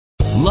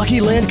Lucky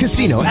Land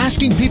Casino,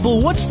 asking people,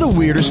 what's the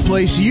weirdest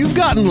place you've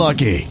gotten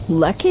lucky?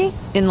 Lucky?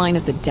 In line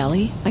at the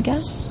deli, I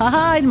guess?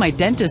 Aha, in my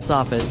dentist's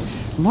office.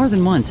 More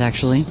than once,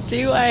 actually.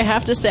 Do I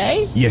have to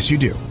say? Yes, you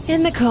do.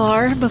 In the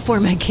car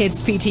before my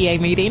kids' PTA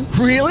meeting.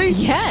 Really?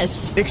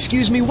 Yes.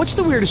 Excuse me, what's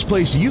the weirdest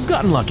place you've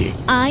gotten lucky?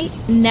 I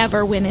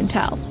never win and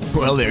tell.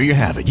 Well, there you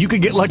have it. You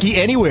can get lucky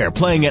anywhere,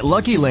 playing at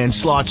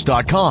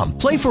LuckyLandSlots.com.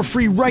 Play for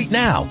free right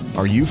now.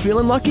 Are you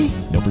feeling lucky?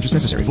 No purchase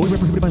necessary. Void where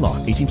prohibited by law.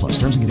 18 plus.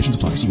 Terms and conditions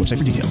apply. See website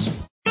for details.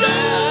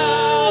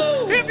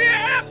 If you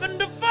happen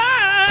to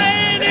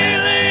find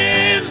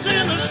aliens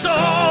in the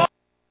store.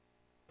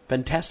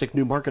 Fantastic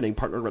new marketing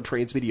partner with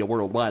Transmedia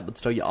Worldwide.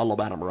 Let's tell you all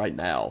about them right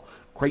now.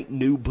 Great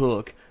new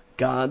book,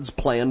 God's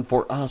Plan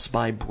for Us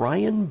by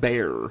Brian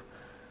Baer.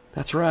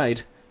 That's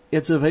right.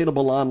 It's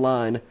available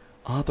online.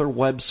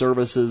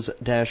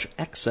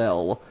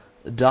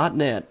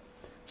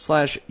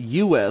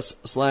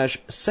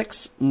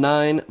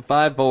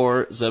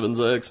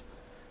 authorwebservices-xl.net/us/695476.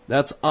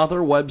 That's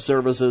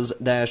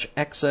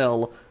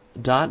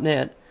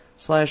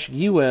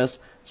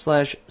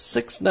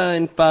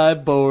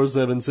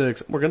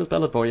authorwebservices-xl.net/us/695476. We're going to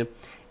spell it for you.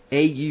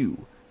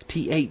 authorwebservices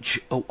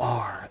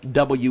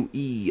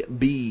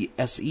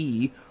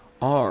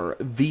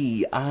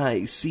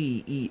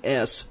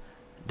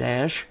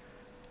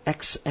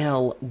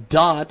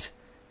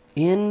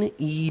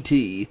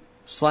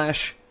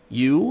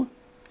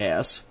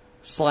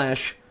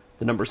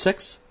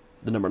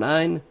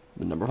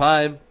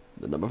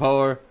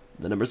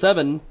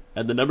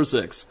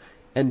xl.net/us/6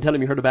 and tell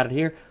him you heard about it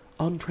here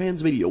on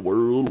Transmedia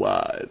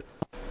Worldwide.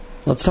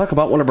 Let's talk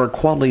about one of our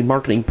quality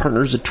marketing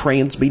partners at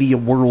Transmedia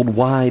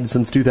Worldwide.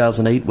 Since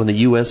 2008, when the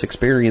U.S.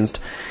 experienced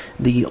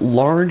the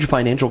large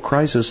financial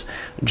crisis,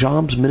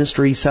 Jobs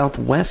Ministry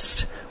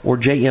Southwest, or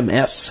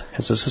JMS,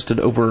 has assisted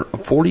over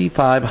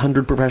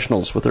 4,500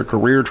 professionals with their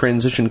career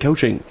transition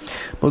coaching.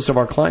 Most of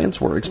our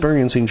clients were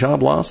experiencing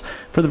job loss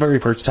for the very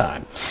first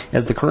time.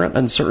 As the current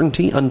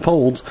uncertainty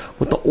unfolds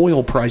with the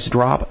oil price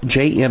drop,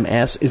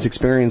 JMS is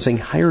experiencing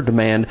higher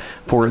demand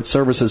for its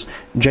services.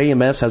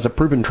 JMS has a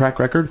proven track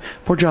record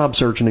for job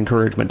search and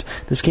encouragement.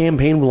 This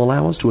campaign will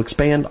allow us to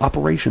expand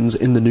operations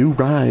in the new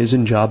rise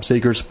in job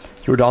seekers.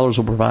 Your dollars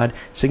will provide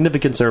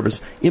significant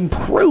service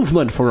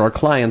improvement for our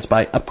clients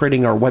by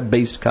upgrading our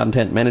web-based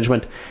content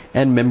management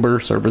and member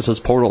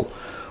services portal.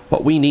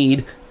 What we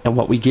need and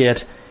what we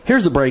get.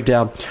 Here's the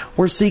breakdown.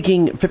 We're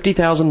seeking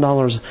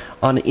 $50,000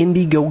 on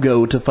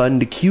Indiegogo to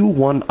fund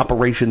Q1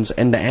 operations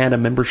and to add a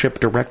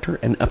membership director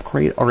and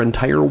upgrade our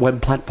entire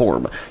web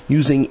platform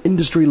using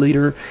industry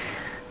leader.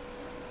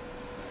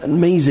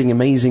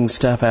 Amazing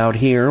stuff out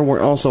here.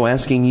 We're also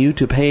asking you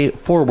to pay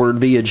forward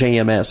via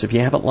JMS. If you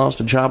haven't lost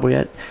a job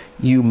yet,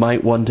 you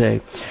might one day.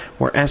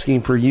 We're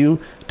asking for you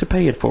to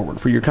pay it forward.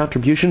 For your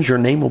contributions, your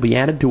name will be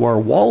added to our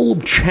wall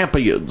of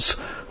champions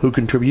who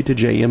contribute to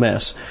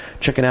JMS.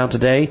 Check it out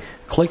today.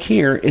 Click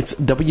here. It's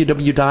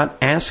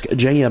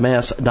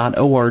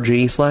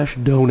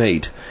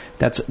www.askjms.org/donate.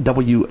 That's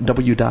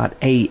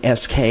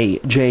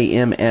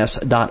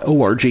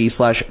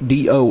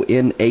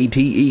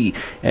www.askjms.org/DONATE.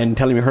 And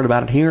tell him you heard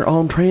about it here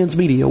on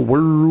Transmedia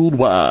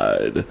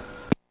Worldwide.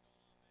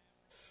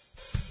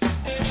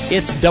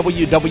 It's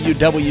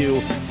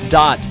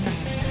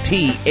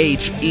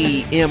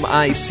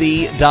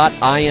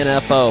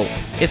www.themic.info.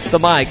 It's the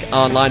Mic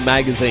Online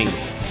Magazine.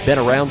 Been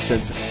around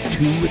since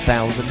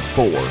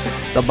 2004.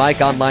 The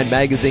Mic Online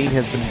Magazine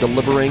has been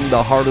delivering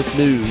the hardest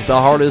news, the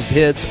hardest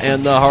hits,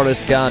 and the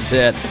hardest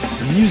content.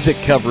 Music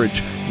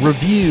coverage,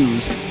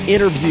 reviews,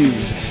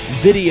 interviews,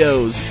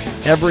 videos,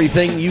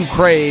 everything you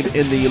crave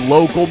in the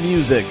local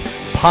music,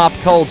 pop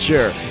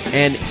culture,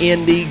 and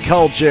indie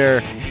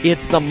culture.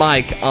 It's the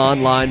Mic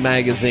Online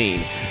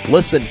Magazine.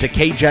 Listen to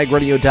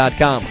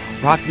KJagRadio.com,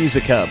 Rock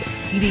Music Hub,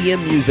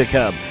 EDM Music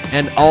Hub,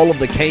 and all of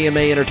the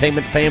KMA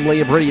Entertainment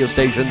family of radio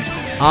stations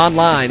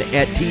online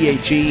at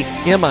themic.info.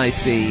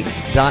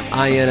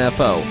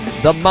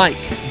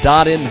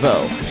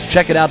 Themic.info.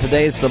 Check it out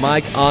today. It's the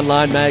Mic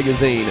Online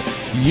Magazine.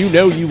 You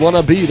know you want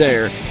to be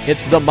there.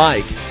 It's the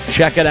Mic.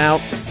 Check it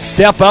out.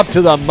 Step up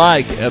to the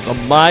mic at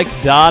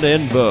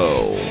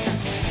themic.info.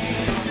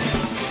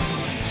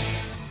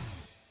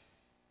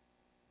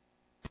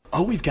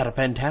 Oh, we've got a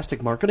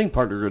fantastic marketing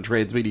partner in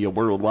Transmedia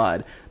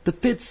Worldwide, the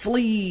Fit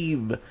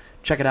Sleeve.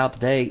 Check it out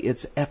today.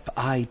 It's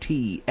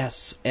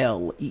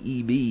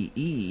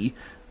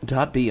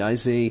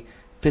FITSLEEVE.biz.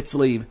 Fit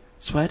Sleeve.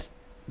 Sweat,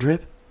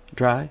 drip,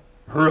 dry,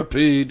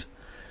 repeat.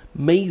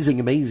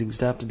 Amazing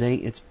stuff today.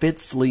 It's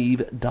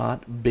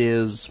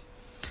fitsleeve.biz.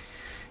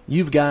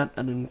 You've got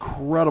an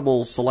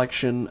incredible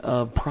selection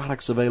of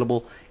products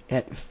available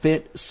at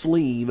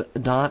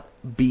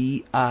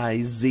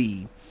fitsleeve.biz.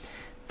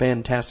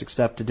 Fantastic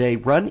stuff today.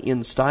 Run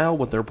in style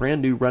with their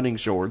brand new running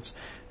shorts.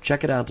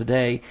 Check it out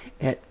today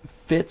at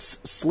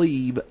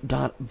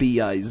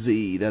fitsleeve.biz.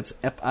 That's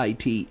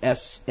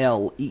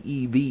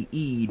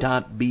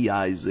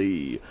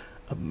FITSLEEVE.biz.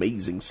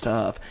 Amazing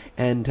stuff.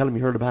 And tell them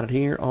you heard about it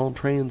here on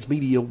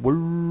Transmedia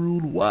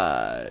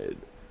Worldwide.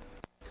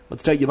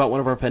 Let's tell you about one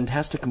of our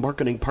fantastic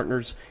marketing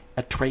partners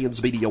at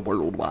Transmedia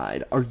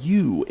Worldwide. Are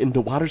you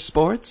into water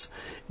sports?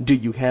 Do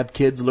you have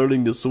kids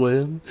learning to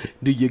swim?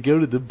 Do you go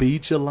to the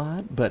beach a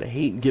lot but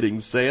hate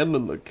getting sand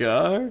in the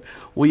car?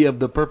 We have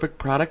the perfect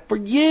product for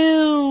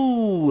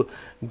you!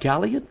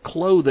 Galliant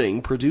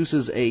Clothing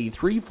produces a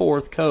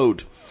 3/4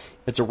 coat.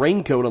 It's a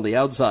raincoat on the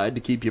outside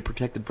to keep you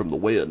protected from the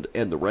wind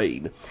and the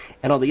rain.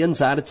 And on the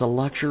inside, it's a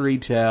luxury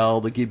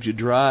towel that keeps you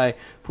dry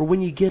for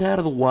when you get out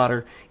of the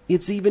water.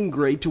 It's even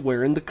great to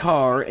wear in the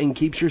car and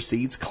keeps your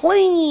seats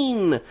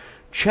clean.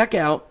 Check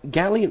out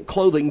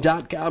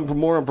GalliantClothing.com for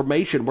more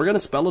information. We're going to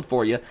spell it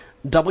for you.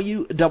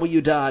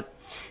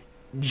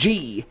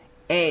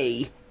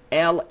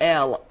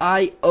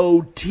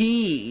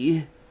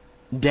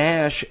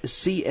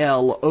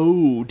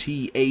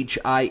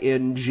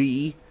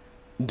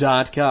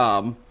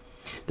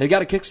 They've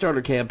got a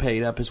Kickstarter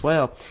campaign up as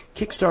well.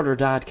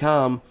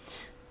 Kickstarter.com.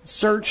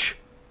 Search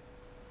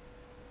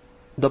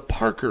the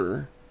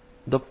Parker,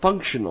 the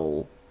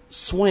functional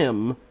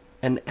swim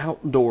and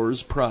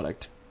outdoors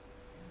product.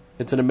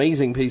 It's an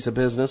amazing piece of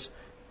business.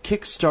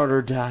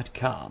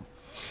 Kickstarter.com.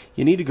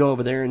 You need to go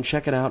over there and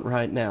check it out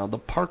right now. The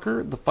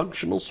Parker, the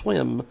functional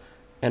swim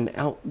and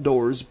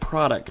outdoors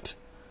product.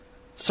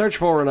 Search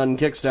for it on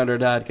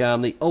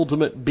Kickstarter.com. The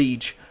ultimate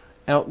beach,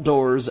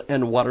 outdoors,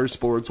 and water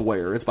sports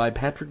wear. It's by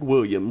Patrick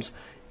Williams.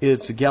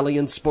 It's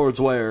Galliant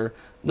Sportswear.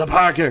 The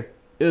Parker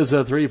is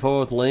a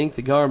 3/4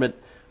 length garment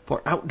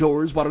for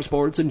outdoors, water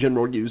sports, and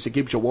general use. It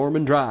keeps you warm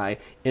and dry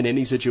in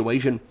any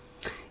situation.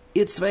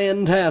 It's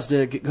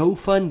fantastic. Go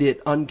fund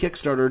it on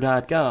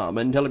Kickstarter.com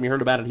and tell them you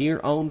heard about it here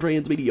on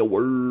Transmedia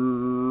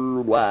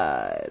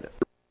Worldwide.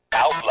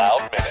 Out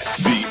Loud Minute.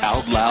 The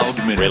Out Loud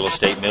Minute. Real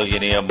estate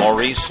millionaire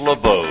Maurice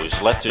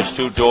LeBeau's left his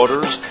two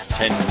daughters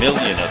 $10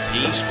 million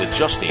apiece with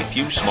just a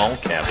few small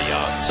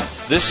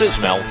caveats. This is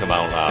Malcolm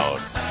Out Loud.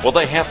 Will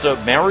they have to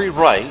marry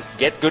right,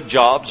 get good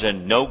jobs,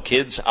 and no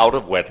kids out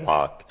of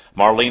wedlock?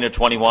 Marlena,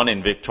 21,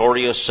 and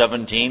Victoria,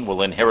 17,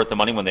 will inherit the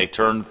money when they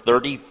turn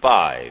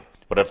 35.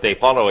 But if they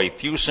follow a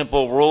few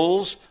simple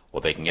rules,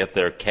 well, they can get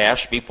their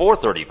cash before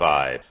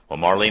 35. Well,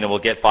 Marlena will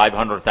get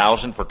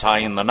 $500,000 for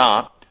tying the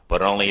knot,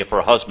 but only if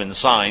her husband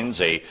signs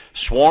a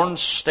sworn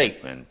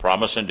statement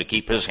promising to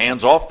keep his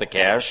hands off the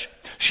cash.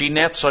 She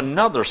nets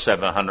another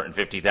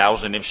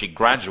 $750,000 if she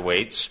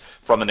graduates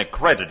from an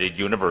accredited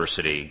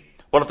university.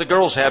 Well, if the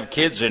girls have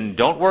kids and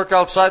don't work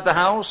outside the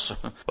house,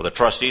 well, the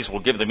trustees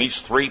will give them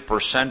each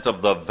 3%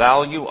 of the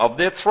value of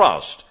their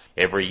trust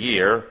every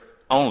year,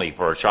 only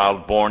for a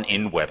child born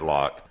in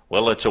wedlock.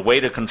 Well, it's a way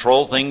to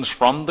control things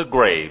from the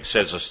grave,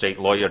 says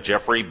estate lawyer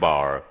Jeffrey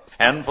Barr.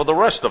 And for the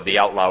rest of the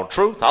Out Loud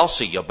truth, I'll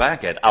see you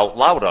back at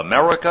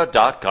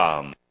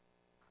OutLoudAmerica.com.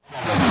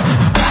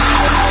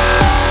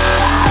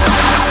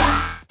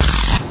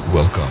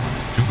 Welcome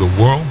to the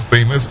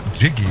world-famous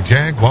Jiggy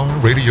Jaguar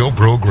radio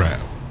program.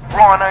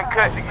 Raw and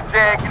uncut, Jiggy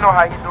Jag, you know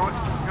how you do it. You know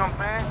what I'm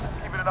saying?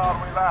 Keeping it all the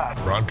way live.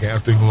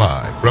 Broadcasting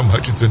live from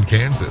Hutchinson,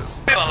 Kansas.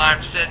 Well,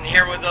 I'm sitting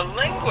here with a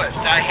linguist.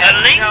 I had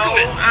no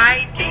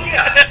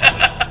idea.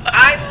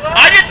 I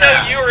didn't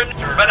know you were,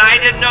 but I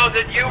didn't know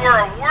that you were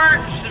a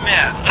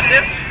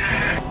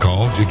wordsmith.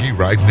 Call Jiggy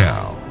right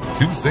now.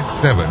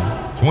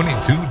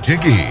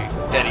 267-22-JIGGY.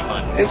 Daddy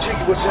fun. Hey,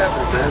 Jiggy, what's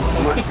happening, man?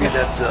 Reminds me of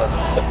that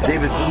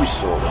David Bowie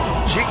song.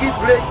 Jiggy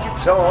play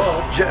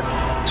guitar.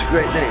 It's a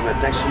great name,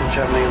 man. Thanks so much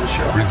for having me on the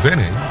show.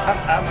 Presenting.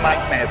 I'm Mike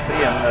Massey,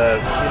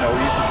 and,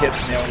 you can catch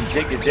me on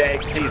Jiggy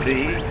Jag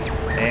TV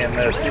and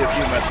see a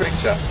few of my trick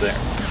shots there.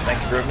 Thank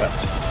you very much.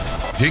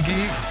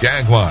 Jiggy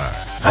Jaguar.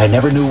 I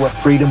never knew what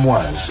freedom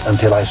was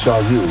until I saw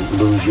you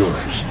lose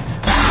yours.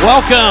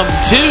 Welcome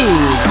to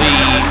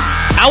the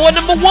hour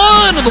number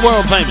 1 of the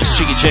world-famous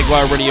Jiggy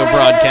Jaguar radio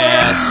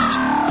broadcast.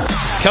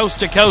 Coast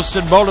to coast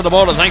and border to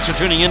border. Thanks for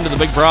tuning in to the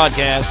big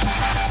broadcast.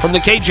 From the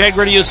KJAG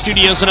Radio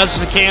Studios in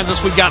Hutchinson,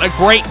 Kansas, we've got a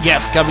great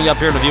guest coming up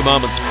here in a few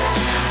moments.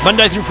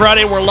 Monday through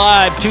Friday, we're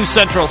live, 2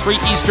 Central, 3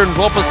 Eastern,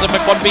 12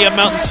 Pacific, 1 p.m.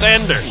 Mountain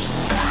Standard.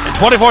 And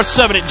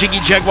 24/7 at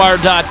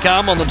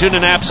JiggyJaguar.com on the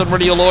TuneIn apps and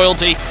Radio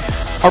Loyalty.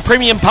 Our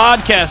premium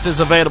podcast is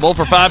available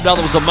for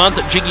 $5 a month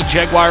at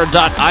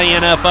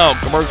JiggyJaguar.info,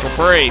 commercial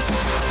free.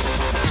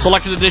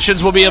 Selected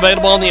editions will be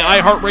available on the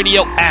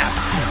iHeartRadio app.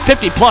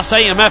 50-plus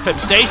AM/FM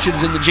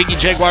stations in the Jiggy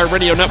Jaguar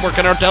Radio Network,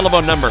 and our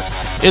telephone number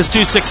is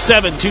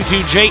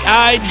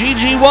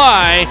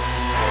 267-22-JIGGY.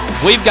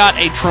 We've got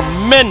a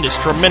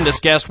tremendous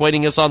guest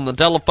waiting us on the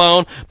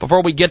telephone.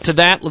 Before we get to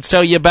that, let's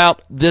tell you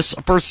about this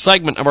first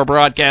segment of our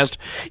broadcast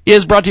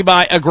is brought to you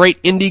by a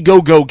great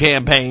Indiegogo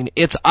campaign.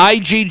 It's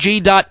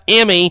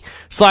igg.me/at/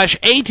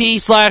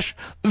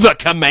 the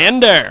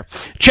Commander.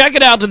 Check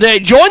it out today.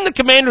 Join the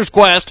Commander's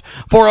quest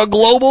for a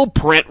global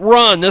print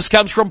run. This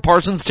comes from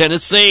Parsons,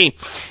 Tennessee.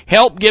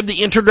 Help give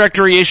the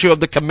introductory issue of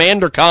the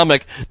Commander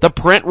comic the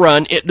print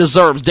run it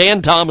deserves.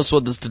 Dan Thomas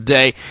with us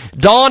today.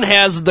 Dawn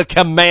has the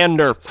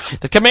Commander.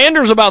 The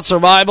Commander is about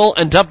survival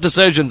and tough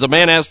decisions a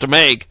man has to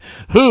make,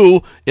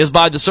 who is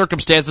by the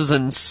circumstances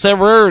and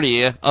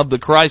severity of the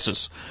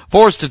crisis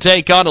forced to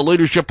take on a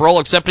leadership role,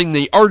 accepting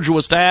the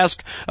arduous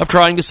task of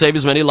trying to save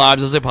as many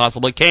lives as they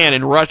possibly can.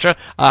 In Russia,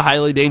 a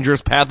highly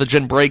dangerous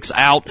pathogen breaks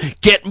out.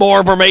 Get more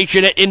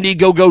information at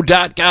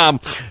Indiegogo.com.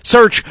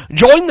 Search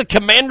Join the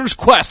Commander's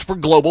Quest for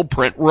Global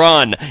Print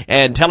Run.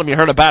 And tell them you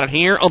heard about it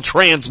here on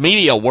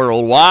Transmedia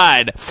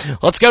Worldwide.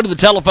 Let's go to the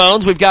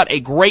telephones. We've got a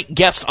great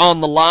guest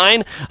on the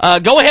line.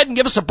 Go ahead and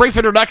give us a brief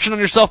introduction on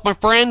yourself, my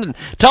friend, and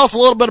tell us a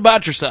little bit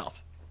about yourself.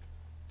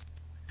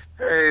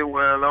 Hey,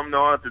 well, I'm the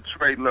Arthur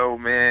Traylow,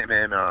 man,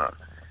 and,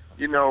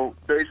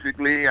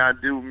 basically I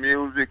do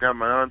music.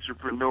 I'm an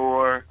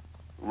entrepreneur,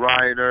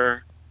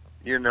 writer,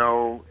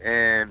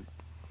 and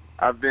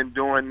I've been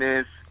doing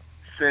this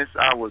since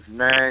I was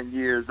 9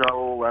 years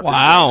old. I've been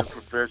doing it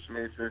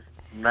professionally since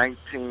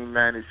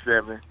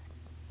 1997,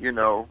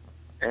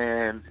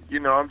 and,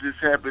 I'm just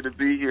happy to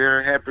be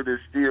here, happy to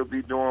still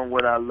be doing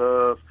what I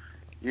love,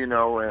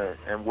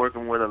 and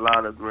working with a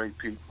lot of great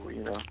people,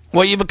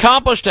 Well, you've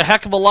accomplished a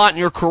heck of a lot in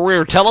your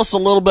career. Tell us a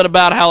little bit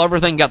about how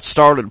everything got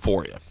started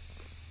for you.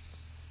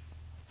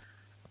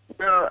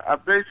 Well,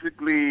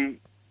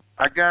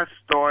 I got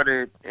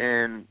started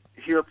in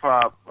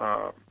hip-hop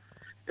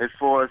as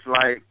far as,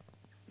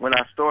 when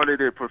I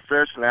started it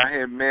professionally, I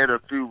had met a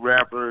few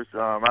rappers.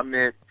 I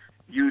met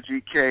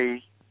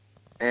UGK,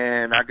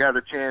 and I got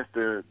a chance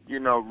to,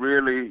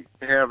 really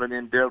have an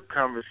in-depth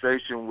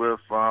conversation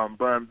with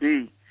Bun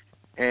B.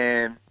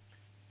 And,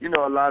 a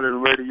lot of the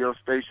radio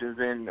stations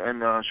in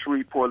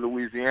Shreveport,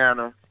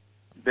 Louisiana,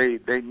 they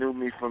knew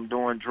me from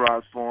doing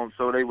drops for them,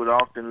 so they would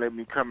often let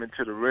me come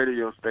into the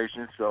radio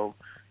station. So,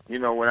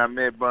 when I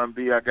met Bun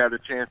B, I got a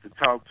chance to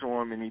talk to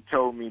him, and he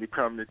told me to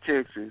come to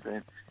Texas.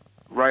 And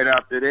right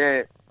after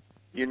that,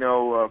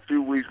 a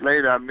few weeks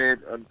later, I met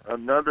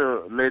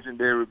another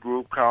legendary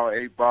group called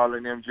 8-Ball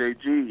and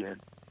MJG.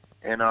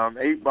 And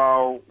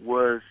 8-Ball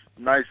was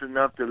nice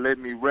enough to let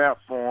me rap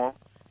for him.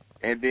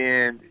 And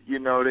then,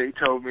 they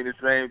told me the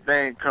same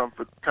thing, come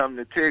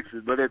to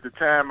Texas. But at the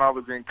time, I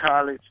was in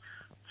college.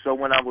 So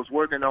when I was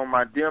working on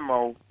my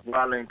demo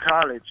while in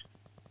college,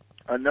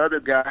 another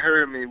guy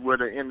heard me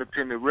with an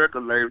independent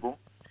record label,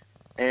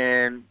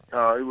 and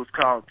it was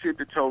called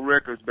Tippy Toe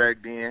Records back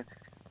then.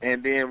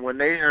 And then when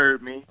they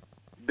heard me,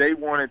 they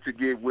wanted to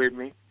get with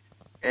me,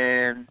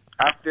 and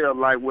I felt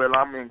like, well,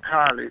 I'm in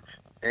college,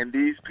 and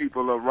these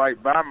people are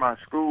right by my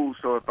school,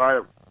 so if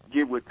I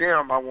get with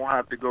them, I won't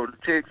have to go to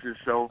Texas.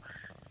 So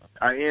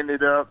I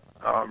ended up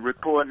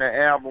recording an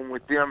album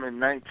with them in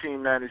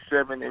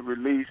 1997. It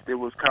released. It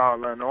was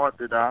called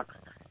Unorthodox.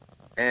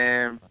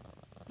 And,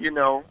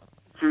 a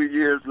few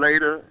years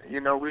later,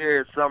 we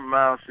had some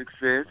mild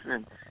success.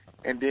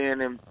 And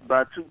then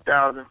by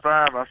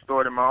 2005, I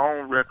started my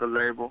own record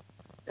label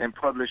and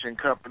publishing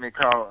company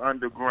called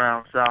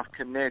Underground South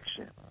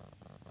Connection.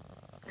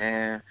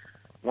 And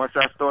once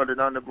I started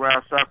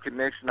Underground South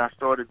Connection, I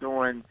started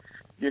doing,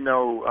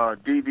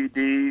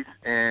 DVDs,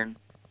 and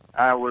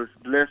I was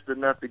blessed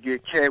enough to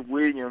get Cat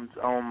Williams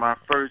on my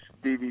first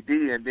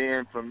DVD. And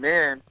then from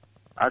then,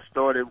 I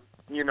started,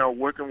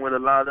 working with a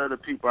lot of other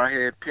people. I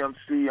had Pimp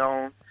C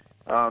on,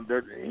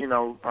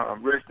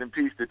 rest in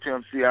peace to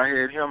Pimp C. I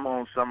had him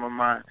on some of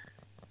my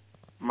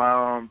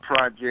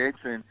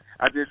projects, and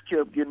I just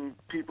kept getting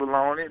people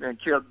on it and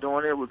kept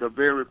doing it. It was a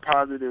very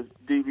positive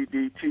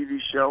DVD, TV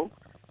show,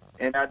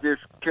 and I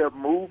just kept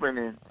moving,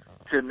 and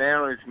to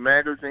now it's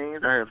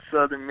magazines. I have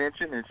Southern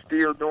Mention and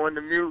still doing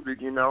the music,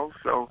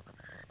 so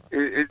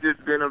it's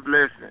just been a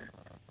blessing,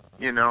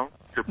 to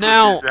put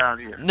this out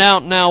here.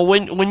 Now,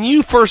 when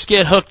you first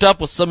get hooked up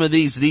with some of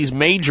these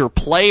major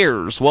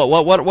players,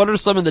 what are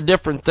some of the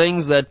different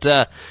things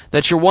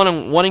that you're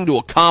wanting to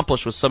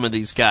accomplish with some of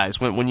these guys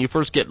when you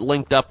first get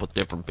linked up with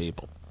different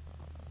people?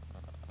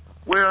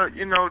 Well,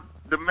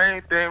 the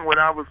main thing what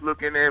I was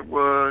looking at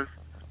was,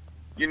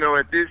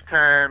 at this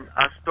time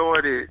I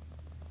started,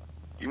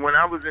 when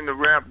I was in the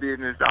rap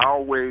business, I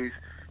always,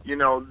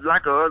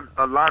 like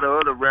a lot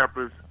of other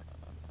rappers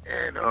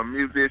and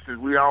musicians,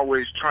 we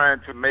always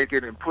trying to make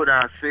it and put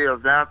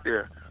ourselves out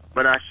there.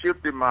 But I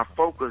shifted my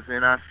focus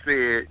and I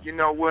said,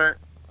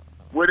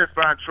 what if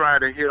I try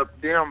to help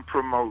them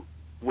promote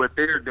what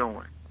they're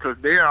doing? Because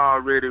they're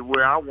already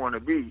where I want to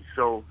be.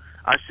 So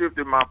I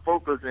shifted my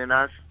focus and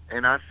I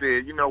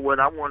said, I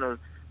want to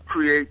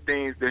create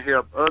things to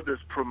help others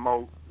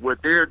promote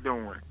what they're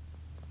doing,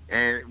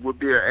 and it would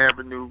be an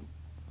avenue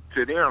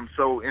to them.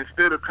 So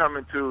instead of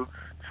coming to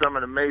some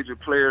of the major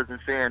players and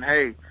saying,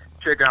 hey,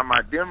 check out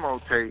my demo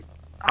tape,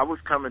 I was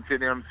coming to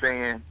them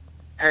saying,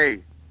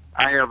 hey,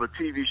 I have a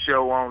TV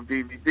show on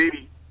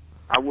DVD.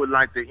 I would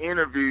like to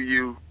interview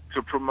you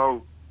to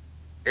promote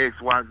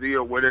XYZ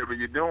or whatever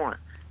you're doing.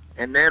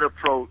 And that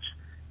approach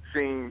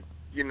seemed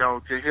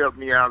to help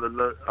me out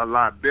a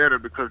lot better,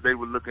 because they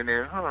were looking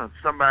at,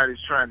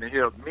 somebody's trying to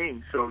help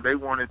me. So they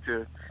wanted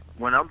to,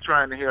 when I'm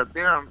trying to help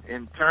them,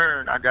 in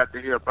turn, I got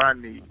the help I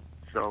need.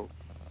 So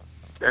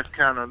that's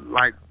kind of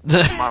like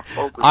my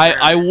focus.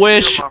 I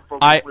wish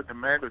with the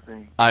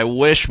magazine. I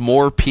wish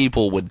more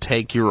people would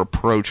take your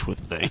approach with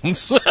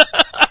things.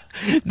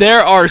 There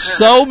are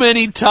so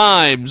many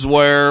times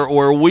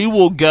where we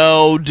will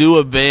go do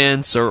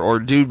events or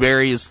do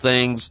various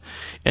things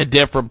at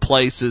different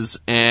places,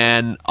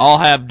 and I'll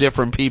have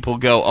different people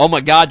go, "Oh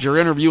my God, you're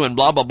interviewing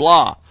blah blah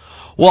blah."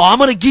 Well, I'm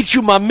gonna get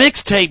you my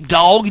mixtape,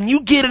 dog, and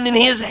you get it in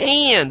his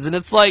hands, and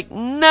it's like,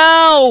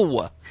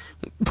 no.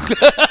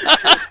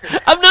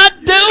 I'm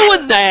not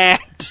doing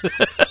that.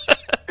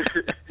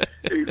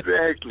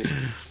 Exactly.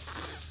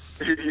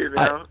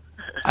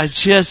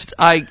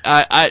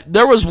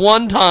 There was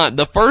one time,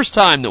 the first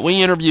time that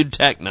we interviewed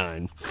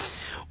Tech9,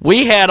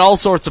 we had all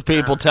sorts of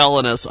people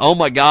telling us, "Oh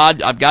my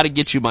God, I've got to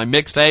get you my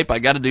mixtape. I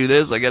got to do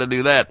this. I got to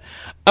do that."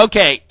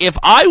 Okay, if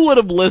I would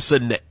have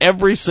listened to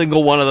every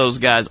single one of those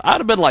guys, I'd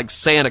have been like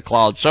Santa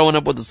Claus showing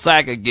up with a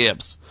sack of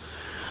gifts.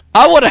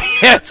 I would have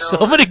had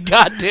so many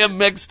goddamn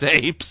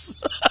mixtapes.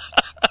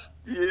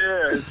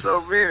 Yeah,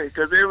 so many,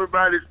 because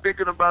everybody's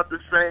thinking about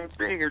the same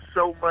thing. It's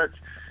so much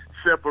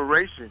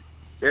separation.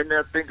 And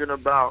they're thinking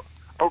about,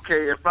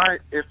 okay, if I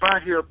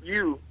help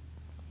you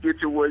get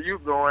to where you're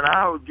going,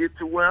 I'll get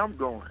to where I'm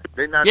going.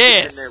 They're not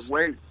thinking that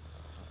way.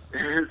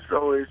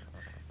 So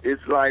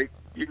it's like,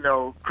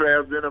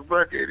 crabs in a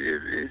bucket.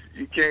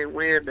 You can't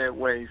win that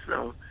way.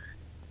 So,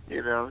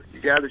 you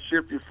got to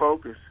shift your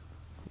focus.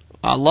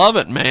 I love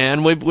it,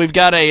 man. We've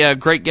got a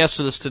great guest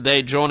with us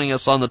today joining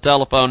us on the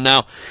telephone.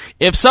 Now,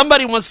 if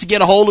somebody wants to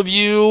get a hold of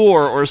you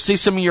or see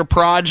some of your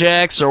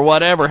projects or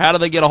whatever, how do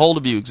they get a hold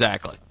of you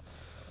exactly?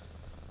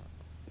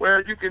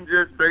 Well, you can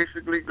just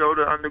basically go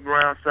to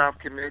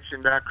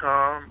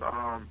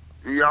undergroundsouthconnection.com.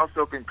 You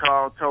also can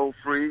call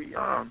toll-free.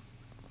 My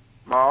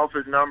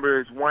office number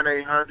is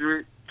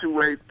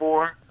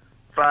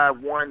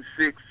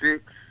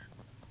 1-800-284-5166.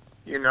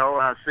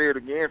 I say it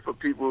again for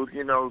people, it's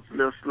a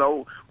little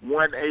slow.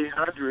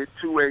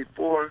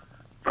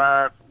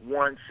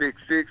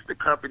 1-800-284-5166. The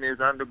company is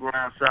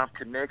Underground South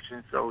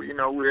Connection. So,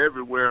 we're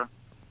everywhere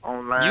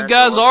online. You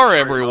guys are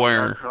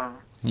everywhere.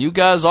 You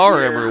guys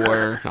are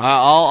everywhere.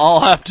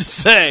 I'll have to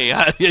say,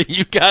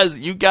 you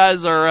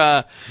guys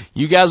are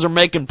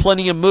making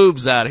plenty of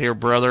moves out here,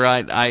 brother.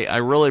 I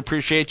really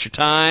appreciate your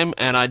time,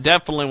 and I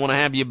definitely want to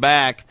have you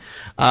back,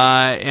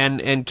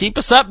 and keep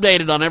us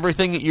updated on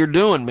everything that you're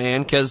doing,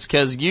 man, cause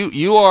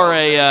you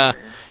are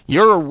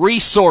you're a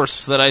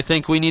resource that I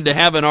think we need to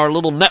have in our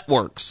little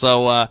network.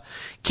 So,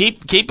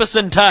 keep us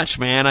in touch,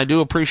 man. I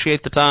do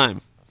appreciate the time.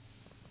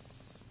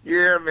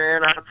 Yeah,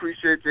 man, I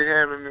appreciate you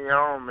having me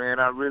on,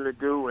 man. I really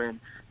do. And,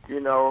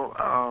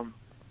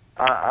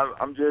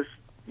 I'm just,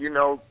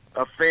 a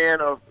fan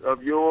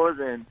of yours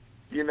and,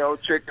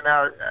 checking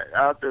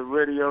out the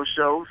radio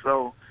show.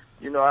 So,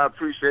 I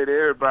appreciate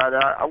everybody.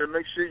 I want to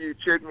make sure you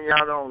check me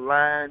out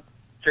online.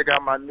 Check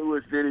out my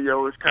newest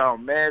video. It's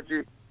called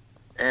Magic.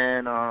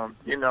 And,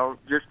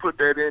 just put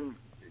that in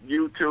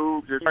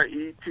YouTube, just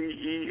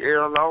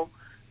ETELO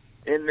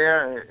in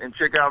there and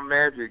check out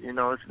Magic. It's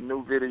a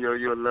new video.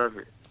 You'll love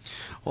it.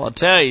 Well, I'll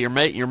tell you,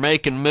 you're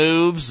making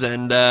moves,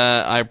 and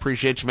I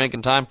appreciate you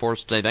making time for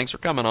us today. Thanks for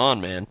coming on,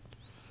 man.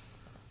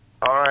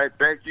 All right,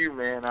 thank you,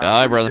 man. All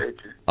right, brother. You.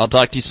 I'll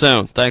talk to you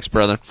soon. Thanks,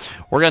 brother.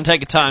 We're going to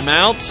take a time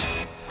out.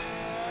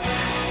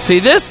 See,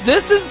 this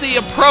is the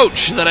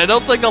approach that I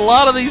don't think a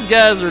lot of these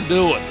guys are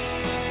doing.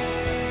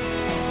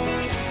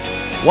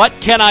 What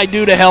can I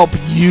do to help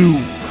you?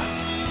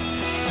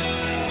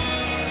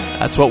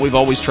 That's what we've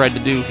always tried to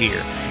do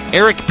here.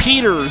 Eric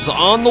Peters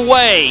on the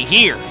way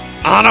here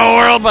on a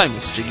world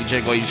famous Jiggy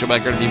Jaguar. You show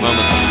back here in a few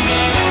moments.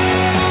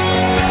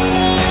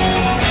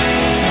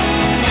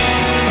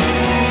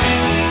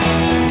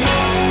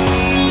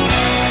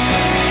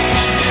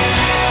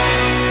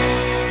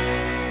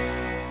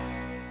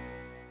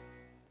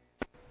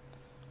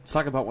 Let's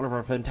talk about one of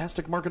our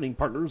fantastic marketing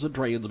partners at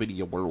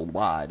Transmedia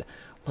Worldwide.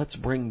 Let's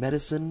bring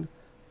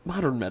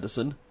modern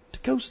medicine, to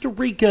Costa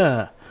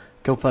Rica.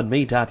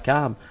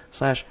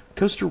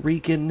 GoFundMe.com/Costa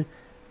Rican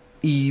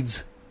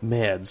AIDS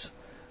Meds.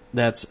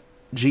 That's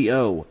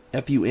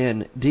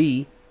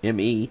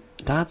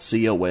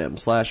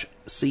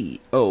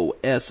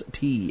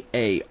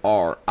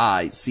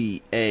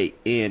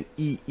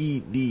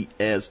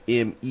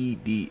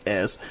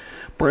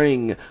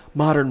Bring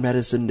modern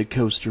medicine to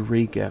Costa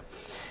Rica.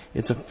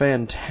 It's a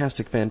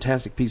fantastic,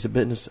 fantastic piece of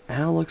business.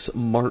 Alex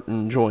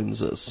Martin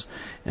joins us.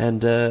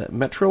 And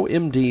Metro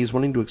MD is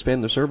wanting to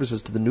expand their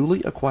services to the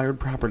newly acquired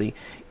property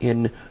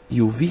in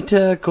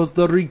Uvita,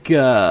 Costa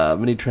Rica.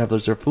 Many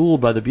travelers are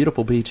fooled by the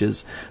beautiful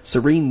beaches,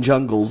 serene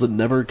jungles, and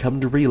never come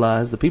to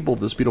realize the people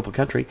of this beautiful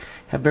country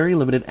have very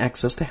limited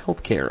access to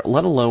health care,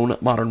 let alone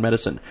modern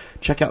medicine.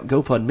 Check out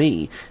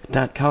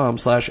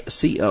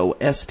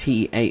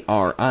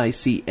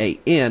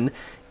GoFundMe.com/COSTARICAN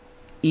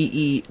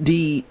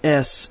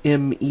EEDSMEDS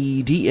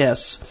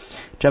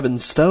Jevin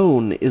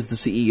Stone is the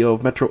CEO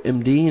of Metro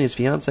MD, and his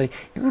fiancee,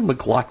 Erin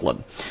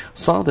McLaughlin,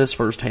 saw this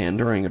firsthand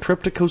during a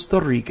trip to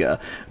Costa Rica.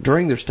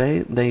 During their stay,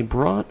 they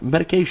brought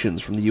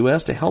medications from the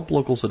U.S. to help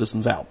local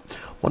citizens out.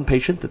 One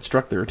patient that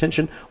struck their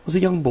attention was a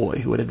young boy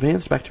who had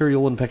advanced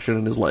bacterial infection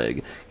in his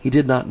leg. He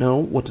did not know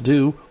what to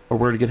do or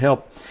where to get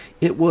help.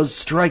 It was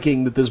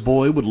striking that this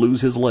boy would lose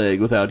his leg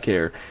without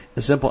care.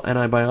 A simple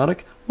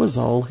antibiotic was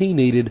all he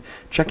needed.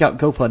 Check out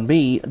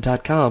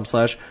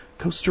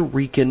GoFundMe.com/Costa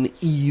Rican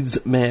AIDS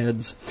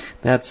Meds.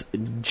 That's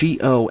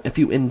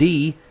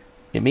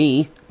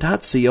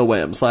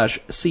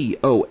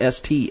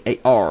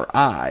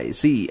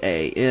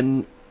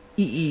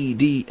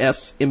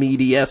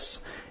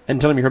And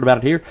tell them you heard about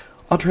it here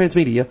on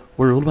Transmedia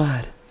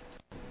Worldwide.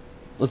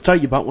 Let's tell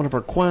you about one of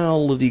our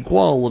quality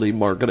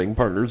marketing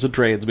partners at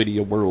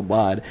Transmedia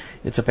Worldwide.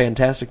 It's a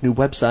fantastic new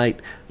website,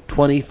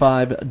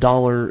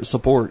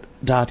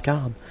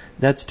 $25support.com.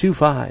 That's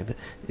 25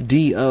 DOLLARSUPPORT.com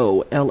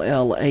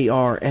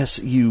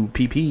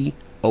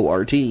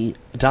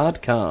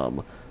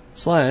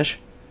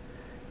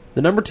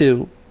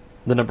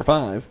 /2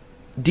 5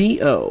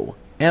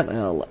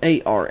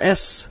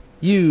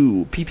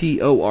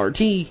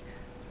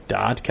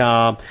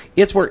 DOLLARSUPPORT.com.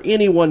 It's where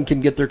anyone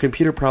can get their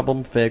computer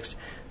problem fixed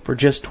for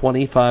just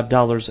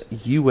 $25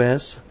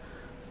 US.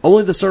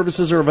 Only the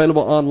services are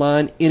available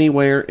online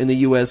anywhere in the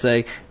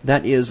USA.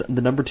 That is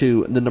the number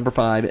 2, the number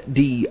 5,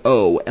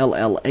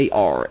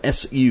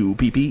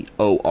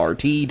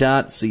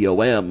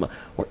 DOLLARSUPPORT.com,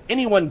 where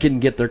anyone can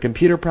get their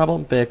computer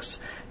problem fixed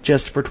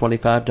just for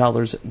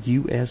 $25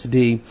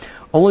 USD.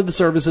 Only the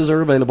services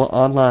are available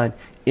online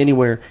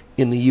anywhere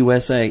in the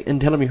USA.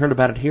 And tell them you heard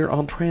about it here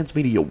on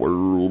Transmedia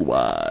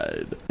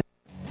Worldwide.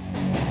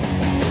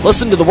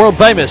 Listen to the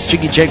world-famous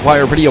Jiggy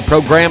Jaguar radio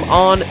program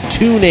on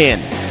TuneIn.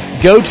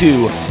 Go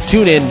to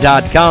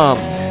TuneIn.com,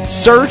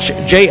 search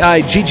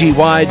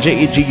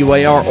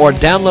JIGGY-JEGUAR, or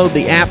download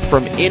the app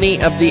from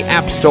any of the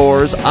app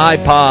stores,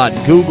 iPod,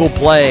 Google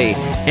Play,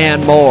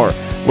 and more.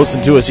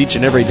 Listen to us each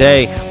and every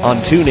day on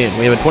TuneIn.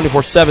 We have a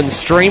 24/7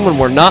 stream. When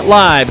we're not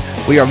live,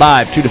 we are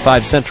live 2 to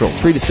 5 Central,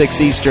 3 to 6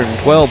 Eastern,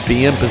 12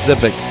 p.m.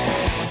 Pacific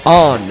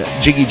on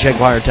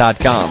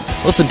JiggyJaguar.com.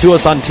 Listen to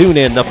us on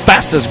TuneIn, the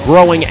fastest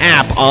growing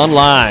app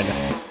online.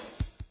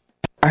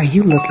 Are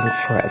you looking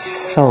for a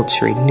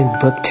sultry new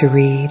book to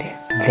read?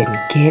 Then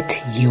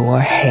get your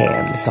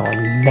hands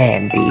on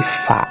Mandy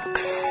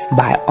Fox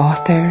by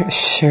author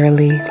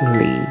Shirley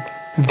Lee.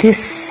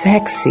 This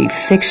sexy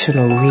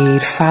fictional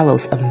read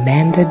follows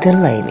Amanda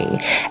Delaney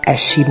as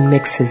she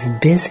mixes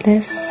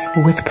business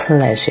with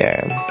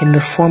pleasure in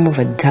the form of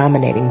a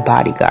dominating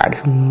bodyguard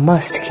who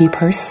must keep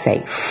her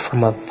safe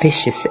from a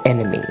vicious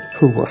enemy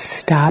who will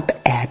stop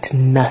at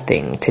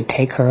nothing to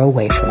take her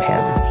away from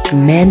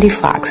him. Mandy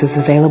Fox is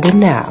available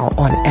now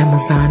on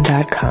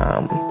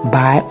Amazon.com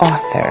by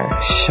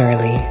author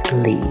Shirley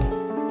Lee.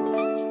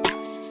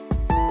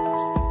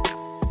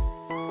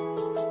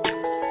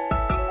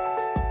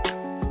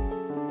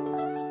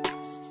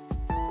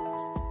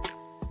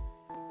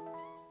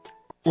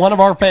 One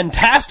of our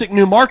fantastic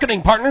new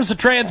marketing partners at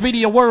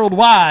Transmedia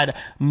Worldwide.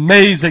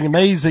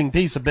 Amazing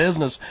piece of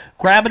business.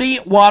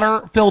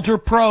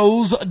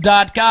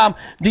 GravityWaterFilterPros.com.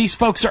 These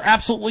folks are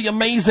absolutely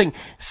amazing.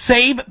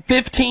 Save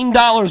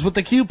 $15 with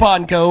the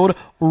coupon code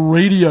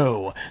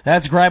RADIO.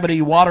 That's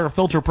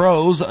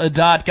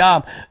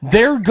GravityWaterFilterPros.com.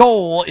 Their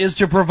goal is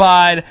to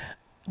provide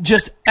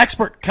just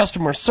expert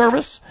customer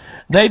service.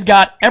 They've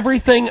got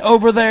everything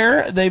over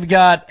there. They've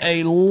got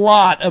a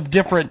lot of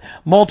different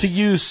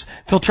multi-use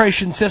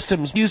filtration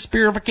systems, use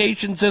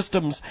purification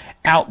systems,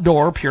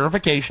 outdoor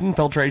purification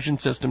filtration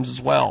systems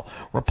as well,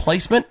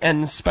 replacement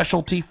and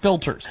specialty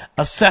filters,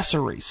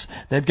 accessories.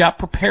 They've got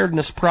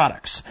preparedness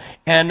products,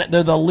 and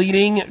they're the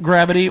leading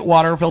gravity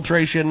water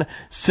filtration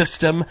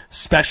system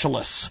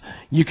specialists.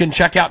 You can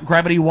check out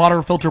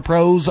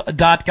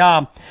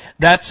GravityWaterFilterPros.com.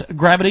 That's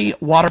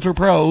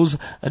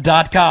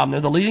GravityWaterFilterPros.com.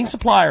 They're the leading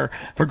supplier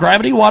for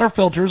gravity water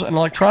filters and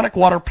electronic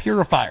water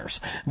purifiers.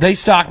 They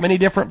stock many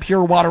different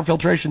pure water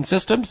filtration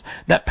systems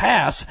that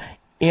pass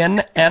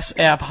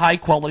NSF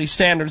high-quality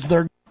standards.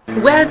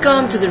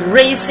 Welcome to the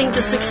Racing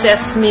to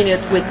Success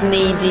Minute with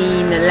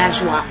Nadine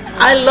Lajoie.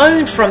 I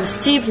learned from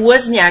Steve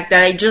Wozniak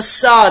that I just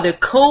saw, the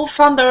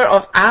co-founder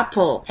of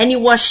Apple, and he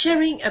was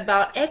sharing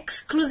about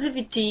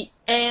exclusivity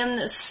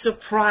and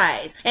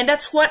surprise. And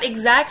that's what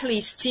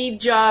exactly Steve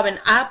Jobs and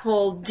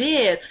Apple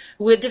did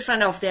with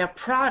different of their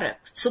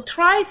products. So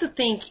try to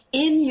think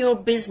in your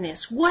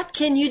business, what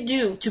can you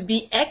do to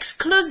be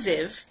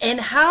exclusive, and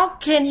how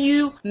can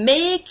you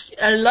make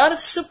a lot of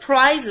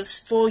surprises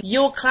for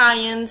your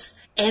clients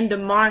and the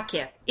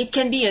market. It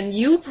can be a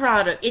new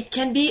product. It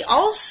can be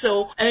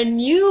also a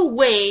new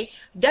way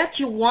that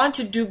you want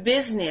to do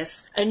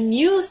business, a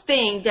new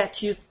thing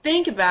that you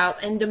think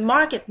about and the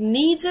market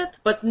needs it,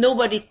 but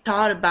nobody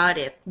thought about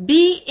it.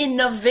 Be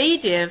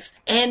innovative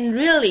and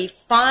really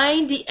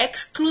find the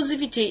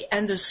exclusivity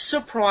and the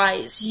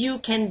surprise you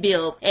can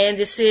build. And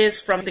this is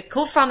from the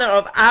co-founder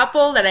of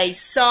Apple that I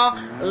saw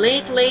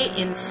lately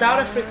in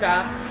South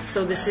Africa.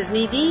 So this is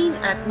Nadine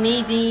at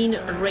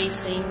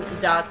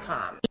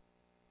NadineRacing.com.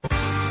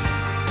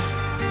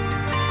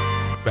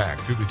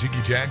 Back to the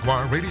Jiggy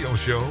Jaguar radio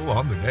show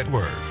on the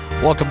network.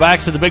 Welcome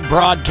back to the big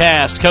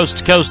broadcast, coast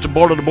to coast and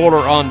border to border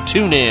on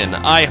TuneIn,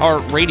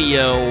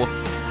 iHeartRadio,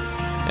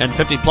 and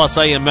 50-plus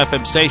AM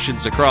FM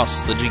stations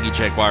across the Jiggy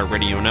Jaguar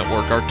radio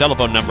network. Our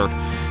telephone number,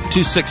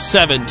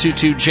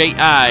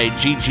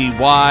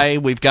 267-22-JIGGY.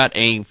 We've got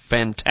a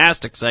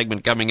fantastic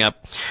segment coming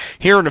up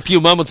here in a few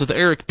moments with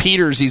Eric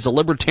Peters. He's a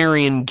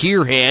libertarian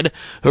gearhead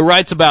who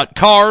writes about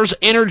cars,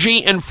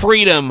 energy, and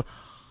freedom.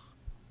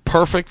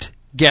 Perfect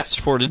guest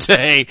for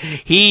today.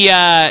 He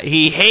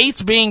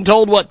hates being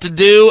told what to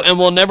do and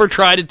will never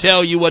try to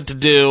tell you what to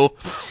do.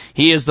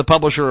 He is the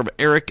publisher of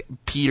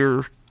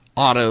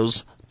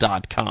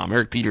EricPetersAutos.com.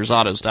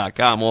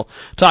 EricPetersAutos.com. We'll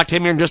talk to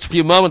him here in just a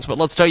few moments, but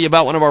let's tell you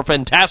about one of our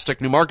fantastic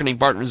new marketing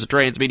partners at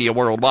Transmedia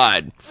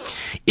Worldwide.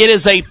 It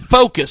is a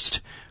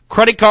focused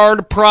credit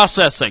card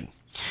processing.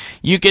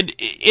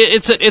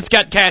 It's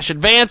got cash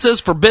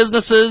advances for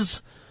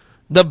businesses.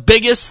 The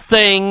biggest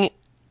thing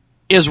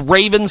is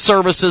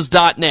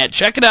RavenServices.net.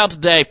 Check it out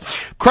today.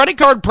 Credit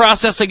card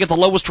processing at the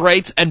lowest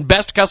rates and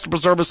best customer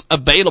service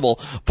available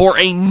for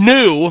a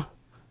new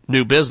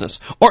business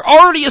or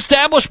already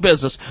established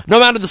business. No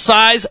matter the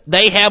size,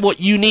 they have what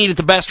you need at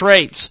the best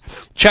rates.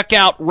 Check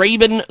out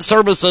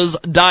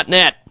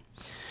RavenServices.net.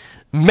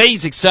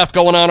 Amazing stuff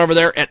going on over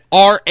there at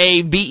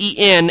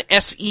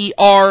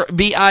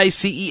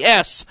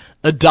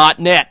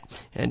RavenServices.net.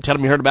 And tell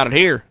them you heard about it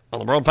here on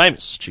the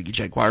world-famous Jiggy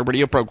Jaguar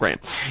radio program.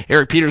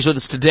 Eric Peters with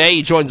us today.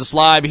 He joins us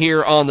live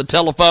here on the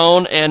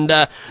telephone. And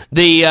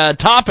the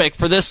topic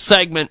for this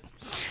segment,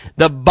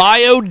 the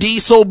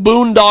biodiesel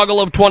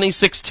boondoggle of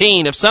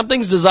 2016. If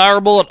something's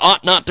desirable, it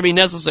ought not to be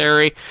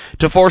necessary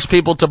to force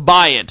people to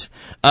buy it.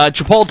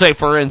 Chipotle,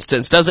 for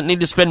instance, doesn't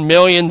need to spend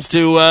millions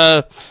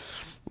to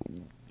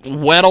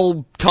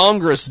whettle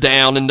Congress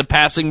down into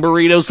passing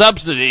burrito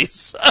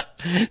subsidies.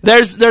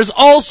 There's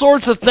all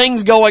sorts of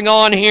things going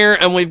on here,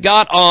 and we've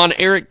got on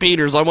Eric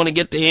Peters. I want to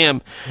get to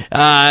him.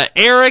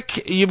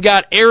 Eric, you've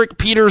got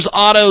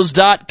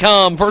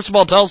EricPetersAutos.com. First of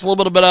all, tell us a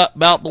little bit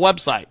about the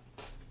website.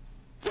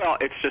 Well,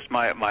 it's just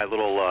my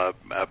little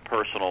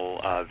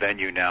personal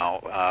venue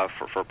now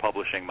for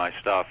publishing my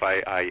stuff.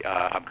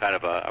 I'm kind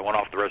of I went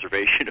off the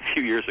reservation a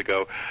few years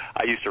ago.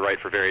 I used to write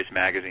for various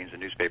magazines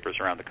and newspapers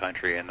around the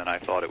country, and then I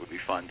thought it would be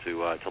fun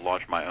to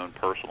launch my own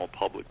personal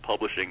public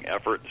publishing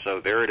effort.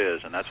 So there it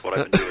is, and that's what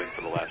I've been doing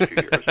for the last few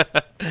years.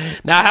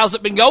 Now, how's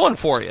it been going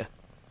for you?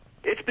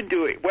 It's been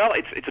doing well.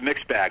 It's a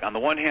mixed bag. On the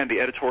one hand, the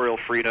editorial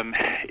freedom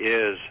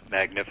is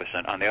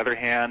magnificent. On the other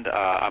hand,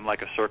 I'm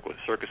like a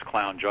circus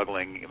clown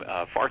juggling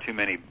far too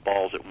many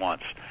balls at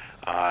once.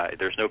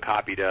 There's no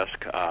copy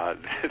desk. There are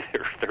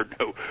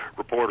no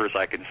reporters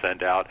I can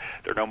send out.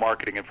 There are no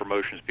marketing and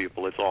promotions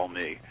people. It's all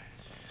me.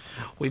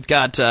 We've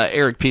got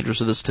Eric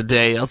Peters with us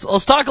today.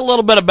 Let's talk a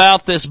little bit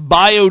about this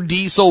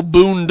biodiesel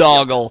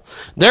boondoggle.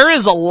 There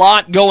is a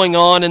lot going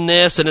on in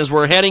this, and as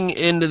we're heading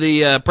into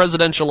the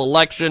presidential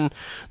election,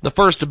 the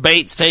first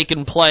debate's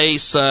taking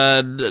place.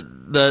 No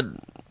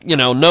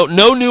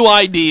new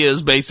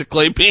ideas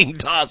basically being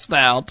tossed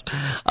out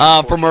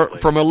from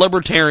a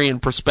libertarian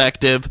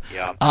perspective.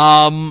 Yeah.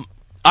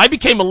 I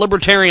became a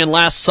libertarian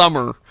last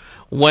summer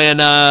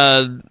when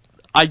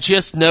I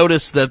just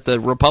noticed that the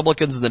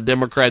Republicans and the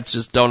Democrats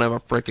just don't have a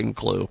freaking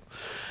clue.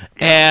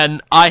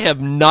 And I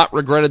have not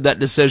regretted that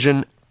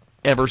decision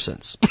ever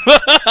since.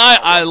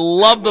 I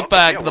love the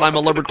fact that I'm a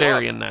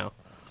libertarian now.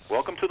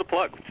 Welcome to the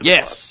plug.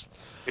 Yes.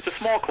 It's a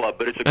small club,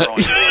 but it's a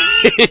growing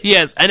club.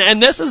 Yes,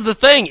 and this is the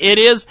thing. It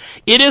is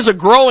a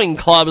growing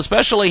club,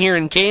 especially here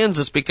in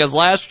Kansas, because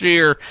last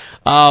year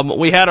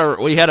we had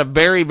a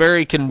very,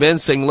 very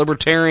convincing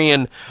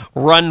libertarian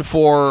run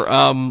for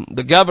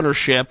the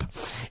governorship,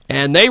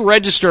 and they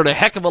registered a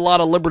heck of a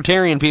lot of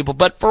libertarian people,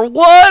 but for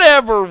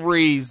whatever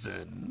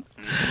reason,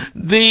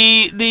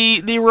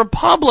 the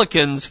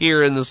Republicans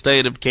here in the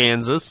state of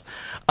Kansas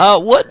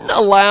wouldn't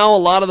allow a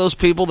lot of those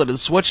people that had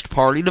switched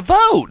party to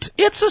vote.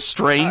 It's a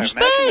strange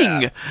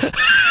thing.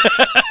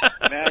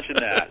 Imagine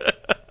that.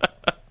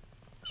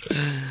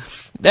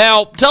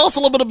 Now, tell us a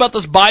little bit about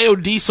this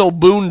biodiesel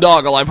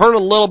boondoggle. I've heard a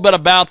little bit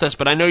about this,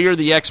 but I know you're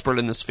the expert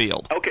in this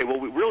field. Okay, well,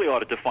 we really ought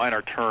to define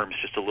our terms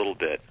just a little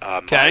bit.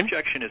 Okay. My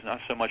objection is not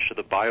so much to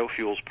the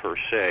biofuels per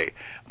se.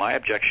 My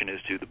objection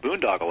is to the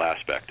boondoggle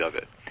aspect of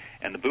it.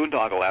 And the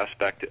boondoggle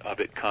aspect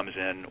of it comes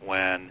in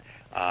when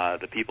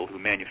the people who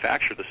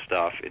manufacture the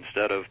stuff,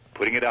 instead of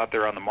putting it out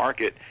there on the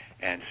market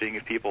and seeing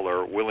if people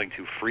are willing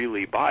to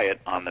freely buy it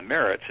on the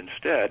merits.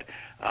 Instead,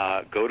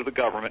 go to the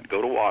government,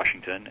 go to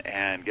Washington,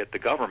 and get the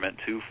government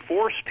to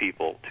force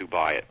people to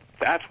buy it.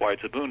 That's why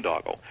it's a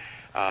boondoggle.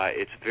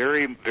 It's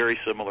very, very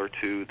similar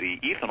to the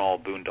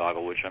ethanol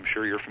boondoggle, which I'm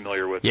sure you're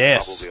familiar with.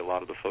 Yes. Probably a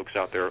lot of the folks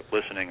out there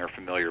listening are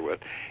familiar with.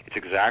 It's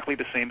exactly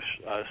the same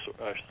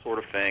sort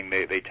of thing.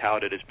 They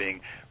tout it as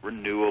being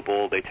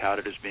renewable. They tout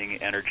it as being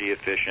energy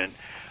efficient,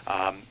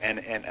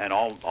 and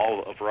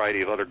all a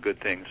variety of other good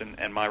things.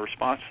 And my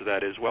response to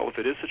that is, well, if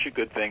it is such a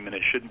good thing, then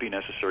it shouldn't be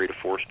necessary to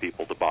force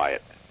people to buy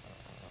it.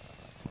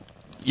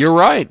 You're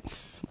right.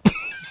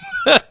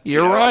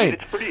 You're right.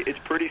 I mean, it's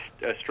pretty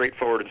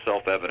straightforward and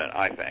self-evident,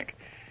 I think.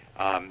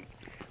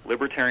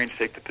 Libertarians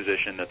take the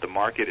position that the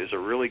market is a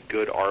really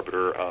good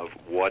arbiter of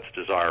what's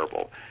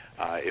desirable.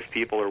 If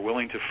people are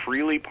willing to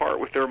freely part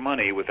with their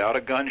money without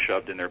a gun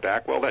shoved in their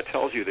back, well, that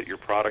tells you that your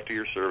product or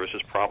your service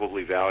is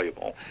probably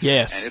valuable.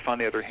 Yes. And if, on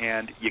the other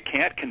hand, you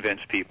can't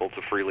convince people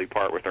to freely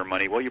part with their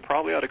money, well, you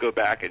probably ought to go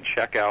back and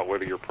check out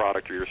whether your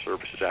product or your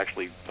service is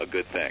actually a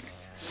good thing.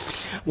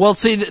 Well,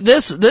 see,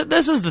 this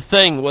is the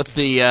thing with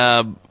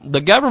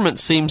the government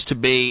seems to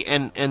be,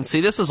 and see,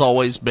 this has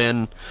always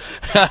been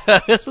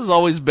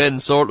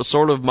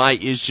sort of my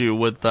issue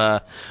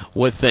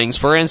with things.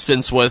 For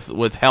instance, with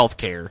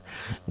healthcare,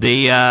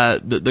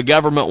 the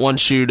government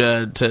wants you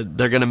to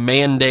they're going to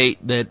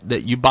mandate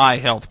that you buy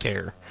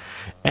healthcare.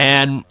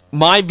 And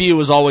my view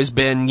has always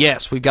been,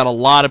 yes, we've got a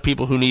lot of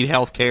people who need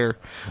health care,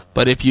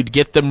 but if you'd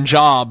get them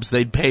jobs,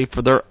 they'd pay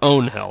for their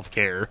own health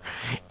care.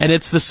 And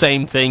it's the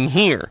same thing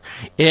here.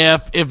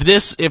 If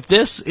this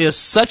is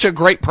such a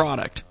great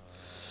product,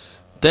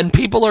 then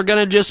people are going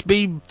to just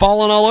be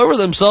falling all over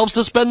themselves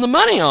to spend the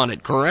money on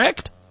it,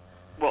 correct?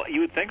 Well,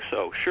 you would think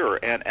so, sure.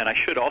 And I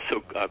should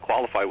also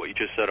qualify what you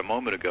just said a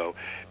moment ago.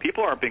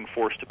 People aren't being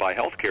forced to buy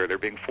health care. They're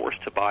being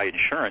forced to buy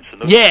insurance.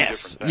 And those are different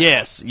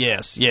things.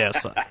 Yes.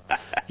 Yes.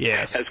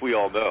 As we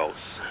all know.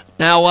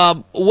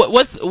 Now,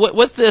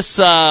 with this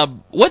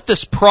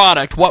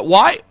product,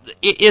 why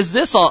is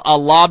this a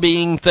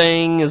lobbying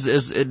thing?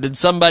 Did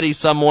somebody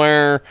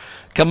somewhere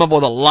come up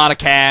with a lot of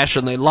cash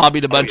and they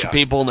lobbied a bunch of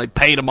people and they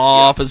paid them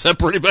off? Is that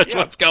pretty much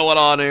what's going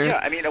on here? Yeah,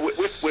 I mean,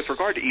 with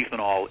regard to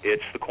ethanol,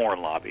 it's the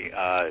corn lobby.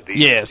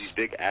 These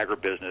big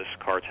agribusiness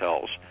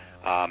cartels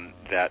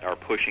that are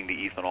pushing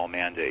the ethanol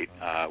mandate,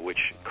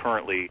 which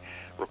currently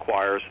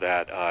requires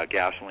that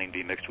gasoline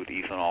be mixed with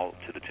ethanol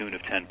to the tune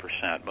of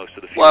 10%. Most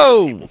of the fuel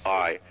that people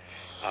buy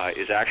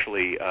is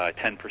actually 10%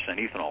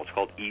 ethanol. It's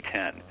called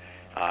E10.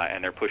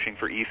 And they're pushing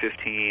for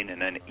E15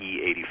 and then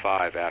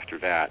E85 after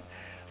that.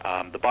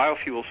 The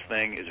biofuels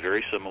thing is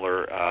very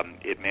similar.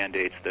 It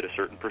mandates that a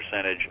certain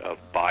percentage of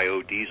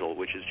biodiesel,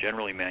 which is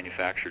generally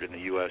manufactured in the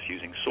U.S.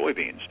 using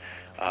soybeans,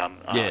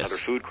 another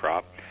food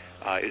crop,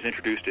 is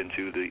introduced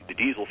into the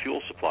diesel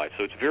fuel supply.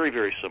 So it's very,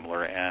 very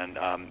similar, and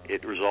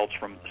it results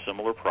from a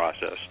similar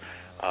process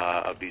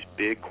of these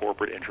big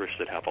corporate interests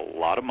that have a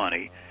lot of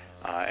money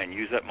and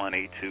use that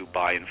money to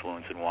buy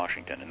influence in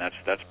Washington, and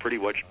that's pretty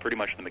much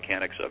the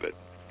mechanics of it.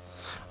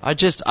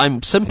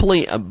 I'm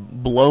simply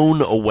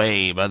blown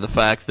away by the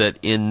fact that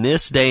in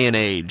this day and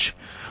age,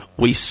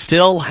 we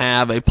still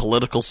have a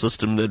political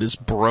system that is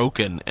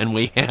broken, and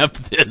we have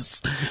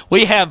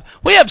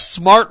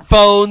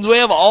smartphones, we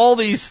have all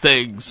these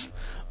things,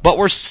 but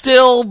we're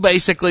still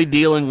basically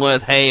dealing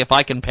with, hey, if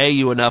I can pay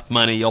you enough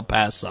money, you'll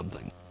pass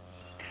something.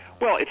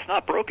 Well, it's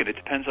not broken. It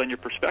depends on your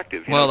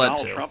perspective.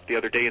 Donald Trump the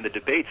other day in the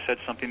debate said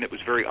something that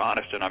was very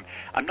honest, and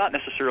I'm not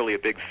necessarily a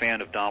big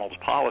fan of Donald's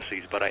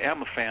policies, but I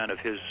am a fan of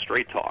his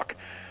straight talk.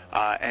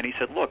 And he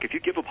said, look, if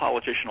you give a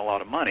politician a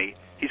lot of money,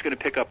 he's going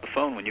to pick up the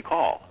phone when you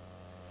call.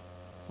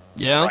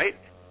 Yeah. Right?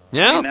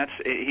 Yeah. And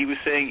he was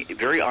saying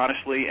very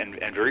honestly and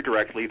very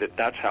directly that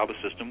that's how the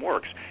system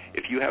works.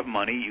 If you have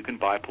money, you can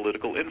buy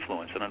political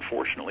influence. And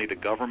unfortunately, the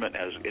government,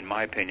 in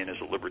my opinion, as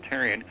a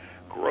libertarian,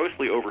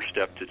 grossly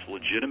overstepped its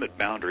legitimate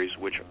boundaries,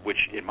 which,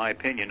 in my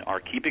opinion,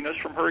 are keeping us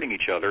from hurting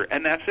each other,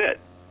 and that's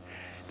it.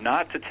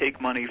 Not to take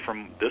money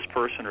from this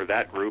person or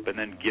that group and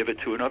then give it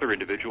to another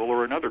individual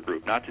or another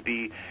group. Not to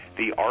be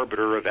the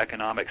arbiter of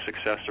economic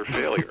success or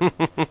failure.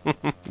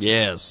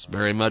 Yes,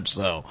 very much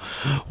so.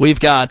 We've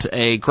got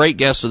a great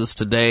guest with us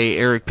today.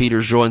 Eric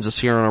Peters joins us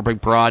here on our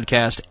big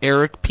broadcast.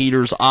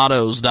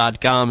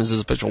 EricPetersAutos.com is his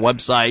official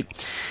website.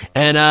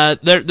 And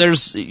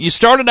you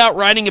started out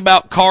writing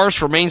about cars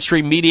for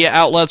mainstream media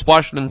outlets,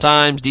 Washington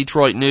Times,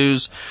 Detroit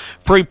News,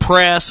 Free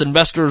Press,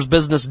 Investors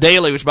Business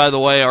Daily, which, by the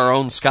way, our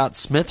own Scott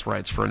Smith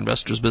writes for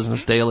Investors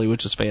Business Daily,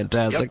 which is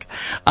fantastic.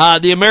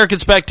 Yep. The American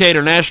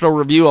Spectator, National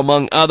Review,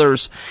 among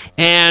others.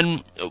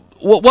 And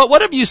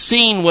what have you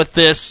seen with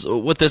this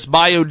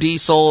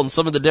biodiesel and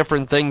some of the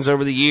different things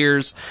over the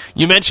years?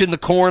 You mentioned the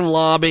corn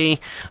lobby.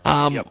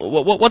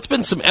 What's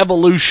been some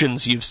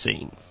evolutions you've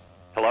seen?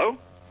 Hello?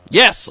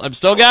 Yes, I've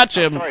still got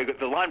you. Sorry,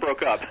 the line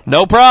broke up.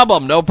 No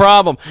problem.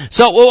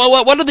 So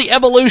what are the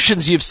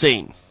evolutions you've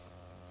seen?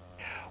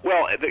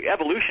 Well, the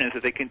evolution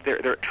is that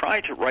they're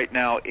trying to right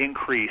now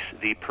increase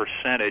the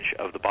percentage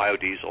of the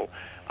biodiesel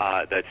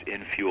that's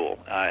in fuel.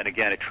 And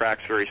again, it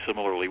tracks very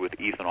similarly with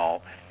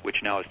ethanol,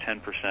 which now is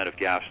 10% of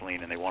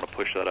gasoline, and they want to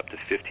push that up to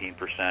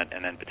 15%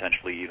 and then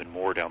potentially even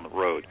more down the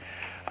road.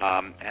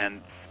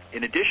 And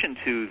in addition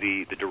to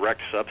the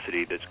direct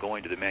subsidy that's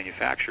going to the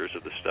manufacturers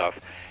of the stuff,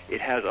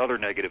 it has other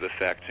negative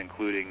effects,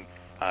 including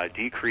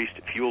decreased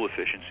fuel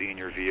efficiency in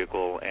your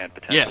vehicle and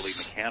potentially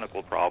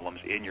mechanical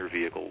problems in your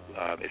vehicle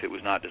if it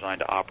was not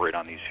designed to operate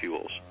on these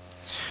fuels.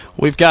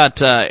 We've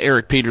got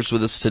Eric Peters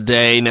with us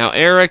today. Now,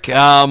 Eric,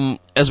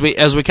 as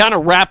we kind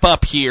of wrap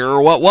up here,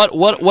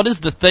 what is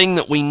the thing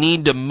that we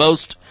need to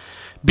most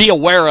be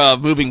aware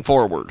of moving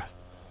forward?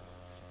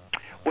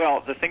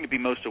 Well, the thing to be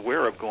most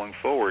aware of going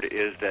forward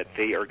is that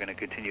they are going to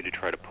continue to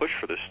try to push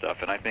for this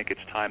stuff, and I think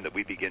it's time that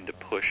we begin to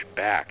push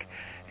back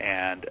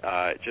and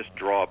just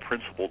draw a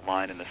principled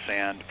line in the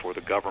sand for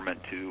the government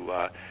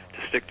to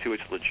stick to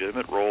its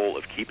legitimate role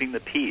of keeping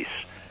the peace,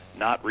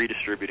 not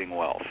redistributing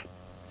wealth.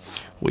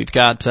 We've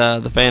got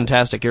the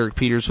fantastic Eric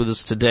Peters with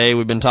us today.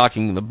 We've been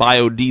talking the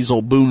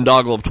biodiesel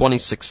boondoggle of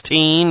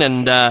 2016,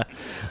 and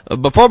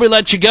before we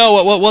let you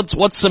go,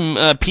 what's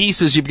some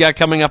pieces you've got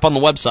coming up on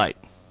the website?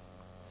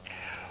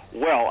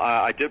 Well,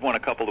 I did one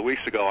a couple of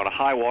weeks ago on a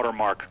high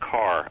watermark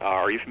car.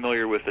 Are you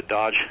familiar with the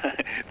Dodge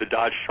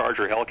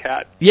Charger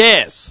Hellcat?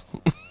 Yes.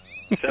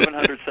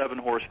 707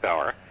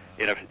 horsepower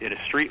in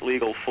a street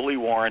legal, fully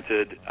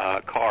warranted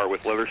car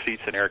with leather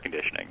seats and air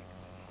conditioning.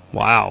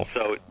 Wow.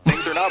 So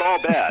things are not all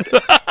bad.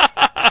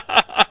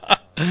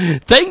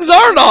 Things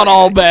are not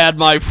all bad,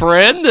 my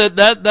friend.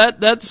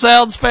 That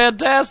sounds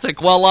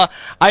fantastic. Well,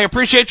 I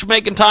appreciate you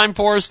making time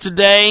for us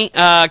today.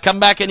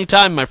 Come back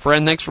anytime, my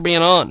friend. Thanks for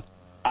being on.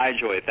 I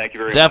enjoy it. Thank you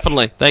very much.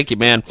 Definitely. Thank you,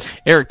 man.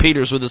 Eric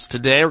Peters with us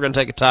today. We're going to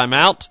take a time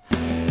out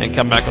and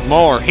come back with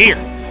more here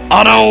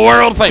on a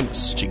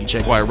world-famous Jiggy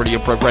Jaguar radio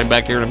program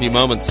back here in a few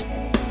moments.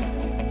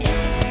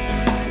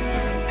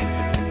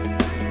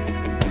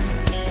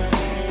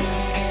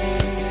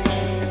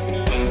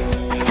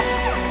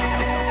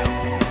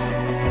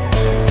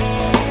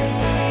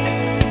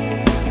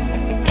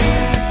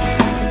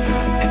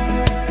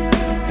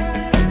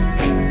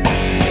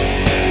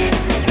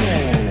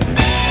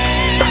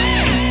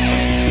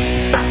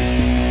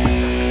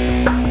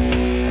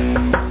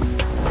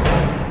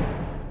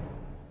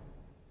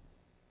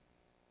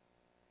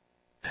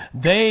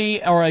 They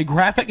are a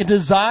graphic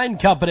design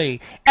company.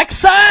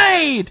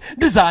 Excite!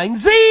 Design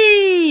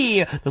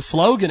Z! The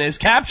slogan is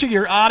capture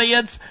your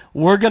audience.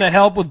 We're going to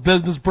help with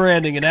business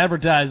branding and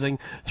advertising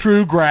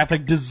through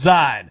graphic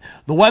design.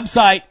 The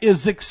website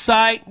is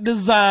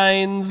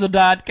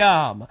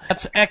excitedesigns.com.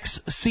 That's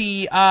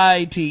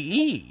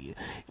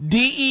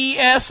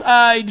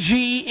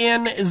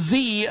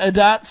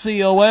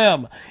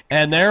XCITEDESIGNZ.com.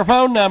 And their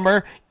phone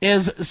number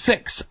is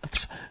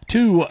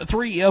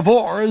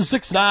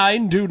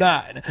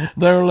 623-46929.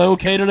 They're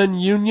located in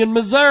Union,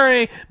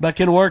 Missouri, but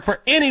can work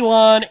for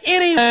anyone,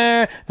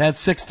 anywhere.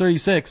 That's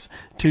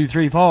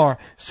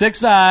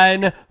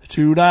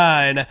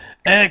 636-234-6929.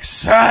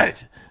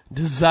 Excite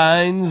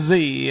Design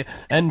Z.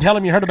 And tell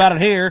them you heard about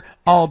it here,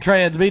 all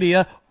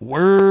Transmedia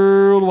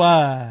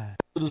Worldwide.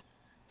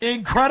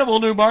 Incredible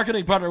new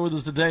marketing partner with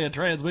us today at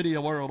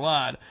Transmedia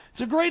Worldwide. It's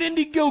a great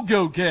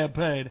Indiegogo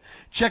campaign.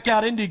 Check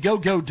out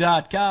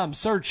Indiegogo.com.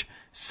 Search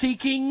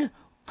Seeking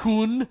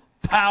Kun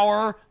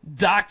Power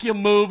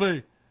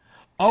Documovie.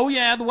 Oh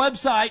yeah, the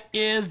website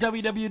is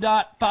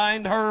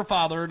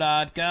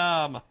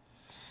www.findherfather.com.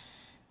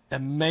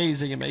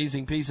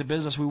 Amazing piece of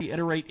business. We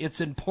reiterate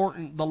it's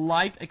important. The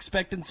life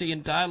expectancy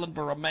in Thailand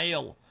for a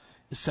male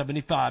is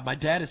 75. My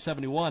dad is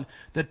 71.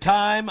 The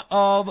time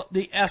of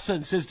the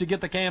essence is to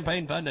get the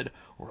campaign funded,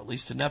 or at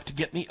least enough to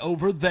get me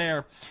over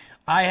there.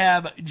 I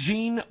have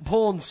Gene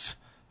Pons,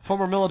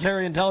 former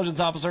military intelligence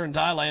officer in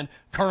Thailand,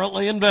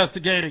 currently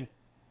investigating.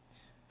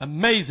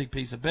 Amazing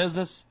piece of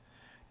business.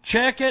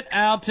 Check it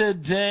out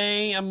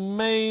today.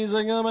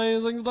 Amazing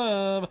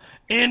stuff.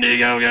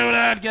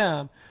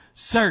 Indiegogo.com.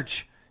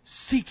 Search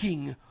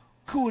Seeking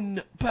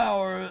Kun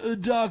Power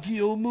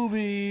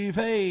Docu-Movie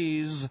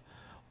Phase.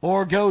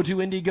 Or go to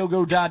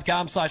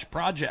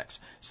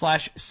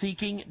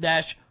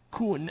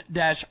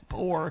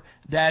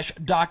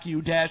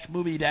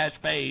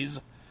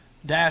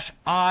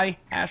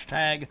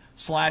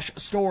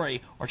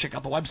or check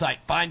out the website,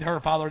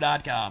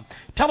 findherfather.com.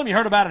 Tell them you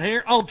heard about it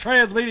here on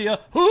Transmedia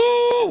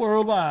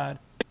Worldwide.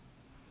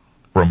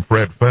 From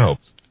Fred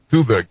Phelps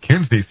to the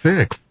Kinsey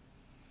Six,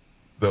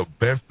 the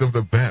best of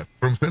the best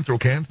from Central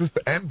Kansas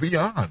and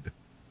beyond.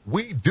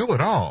 We do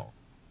it all.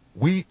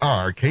 We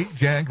are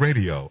KJAG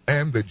Radio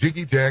and the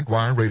Jiggy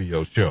Jaguar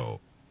Radio Show.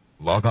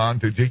 Log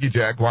on to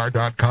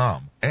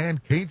JiggyJaguar.com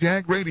and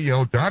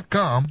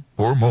KJagRadio.com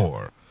for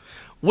more.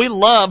 We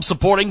love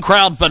supporting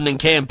crowdfunding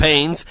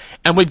campaigns,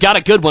 and we've got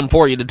a good one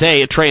for you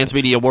today at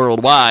Transmedia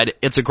Worldwide.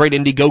 It's a great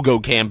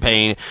Indiegogo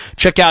campaign.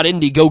 Check out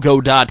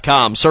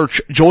Indiegogo.com. Search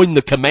Join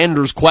the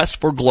Commander's Quest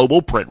for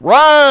Global Print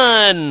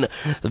Run.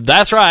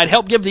 That's right.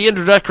 Help give the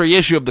introductory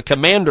issue of the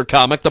Commander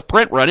comic the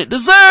print run it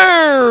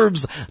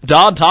deserves.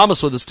 Don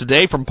Thomas with us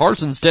today from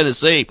Parsons,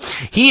 Tennessee.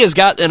 He has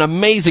got an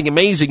amazing,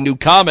 amazing new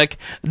comic,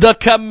 The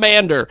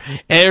Commander.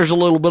 And there's a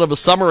little bit of a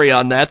summary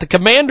on that. The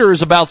Commander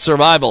is about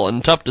survival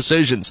and tough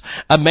decisions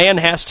a man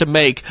has to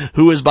make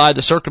who is, by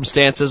the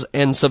circumstances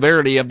and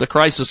severity of the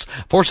crisis,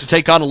 forced to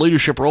take on a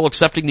leadership role,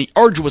 accepting the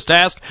arduous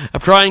task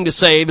of trying to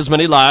save as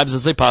many lives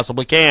as they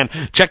possibly can.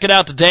 Check it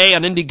out today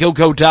on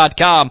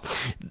Indiegogo.com.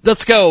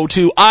 Let's go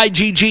to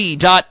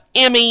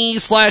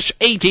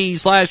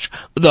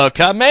igg.me/AT/The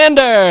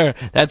Commander.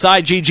 That's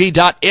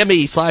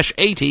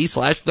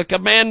igg.me/AT/The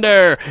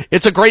Commander.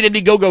 It's a great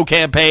Indiegogo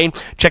campaign.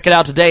 Check it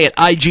out today at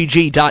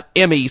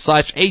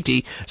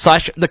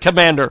igg.me/AT/The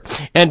Commander.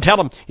 And tell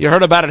them you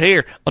heard about it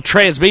here on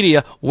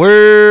Transmedia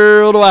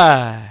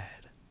Worldwide.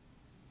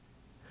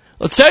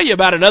 Let's tell you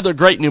about another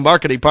great new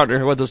marketing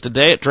partner with us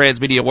today at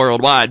Transmedia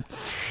Worldwide.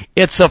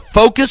 It's a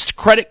focused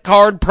credit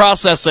card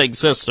processing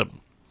system.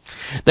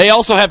 They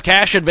also have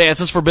cash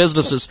advances for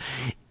businesses.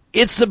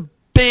 It's a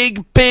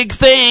big, big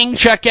thing.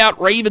 Check out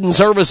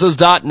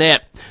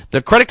ravenservices.net.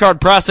 The credit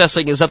card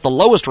processing is at the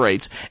lowest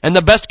rates and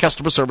the best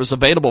customer service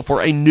available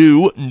for a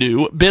new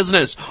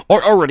business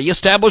or already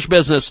established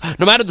business.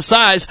 No matter the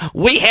size,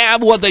 we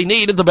have what they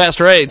need at the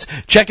best rates.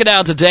 Check it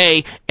out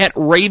today at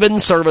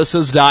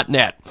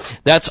ravenservices.net.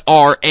 That's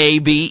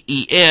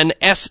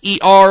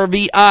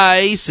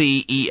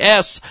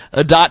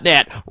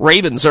ravenservices.net.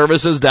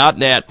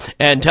 ravenservices.net.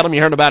 And tell them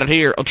you heard about it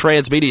here on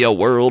Transmedia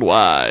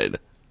Worldwide.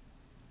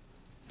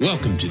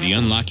 Welcome to the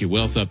Unlock Your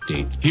Wealth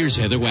Update. Here's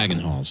Heather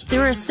Wagenhals.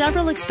 There are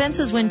several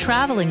expenses when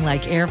traveling,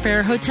 like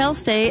airfare, hotel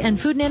stay, and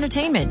food and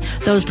entertainment.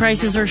 Those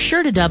prices are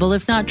sure to double,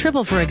 if not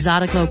triple, for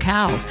exotic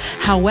locales.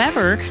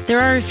 However, there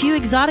are a few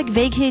exotic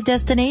vacay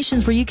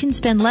destinations where you can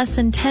spend less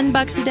than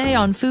 $10 a day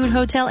on food,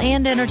 hotel,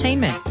 and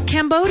entertainment.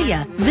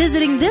 Cambodia.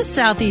 Visiting this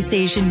Southeast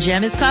Asian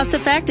gem is cost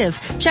effective.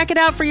 Check it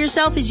out for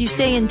yourself as you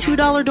stay in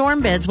 $2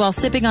 dorm beds while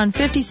sipping on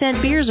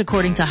 50-cent beers,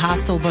 according to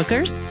hostel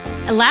bookers.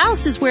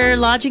 Laos is where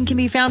lodging can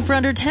be found for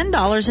under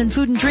 $10 and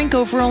food and drink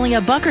go for only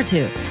 $1 or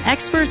 $2.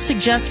 Experts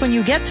suggest when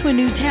you get to a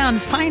new town,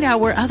 find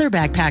out where other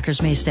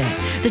backpackers may stay.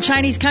 The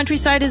Chinese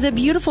countryside is a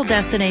beautiful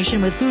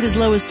destination with food as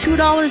low as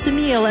 $2 a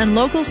meal and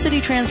local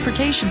city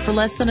transportation for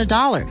less than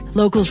 $1.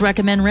 Locals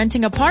recommend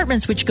renting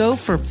apartments, which go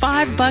for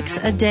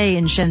 $5 a day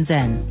in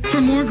Shenzhen. For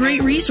more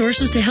great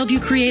resources to help you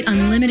create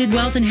unlimited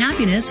wealth and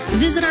happiness,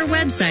 visit our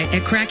website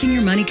at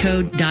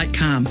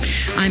crackingyourmoneycode.com.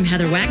 I'm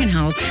Heather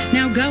Wagenhals.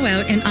 Now go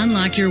out and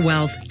unlock your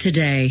wealth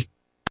today.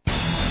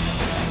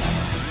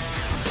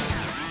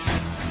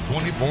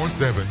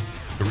 24/7,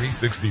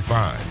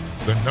 365.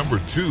 The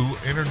 #2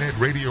 internet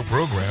radio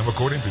program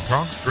according to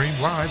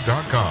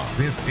TalkStreamLive.com.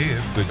 This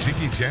is the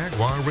Jiggy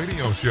Jaguar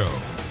Radio Show.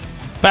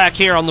 Back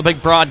here on the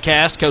big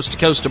broadcast, coast to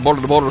coast and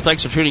border to border.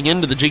 Thanks for tuning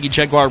in to the Jiggy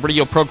Jaguar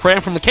Radio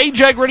program from the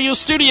KJAG Radio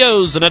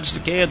Studios in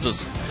Edgerton,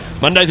 Kansas.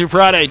 Monday through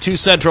Friday, 2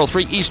 Central,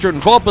 3 Eastern,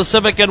 12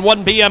 Pacific, and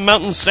 1 p.m.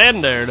 Mountain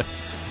Standard.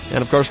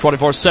 And, of course,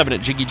 24/7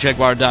 at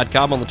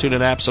JiggyJaguar.com on the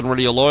TuneIn apps and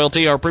Radio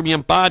Loyalty. Our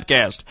premium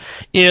podcast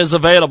is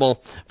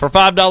available for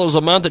 $5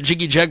 a month at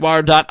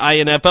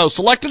JiggyJaguar.info.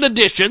 Selected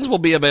editions will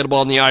be available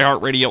on the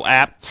iHeartRadio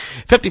app.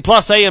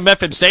 50-plus AM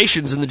FM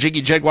stations in the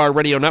Jiggy Jaguar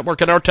Radio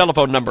Network, and our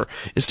telephone number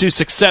is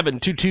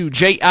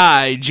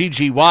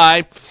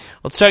 267-22-JIGGY.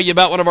 Let's tell you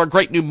about one of our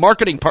great new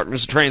marketing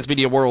partners at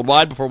Transmedia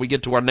Worldwide before we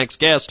get to our next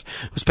guest,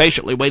 who's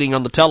patiently waiting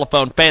on the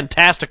telephone.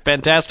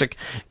 Fantastic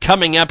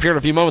coming up here in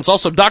a few moments.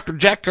 Also, Dr.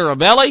 Jack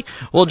Caravelli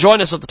will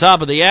join us at the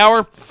top of the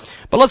hour.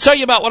 But let's tell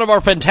you about one of our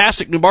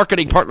fantastic new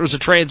marketing partners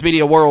at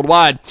Transmedia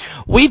Worldwide.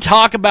 We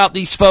talk about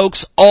these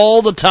folks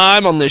all the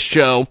time on this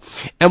show,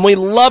 and we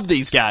love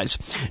these guys.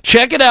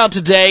 Check it out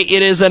today.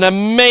 It is an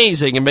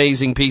amazing,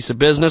 amazing piece of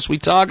business. We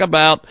talk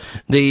about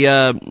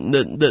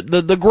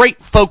the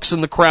great folks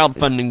in the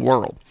crowdfunding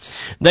world.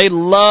 They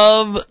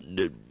love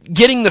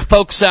getting the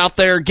folks out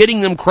there,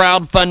 getting them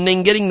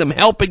crowdfunding, getting them,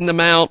 helping them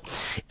out,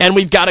 and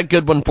we've got a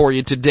good one for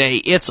you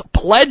today. It's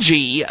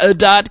Pledgy.com.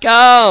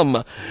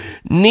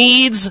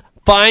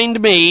 Find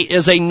Me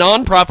is a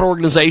non-profit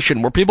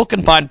organization where people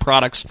can find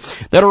products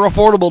that are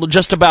affordable to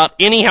just about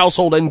any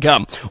household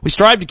income. We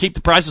strive to keep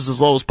the prices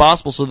as low as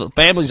possible so that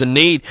families in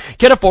need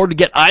can afford to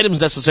get items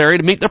necessary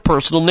to meet their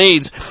personal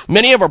needs.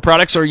 Many of our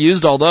products are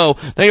used, although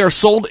they are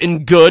sold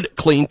in good,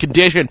 clean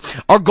condition.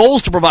 Our goal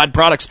is to provide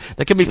products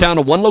that can be found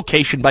in one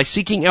location by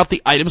seeking out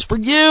the items for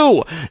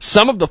you.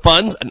 Some of the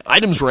funds and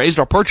items raised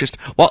are purchased,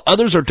 while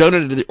others are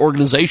donated to the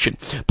organization.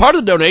 Part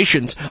of the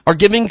donations are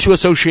giving to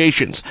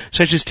associations,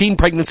 such as teen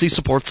pregnancy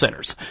support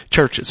centers,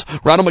 churches,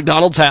 Ronald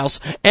McDonald's House,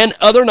 and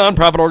other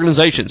nonprofit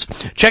organizations.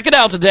 Check it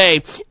out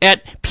today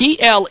at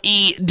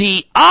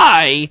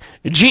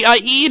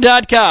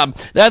PLEDIGIE.com.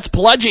 That's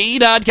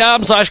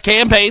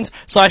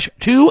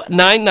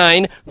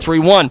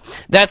pledgy.com/campaigns/29931.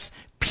 That's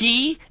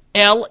PLEDIGIE.com/campaigns/29931.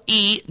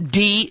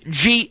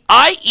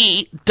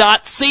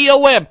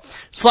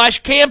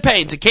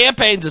 LEDGIE.com/campaigns. And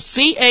campaigns is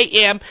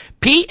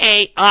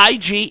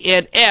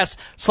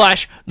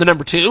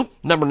CAMPAIGNS/2,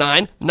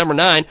 9,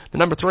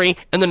 3,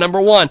 and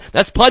 1.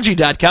 That's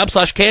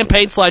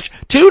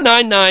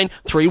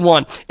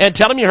Pudgy.com/campaign/29931. And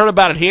tell them you heard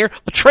about it here,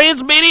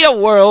 Transmedia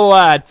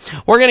Worldwide.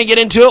 We're going to get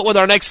into it with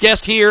our next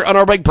guest here on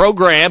our big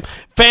program.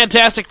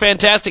 Fantastic,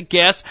 fantastic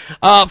guest.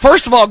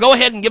 First of all, go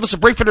ahead and give us a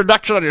brief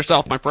introduction on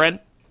yourself, my friend.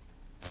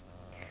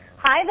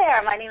 Hi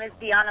there, my name is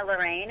Deanna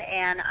Lorraine,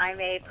 and I'm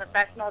a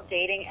professional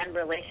dating and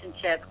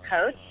relationship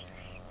coach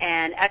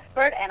and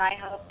expert, and I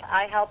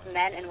help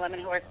men and women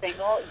who are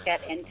single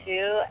get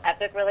into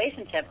epic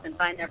relationships and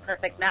find their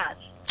perfect match.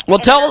 Well,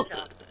 tell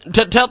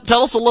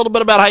us a little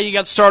bit about how you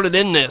got started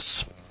in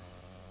this.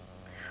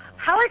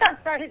 How I got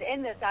started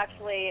in this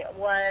actually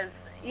was,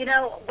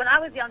 when I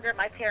was younger,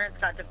 my parents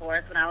got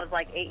divorced when I was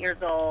like 8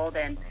 years old,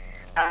 and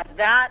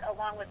that,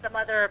 along with some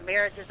other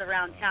marriages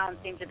around town,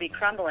 seemed to be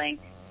crumbling.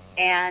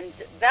 And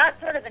that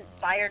sort of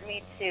inspired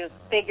me to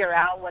figure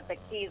out what the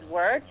keys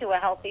were to a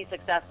healthy,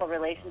 successful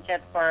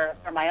relationship for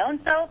my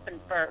own self and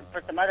for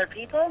some other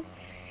people.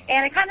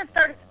 And it kind of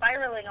started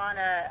spiraling on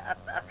a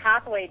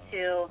pathway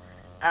to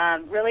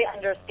really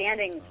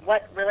understanding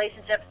what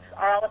relationships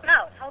are all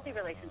about, healthy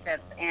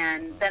relationships.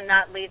 And then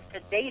that leads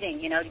to dating.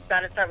 You've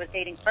got to start with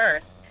dating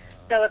first.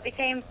 So it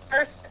became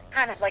first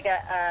kind of like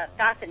a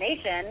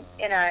fascination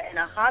in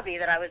a hobby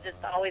that I was just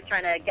always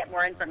trying to get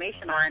more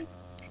information on.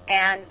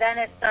 And then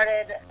it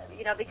started,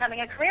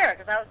 becoming a career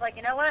because I was like,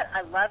 you know what? I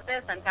love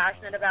this. I'm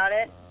passionate about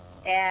it,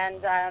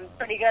 and I'm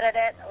pretty good at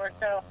it, or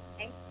so I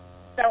think.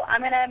 So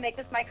I'm going to make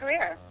this my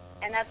career.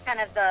 And that's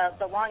kind of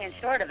the long and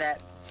short of it.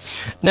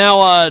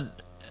 Now,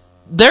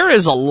 there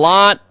is a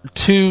lot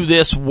to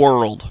this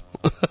world.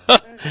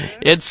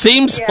 It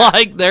seems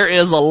like there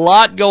is a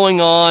lot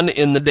going on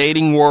in the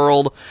dating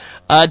world.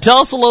 Tell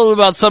us a little bit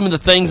about some of the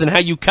things and how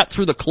you cut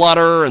through the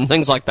clutter and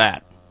things like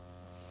that.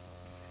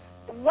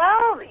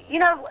 Well,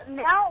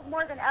 now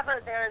more than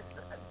ever, there's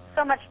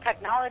so much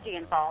technology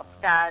involved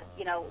that,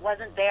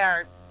 wasn't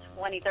there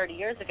 20, 30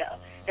 years ago.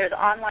 There's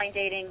online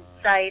dating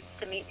sites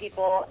to meet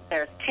people.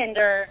 There's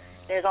Tinder.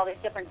 There's all these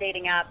different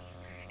dating apps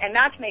and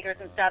matchmakers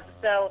and stuff.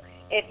 So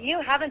if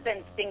you haven't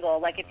been single,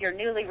 like if you're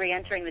newly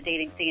re-entering the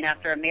dating scene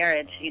after a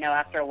marriage,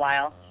 after a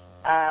while,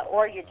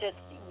 or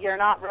you're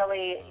not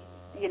really,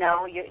 you're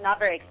not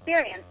very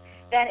experienced,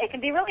 then it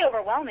can be really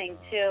overwhelming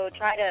to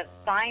try to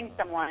find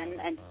someone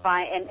and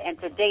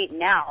to date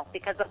now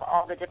because of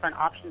all the different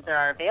options that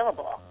are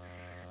available.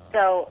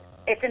 So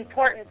it's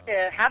important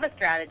to have a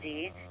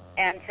strategy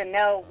and to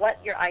know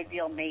what your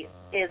ideal mate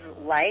is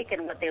like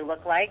and what they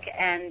look like,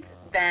 and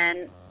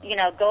then,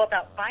 go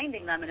about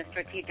finding them in a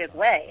strategic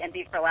way and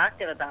be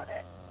proactive about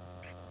it.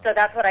 So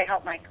that's what I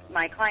help my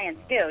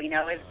clients do,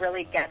 is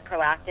really get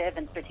proactive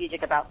and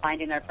strategic about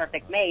finding their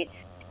perfect mate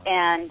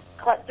and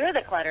cut through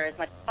the clutter as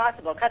much as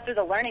possible, cut through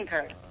the learning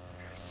curve.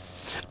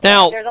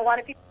 Now, there's a lot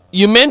of people.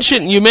 You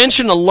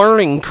mentioned a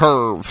learning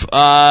curve.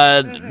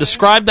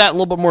 Describe that in a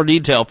little bit more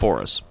detail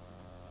for us.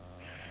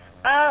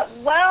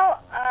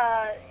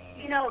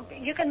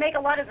 You can make a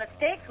lot of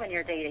mistakes when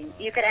you're dating.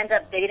 You could end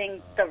up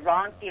dating the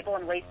wrong people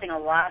and wasting a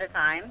lot of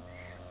time,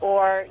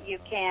 or you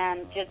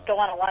can just go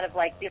on a lot of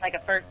be like a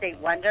first date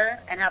wonder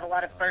and have a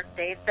lot of first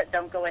dates that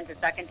don't go into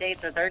second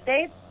dates or third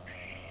dates.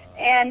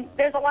 And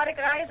there's a lot of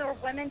guys or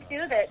women,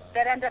 too, that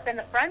end up in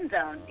the friend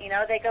zone.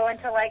 They go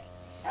into,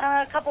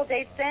 a couple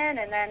dates in,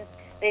 and then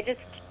they just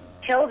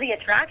kill the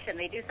attraction.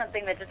 They do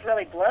something that just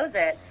really blows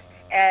it.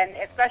 And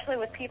especially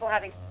with people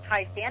having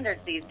high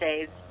standards these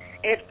days,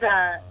 it's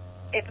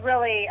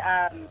really,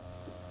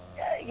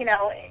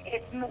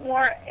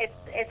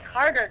 it's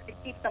harder to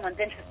keep someone's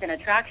interest in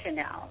attraction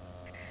now.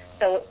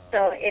 So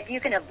if you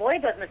can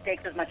avoid those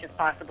mistakes as much as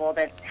possible,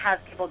 that has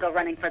people go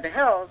running for the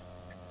hills,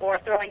 or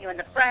throwing you in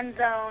the friend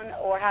zone,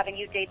 or having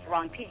you date the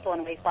wrong people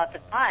and waste lots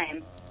of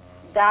time,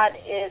 that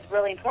is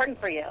really important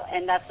for you.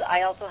 And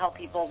I also help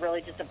people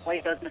really just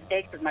avoid those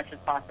mistakes as much as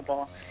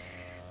possible.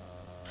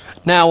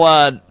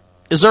 Now,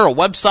 is there a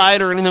website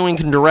or anything we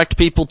can direct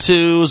people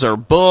to? Is there a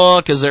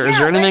book? Is there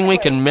anything we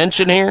can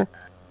mention here?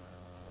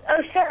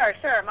 Oh,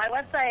 sure. My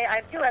website, I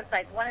have two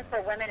websites. One is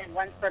for women and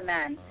one's for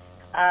men.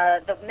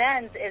 The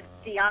men's is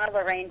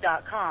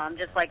DeannaLorraine.com,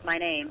 just like my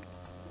name.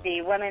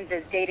 The women's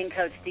is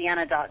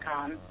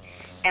datingcoachdeanna.com.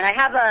 And I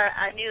have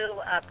a new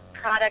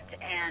product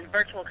and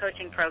virtual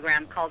coaching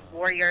program called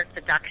Warrior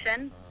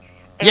Seduction.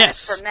 And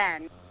yes. It's for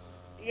men.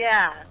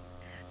 Yeah.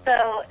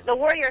 So the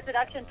Warrior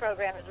Seduction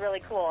program is really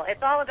cool.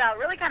 It's all about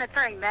really kind of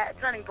turning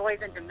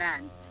boys into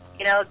men.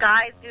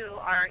 Guys who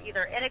are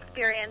either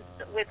inexperienced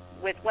with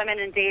women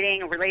in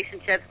dating or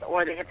relationships,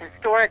 or they have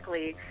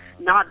historically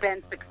not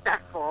been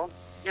successful,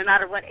 no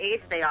matter what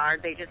age they are.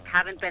 They just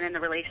haven't been in the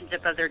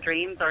relationship of their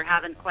dreams or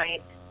haven't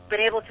quite been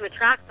able to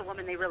attract the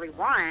woman they really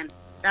want.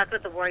 That's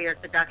what the Warrior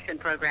Seduction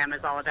program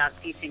is all about,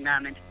 teaching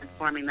them and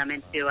transforming them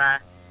into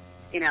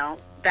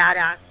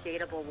badass,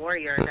 dateable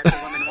warrior that the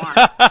woman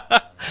wants.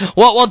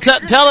 Well,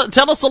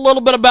 tell us a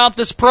little bit about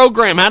this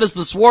program. How does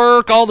this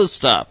work? All this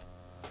stuff.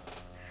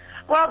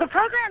 Well, the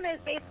program is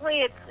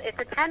basically, it's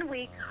a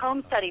 10-week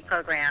home study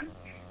program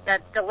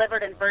that's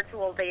delivered in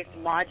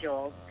virtual-based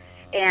modules,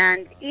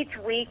 and each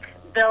week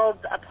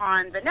builds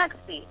upon the next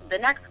week.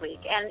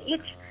 And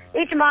each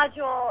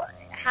module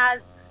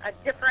has a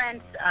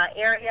different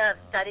area of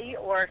study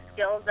or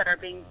skills that are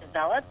being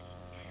developed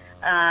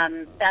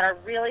that are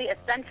really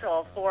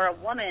essential for a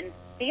woman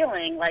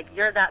feeling like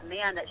you're that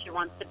man that she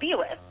wants to be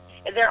with.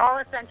 They're all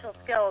essential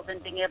skills in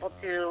being able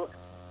to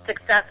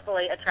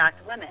successfully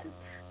attract women.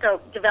 So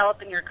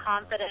developing your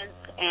confidence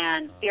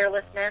and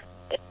fearlessness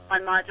is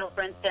one module,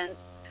 for instance.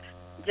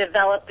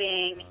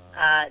 Developing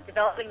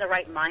the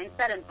right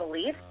mindset and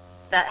belief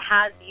that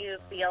has you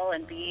feel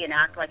and be and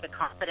act like a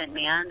confident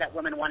man that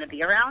women want to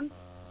be around.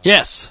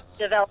 Yes.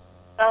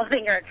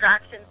 Developing your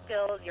attraction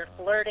skills, your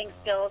flirting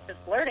skills. Because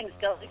flirting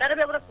skills, you got to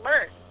be able to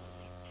flirt.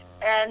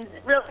 And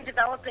really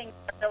developing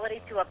the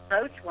ability to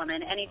approach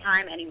women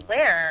anytime,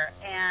 anywhere,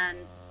 and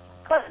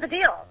close the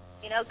deal.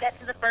 You know, get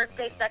to the first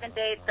date, second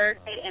date,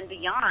 third date, and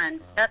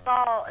beyond. That's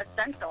all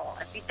essential.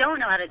 If you don't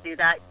know how to do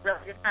that, you're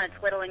really just kind of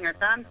twiddling your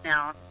thumbs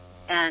now.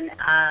 And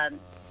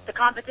the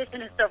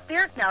competition is so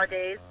fierce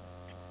nowadays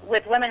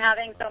with women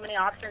having so many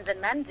options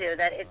and men do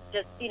that it's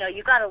just, you know,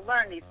 you got to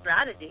learn these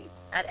strategies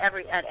at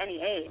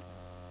any age.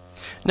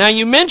 Now,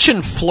 you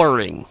mentioned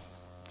flirting.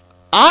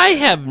 I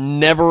have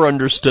never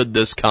understood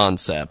this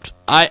concept.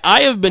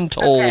 I have been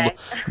told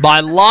by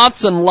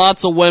lots and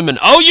lots of women,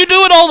 oh, you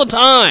do it all the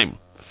time.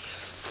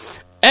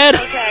 And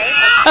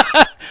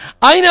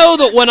I know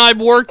that when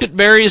I've worked at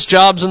various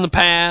jobs in the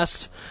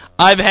past,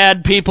 I've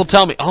had people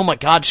tell me, oh my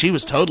God, she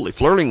was totally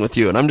flirting with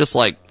you. And I'm just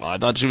like, well, I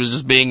thought she was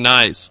just being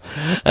nice.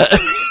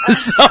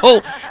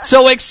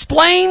 So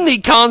explain the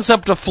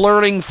concept of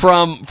flirting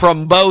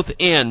from both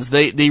ends,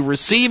 the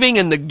receiving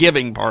and the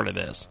giving part of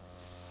this.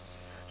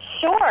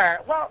 Sure.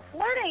 Well,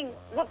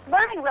 what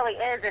flirting really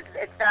is,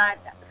 it's that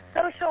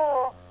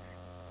social,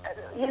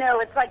 you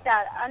know, it's like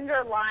that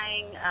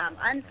underlying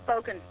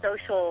unspoken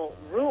social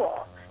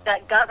rule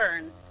that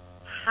governs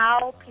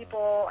how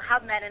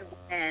men and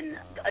women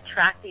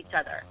attract each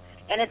other.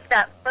 And it's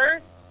that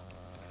first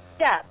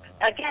step.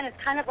 Again,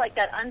 it's kind of like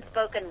that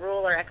unspoken rule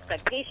or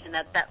expectation.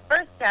 That's that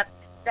first step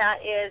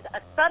that is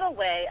a subtle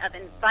way of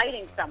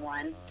inviting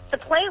someone to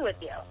play with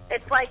you.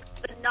 It's like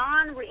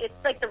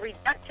the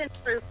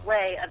rejection-proof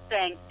way of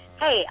saying,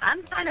 hey,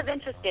 I'm kind of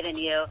interested in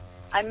you.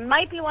 I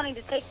might be wanting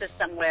to take this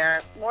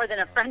somewhere more than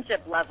a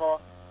friendship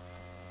level.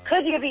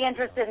 Could you be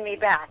interested in me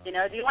back? You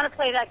know, do you want to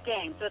play that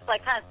game? So it's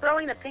like kind of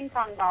throwing the ping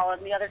pong ball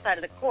on the other side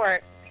of the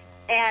court,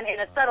 and in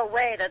a subtle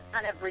way that's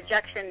kind of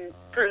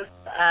rejection-proof,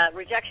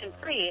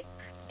 rejection-free.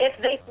 If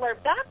they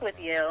flirt back with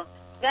you,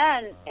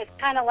 then it's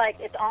kind of like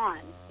it's on.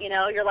 You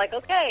know, you're like,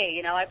 okay,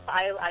 you know, I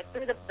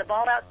threw the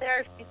ball out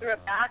there, she threw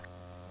it back.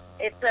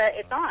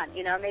 It's on.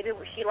 You know, maybe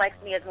she likes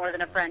me as more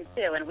than a friend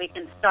too, and we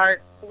can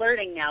start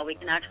flirting now. We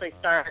can actually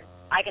start.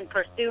 I can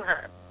pursue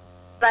her.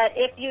 But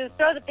if you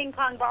throw the ping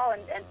pong ball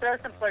and throw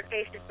some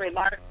flirtatious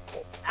remarks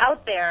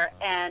out there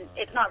and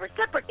it's not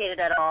reciprocated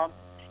at all,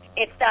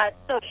 it's that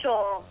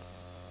social,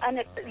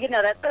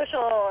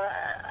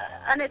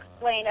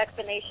 unexplained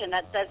explanation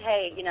that says,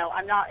 hey, you know,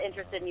 I'm not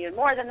interested in you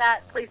more than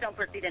that. Please don't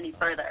proceed any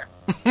further.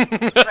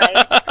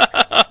 Right?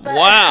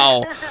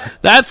 Wow,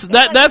 that's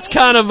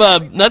kind of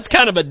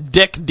a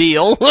dick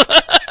deal.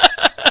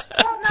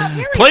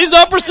 Really. Please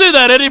don't pursue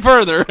that any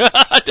further.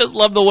 I just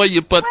love the way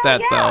you put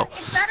that, though.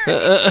 It's better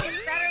than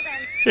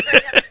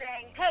straight up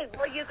saying, hey,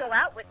 will you go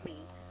out with me?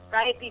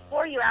 Right?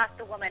 Before you ask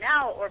a woman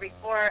out, or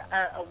before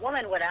a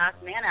woman would ask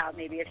a man out,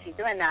 maybe if she's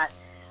doing that,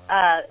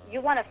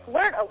 you want to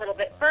flirt a little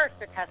bit first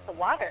to test the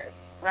waters,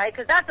 right?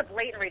 Because that's a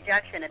blatant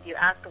rejection if you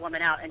ask a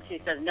woman out and she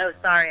says, no,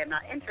 sorry, I'm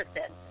not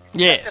interested.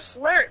 Yes. But the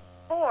flirt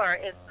for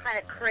is kind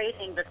of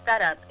creating the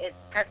setup. It's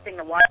testing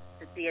the waters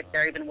to see if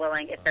they're even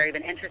willing, if they're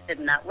even interested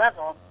in that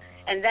level.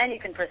 And then you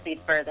can proceed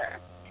further.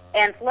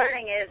 And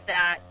flirting is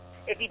that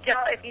if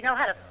you know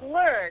how to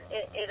flirt,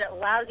 it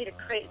allows you to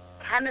create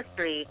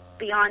chemistry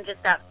beyond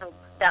just that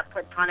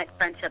platonic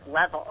friendship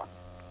level.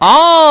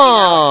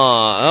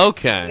 Oh, you know?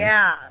 Okay.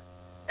 Yeah,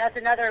 that's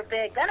another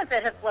big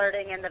benefit of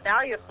flirting, and the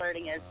value of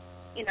flirting is,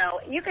 you know,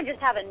 you can just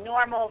have a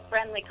normal,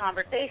 friendly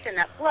conversation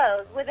that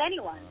flows with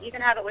anyone. You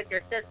can have it with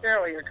your sister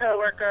or your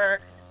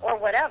coworker or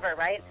whatever,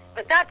 right?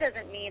 But that does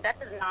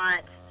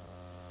not,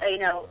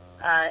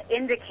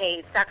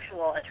 indicate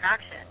sexual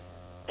attraction.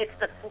 It's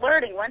the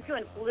flirting. Once you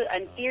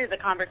infuse the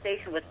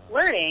conversation with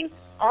flirting,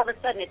 all of a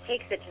sudden it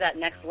takes it to that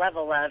next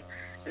level of,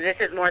 this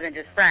is more than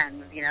just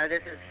friends. You know,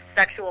 this is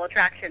sexual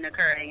attraction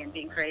occurring and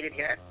being created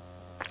here.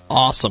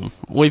 Awesome.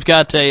 We've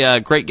got a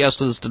great guest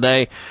with us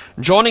today,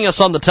 joining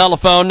us on the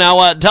telephone.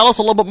 Now, tell us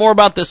a little bit more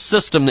about this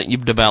system that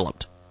you've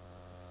developed.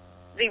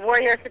 The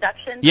Warrior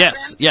Seduction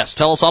Yes, program? yes.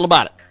 Tell us all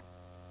about it.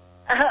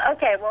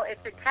 Okay, well,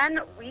 it's a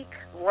 10-week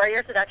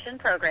Warrior Seduction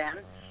program,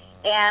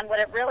 and what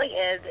it really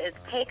is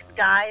takes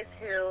guys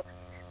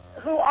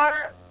who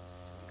are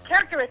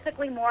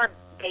characteristically more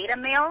beta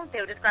male.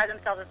 They would describe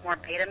themselves as more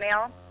beta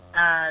male,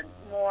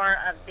 more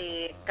of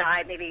the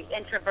guy maybe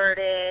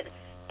introverted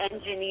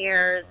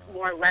engineers,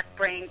 more left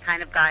brain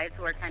kind of guys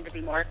who tend to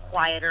be more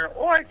quieter,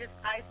 or just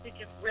guys who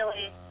just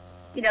really,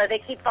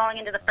 they keep falling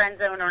into the friend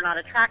zone or not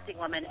attracting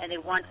women, and they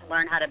want to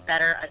learn how to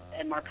better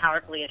and more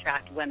powerfully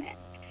attract women.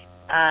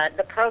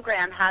 The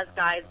program has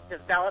guys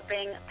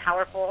developing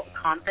powerful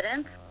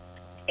confidence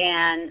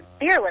and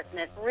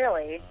fearlessness,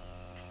 really.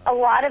 A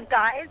lot of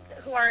guys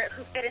who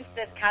fit into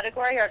this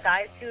category are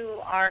guys who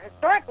are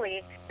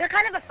historically, they're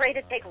kind of afraid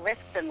to take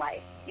risks in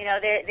life.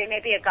 They may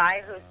be a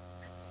guy who's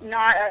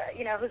not,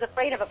 who's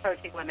afraid of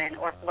approaching women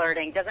or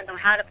flirting, doesn't know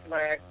how to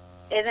flirt,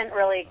 isn't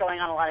really going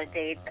on a lot of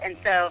dates. And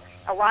so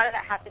a lot of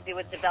that has to do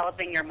with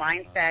developing your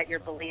mindset, your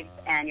beliefs,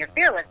 and your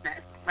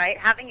fearlessness, right?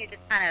 Having you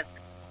just kind of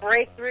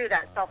break through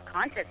that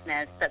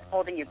self-consciousness that's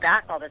holding you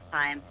back all this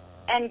time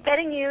and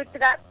getting you to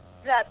that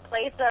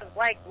place of,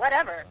 like,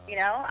 whatever,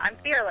 I'm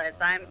fearless,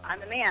 I'm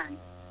a man.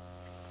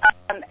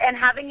 And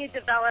having you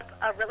develop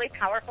a really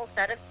powerful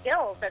set of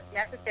skills that's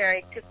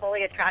necessary to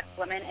fully attract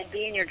women and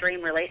be in your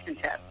dream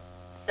relationship.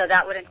 So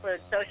that would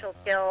include social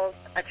skills,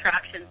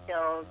 attraction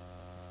skills,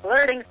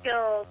 flirting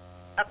skills,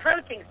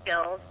 approaching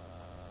skills,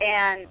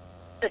 and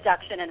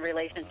seduction and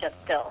relationship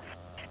skills.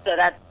 So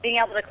that's being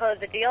able to close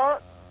the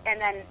deal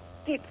and then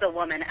keep the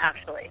woman,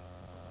 actually.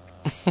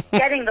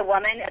 Getting the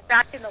woman,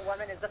 attracting the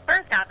woman is the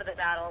first half of the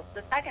battle.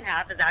 The second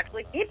half is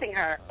actually keeping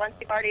her once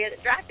you've already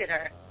attracted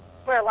her,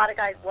 where a lot of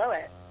guys blow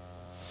it.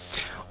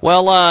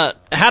 Well,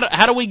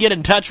 how do we get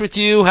in touch with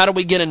you? How do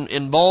we get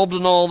involved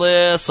in all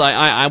this?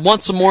 I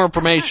want some more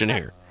information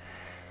here.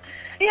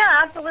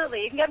 Yeah,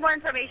 absolutely. You can get more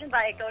information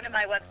by going to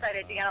my website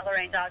at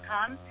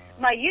DeannaLorraine.com.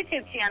 My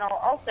YouTube channel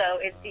also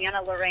is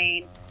Deanna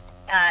Lorraine,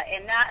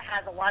 and that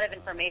has a lot of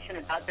information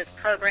about this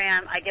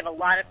program. I give a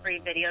lot of free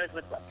videos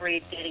with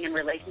free dating and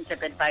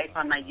relationship advice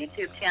on my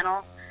YouTube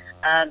channel.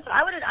 So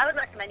I would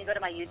recommend you go to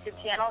my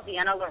YouTube channel,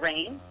 Deanna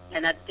Lorraine,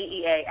 and that's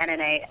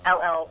DeannaLorraine.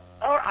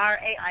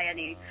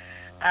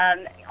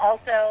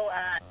 Also,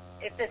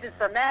 if this is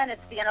for men,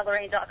 it's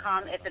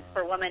DeannaLorraine.com. If it's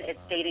for women, it's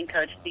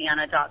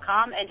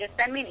datingcoachdeanna.com. And just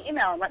send me an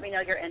email and let me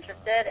know you're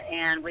interested,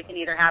 and we can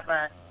either have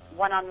a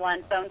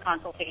one-on-one phone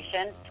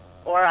consultation,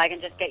 or I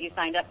can just get you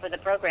signed up for the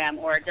program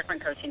or a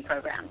different coaching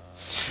program.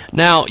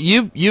 Now,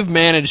 you've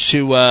managed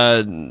to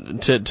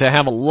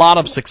have a lot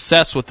of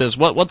success with this.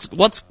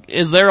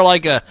 Is there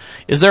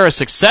a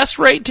success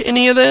rate to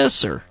any of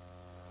this, or?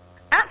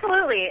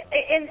 Absolutely.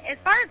 As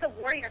far as the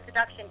Warrior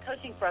Seduction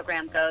coaching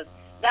program goes,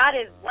 that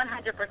is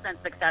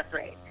 100% success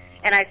rate.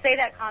 And I say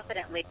that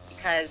confidently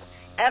because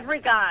every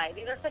guy,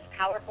 these are such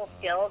powerful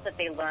skills that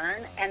they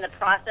learn, and the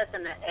process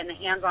and the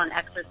hands-on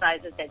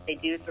exercises that they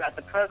do throughout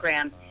the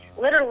program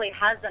literally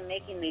has them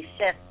making these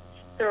shifts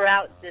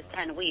throughout this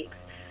 10 weeks.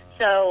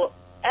 So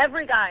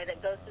every guy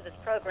that goes through this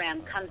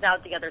program comes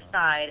out the other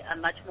side a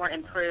much more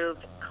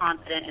improved,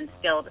 confident, and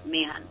skilled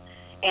man.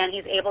 And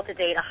he's able to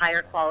date a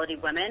higher quality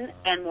women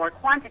and more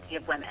quantity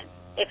of women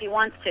if he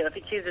wants to, if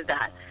he chooses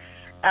that.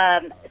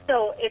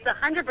 So it's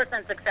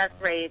 100% success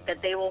rate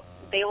that they will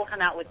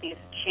come out with these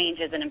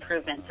changes and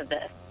improvements of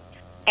this.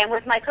 And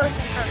with my coaching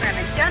program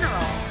in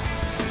general,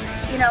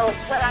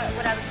 what I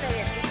would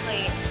say is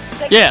usually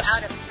 6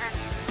 out of 10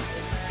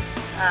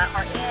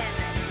 are in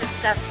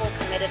successful,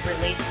 committed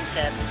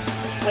relationships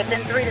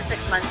within 3 to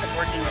 6 months of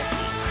working with me.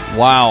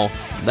 Wow.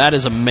 That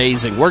is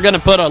amazing. We're going to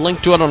put a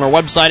link to it on our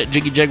website at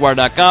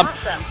JiggyJaguar.com.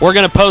 Awesome. We're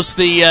going to post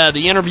the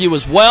interview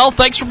as well.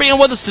 Thanks for being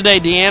with us today,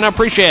 Deanna.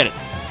 Appreciate it.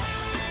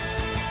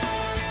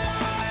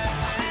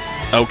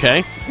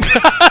 Okay.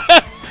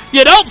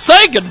 You don't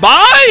say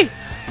goodbye?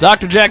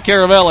 Dr. Jack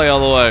Caravelli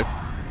on the way.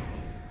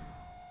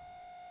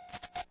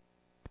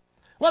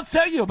 Let's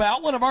tell you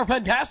about one of our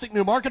fantastic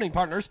new marketing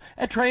partners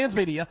at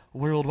Transmedia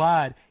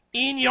Worldwide.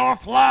 In Your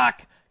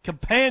Flock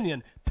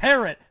Companion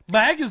Parrot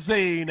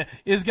Magazine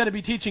is going to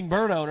be teaching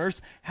bird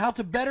owners how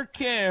to better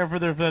care for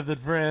their feathered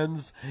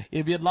friends.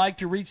 If you'd like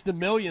to reach the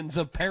millions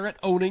of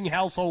parrot-owning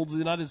households in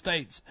the United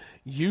States,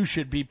 you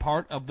should be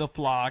part of the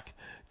flock.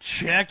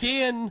 Check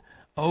in.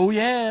 Oh,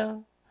 yeah.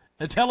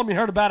 And tell them you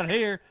heard about it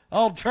here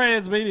on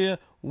Transmedia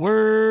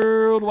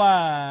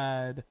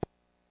Worldwide.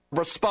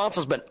 Response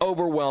has been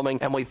overwhelming,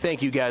 and we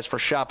thank you guys for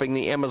shopping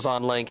the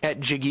Amazon link at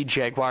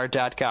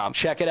JiggyJaguar.com.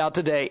 Check it out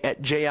today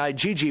at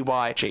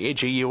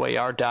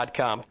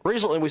JiggyJaguar.com.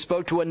 Recently, we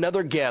spoke to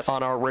another guest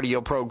on our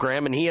radio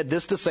program, and he had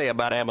this to say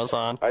about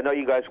Amazon. I know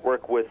you guys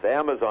work with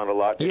Amazon a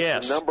lot.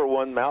 Yes. It's the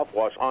 #1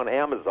 mouthwash on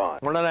Amazon.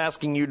 We're not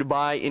asking you to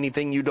buy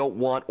anything you don't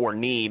want or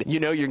need.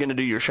 You know you're going to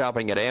do your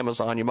shopping at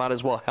Amazon. You might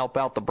as well help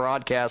out the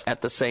broadcast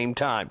at the same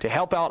time. To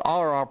help out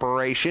our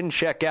operation,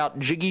 check out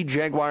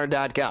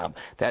JiggyJaguar.com.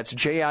 That's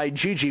JiggyJaguar.com.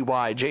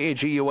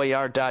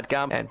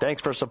 And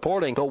thanks for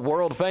supporting the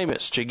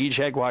world-famous Jiggy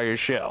Jaguar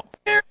show.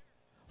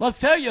 Let's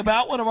tell you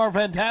about one of our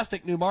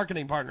fantastic new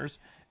marketing partners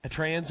at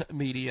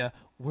Transmedia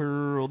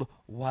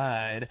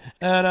Worldwide.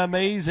 An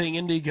amazing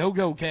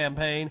Indiegogo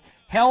campaign.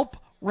 Help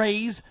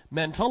raise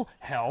mental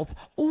health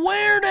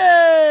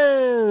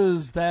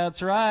awareness.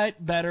 That's right.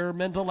 Better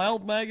Mental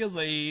Health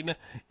Magazine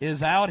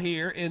is out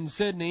here in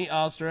Sydney,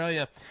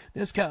 Australia.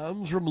 This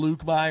comes from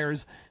Luke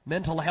Myers.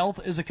 Mental health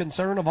is a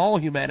concern of all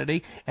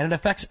humanity, and it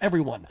affects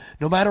everyone,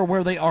 no matter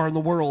where they are in the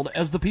world.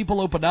 As the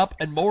people open up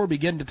and more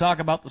begin to talk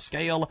about the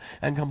scale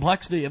and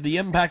complexity of the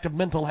impact of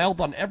mental health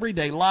on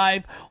everyday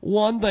life,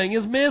 one thing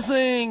is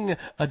missing: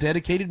 a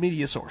dedicated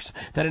media source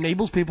that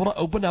enables people to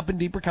open up in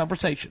deeper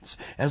conversations,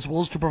 as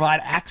well as to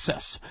provide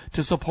access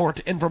to support,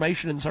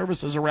 information, and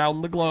services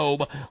around the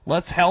globe.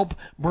 Let's help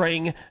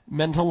bring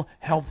mental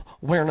health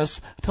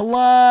awareness to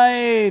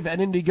life at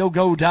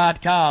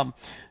Indiegogo.com.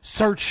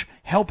 Search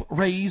Help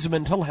Raise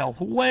Mental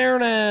Health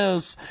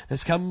Awareness.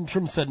 This comes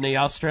from Sydney,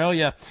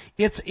 Australia.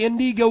 It's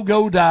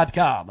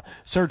Indiegogo.com.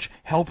 Search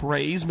Help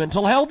Raise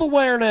Mental Health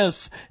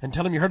Awareness. And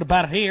tell them you heard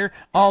about it here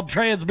on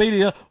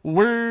Transmedia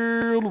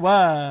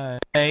Worldwide.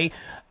 A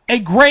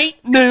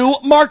great new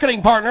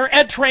marketing partner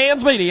at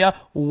Transmedia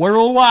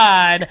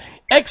Worldwide.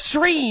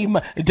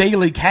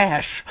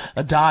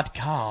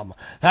 ExtremeDailyCash.com.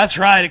 That's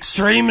right,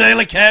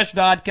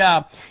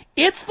 ExtremeDailyCash.com.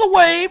 It's the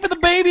way for the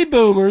baby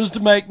boomers to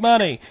make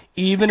money,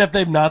 even if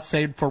they've not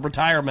saved for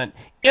retirement.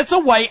 It's a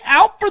way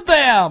out for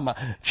them.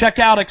 Check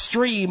out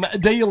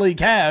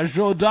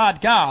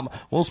ExtremeDailyCash.com.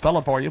 We'll spell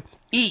it for you.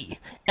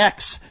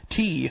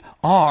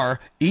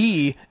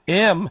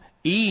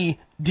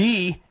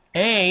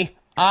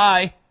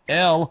 ExtremeDailyCash.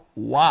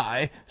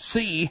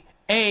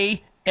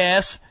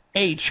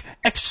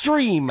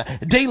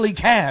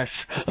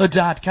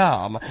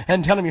 ExtremeDailyCash.com.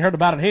 And tell them you heard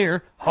about it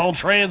here on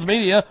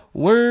Transmedia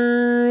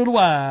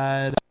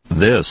Worldwide.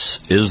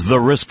 This is The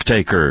Risk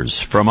Takers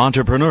from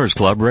Entrepreneurs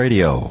Club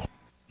Radio.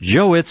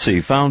 Joe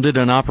Itzy founded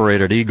and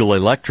operated Eagle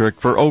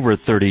Electric for over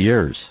 30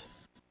 years.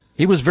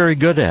 He was very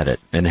good at it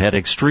and had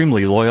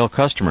extremely loyal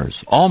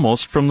customers,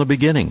 almost from the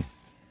beginning.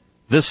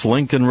 This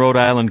Lincoln, Rhode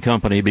Island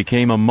company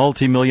became a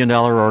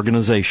multi-million-dollar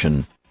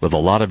organization with a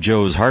lot of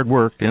Joe's hard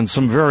work and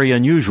some very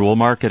unusual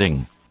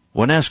marketing.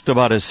 When asked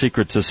about his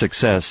secret to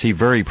success, he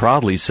very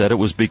proudly said it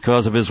was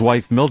because of his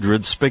wife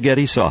Mildred's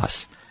spaghetti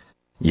sauce.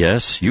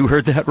 Yes, you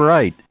heard that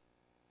right.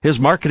 His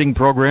marketing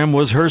program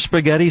was her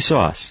spaghetti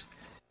sauce.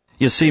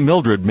 You see,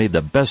 Mildred made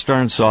the best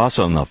darn sauce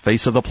on the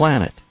face of the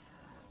planet.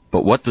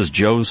 But what does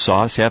Joe's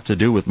sauce have to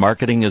do with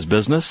marketing his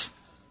business?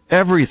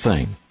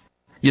 Everything.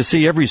 You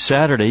see, every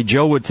Saturday,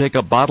 Joe would take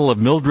a bottle of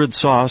Mildred's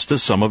sauce to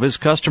some of his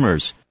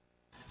customers.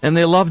 And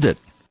they loved it.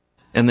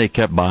 And they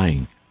kept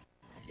buying.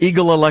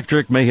 Eagle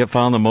Electric may have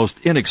found the most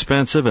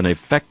inexpensive and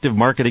effective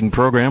marketing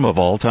program of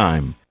all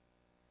time.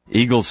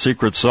 Eagle's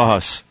secret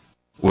sauce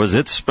was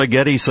its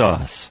spaghetti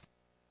sauce.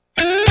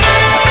 Welcome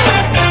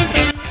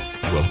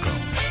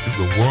to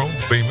the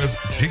world-famous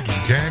Jiggy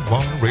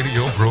Jaguar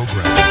radio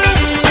program.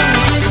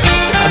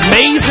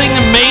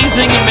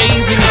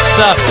 Amazing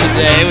stuff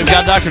today. We've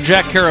got Dr.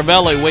 Jack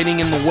Caravelli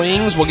waiting in the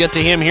wings. We'll get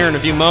to him here in a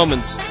few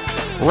moments.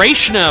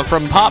 Rachna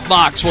from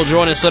Popbox will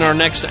join us in our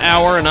next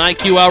hour, and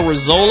IQ Al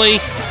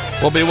Rizzoli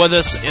will be with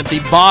us at the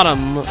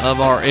bottom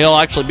of our... He'll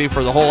actually be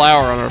for the whole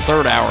hour on our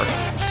third hour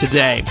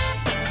today.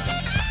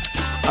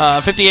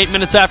 58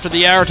 minutes after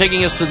the hour,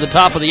 taking us to the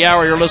top of the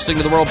hour, you're listening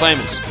to the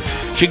world-famous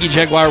Jiggy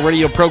Jaguar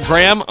radio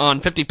program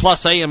on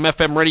 50-plus AM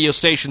FM radio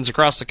stations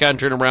across the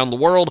country and around the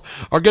world.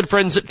 Our good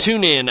friends at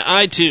TuneIn,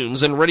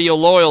 iTunes, and Radio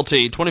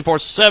Loyalty,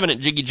 24/7 at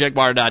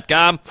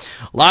JiggyJaguar.com.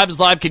 Live as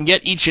live can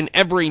get each and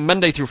every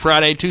Monday through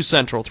Friday, 2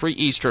 Central, 3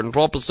 Eastern,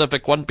 12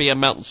 Pacific, 1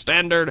 p.m. Mountain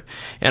Standard.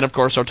 And, of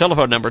course, our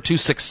telephone number,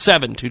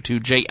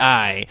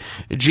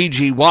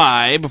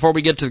 267-22-JI-GGY. Before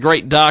we get to the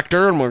great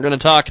doctor, and we're going to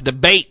talk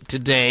debate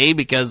today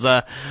because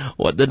the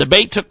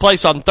debate took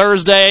place on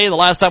Thursday. The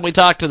last time we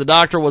talked to the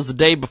doctor was the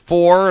day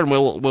before. And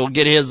we'll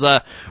get his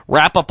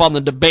wrap up on the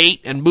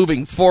debate and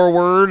moving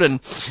forward, and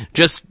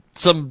just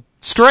some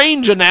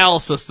strange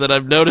analysis that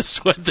I've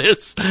noticed with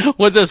this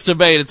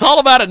debate. It's all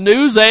about a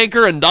news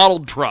anchor and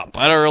Donald Trump.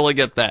 I don't really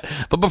get that.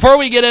 But before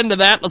we get into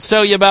that, let's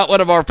tell you about one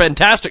of our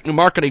fantastic new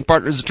marketing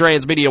partners at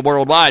Transmedia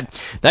Worldwide.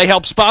 They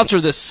help sponsor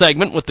this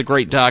segment with the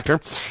great doctor.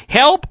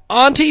 Help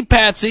Auntie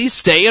Patsy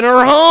stay in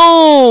her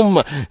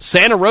home.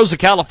 Santa Rosa,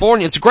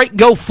 California. It's a great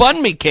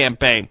GoFundMe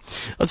campaign.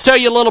 Let's tell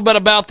you a little bit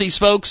about these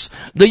folks.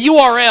 The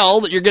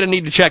URL that you're going to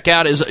need to check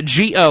out is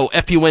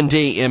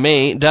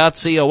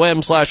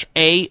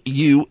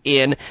GoFundMe.com/AUNTIE.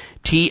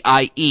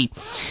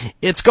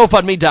 It's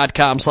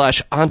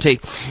GoFundMe.com/Auntie.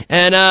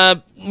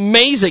 And,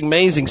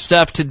 amazing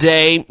stuff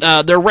today.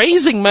 They're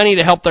raising money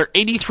to help their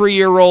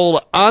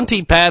 83-year-old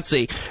Auntie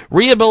Patsy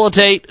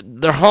rehabilitate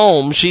their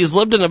home. She's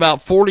lived in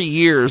about 40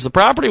 years. The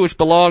property, which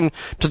belonged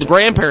to the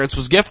grandparents,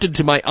 was gifted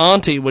to my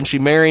auntie when she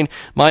married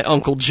my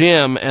Uncle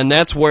Jim, and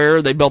that's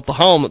where they built the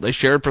home that they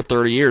shared for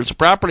 30 years. The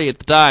property at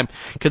the time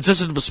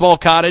consisted of a small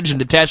cottage and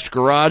detached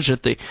garage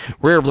at the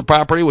rear of the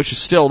property, which is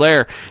still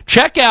there.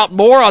 Check out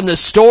more on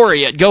this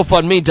story at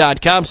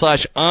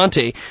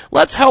GoFundMe.com/Auntie.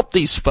 Let's help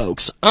these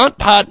folks. Aunt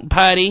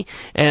Patty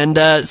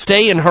and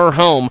stay in her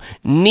home.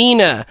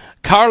 Nina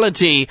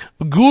Carlity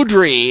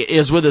Goudry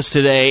is with us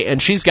today, and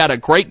she's got a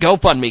great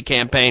GoFundMe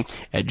campaign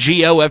at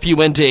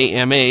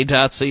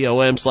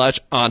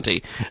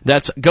GoFundMe.com/Auntie.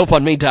 That's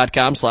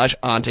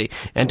GoFundMe.com/Auntie.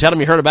 And tell them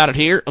you heard about it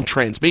here on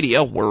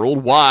Transmedia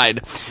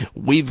Worldwide.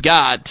 We've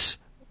got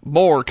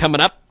more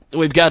coming up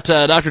We've got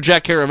Dr.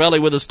 Jack Caravelli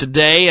with us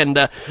today.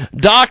 And,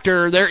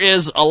 Doctor, there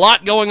is a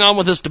lot going on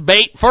with this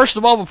debate. First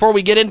of all, before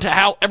we get into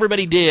how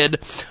everybody did,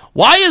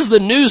 why is the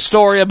news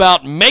story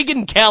about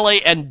Megyn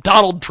Kelly and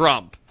Donald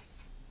Trump?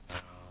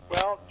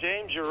 Well,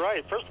 James, you're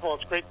right. First of all,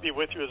 it's great to be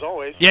with you as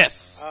always.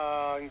 Yes.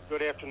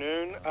 Good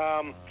afternoon.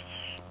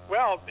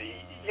 Well,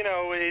 you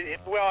know,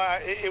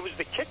 it was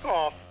the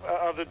kickoff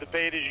of the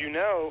debate, as you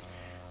know.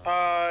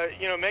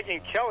 You know,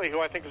 Megyn Kelly, who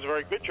I think is a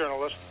very good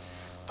journalist,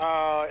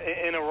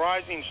 in a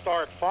rising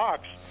star at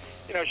Fox,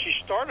 you know, she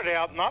started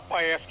out not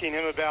by asking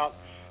him about,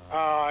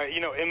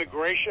 you know,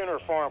 immigration or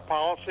foreign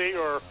policy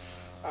or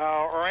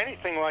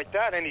anything like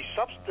that, any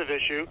substantive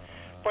issue,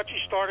 but she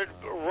started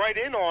right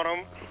in on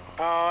him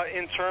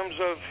in terms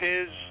of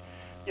his,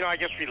 you know, I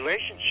guess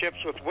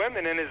relationships with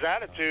women and his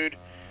attitude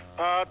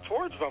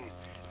towards them.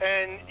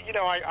 And, you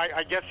know,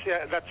 I guess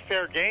that's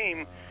fair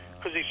game,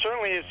 because he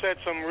certainly has said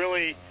some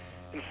really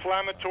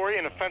inflammatory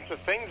and offensive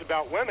things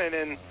about women,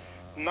 and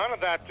none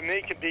of that to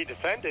me can be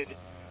defended.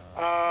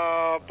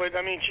 But,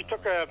 I mean, she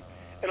took an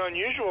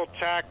unusual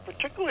tack,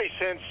 particularly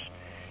since,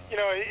 you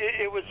know,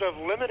 it was of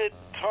limited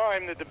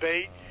time, the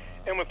debate,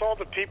 and with all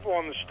the people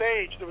on the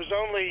stage, there was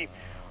only,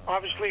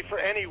 obviously, for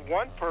any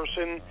one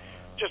person,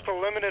 just a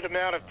limited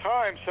amount of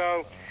time.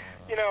 So,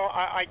 you know,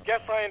 I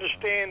guess I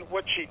understand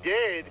what she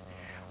did,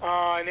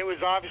 and it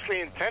was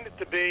obviously intended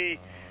to be,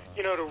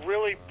 you know, to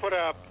really put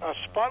a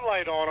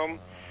spotlight on him.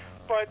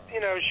 But, you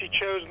know, she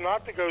chose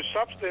not to go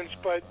substance,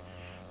 but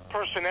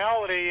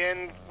personality.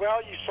 And,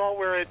 well, you saw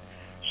where it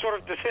sort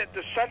of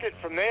descended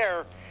from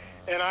there.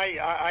 And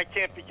I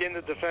can't begin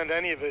to defend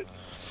any of it.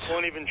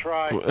 Won't even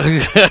try.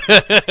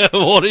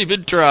 Won't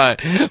even try.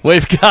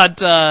 We've got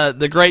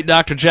the great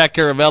Dr. Jack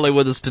Caravelli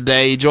with us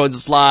today. He joins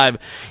us live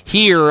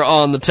here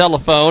on the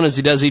telephone, as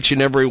he does each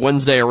and every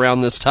Wednesday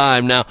around this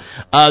time. Now,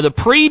 the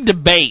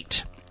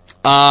pre-debate,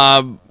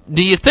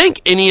 do you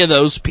think any of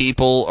those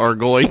people are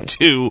going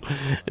to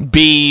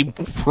be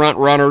front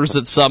runners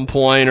at some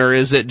point, or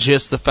is it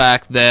just the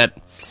fact that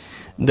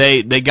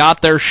they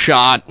got their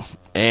shot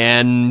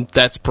and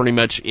that's pretty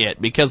much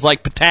it? Because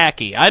like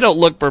Pataki, I don't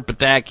look for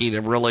Pataki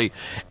to really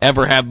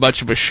ever have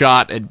much of a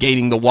shot at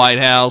gaining the White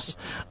House.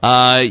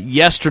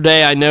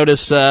 Yesterday I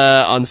noticed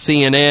on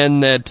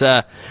CNN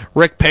that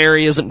Rick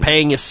Perry isn't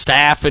paying his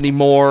staff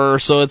anymore,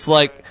 so it's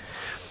like,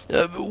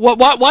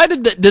 why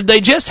did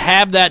they just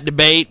have that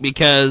debate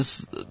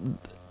because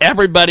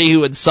everybody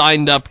who had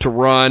signed up to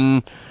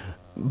run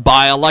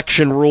by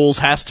election rules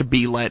has to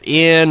be let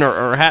in,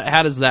 or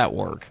how does that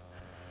work?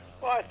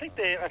 Well, I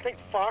think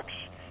Fox,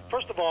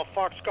 first of all,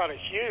 Fox got a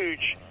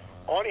huge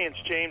audience,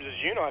 James,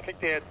 as you know. I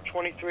think they had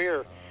 23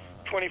 or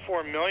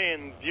 24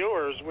 million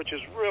viewers, which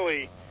is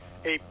really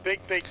a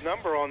big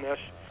number on this.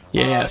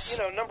 Yes.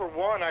 You know, number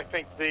one, I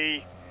think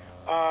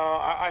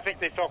I think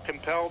they felt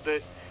compelled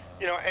that,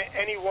 you know,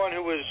 anyone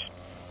who was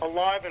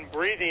alive and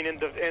breathing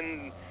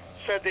and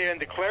said they and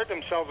declared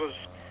themselves as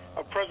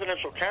a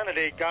presidential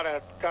candidate got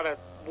to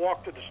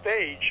walk to the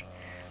stage.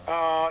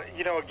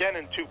 You know, again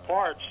in two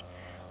parts.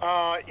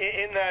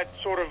 In that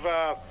sort of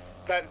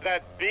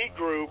that B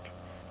group,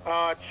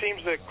 it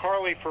seems that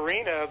Carly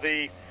Farina,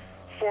 the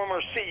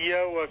former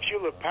CEO of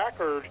Hewlett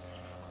Packard,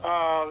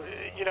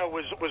 you know,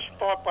 was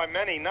thought by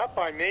many, not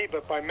by me,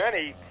 but by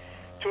many,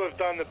 to have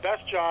done the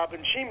best job,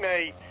 and she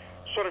may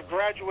sort of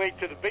graduate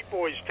to the big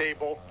boys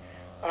table.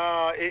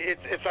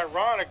 It's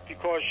ironic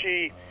because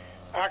she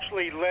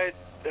actually led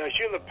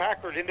Hewlett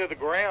Packard into the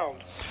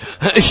ground.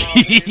 Yes,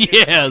 you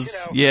know,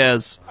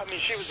 yes. I mean,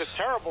 she was a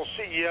terrible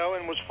CEO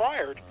and was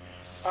fired.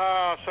 So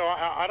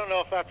I don't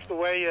know if that's the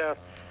way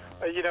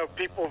you know,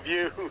 people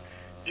view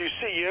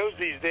CEOs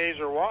these days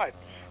or what.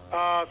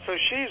 So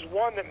she's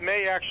one that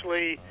may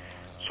actually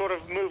sort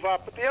of move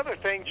up. But the other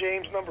thing,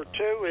 James, number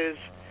two is,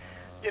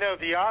 you know,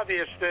 the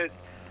obvious that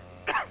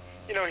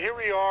you know, here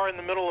we are in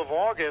the middle of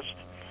August,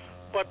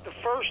 but the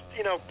first,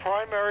 you know,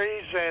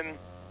 primaries and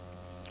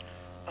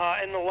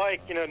the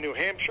like, you know, New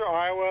Hampshire,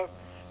 Iowa,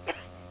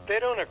 they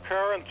don't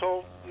occur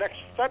until next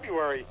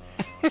February.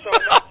 So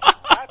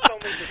that's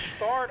only the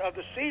start of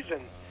the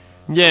season.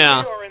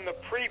 Yeah. We are in the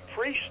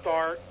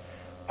pre-start,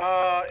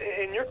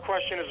 and your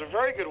question is a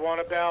very good one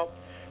about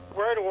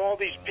where do all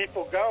these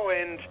people go,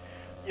 and,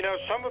 you know,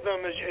 some of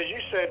them, as you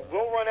said,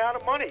 will run out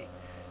of money.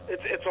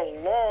 It's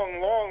a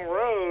long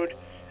road,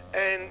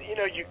 and, you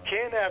know, you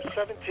can't have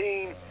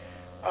 17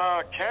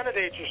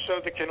 candidates or so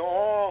that can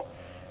all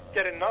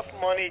get enough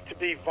money to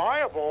be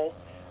viable,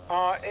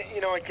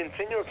 you know, and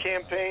continue a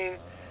campaign,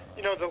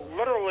 you know, that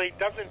literally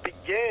doesn't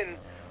begin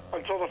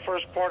until the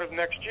first part of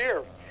next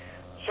year.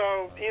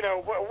 So, you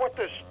know, what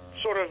this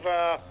sort of,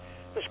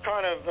 this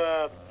kind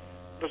of,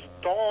 this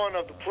dawn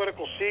of the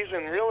political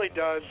season really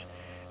does,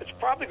 it's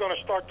probably going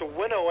to start to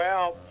winnow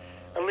out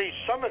at least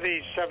some of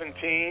these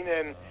 17,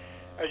 and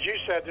as you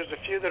said, there's a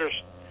few that are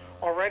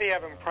already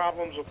having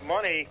problems with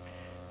money,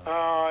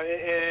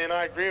 and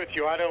I agree with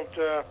you.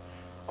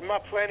 I'm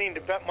not planning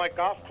to bet my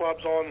golf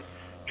clubs on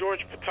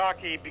George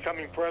Pataki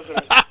becoming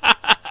president.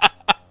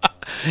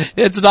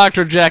 It's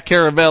Dr. Jack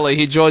Caravelli.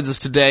 He joins us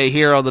today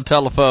here on the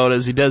telephone,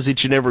 as he does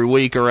each and every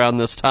week around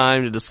this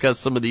time, to discuss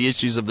some of the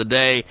issues of the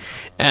day.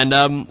 And,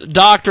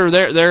 Doctor,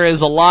 there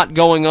is a lot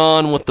going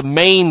on with the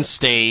main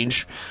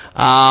stage.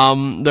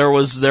 There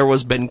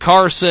was Ben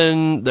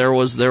Carson, there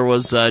was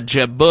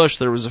Jeb Bush,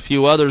 there was a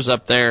few others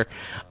up there.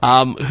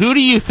 Who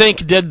do you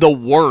think did the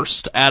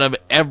worst out of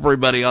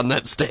everybody on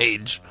that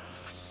stage?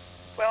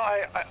 Well,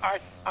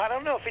 I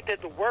don't know if he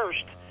did the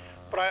worst,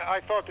 but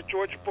I thought that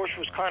George Bush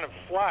was kind of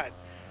flat.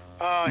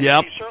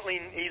 Yep.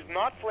 He's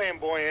not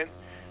flamboyant,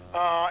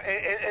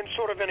 and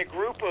sort of in a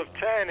group of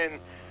 10, and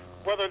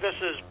whether this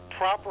is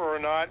proper or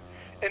not,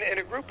 in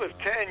a group of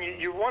 10,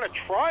 you want to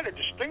try to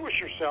distinguish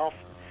yourself,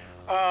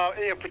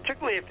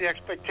 particularly if the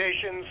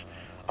expectations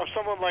of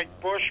someone like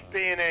Bush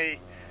being a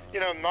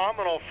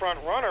nominal front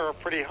runner are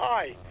pretty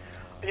high.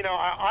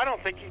 I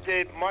don't think he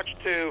did much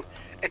to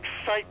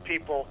excite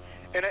people,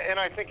 and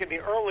I think in the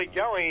early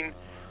going,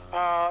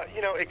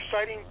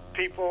 exciting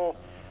people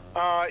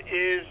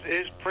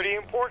is pretty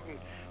important,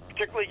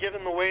 particularly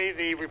given the way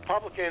the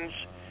Republicans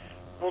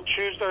will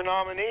choose their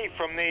nominee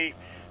from the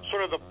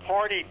sort of the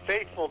party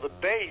faithful, the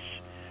base,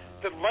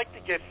 that like to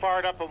get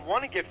fired up and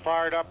want to get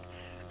fired up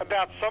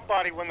about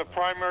somebody when the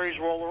primaries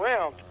roll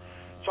around.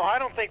 So I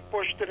don't think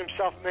Bush did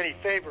himself many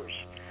favors.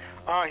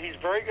 He's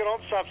very good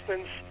on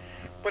substance,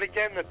 but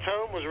again, the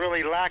tone was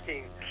really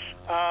lacking.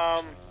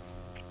 I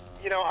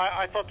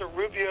thought that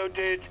Rubio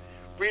did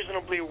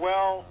reasonably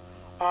well.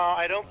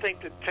 I don't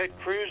think that Ted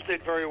Cruz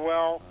did very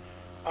well.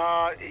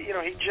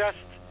 He just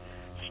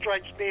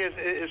strikes me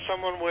as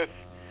someone with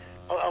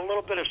a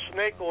little bit of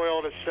snake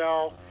oil to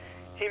sell.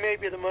 He may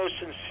be the most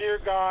sincere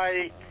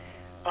guy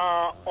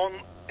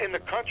in the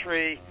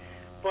country,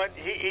 but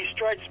he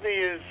strikes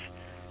me as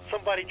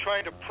somebody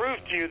trying to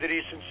prove to you that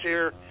he's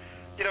sincere,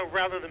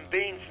 rather than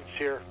being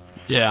sincere.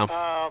 Yeah.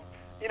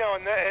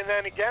 And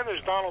then again,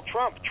 there's Donald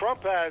Trump.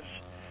 Trump has,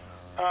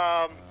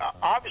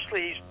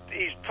 obviously,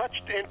 he's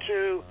touched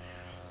into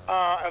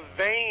a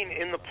vein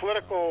in the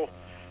political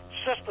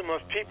system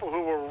of people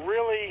who were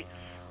really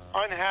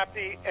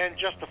unhappy and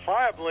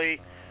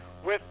justifiably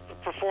with the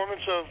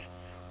performance of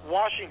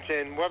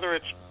Washington, whether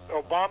it's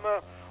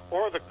Obama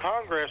or the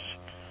Congress.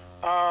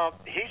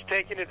 He's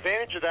taken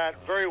advantage of that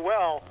very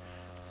well.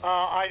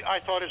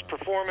 I thought his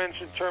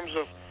performance in terms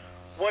of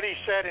what he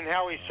said and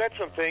how he said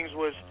some things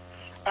was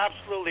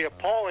absolutely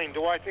appalling.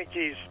 Do I think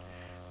he's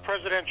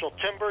presidential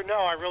timber? No,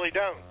 I really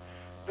don't.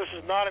 This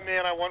is not a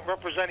man I want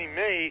representing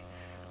me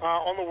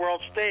on the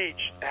world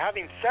stage.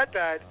 Having said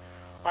that,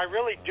 I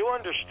really do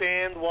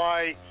understand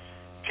why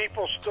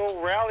people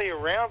still rally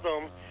around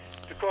him,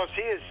 because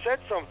he has said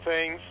some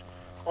things,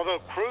 although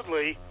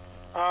crudely,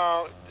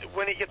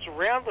 when he gets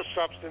around the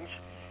substance,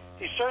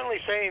 he's certainly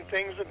saying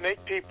things that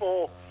make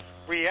people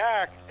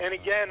react. And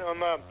again, on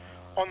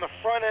the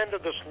front end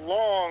of this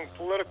long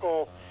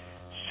political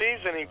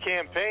season and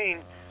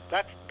campaign,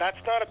 that's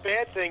not a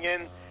bad thing,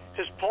 and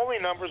his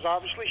polling numbers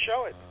obviously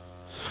show it.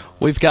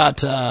 We've got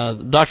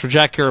Dr.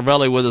 Jack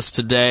Caravelli with us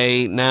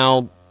today.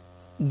 Now,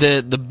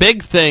 the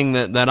big thing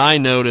that I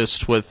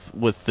noticed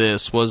with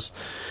this was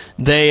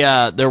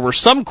there were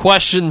some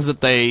questions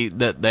that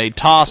they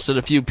tossed at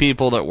a few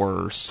people that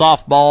were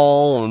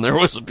softball, and there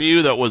was a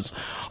few that was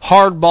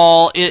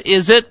hardball.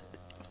 Is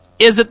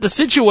it the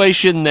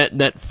situation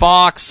that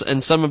Fox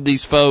and some of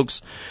these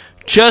folks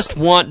just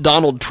want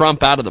Donald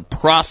Trump out of the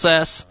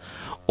process,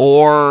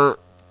 or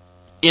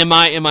am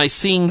I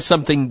seeing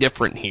something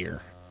different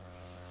here?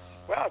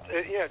 Well,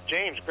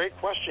 James, great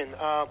question.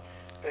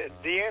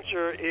 The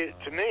answer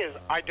to me is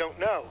I don't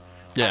know.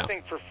 Yeah. I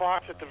think for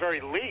Fox, at the very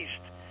least,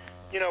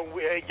 we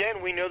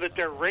know that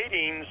their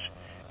ratings,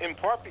 in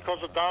part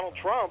because of Donald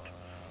Trump,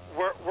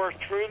 were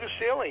through the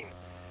ceiling.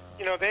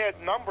 They had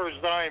numbers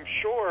that I am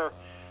sure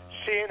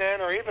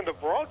CNN or even the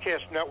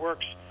broadcast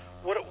networks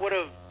would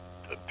have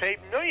paid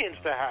millions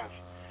to have.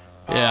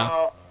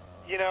 Yeah.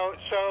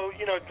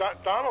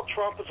 Donald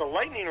Trump is a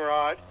lightning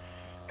rod,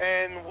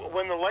 and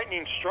when the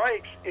lightning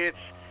strikes, it's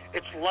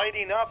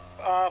lighting up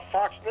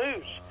Fox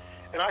News,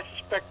 and I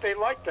suspect they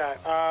like that.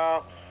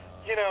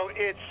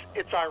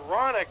 It's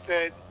ironic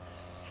that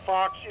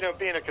Fox,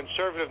 being a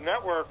conservative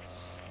network,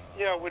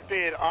 would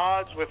be at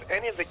odds with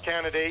any of the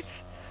candidates.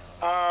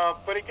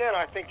 But again,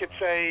 I think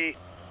it's a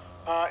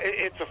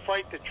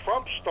fight that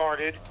Trump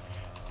started.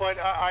 But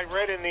I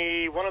read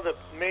in one of the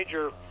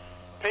major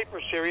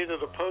paper series, or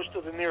the Post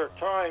or the New York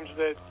Times,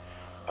 that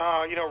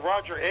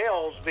Roger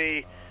Ailes,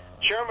 the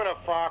chairman of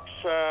Fox,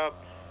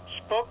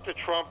 spoke to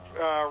Trump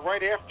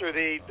right after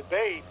the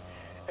debate,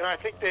 and I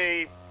think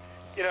the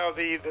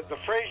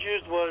phrase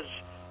used was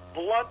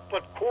blunt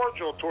but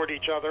cordial toward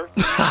each other.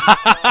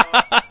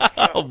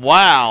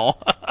 Wow.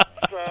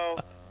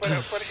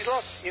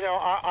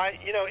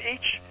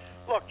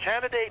 Look,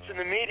 candidates in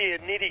the media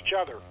need each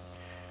other,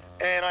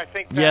 and I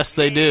think yes,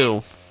 they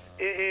do.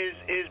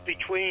 Is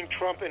between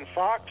Trump and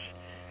Fox,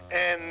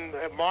 and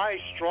my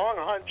strong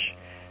hunch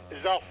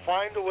is they'll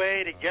find a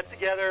way to get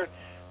together,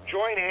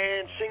 join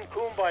hands, sing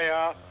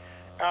Kumbaya,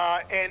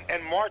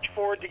 and march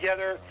forward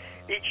together,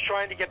 each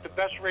trying to get the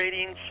best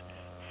ratings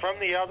from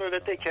the other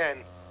that they can.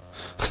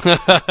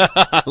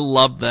 I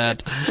love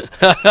that.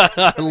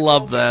 I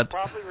love that.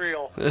 Probably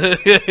real.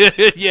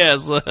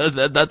 Yes,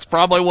 that's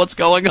probably what's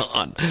going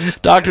on.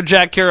 Dr.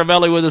 Jack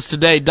Caravelli with us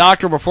today.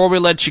 Doctor, before we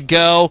let you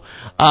go,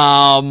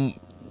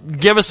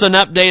 give us an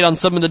update on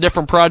some of the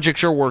different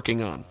projects you're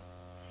working on.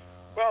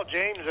 Well,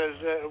 James,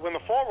 when the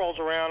fall rolls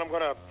around, I'm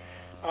going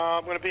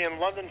to be in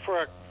London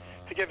to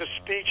give a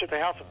speech at the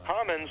House of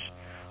Commons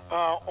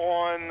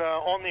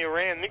on the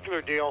Iran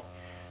nuclear deal,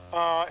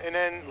 and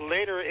then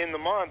later in the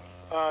month,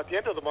 at the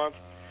end of the month,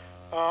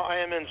 I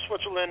am in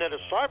Switzerland at a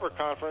cyber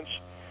conference,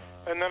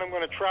 and then I'm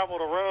going to travel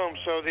to Rome.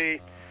 So the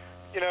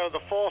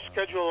fall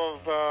schedule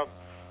of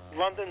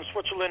London,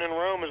 Switzerland, and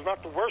Rome is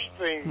not the worst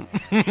thing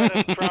set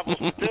of travels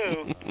to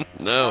do.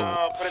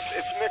 No. But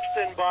it's mixed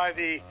in by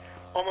the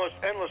almost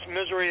endless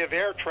misery of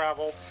air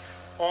travel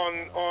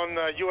on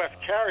U.S.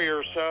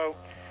 carriers. So,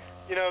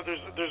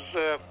 there's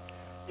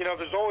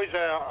always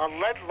a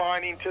lead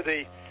lining to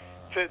the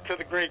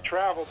great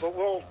travel. But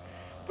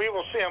we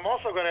will see. I'm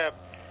also going to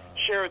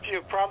share with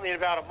you probably in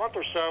about a month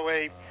or so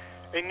a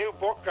new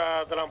book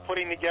that I'm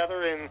putting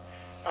together, and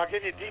I'll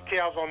give you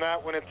details on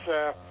that when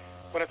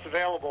it's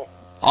available.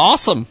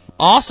 Awesome.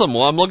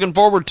 Well, I'm looking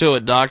forward to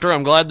it, Doctor.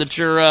 I'm glad that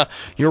you're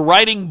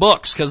writing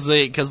books because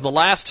the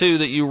last two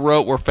that you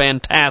wrote were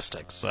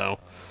fantastic. So.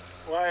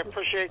 Well, I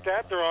appreciate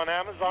that. They're on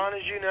Amazon,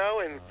 as you know,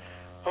 and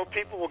hope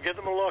people will give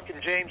them a look.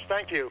 And James,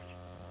 thank you.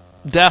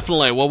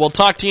 Definitely. Well, we'll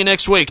talk to you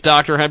next week,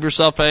 Doctor. Have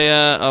yourself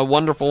a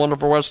wonderful,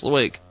 wonderful rest of the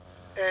week.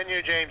 And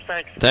you, James.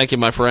 Thanks. Thank you,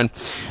 my friend.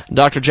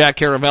 Dr. Jack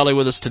Caravelli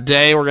with us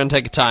today. We're going to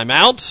take a time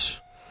out.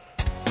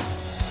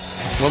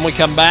 When we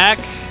come back,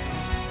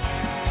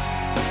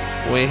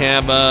 we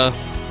have a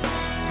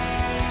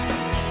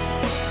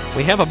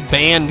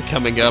band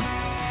coming up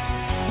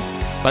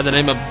by the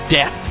name of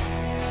Death.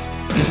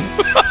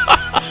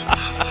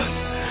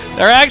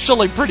 They're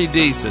actually pretty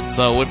decent,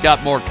 so we've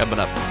got more coming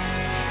up.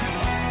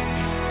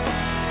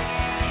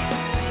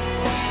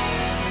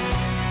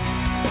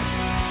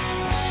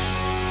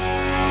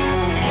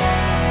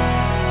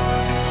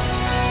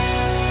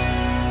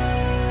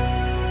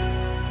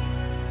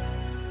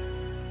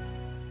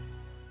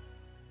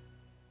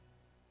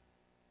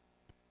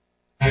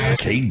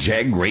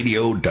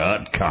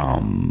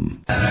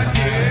 KJagRadio.com.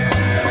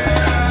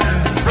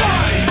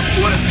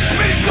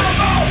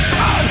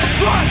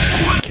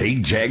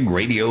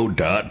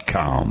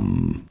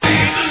 KJagRadio.com.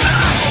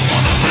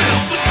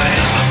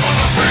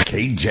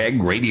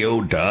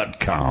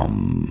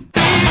 KJagRadio.com.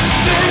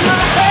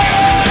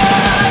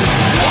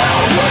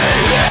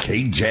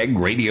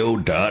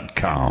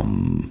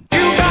 KJagRadio.com.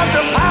 You got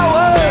the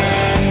power,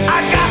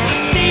 I got the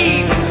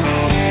steam.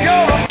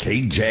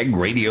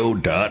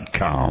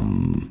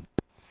 KJagRadio.com.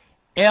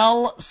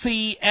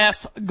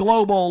 LCS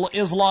Global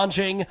is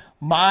launching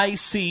My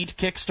Seat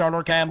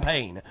Kickstarter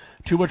campaign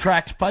to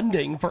attract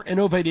funding for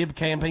innovative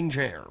camping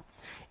chair.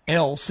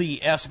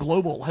 LCS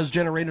Global has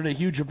generated a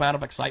huge amount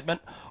of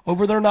excitement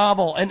over their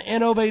novel and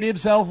innovative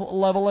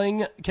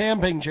self-leveling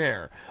camping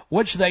chair,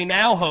 which they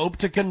now hope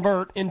to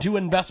convert into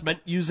investment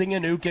using a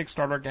new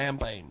Kickstarter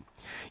campaign.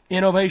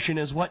 Innovation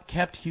is what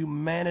kept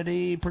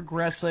humanity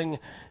progressing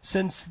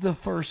since the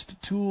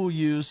first tool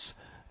use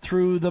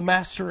through the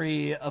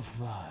mastery of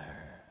fire.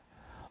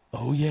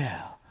 Oh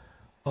yeah,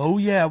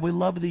 we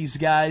love these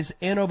guys.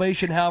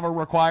 Innovation, however,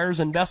 requires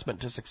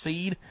investment to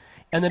succeed,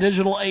 and the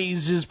digital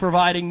age is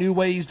providing new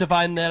ways to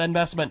find that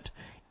investment.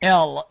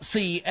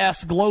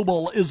 LCS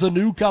Global is a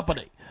new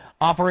company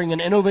offering an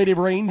innovative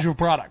range of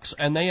products,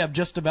 and they have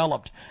just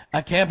developed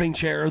a camping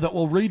chair that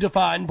will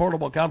redefine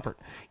portable comfort.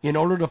 In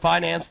order to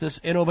finance this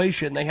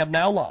innovation, they have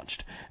now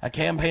launched a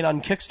campaign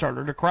on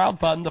Kickstarter to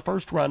crowdfund the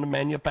first run of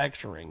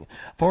manufacturing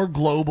for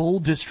global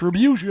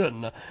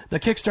distribution.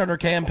 The Kickstarter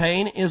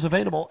campaign is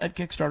available at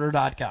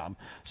Kickstarter.com.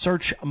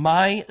 Search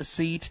My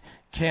Seat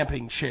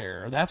Camping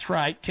Chair. That's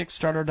right,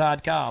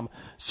 Kickstarter.com.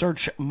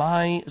 Search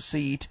My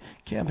Seat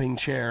Camping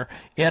Chair.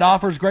 It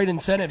offers great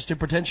incentives to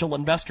potential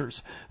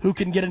investors who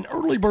can get an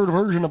early bird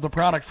version of the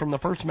product from the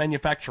first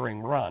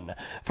manufacturing run.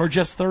 For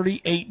just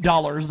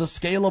 $38, the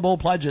scalable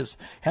pledges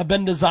have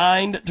been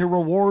designed to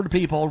reward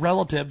people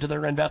relative to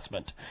their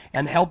investment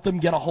and help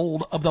them get a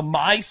hold of the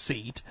My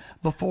Seat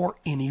before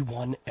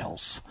anyone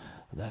else.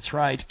 That's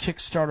right,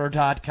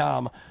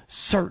 Kickstarter.com.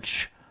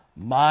 Search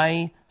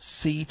My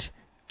Seat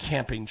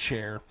Camping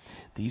Chair.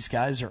 These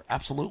guys are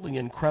absolutely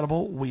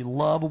incredible. We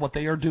love what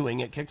they are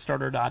doing at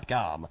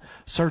Kickstarter.com.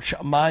 Search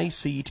My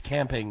Seat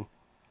Camping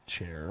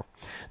Chair.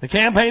 The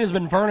campaign has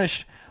been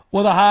furnished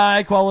with a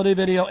high-quality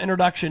video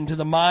introduction to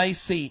the My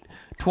Seat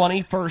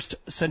 21st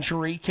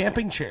Century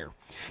Camping Chair,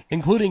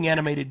 including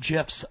animated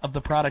GIFs of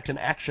the product in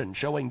action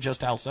showing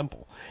just how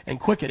simple and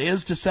quick it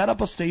is to set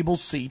up a stable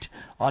seat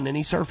on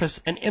any surface,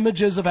 and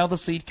images of how the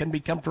seat can be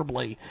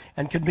comfortably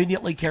and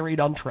conveniently carried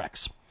on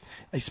treks.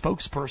 A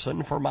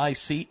spokesperson for My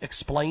Seat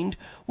explained,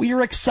 "We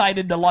are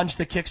excited to launch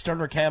the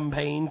Kickstarter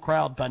campaign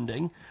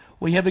crowdfunding.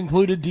 We have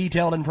included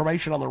detailed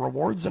information on the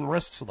rewards and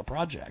risks of the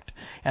project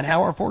and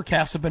how our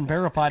forecasts have been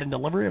verified and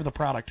delivery of the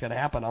product can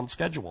happen on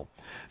schedule.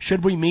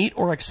 Should we meet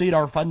or exceed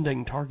our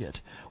funding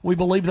target, we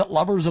believe that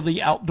lovers of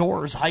the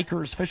outdoors,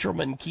 hikers,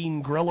 fishermen,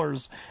 keen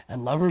grillers,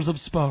 and lovers of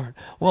sport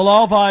will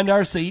all find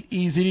our seat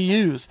easy to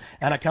use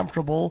and a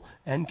comfortable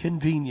and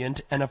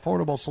convenient and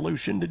affordable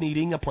solution to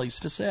needing a place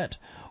to sit.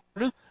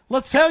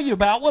 Let's tell you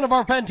about one of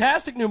our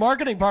fantastic new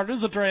marketing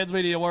partners at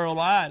Transmedia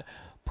Worldwide.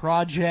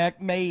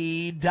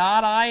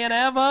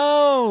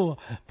 ProjectMade.info.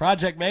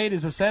 Project Made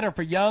is a center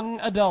for young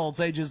adults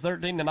ages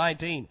 13 to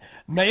 19,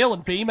 male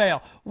and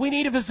female. We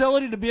need a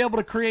facility to be able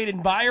to create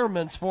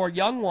environments for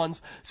young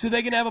ones so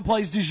they can have a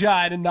place to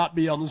shine and not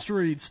be on the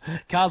streets,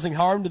 causing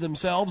harm to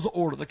themselves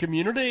or to the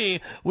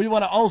community. We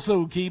want to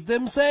also keep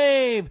them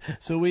safe.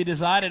 So we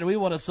decided we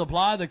want to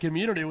supply the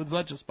community with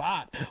such a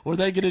spot where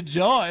they can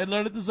enjoy and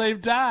learn at the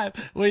same time.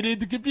 We need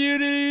the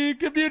community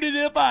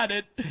to find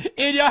it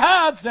in your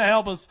hearts to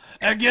help us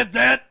and get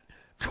that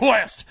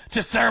quest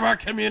to serve our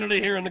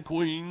community here in the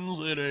Queen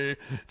City.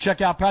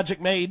 Check out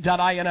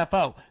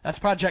ProjectMade.info. That's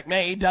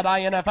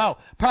ProjectMade.info.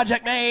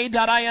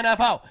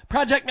 ProjectMade.info.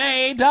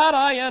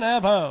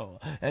 ProjectMade.info.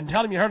 And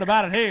tell them you heard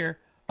about it here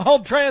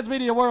on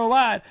Transmedia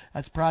Worldwide.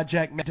 That's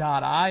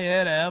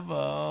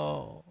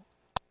ProjectMade.info.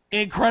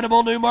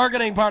 Incredible new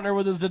marketing partner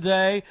with us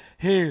today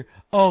here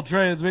on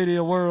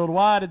Transmedia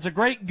Worldwide. It's a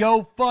great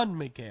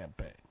GoFundMe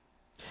campaign.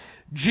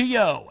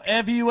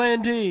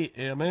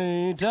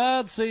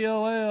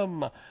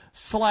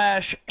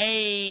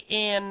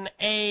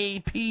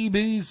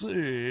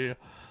 GoFundMe.com/ANAPBC.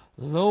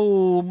 The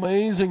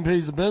amazing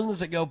piece of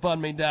business at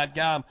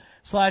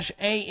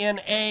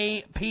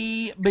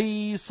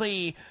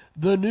GoFundMe.com/ANAPBC.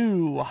 The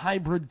new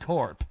hybrid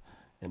corp,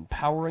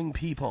 empowering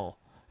people.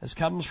 This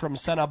comes from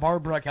Santa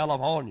Barbara,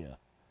 California.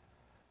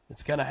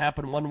 It's going to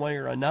happen one way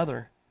or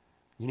another.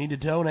 You need to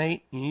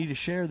donate. You need to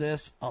share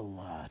this a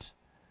lot.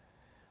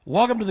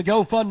 Welcome to the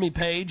GoFundMe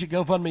page at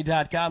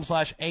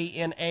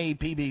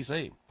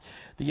GoFundMe.com/ANAPBC.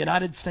 The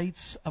United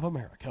States of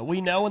America.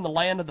 We know in the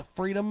land of the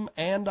freedom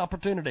and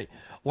opportunity,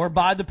 where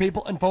by the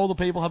people and for the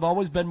people have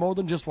always been more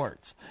than just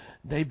words.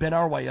 They've been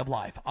our way of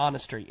life.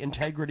 Honesty,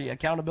 integrity,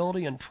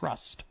 accountability, and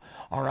trust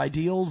are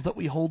ideals that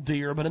we hold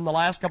dear, but in the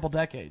last couple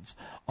decades,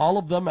 all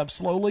of them have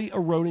slowly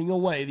eroding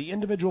away. The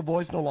individual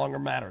voice no longer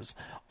matters.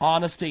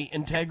 Honesty,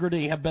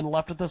 integrity have been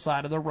left at the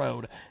side of the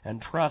road,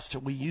 and trust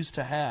we used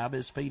to have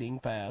is fading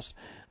fast.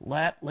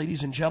 That,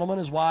 ladies and gentlemen,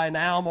 is why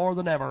now more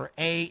than ever,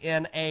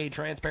 ANA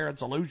Transparent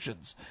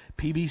Solutions,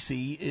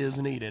 PBC, is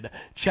needed.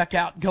 Check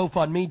out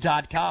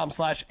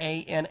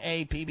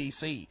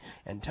GoFundMe.com/ANAPBC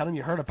and tell them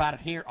you heard about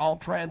it here on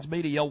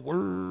Transmedia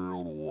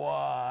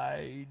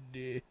Worldwide.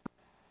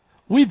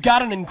 We've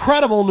got an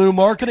incredible new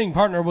marketing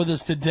partner with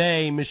us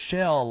today,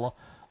 Michelle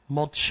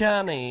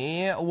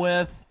Mulchani,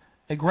 with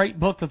a great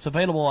book that's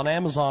available on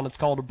Amazon. It's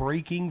called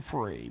Breaking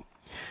Free.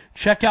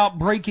 Check out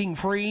Breaking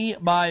Free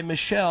by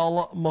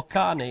Michelle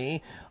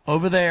Mulchani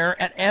over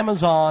there at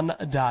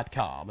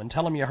Amazon.com and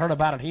tell them you heard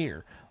about it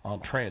here on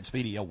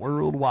Transmedia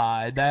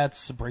Worldwide.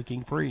 That's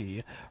Breaking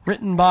Free,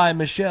 written by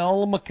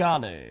Michelle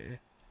Mulchani.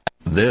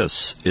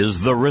 This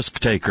is The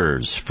Risk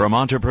Takers from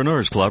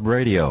Entrepreneurs Club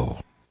Radio.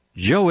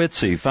 Joe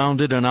Itzy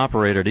founded and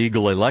operated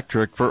Eagle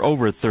Electric for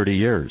over 30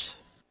 years.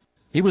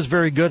 He was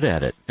very good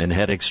at it and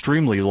had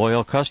extremely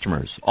loyal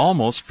customers,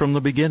 almost from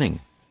the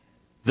beginning.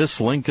 This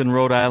Lincoln,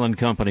 Rhode Island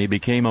company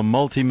became a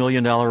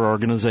multi-million-dollar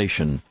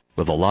organization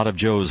with a lot of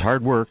Joe's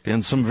hard work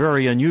and some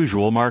very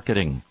unusual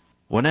marketing.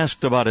 When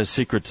asked about his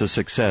secret to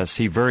success,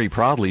 he very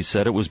proudly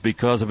said it was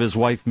because of his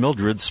wife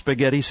Mildred's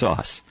spaghetti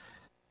sauce.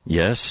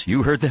 Yes,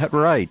 you heard that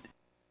right.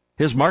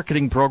 His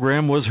marketing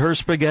program was her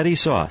spaghetti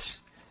sauce.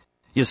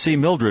 You see,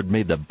 Mildred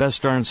made the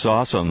best darn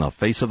sauce on the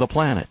face of the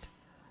planet.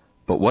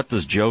 But what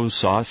does Joe's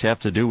sauce have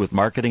to do with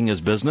marketing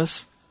his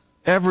business?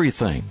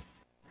 Everything.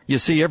 You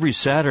see, every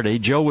Saturday,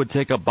 Joe would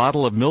take a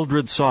bottle of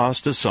Mildred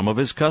sauce to some of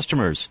his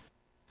customers.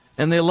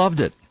 And they loved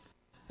it.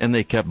 And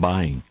they kept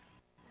buying.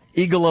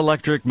 Eagle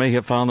Electric may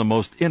have found the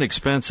most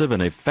inexpensive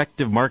and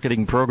effective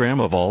marketing program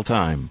of all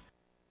time.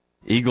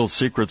 Eagle's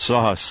secret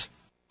sauce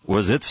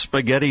was its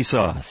spaghetti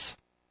sauce.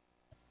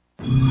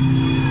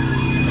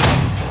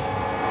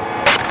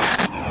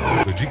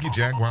 The Jiggy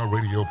Jaguar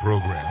radio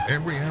program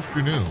every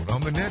afternoon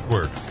on the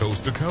network,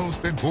 coast to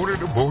coast and border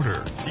to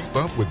border. Keep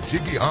up with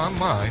Jiggy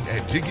online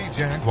at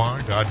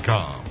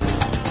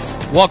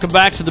JiggyJaguar.com. Welcome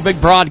back to the big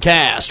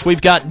broadcast.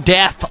 We've got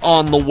Death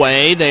on the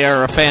way. They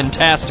are a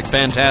fantastic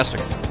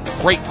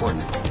great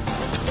group.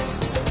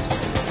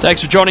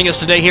 Thanks for joining us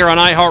today here on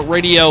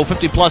iHeartRadio,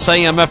 50-plus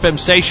AM FM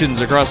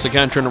stations across the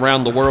country and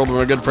around the world, and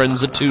our good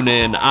friends at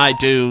TuneIn,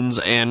 iTunes,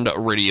 and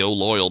Radio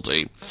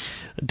Loyalty.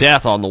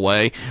 Death on the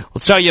way.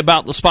 Let's tell you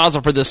about the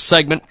sponsor for this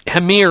segment,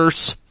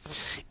 Hemirs.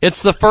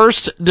 It's the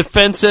first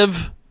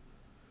defensive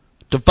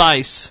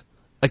device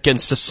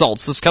against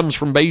assaults. This comes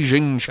from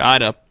Beijing,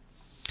 China.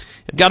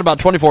 They've got about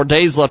 24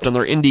 days left on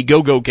their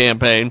Indiegogo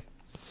campaign.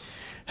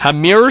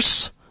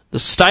 Hemirs the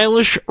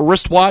stylish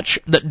wristwatch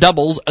that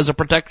doubles as a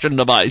protection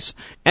device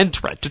and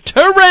threat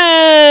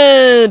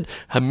deterrent.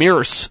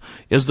 Hamirs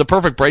is the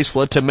perfect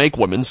bracelet to make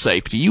women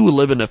safe. Do you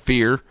live in a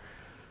fear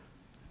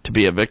to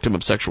be a victim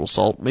of sexual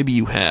assault? Maybe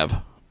you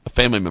have a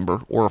family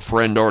member or a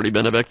friend already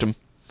been a victim.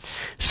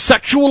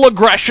 Sexual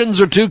aggressions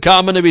are too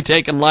common to be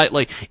taken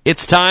lightly.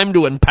 It's time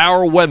to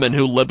empower women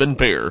who live in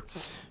fear.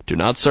 Do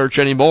not search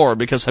anymore,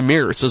 because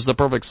Hamirs is the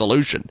perfect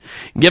solution.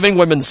 Giving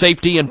women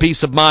safety and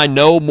peace of mind.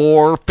 No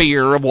more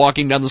fear of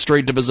walking down the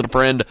street to visit a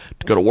friend,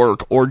 to go to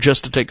work, or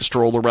just to take a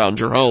stroll around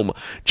your home.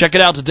 Check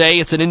it out today.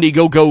 It's an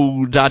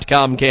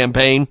Indiegogo.com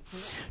campaign.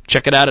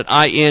 Check it out at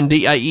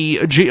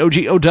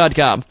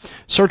INDIEGOGO.com.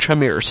 Search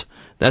Hamirs.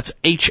 That's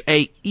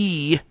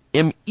HAEMERIS.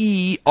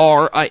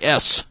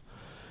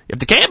 If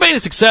the campaign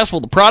is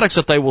successful, the products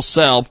that they will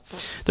sell,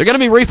 they're going to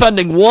be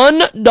refunding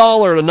 $1 to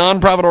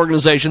nonprofit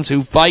organizations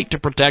who fight to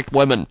protect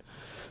women.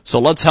 So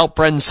let's help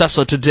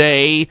Francesa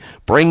today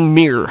bring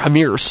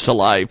Hamirs to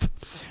life.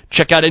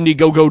 Check out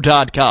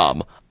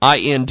Indiegogo.com,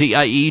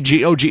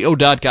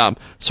 INDIEGOGO.com.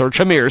 Search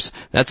Hamirs,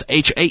 that's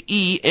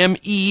HAEMERIS,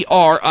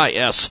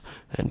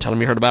 and tell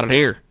them you heard about it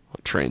here on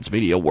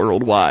Transmedia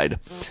Worldwide.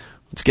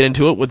 Let's get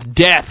into it with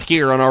Death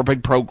here on our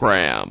big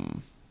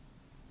program.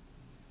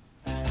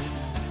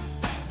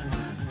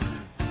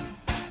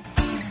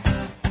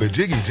 The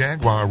Jiggy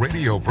Jaguar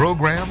radio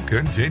program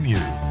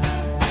continues.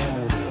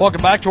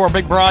 Welcome back to our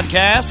big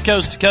broadcast,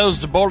 coast to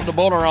coast, border to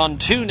border on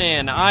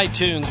TuneIn,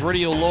 iTunes,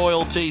 Radio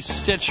Loyalty,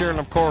 Stitcher, and,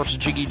 of course,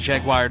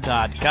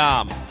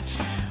 JiggyJaguar.com.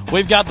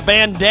 We've got the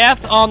band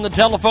Death on the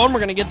telephone. We're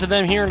going to get to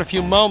them here in a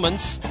few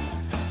moments.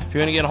 If you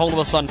want to get a hold of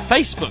us on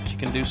Facebook, you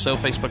can do so,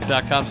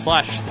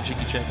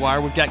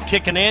 facebook.com/TheJiggyJaguar. We've got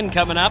Kickin' In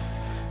coming up.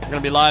 We're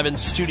going to be live in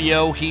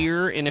studio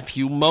here in a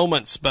few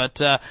moments.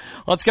 But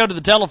let's go to the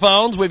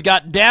telephones. We've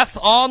got Death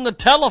on the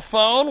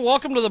telephone.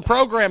 Welcome to the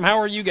program. How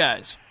are you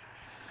guys?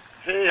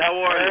 Hey, how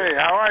are you? Hey,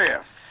 how are you?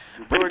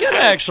 Pretty good,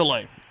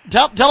 actually.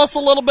 Tell us a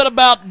little bit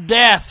about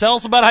Death. Tell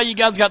us about how you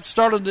guys got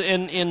started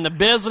in the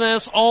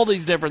business, all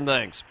these different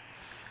things.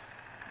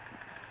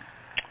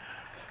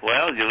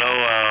 Well,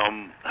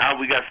 how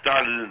we got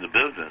started in the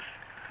business.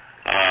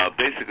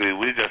 Basically,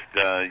 we just,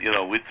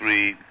 we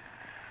three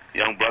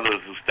young brothers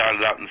who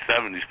started out in the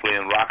 70s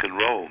playing rock and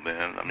roll,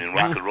 man. I mean,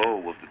 rock and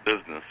roll was the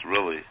business,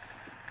 really.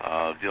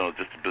 Just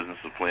the business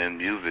of playing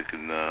music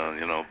and,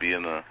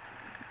 being a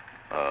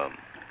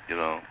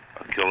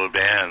killer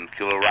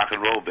rock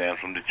and roll band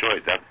from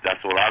Detroit.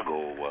 That's what our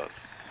goal was.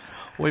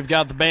 We've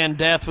got the band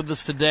Death with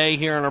us today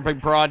here on our big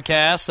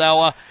broadcast.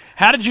 Now,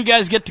 how did you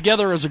guys get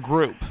together as a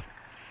group?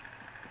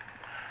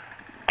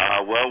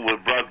 Well, we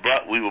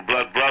were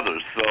blood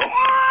brothers, so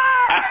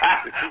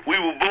we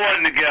were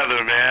born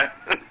together, man.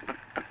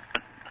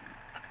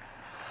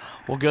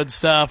 Well, good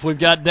stuff. We've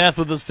got Death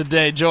with us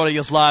today, joining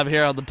us live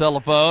here on the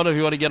telephone. If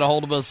you want to get a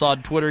hold of us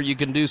on Twitter, you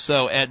can do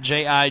so at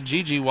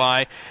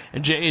JIGGY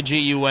and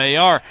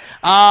JAGUAR.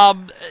 How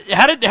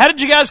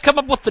did you guys come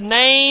up with the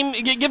name?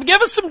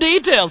 Give us some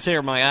details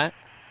here, my guy.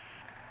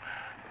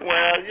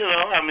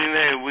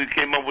 Well, we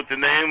came up with the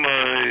name.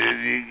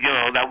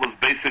 That was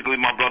basically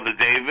my brother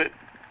David,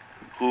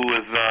 who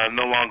is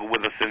no longer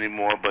with us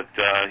anymore, but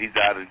he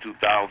died in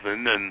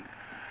 2000, and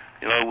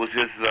it was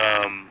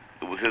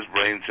his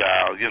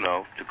brainchild,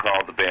 to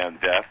call the band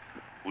Death.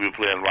 We were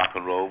playing rock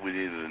and roll. We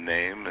needed a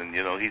name, and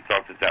he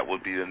thought that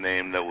would be the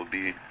name that would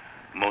be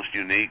most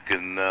unique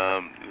and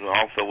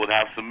also would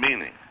have some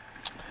meaning.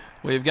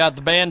 We've got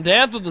the band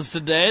Death with us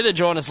today. They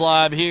join us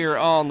live here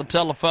on the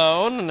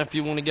telephone, and if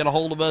you want to get a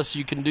hold of us,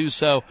 you can do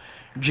so,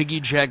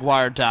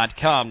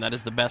 JiggyJaguar.com. That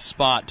is the best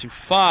spot to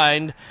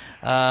find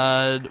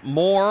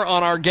more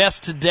on our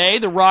guest today,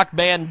 the rock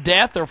band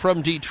Death. They're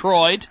from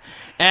Detroit,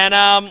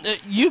 and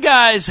you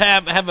guys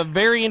have a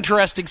very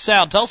interesting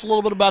sound. Tell us a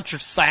little bit about your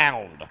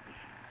sound.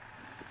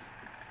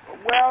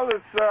 Well,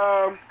 it's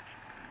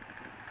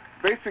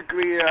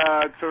basically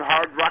it's a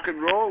hard rock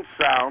and roll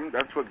sound.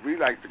 That's what we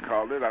like to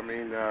call it. I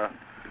mean, the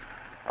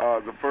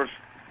first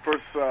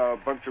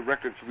bunch of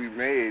records we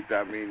made,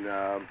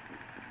 the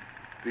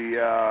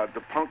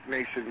punk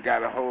nation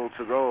got a hold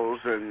to those,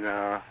 and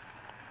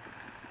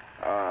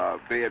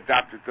they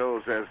adopted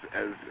those as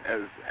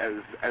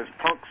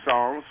punk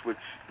songs, which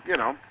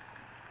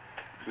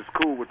is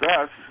cool with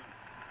us.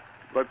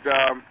 But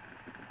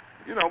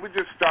we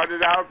just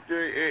started out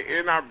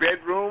in our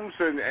bedrooms,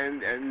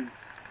 and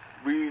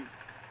we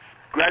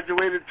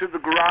graduated to the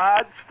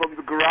garage. From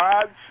the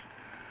garage,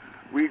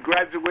 we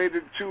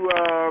graduated to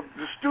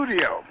the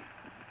studio.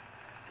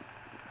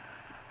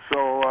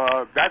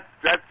 So that's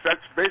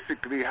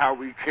basically how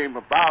we came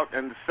about.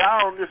 And the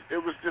sound,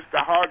 it was just a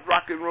hard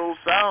rock and roll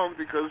sound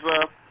because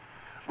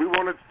we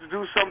wanted to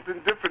do something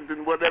different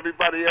than what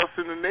everybody else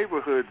in the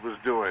neighborhood was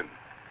doing.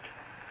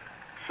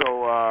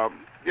 So,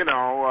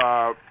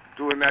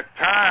 during that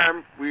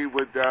time, we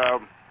would,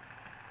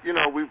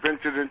 we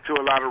ventured into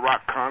a lot of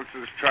rock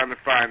concerts trying to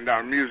find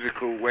our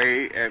musical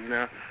way,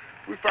 and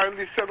we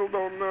finally settled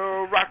on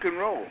rock and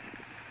roll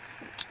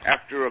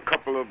after a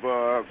couple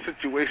of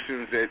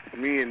situations that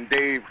me and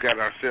Dave got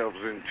ourselves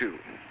into.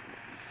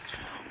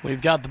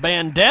 We've got the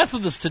band Death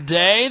with us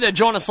today. They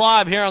join us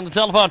live here on the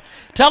telephone.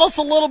 Tell us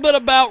a little bit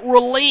about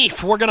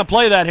Relief. We're going to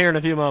play that here in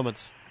a few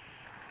moments.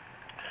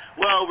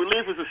 Well,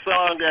 Relief is a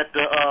song that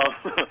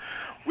I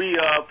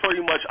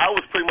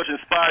was pretty much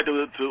inspired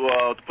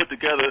to put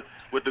together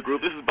with the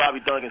group. This is Bobby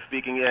Duncan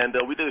speaking, and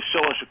we did a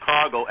show in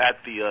Chicago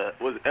at the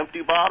was it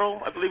Empty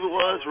Bottle, I believe it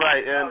was,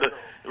 right? And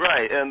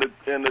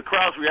the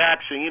crowd's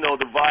reaction,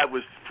 the vibe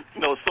was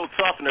so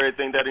tough and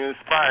everything that it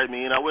inspired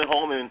me, and I went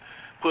home and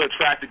put a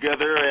track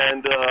together,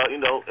 and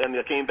and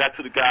I came back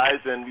to the guys,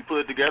 and we put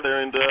it together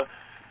and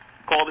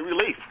called it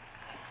Relief.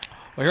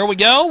 Well, here we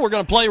go. We're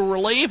going to play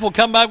Relief. We'll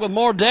come back with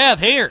more Death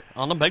here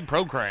on the big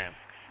program.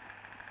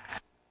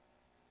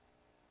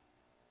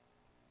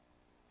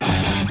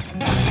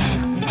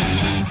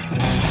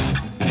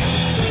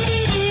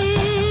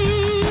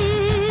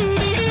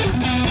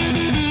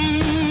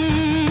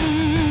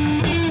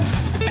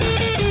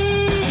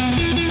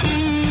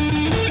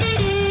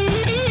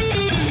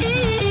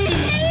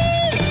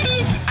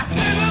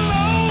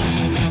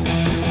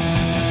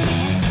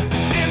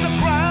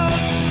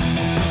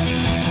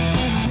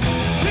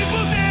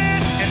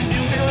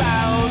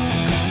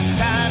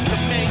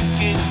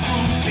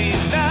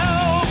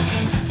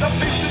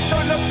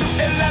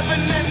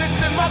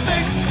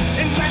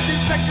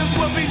 Seconds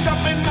will be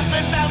jumping up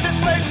and down this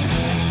place.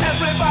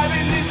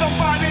 Everybody needs a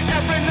party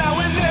every now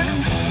and then.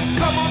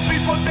 Come on,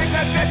 people, take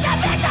a dip.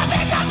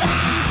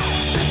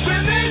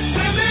 Release,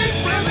 release,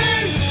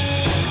 release.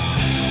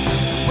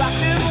 Rock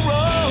and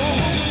roll.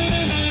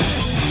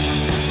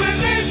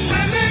 Release,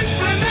 release,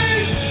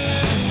 release.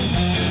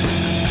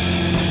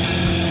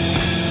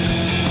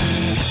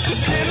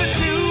 Can it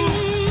do?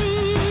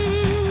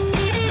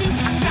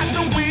 I got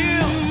the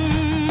wheel.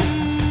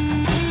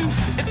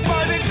 It's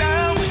burning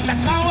down.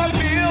 That's how I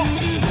feel.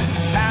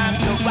 It's time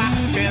to rock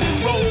and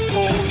roll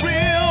for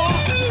real.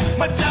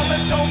 Magellan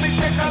told me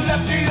take a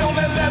lefty on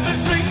 11th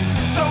Street.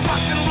 The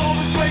rock and roll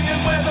is playing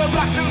where the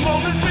rock and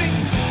roll is beat.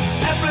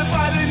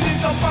 Everybody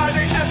needs a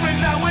party every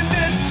now and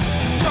then.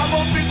 Come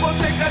on, people,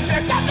 take a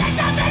dip.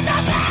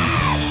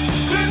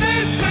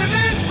 Release,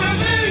 release,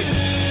 release.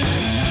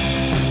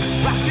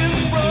 Rock and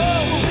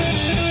roll.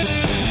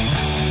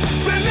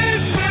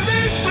 Release,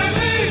 release,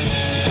 release.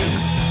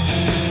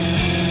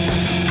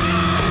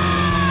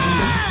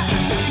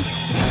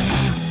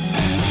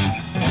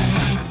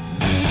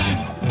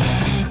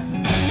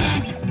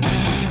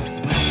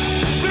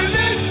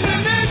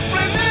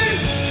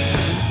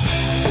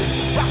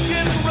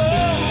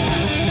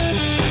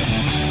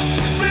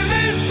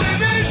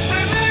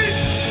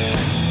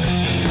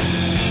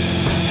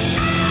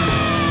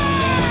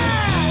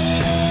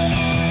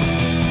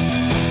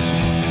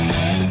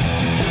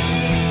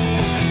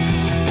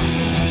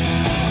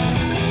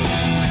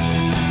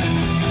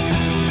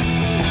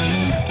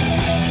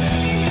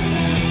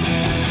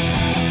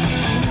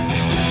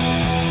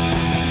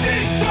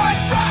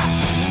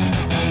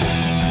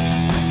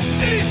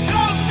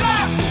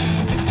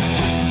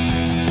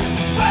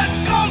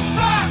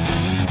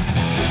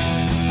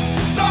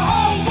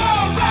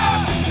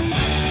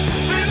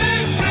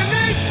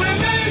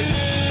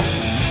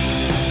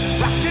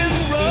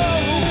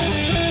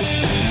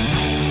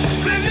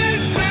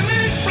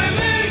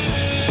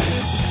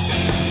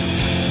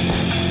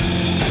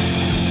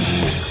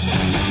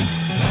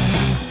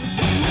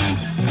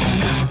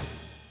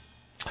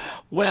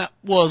 Well,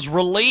 was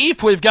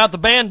Relief. We've got the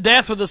band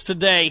Death with us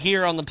today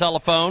here on the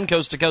telephone,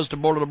 coast to coast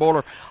and border to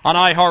border on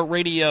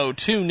iHeartRadio,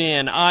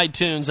 TuneIn,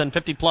 iTunes, and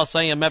 50-plus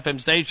AM FM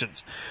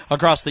stations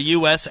across the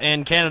U.S.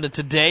 and Canada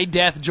today.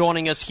 Death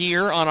joining us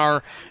here on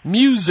our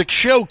music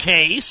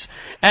showcase.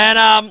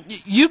 And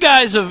you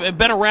guys have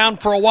been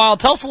around for a while.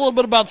 Tell us a little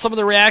bit about some of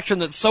the reaction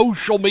that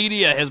social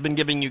media has been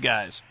giving you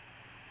guys.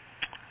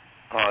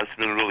 Oh, it's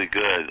been really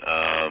good.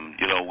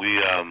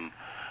 We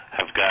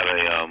have got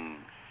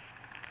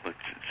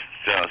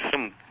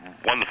some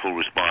wonderful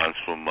response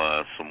from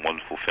some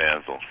wonderful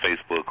fans on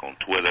Facebook, on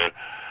Twitter,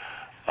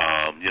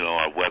 our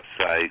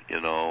website,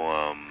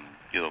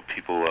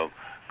 people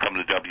come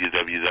to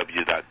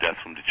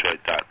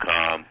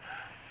www.deathfromdetroit.com,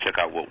 check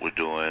out what we're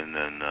doing,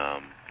 and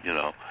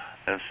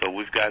so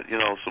we've got,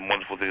 some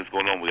wonderful things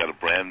going on. We got a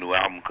brand new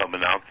album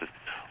coming out,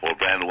 or a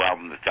brand new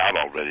album that's out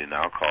already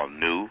now called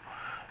New,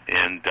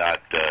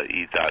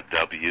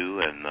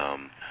 N.E.W,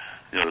 and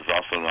there's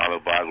also an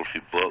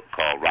autobiography book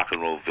called Rock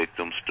and Roll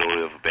Victims,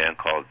 Story of a Band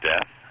Called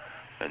Death,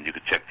 and you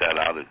can check that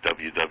out at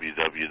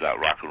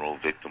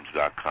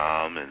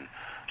www.rockandrollvictims.com. And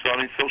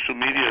so, social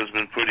media has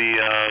been pretty,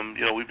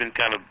 we've been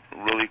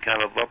really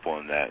up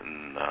on that,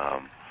 and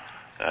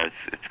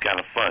it's kind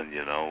of fun,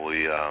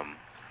 We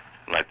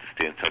like to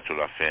stay in touch with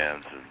our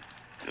fans, and,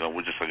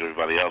 we're just like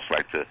everybody else,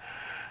 like to,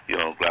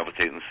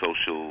 gravitate in the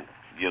social,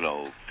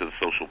 to the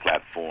social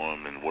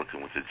platform and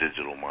working with the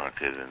digital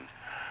market,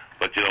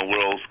 but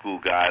we're old school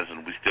guys,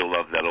 and we still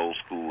love that old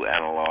school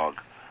analog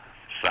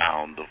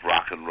sound of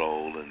rock and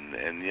roll, and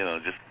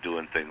just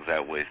doing things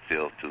that way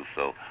still too.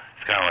 So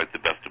it's kind of like the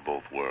best of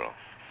both worlds.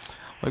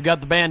 We've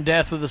got the band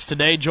Death with us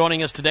today,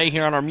 joining us today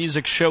here on our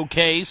music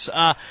showcase.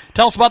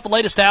 Tell us about the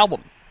latest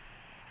album.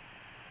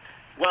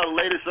 Well, the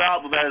latest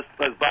album, as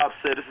Bob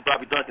said, this is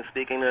Bobby Duncan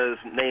speaking, is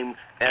named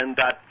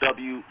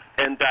N.E.W.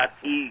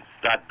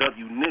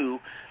 New,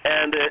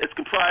 and it's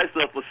comprised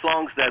of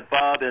songs that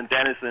Bob and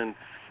Dennis and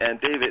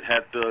David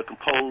had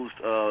composed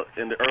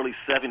in the early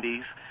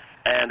 70s,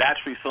 and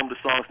actually some of the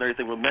songs and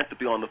everything were meant to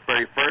be on the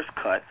very first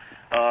cut.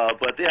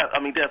 But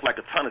there's like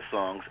a ton of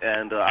songs,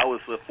 and I was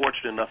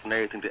fortunate enough and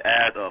everything to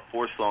add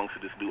 4 songs to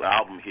this new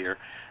album here.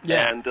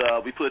 Yeah. And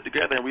we put it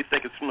together, and we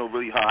think it's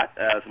really hot.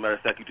 As a matter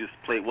of fact, you just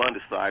played one of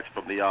the sides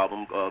from the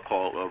album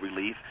called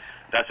Relief.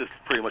 That's just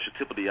pretty much the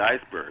tip of the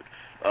iceberg.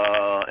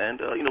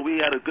 We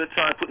had a good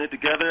time putting it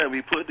together, and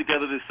we put it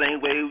together the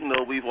same way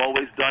we've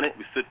always done it.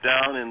 We sit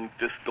down and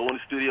just go in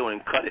the studio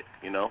and cut it.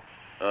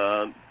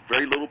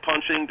 Very little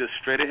punching, just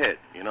straight ahead.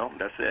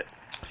 That's it.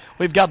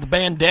 We've got the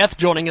band Death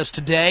joining us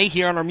today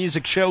here on our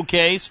music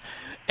showcase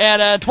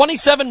at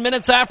 27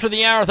 minutes after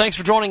the hour. Thanks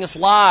for joining us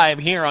live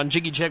here on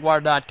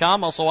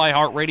JiggyJaguar.com, also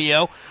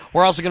iHeartRadio.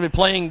 We're also going to be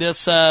playing this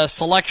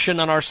selection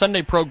on our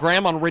Sunday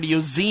program on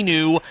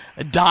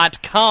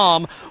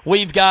RadioZenu.com.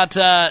 We've got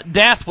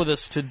Death with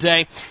us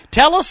today.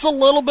 Tell us a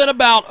little bit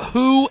about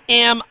Who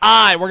Am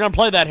I? We're going to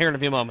play that here in a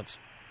few moments.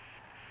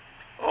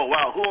 Oh,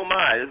 wow. Who Am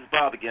I? This is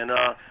Bob again. Who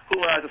Am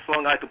I is a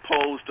song I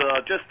composed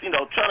just,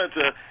 trying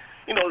to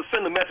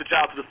send a message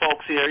out to the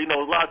folks here. A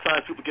lot of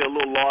times people get a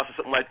little lost or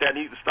something like that, and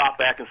you can stop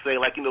back and say,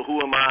 like,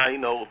 who am I?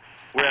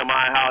 Where am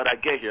I? How did I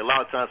get here? A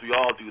lot of times we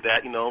all do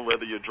that,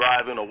 whether you're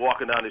driving or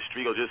walking down the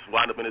street or just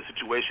wind up in a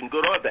situation,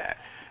 good or bad.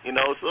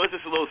 So it's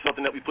just a little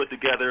something that we put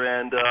together,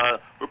 and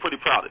we're pretty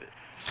proud of it.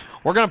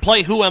 We're going to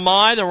play Who Am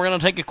I, then we're going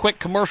to take a quick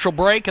commercial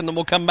break, and then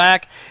we'll come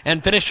back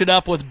and finish it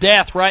up with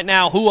Death. Right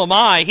now, Who Am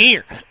I,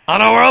 here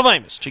on our world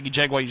famous Jiggy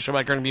Jaguar. You show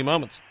back here in a few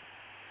moments.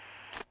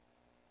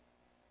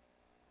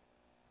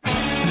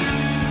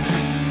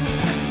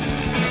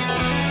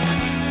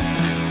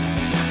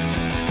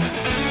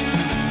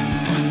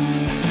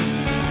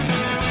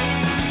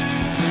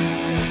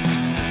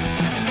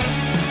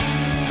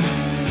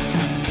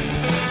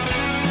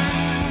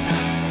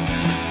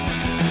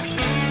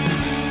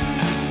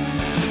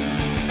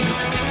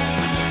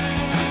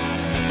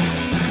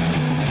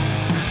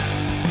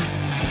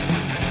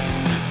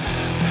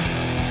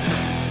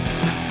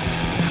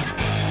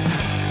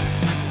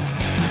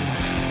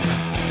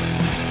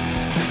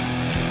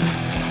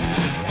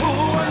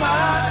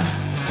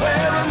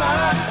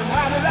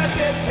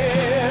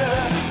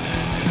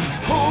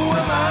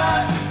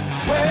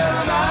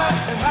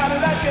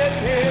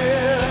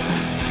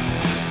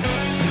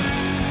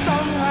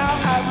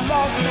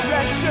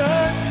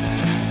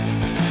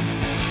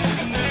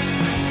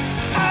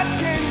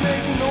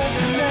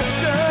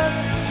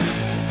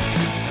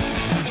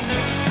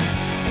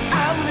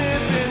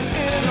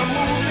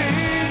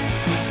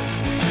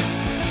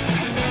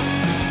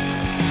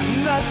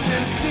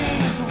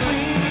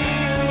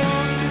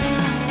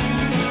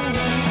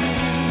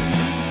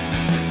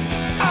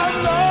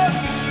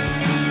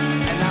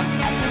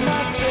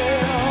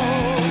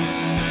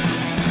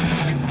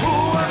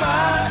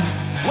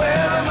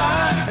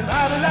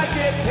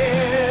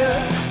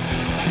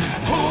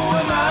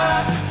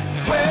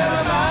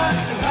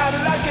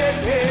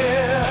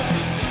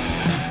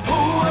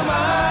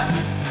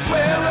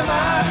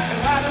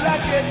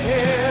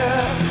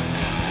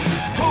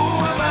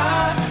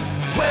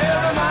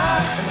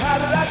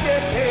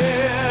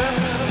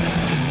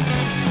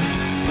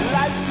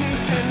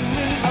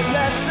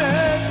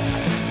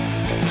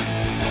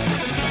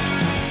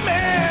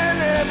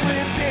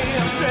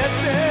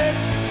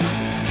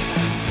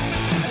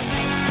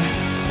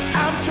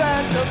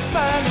 Trying to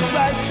find the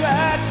right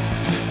track.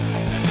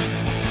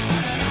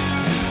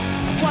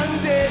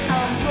 One day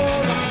I'm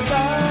gonna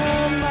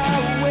find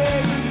my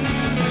way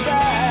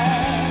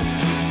back.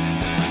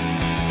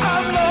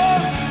 I'm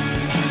lost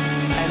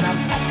and I'm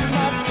asking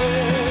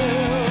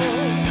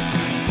myself,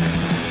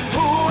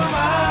 who am I?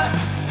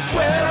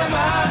 Where am I?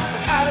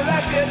 How did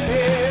I get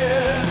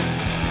here?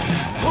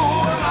 Who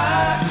am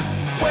I?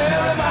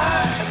 Where am I?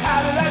 How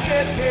did I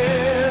get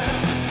here?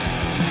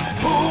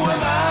 Who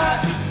am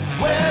I?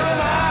 Where am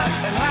I,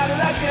 and how did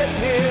I get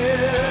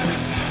here?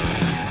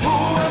 Who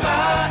am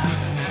I?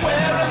 Where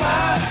am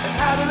I, and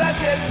how did I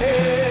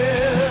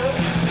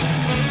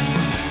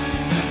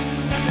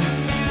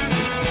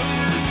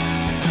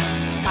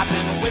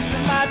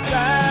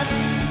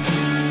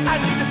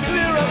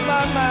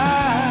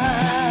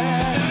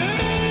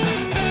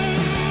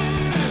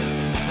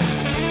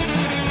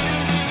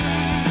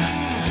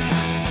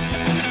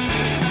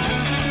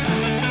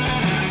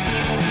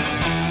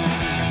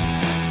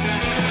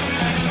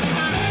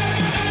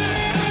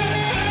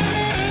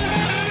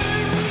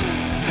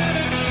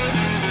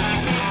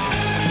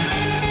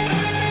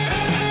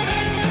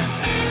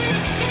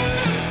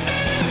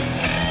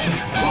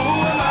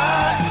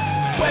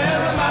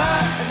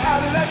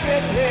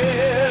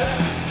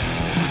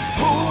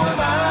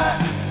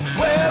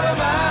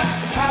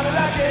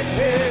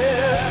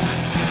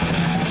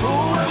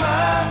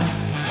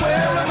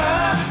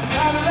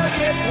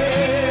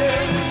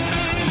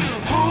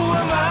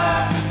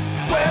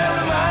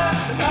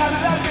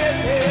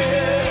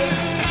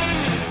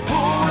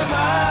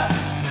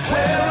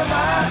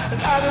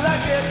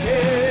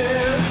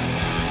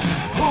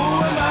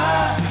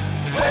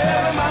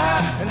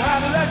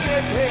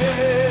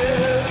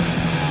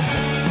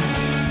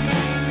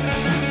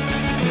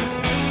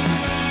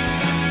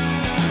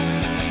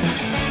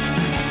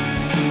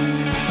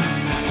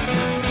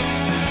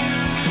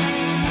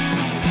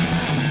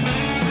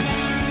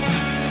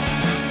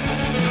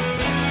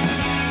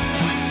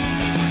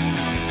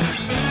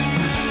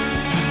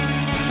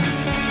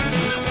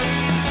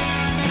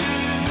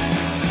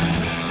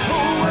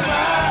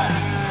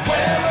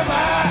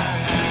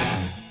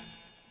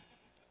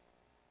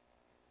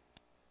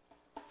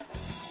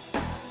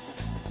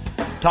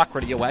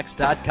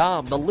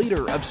TalkRadioX.com, the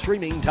leader of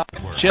streaming talk.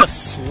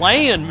 Just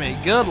slaying me.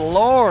 Good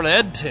Lord,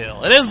 Ed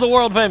Till. It is the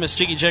world-famous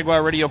Jiggy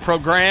Jaguar radio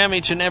program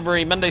each and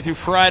every Monday through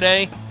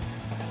Friday.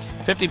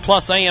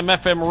 50-plus AM,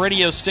 FM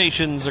radio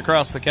stations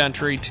across the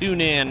country.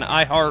 Tune in,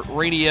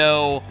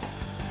 iHeartRadio.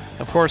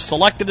 Of course,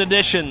 selected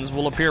editions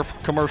will appear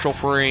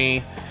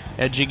commercial-free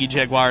at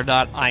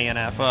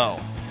jiggyjaguar.info.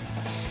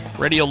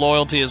 Radio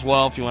Loyalty as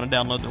well if you want to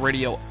download the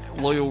Radio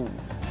Loyal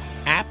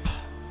app.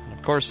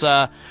 Of course,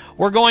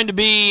 we're going to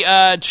be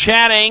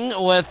chatting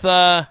with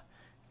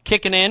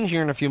Kicking In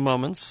here in a few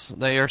moments.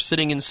 They are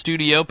sitting in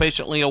studio,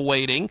 patiently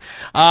awaiting.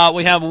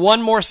 We have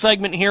one more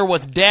segment here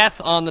with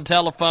Death on the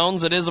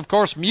telephones. It is, of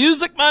course,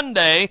 Music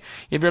Monday.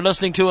 If you're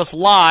listening to us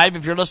live,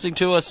 if you're listening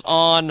to us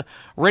on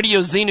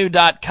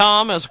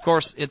RadioZenu.com, as of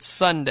course it's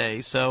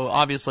Sunday, so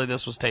obviously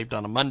this was taped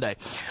on a Monday.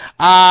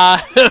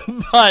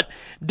 But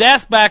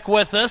Death back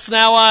with us.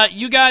 Now,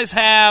 you guys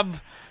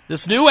have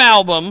this new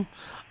album.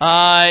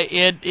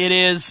 It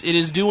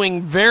is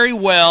doing very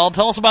well.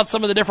 Tell us about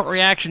some of the different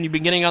reaction you've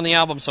been getting on the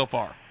album so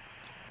far.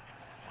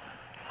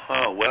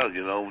 Oh, well,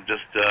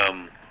 just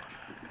a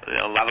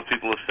lot of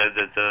people have said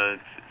that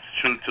it's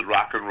true to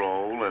rock and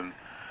roll, and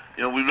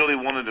we really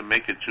wanted to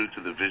make it true to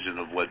the vision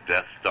of what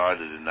Death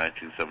started in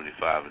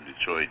 1975 in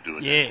Detroit,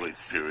 doing that great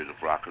period of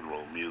rock and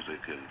roll music,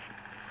 and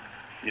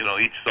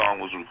each song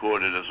was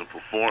recorded as a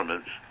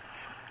performance.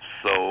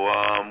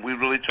 So we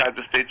really tried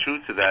to stay true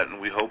to that, and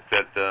we hope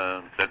that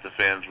the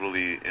fans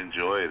really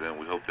enjoy it, and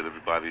we hope that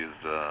everybody is,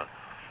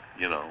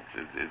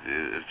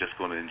 is just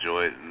going to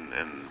enjoy it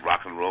and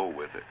rock and roll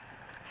with it.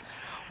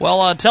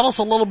 Well, tell us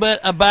a little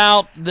bit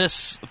about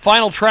this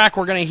final track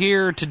we're going to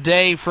hear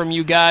today from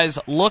you guys,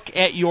 Look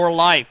at Your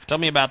Life. Tell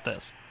me about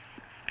this.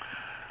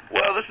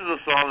 Well, this is a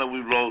song that we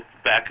wrote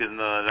back in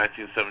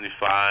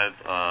 1975.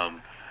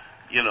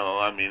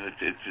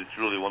 It's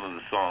really one of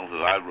the songs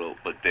that I wrote,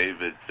 but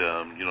David,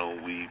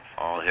 we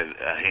all had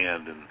a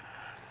hand in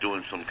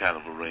doing some kind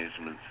of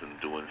arrangements and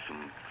doing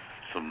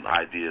some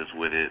ideas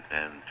with it.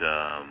 And,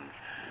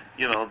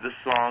 this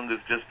song is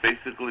just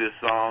basically a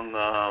song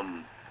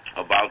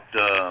about,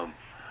 the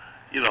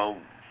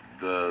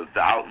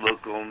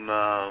outlook on,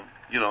 on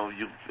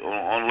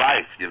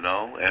life,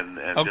 and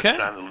just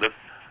trying to lift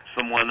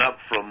someone up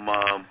from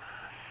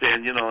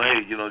saying,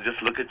 hey,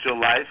 just look at your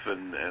life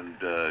and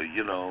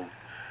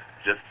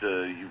just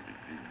you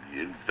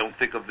don't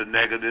think of the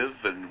negative,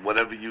 and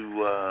whatever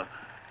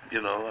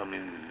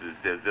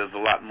there's a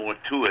lot more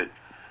to it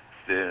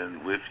than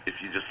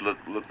if you just look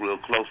real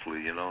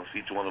closely. If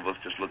each one of us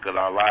just look at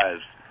our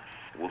lives,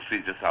 we'll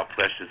see just how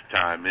precious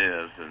time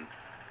is, and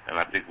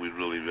I think we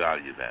really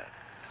value that.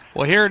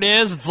 Well, here it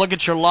is. It's Look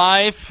at Your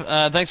Life.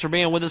 Thanks for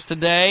being with us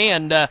today,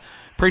 and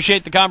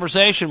appreciate the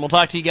conversation. We'll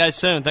talk to you guys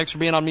soon. Thanks for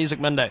being on Music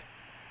Monday.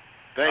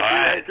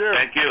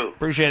 Thank you.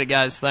 Appreciate it,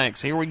 guys.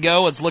 Thanks. Here we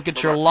go. It's Look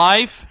at Your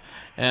Life.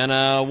 And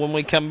when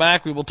we come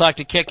back, we will talk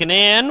to Kicking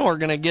In. We're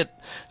going to get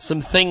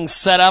some things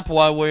set up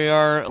while we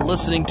are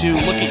listening to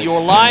Look at Your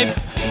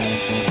Life.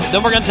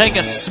 Then we're going to take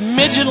a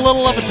smidgen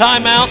little of a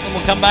timeout, and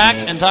we'll come back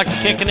and talk to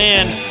Kicking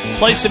In,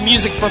 play some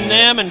music from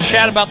them, and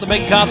chat about the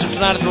big concert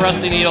tonight at the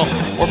Rusty Needle.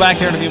 We're back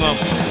here in a few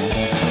moments.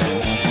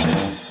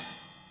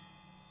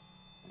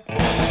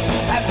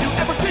 Have you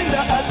ever seen the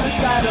other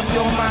side of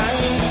your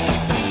mind?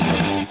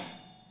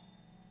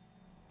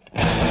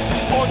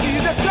 Or do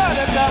you just try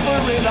to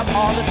cover it up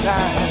all the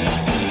time?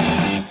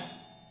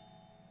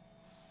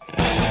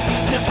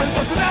 Different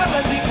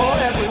personality for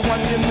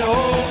everyone you know.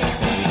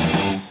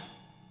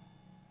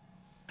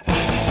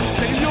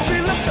 Thinking you'll be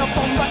looked up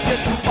on, but you're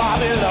too far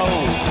below.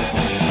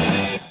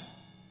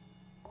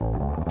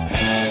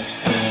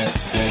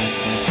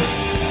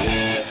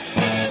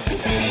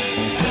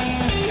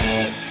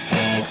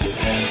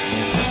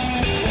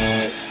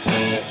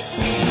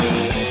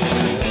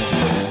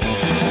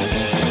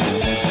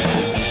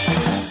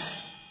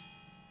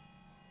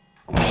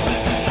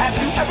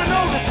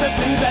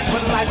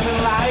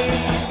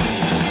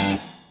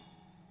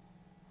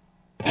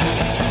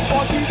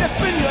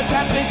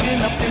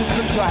 Thinking of things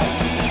contrite.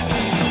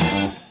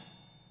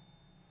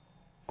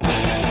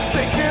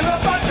 Thinking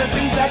about the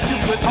things that you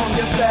put on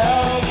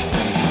yourself.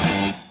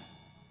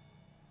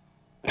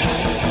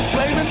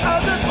 Blaming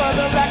others for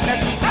the fact that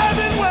you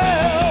haven't well.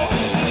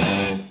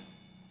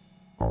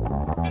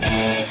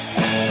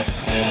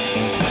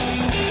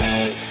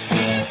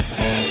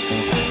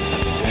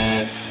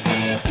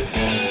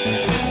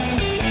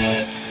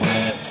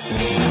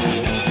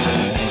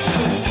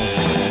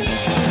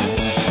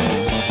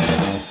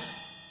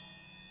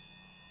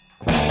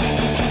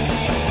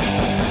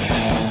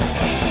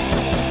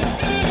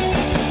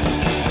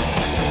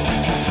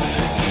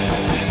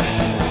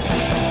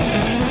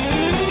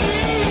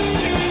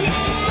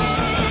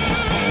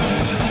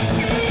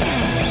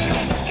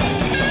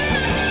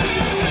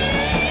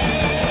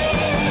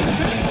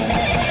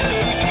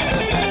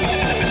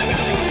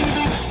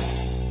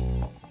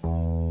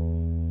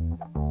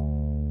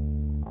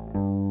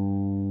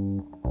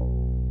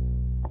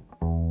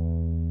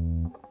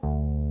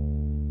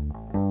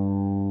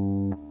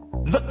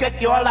 Look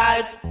at your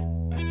life.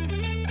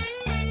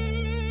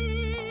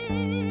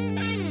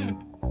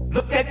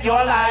 Look at your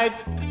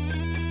life.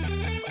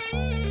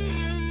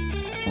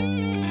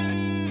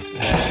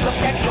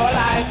 Look at your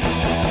life.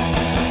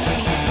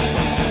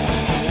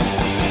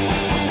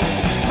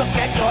 Look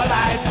at your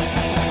life.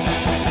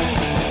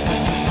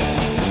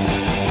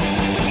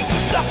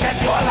 Look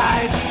at your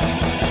life.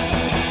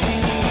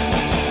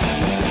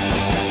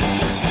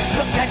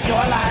 Look at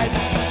your life.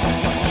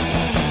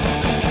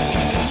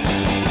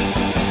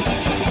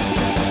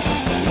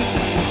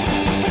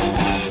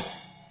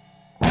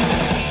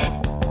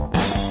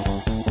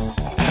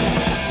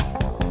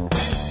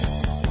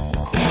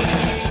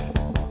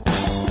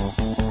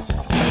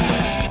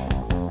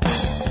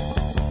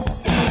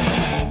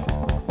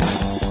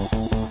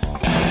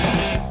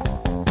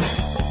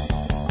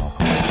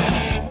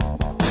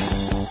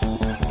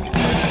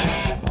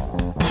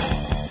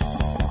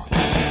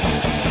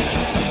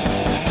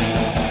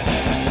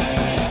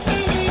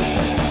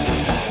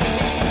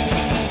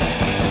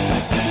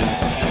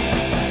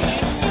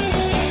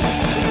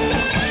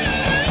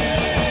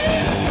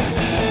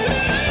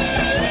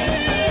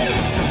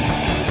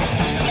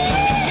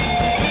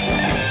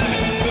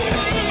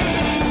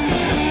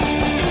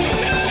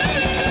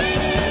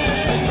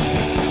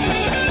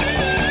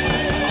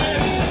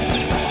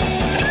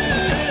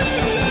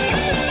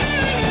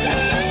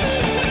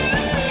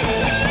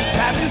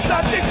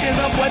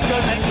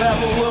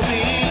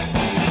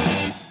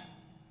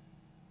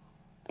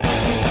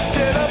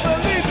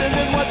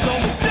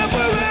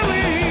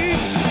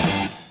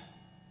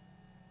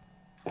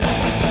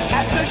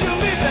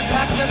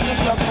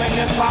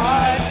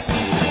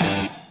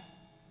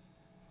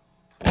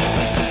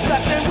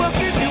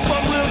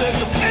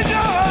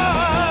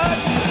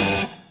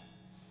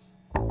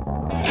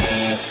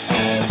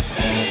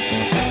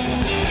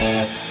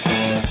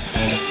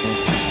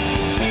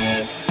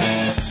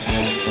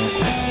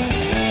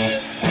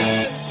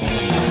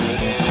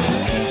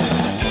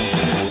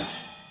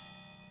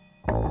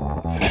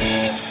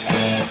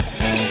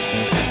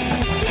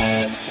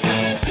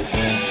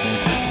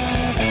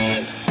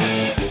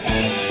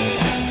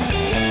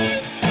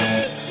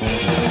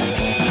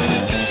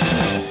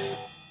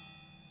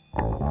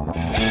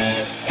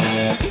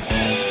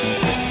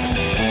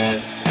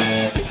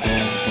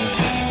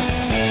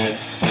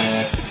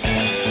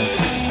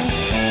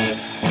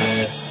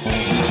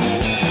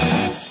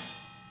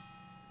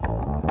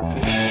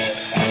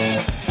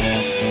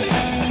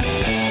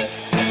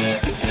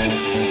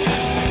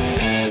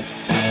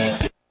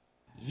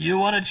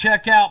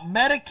 Check out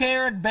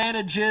Medicare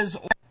Advantages.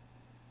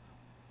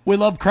 We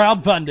love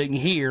crowdfunding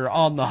here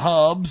on the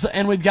Hubs,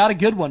 and we've got a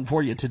good one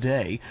for you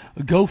today.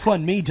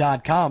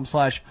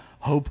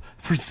 GoFundMe.com/Hope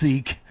for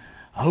Zeke.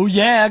 Oh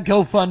yeah,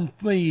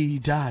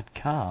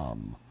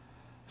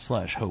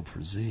 GoFundMe.com/Hope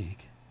for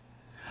Zeke.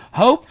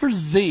 Hope for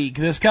Zeke.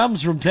 This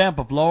comes from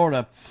Tampa,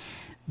 Florida.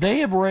 They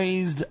have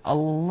raised a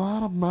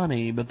lot of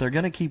money, but they're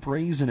going to keep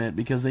raising it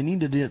because they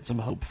need to get some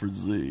hope for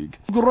Zeke.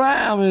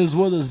 Graham is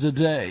with us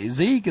today.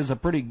 Zeke has had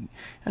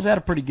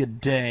a pretty good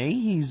day.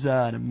 He's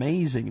an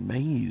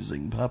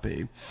amazing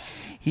puppy.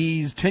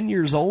 He's 10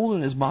 years old,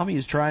 and his mommy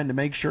is trying to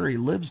make sure he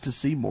lives to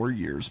see more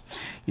years.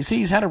 You see,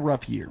 he's had a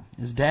rough year.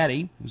 His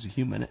daddy, who's a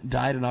human,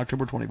 died in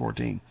October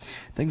 2014.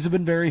 Things have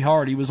been very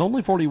hard. He was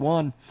only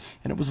 41,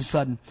 and it was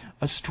sudden.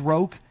 A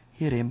stroke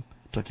hit him.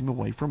 Took him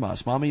away from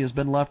us. Mommy has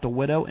been left a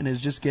widow and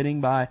is just getting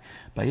by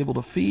able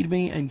to feed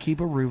me and keep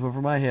a roof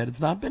over my head.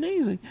 It's not been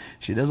easy.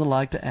 She doesn't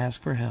like to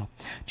ask for help.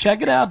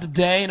 Check it out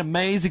today. An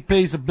amazing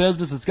piece of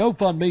business. It's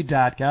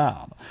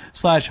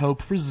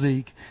GoFundMe.com/Hope for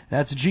Zeke.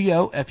 That's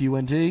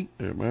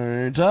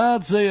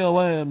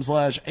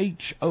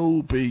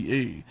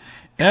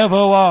GoFundMe.com/HOPE.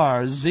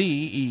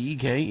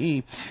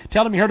 FORZEKE.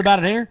 Tell them you heard about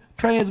it here.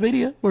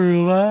 Transmedia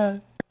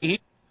Worldwide.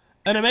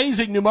 An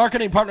amazing new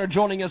marketing partner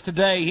joining us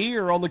today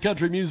here on the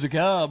Country Music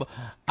Hub.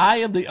 I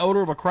am the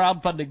owner of a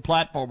crowdfunding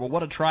platform. I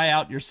want to try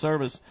out your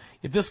service.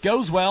 If this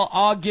goes well,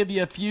 I'll give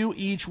you a few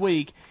each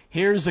week.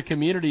 Here's a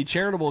community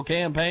charitable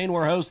campaign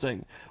we're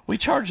hosting. We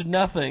charge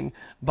nothing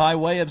by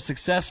way of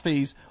success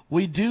fees.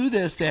 We do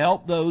this to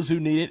help those who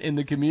need it in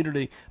the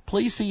community.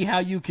 Please see how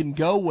you can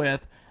go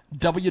with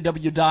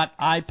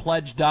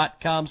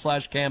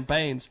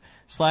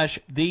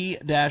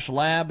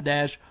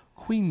www.ipledge.com/campaigns/the-lab-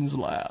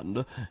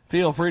 Queensland.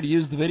 Feel free to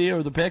use the video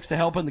or the pics to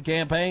help in the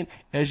campaign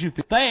as you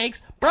feel. Thanks,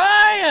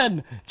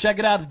 Brian! Check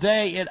it out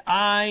today at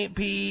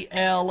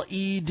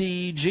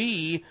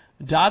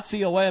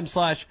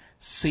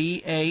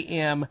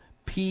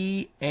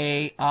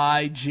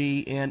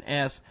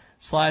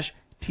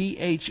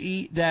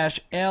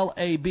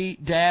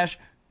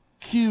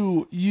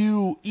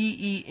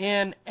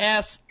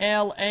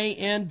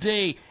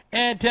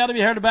And tell them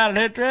you heard about it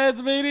at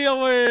Transmedia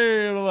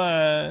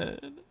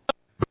Worldwide.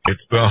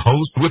 It's the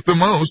host with the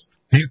most.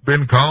 He's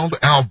been called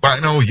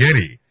Albino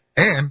Yeti,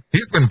 and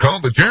he's been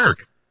called a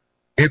jerk.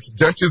 It's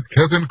Dutch's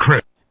cousin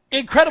Chris.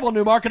 incredible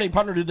new marketing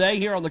partner today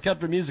here on the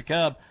Country Music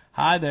Hub.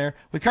 Hi there.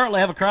 We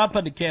currently have a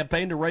crowdfunding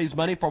campaign to raise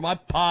money for my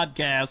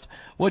podcast,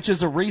 which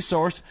is a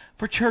resource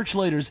for church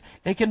leaders.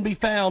 It can be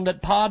found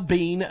at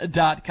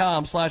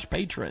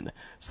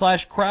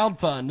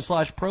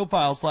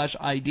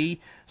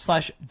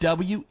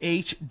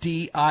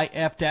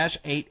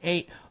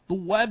podbean.com/patron/crowdfund/profile/ID/WHDIF-88. The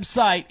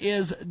website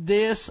is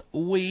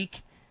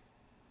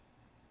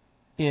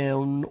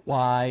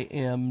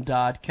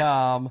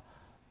thisweeknym.com.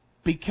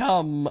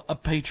 Become a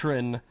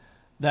patron.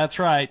 That's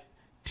right.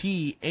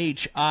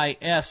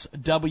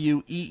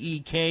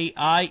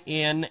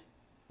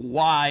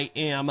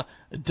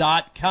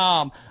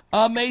 THISWEEKINYM.com.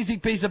 Amazing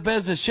piece of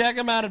business. Check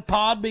them out at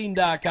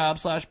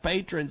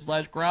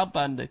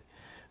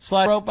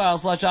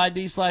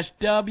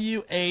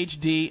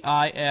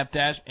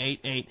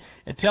podbean.com/patron/crowdfunding/profile/ID/WHDIF-88.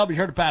 And tell me you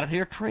heard about it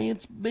here.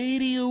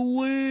 Transmedia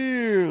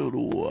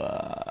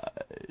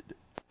Worldwide.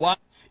 What?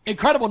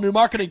 Incredible new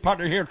marketing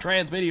partner here,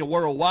 Transmedia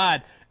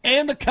Worldwide.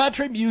 And the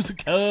Country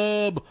Music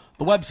Hub.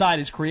 The website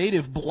is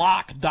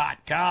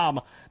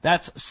creativeblock.com.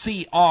 That's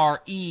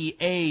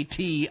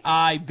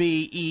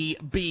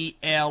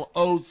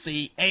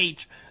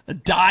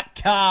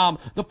CREATIVEBLOCH.com.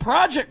 The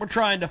project we're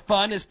trying to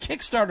fund is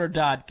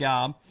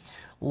Kickstarter.com.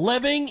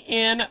 Living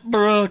in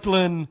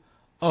Brooklyn.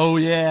 Oh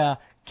yeah,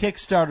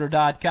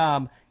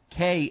 Kickstarter.com.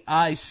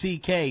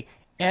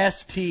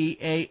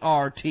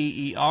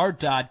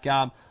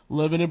 KICKSTARTER.com.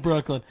 Living in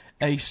Brooklyn,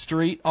 a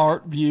street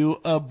art view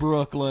of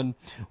Brooklyn.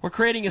 We're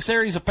creating a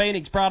series of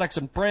paintings, products,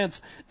 and prints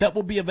that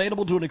will be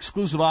available to an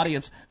exclusive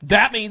audience.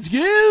 That means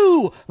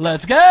you!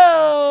 Let's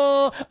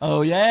go!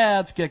 Oh yeah,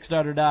 it's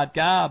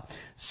Kickstarter.com.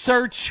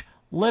 Search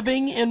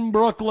Living in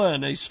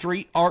Brooklyn, a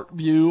street art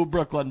view of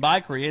Brooklyn by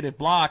Creative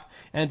Block,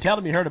 and tell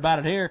them you heard about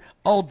it here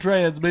on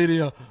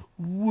Transmedia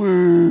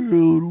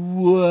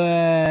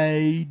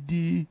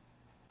Worldwide.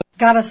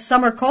 Got a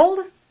summer cold?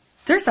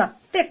 There's a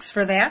fix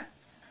for that.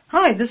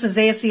 Hi, this is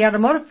ASE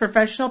Automotive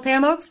Professional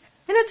Pam Oaks,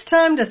 and it's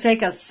time to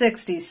take a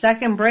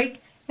 60-second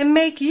break and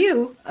make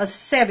you a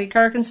savvy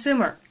car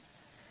consumer.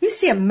 You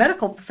see a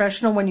medical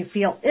professional when you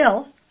feel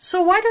ill,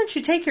 so why don't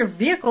you take your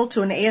vehicle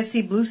to an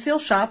ASE Blue Seal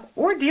shop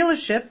or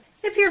dealership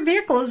if your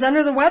vehicle is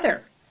under the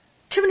weather?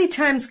 Too many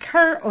times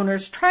car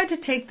owners try to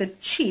take the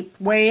cheap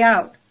way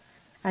out.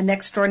 A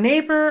next-door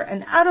neighbor,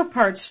 an auto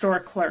parts store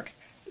clerk,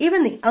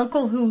 even the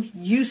uncle who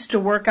used to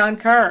work on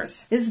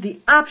cars is the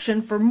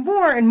option for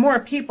more and more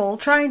people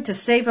trying to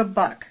save a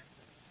buck.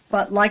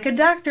 But like a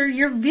doctor,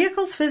 your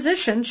vehicle's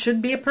physician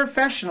should be a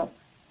professional,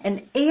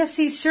 an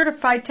ASE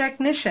certified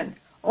technician.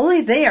 Only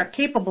they are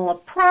capable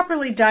of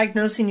properly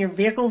diagnosing your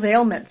vehicle's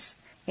ailments.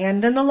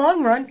 And in the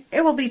long run,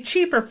 it will be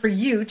cheaper for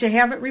you to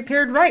have it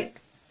repaired right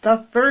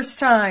the first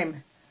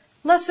time.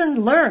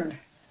 Lesson learned.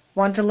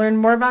 Want to learn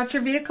more about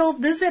your vehicle?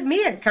 Visit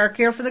me at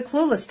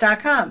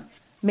CarCareForTheClueless.com.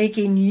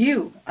 Making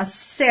you a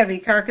savvy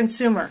car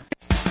consumer.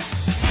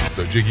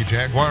 The Jiggy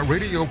Jaguar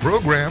radio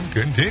program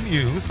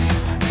continues.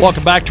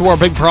 Welcome back to our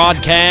big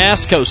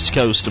broadcast, coast to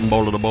coast and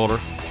border to border.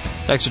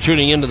 Thanks for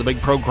tuning in to the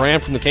big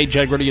program from the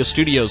KJAG Radio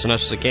Studios in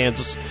Eshesa,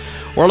 Kansas.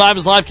 Where Live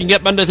is Live can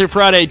get Monday through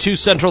Friday, 2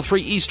 Central,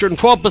 3 Eastern,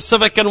 12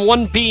 Pacific, and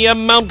 1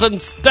 p.m. Mountain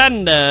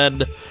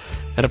Standard.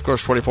 And, of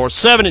course,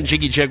 24/7 at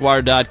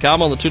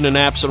JiggyJaguar.com on the TuneIn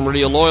apps and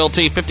Radio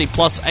Loyalty,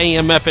 50-plus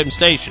AM FM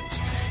stations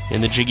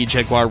in the Jiggy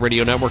Jaguar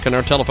Radio Network, and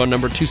our telephone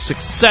number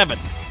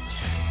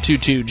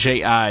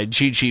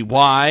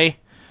 267-22-JIGGY.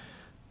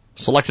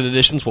 Selected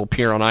editions will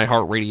appear on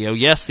iHeartRadio.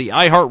 Yes, the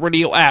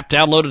iHeartRadio app.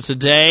 Download it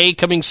today.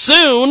 Coming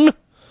soon,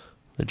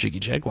 the Jiggy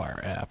Jaguar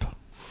app.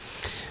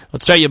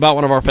 Let's tell you about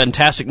one of our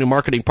fantastic new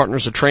marketing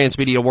partners at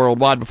Transmedia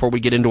Worldwide before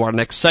we get into our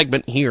next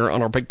segment here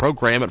on our big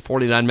program at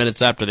 49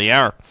 minutes after the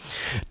hour.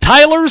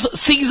 Tyler's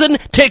Season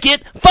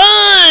Ticket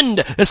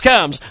Fund! This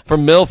comes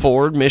from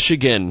Milford,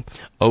 Michigan.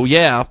 Oh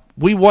yeah,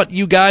 we want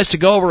you guys to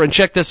go over and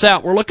check this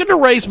out. We're looking to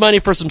raise money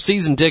for some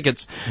season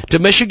tickets to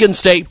Michigan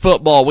State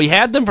football. We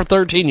had them for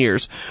 13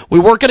 years. We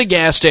work at a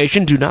gas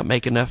station, do not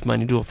make enough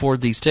money to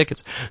afford these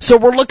tickets. So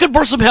we're looking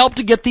for some help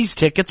to get these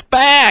tickets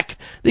back.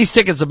 These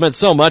tickets have meant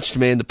so much to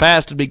me in the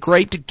past. It'd be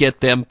great to get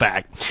them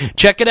back.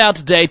 Check it out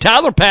today.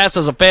 Tyler Pass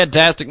has a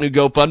fantastic new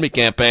GoFundMe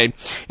campaign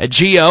at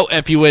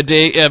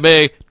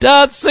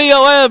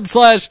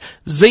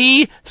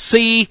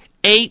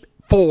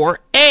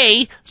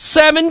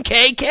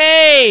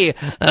GoFundMe.com/ZC84A7KK.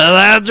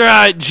 That's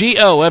right,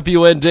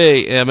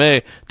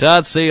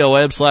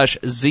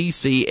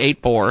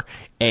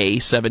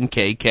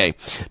 GoFundMe.com/ZC84A7KK.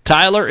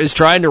 Tyler is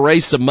trying to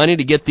raise some money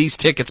to get these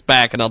tickets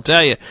back, and I'll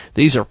tell you,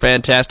 these are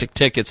fantastic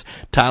tickets.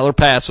 Tyler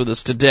Pass with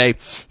us today.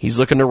 He's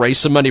looking to raise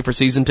some money for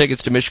season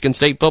tickets to Michigan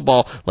State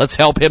football. Let's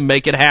help him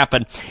make it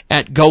happen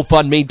at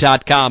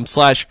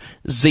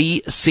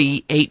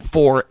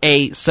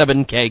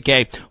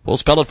GoFundMe.com/ZC84A7KK. We'll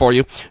spell it for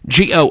you.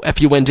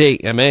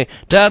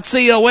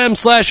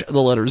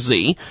 GoFundMe.com/the letter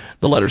Z,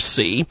 the letter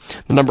C,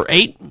 the number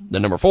 8, the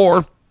number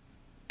 4,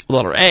 the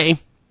letter A,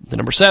 the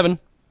number 7,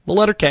 the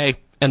letter K,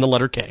 and the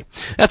letter K.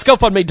 That's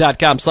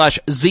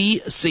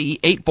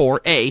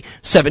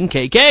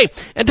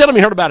GoFundMe.com/ZC84A7KK. And tell them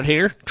you heard about it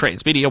here,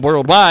 Transmedia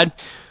Worldwide.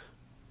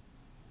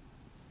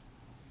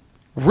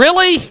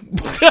 Really?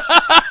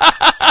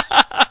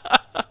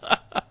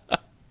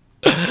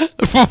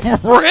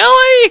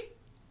 Really?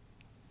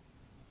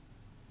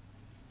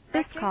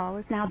 This call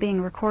is now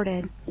being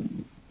recorded.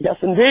 Yes,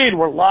 indeed.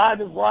 We're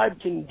live as live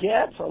can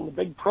get on the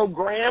big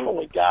program, and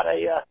we've got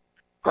a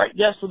great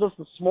guest with us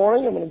this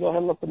morning. I'm going to go ahead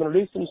and let them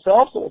introduce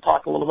themselves, and we'll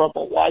talk a little bit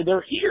about why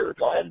they're here.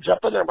 Go ahead and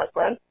jump in there, my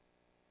friend.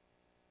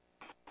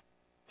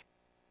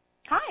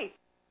 Hi.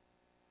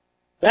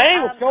 Hey,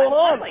 what's going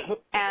on?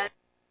 And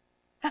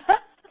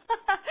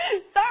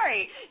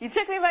sorry, you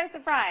took me by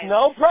surprise.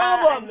 No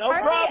problem. No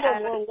Harley,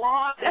 problem. We're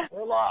live.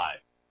 We're live.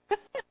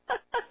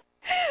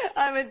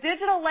 I'm a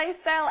digital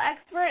lifestyle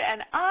expert,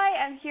 and I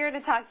am here to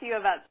talk to you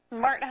about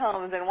smart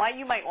homes and why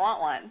you might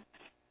want one.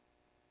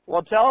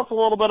 Well, tell us a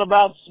little bit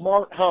about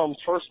smart homes.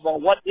 First of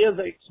all, what is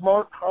a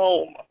smart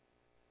home?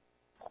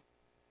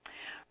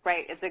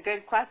 Right, it's a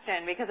good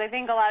question because I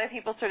think a lot of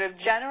people sort of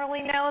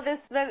generally know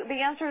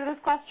the answer to this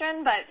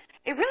question, but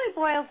it really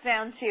boils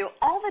down to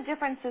all the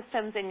different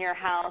systems in your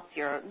house,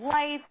 your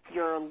lights,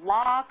 your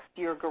locks,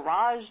 your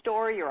garage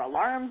door, your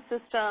alarm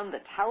system,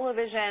 the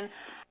television.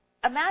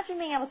 Imagine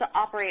being able to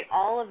operate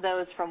all of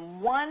those from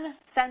one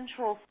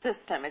central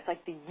system. It's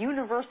like the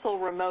universal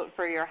remote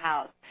for your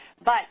house.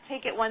 But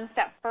take it one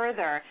step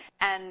further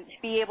and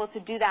be able to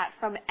do that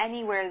from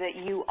anywhere that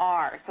you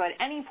are. So at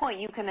any point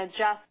you can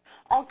adjust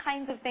all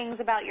kinds of things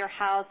about your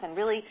house and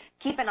really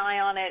keep an eye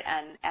on it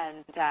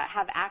and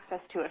have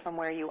access to it from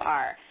where you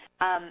are.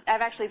 I've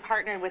actually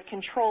partnered with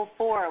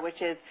Control4,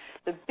 which is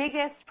the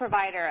biggest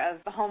provider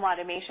of home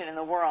automation in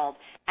the world.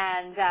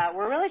 And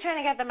we're really trying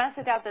to get the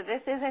message out that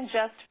this isn't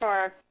just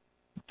for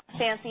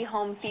fancy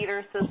home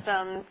theater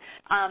systems.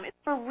 It's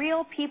for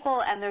real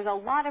people, and there's a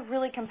lot of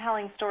really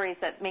compelling stories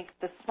that make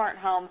the smart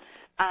home,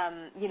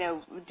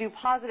 do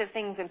positive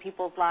things in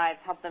people's lives,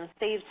 help them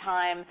save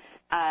time,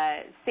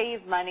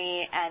 save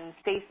money, and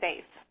stay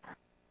safe.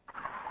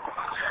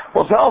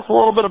 Well, tell us a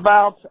little bit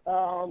about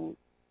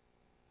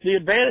the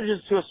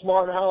advantages to a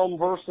smart home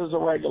versus a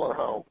regular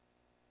home.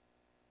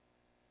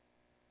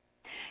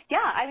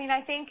 Yeah, I mean,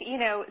 I think,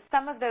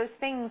 some of those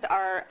things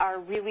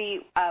are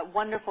really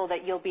wonderful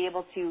that you'll be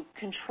able to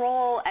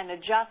control and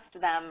adjust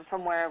them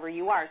from wherever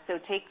you are. So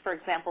take, for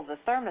example, the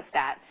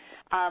thermostat.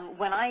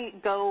 When I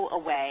go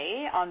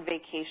away on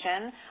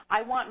vacation,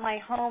 I want my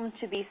home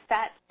to be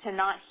set to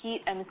not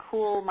heat and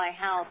cool my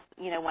house,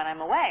 when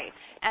I'm away.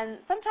 And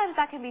sometimes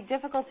that can be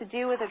difficult to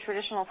do with a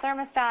traditional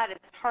thermostat. It's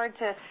hard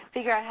to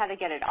figure out how to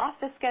get it off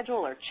the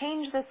schedule or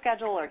change the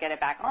schedule or get it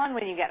back on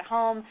when you get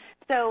home.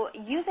 So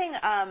using,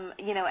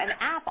 an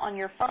app on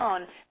your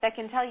phone that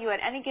can tell you at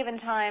any given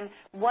time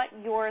what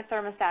your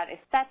thermostat is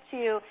set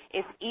to.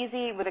 It's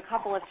easy. With a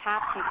couple of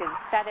taps, you can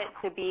set it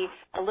to be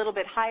a little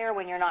bit higher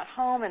when you're not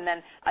home and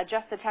then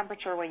adjust the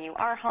temperature when you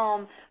are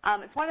home.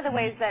 It's one of the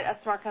ways that a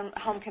smart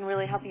home can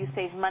really help you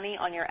save money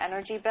on your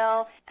energy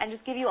bill and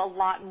just give you a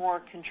lot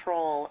more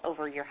control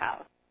over your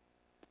house.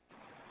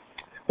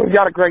 We've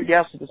got a great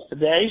guest with us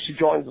today. She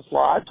joins us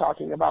live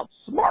talking about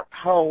smart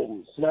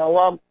homes.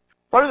 Now,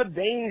 what are the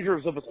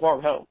dangers of a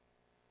smart home?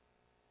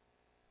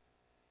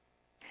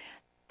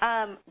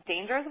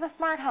 Dangers of a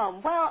smart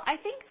home. Well, I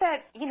think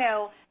that,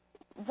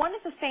 one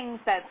of the things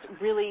that's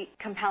really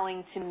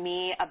compelling to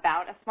me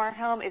about a smart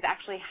home is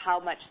actually how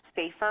much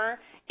safer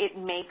it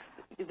makes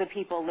the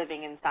people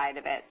living inside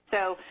of it.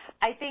 So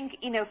I think,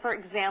 for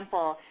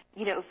example,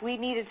 if we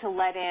needed to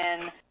let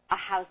in a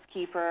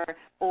housekeeper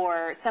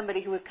or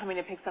somebody who was coming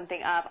to pick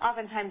something up,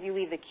 oftentimes you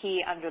leave the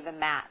key under the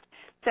mat.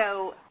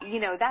 So,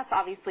 that's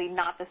obviously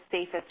not the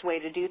safest way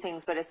to do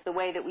things, but it's the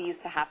way that we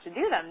used to have to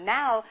do them.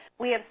 Now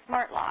we have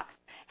smart locks.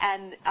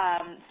 And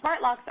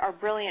smart locks are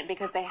brilliant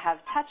because they have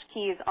touch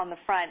keys on the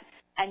front,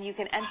 and you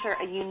can enter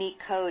a unique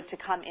code to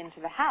come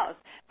into the house.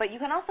 But you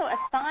can also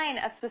assign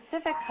a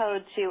specific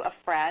code to a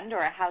friend or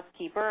a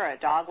housekeeper or a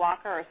dog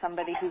walker or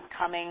somebody who's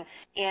coming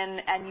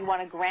in, and you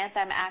want to grant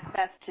them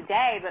access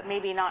today, but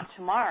maybe not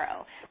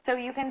tomorrow. So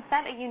you can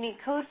set a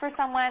unique code for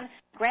someone,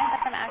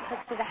 grant them access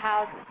to the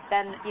house,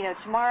 then,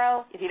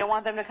 tomorrow, if you don't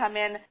want them to come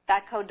in,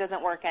 that code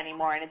doesn't work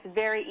anymore. And it's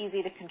very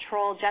easy to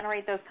control,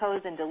 generate those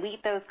codes, and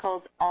delete those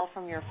codes all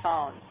from your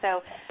phone.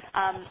 So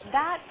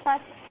that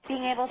plus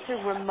being able to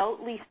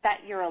remotely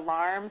set your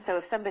alarm. So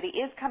if somebody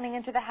is coming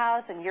into the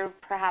house and you're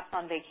perhaps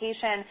on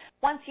vacation,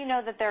 once you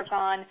know that they're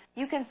gone,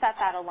 you can set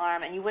that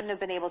alarm, and you wouldn't have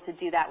been able to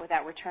do that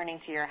without returning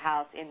to your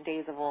house in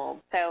days of old.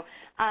 So,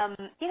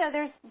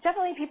 there's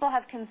definitely people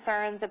have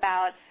concerns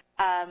about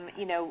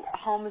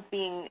homes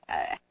being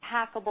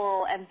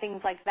hackable and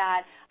things like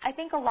that. I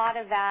think a lot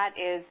of that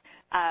is,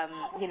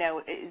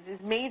 is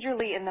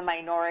majorly in the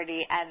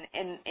minority,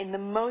 and in the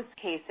most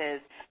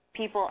cases,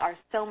 people are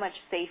so much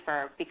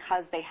safer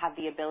because they have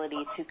the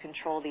ability to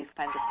control these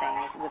kinds of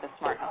things with a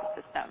smart home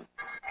system.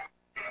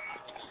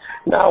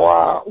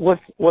 Now,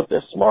 with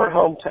this smart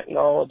home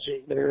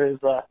technology, there is,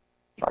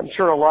 I'm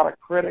sure, a lot of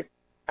critics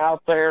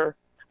out there.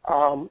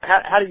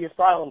 How do you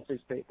silence these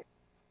people?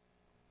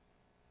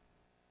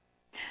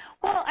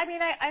 Well, I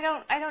mean, I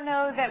don't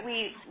know that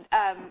we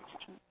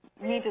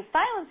need to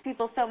silence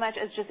people so much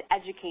as just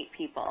educate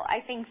people.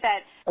 I think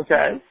that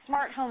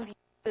smart homes used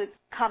to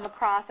come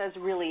across as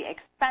really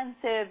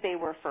expensive. They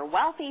were for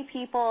wealthy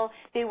people.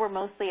 They were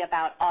mostly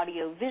about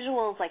audio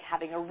visuals, like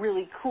having a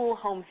really cool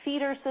home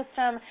theater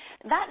system.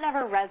 That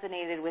never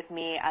resonated with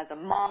me as a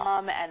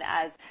mom and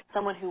as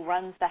someone who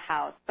runs the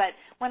house. But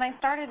when I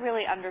started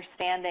really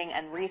understanding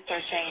and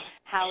researching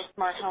how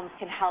smart homes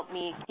can help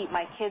me keep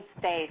my kids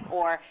safe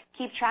or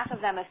keep track of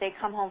them if they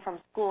come home from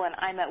school and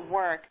I'm at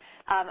work,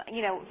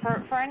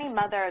 for any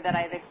mother that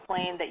I've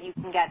explained that you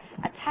can get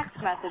a text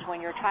message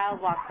when your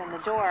child walks in the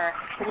door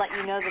to let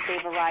you know that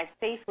they've arrived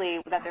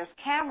safely, that there's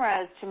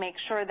cameras to make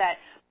sure that,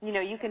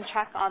 you can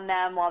check on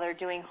them while they're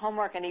doing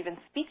homework and even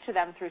speak to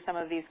them through some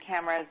of these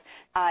cameras,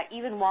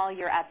 even while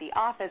you're at the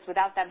office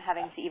without them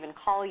having to even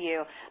call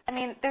you. I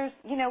mean, there's,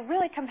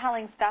 really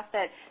compelling stuff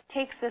that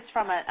takes this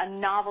from a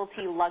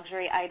novelty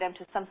luxury item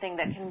to something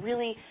that can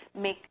really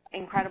make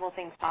incredible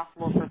things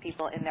possible for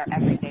people in their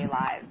everyday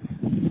lives.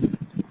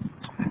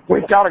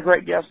 We've got a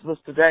great guest with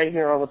us today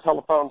here on the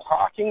telephone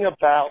talking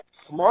about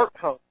smart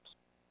homes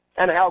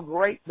and how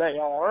great they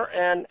are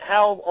and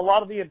how a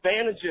lot of the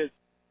advantages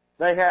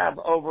they have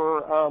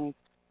over,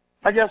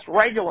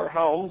 regular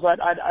homes. I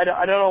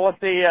don't know what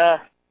the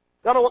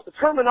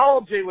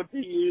terminology would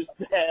be used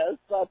as,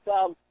 but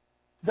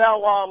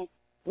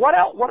what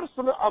are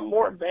some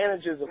more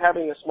advantages of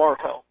having a smart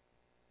home?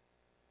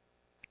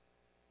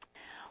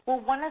 Well,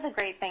 one of the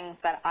great things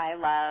that I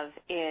love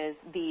is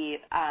the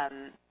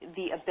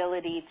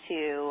ability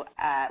to,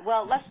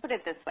 let's put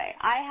it this way.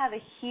 I have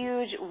a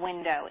huge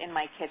window in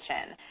my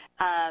kitchen,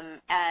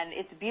 and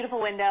it's a beautiful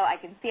window. I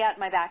can see out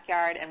my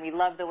backyard, and we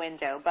love the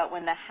window. But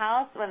when the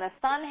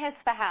sun hits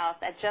the house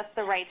at just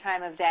the right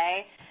time of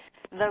day,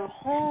 the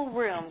whole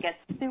room gets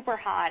super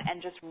hot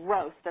and just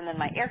roasts, and then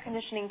my air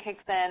conditioning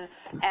kicks in,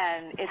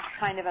 and it's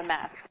kind of a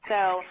mess.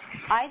 So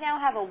I now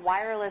have a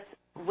wireless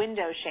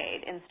window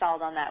shade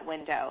installed on that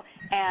window,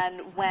 and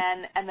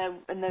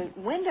the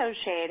window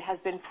shade has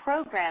been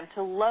programmed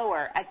to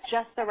lower at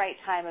just the right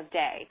time of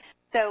day.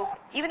 So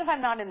even if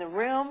I'm not in the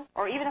room,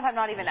 or even if I'm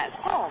not even at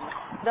home,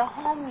 the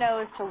home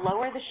knows to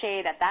lower the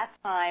shade at that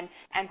time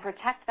and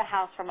protect the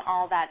house from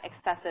all that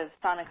excessive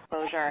sun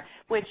exposure,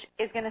 which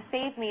is going to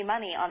save me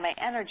money on my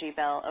energy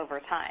bill over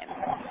time.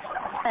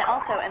 I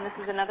also, and this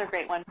is another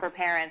great one for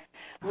parents,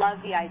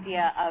 love the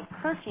idea of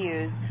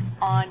curfews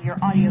on your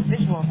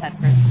audio-visual set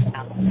for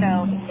house.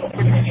 So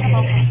if your kids come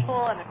home from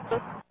school and they're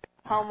supposed to do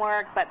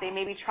homework, but they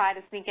maybe try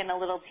to sneak in a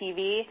little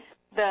TV,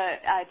 the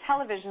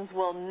televisions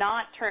will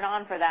not turn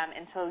on for them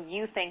until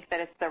you think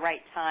that it's the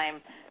right time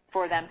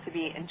for them to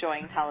be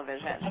enjoying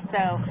television.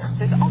 So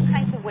there's all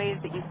kinds of ways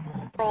that you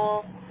can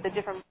control the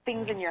different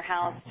things in your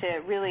house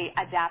to really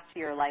adapt to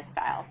your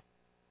lifestyle.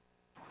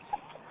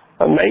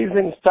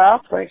 Amazing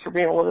stuff. Thanks for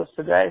being with us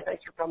today.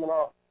 Thanks for coming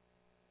on.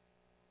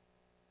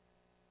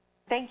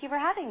 Thank you for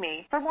having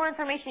me. For more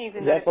information, you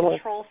can go to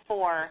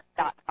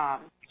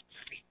control4.com.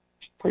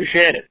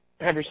 Appreciate it.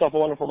 Have yourself a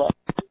wonderful day.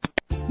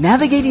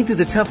 Navigating through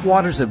the tough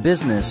waters of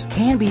business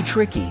can be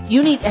tricky.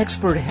 You need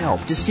expert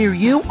help to steer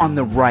you on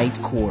the right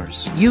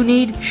course. You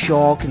need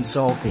Shaw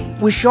Consulting.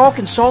 With Shaw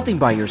Consulting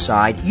by your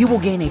side, you will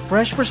gain a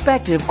fresh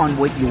perspective on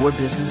what your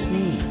business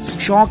needs.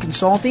 Shaw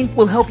Consulting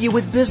will help you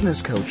with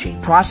business coaching,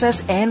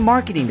 process and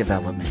marketing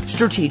development,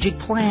 strategic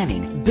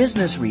planning,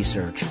 business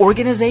research,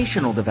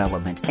 organizational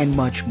development, and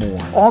much more.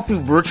 All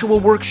through virtual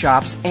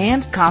workshops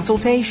and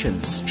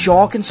consultations.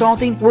 Shaw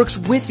Consulting works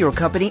with your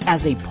company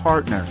as a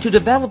partner to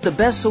develop the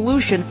best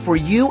solution for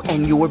you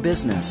and your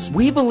business.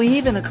 We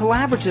believe in a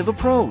collaborative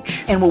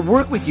approach and will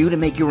work with you to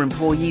make your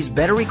employees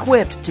better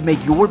equipped to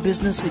make your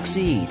business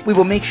succeed. We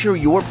will make sure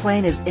your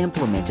plan is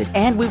implemented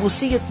and we will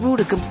see it through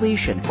to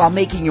completion while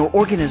making your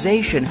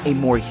organization a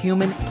more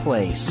human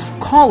place.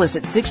 Call us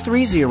at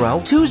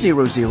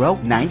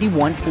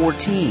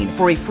 630-200-9114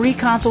 for a free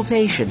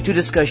consultation to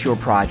discuss your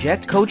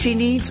project, coaching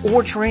needs,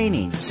 or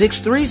training.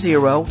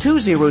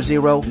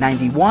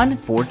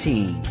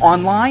 630-200-9114.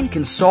 Online,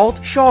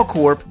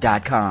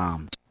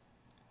 consultshawcorp.com.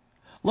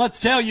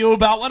 Let's tell you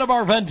about one of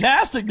our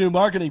fantastic new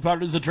marketing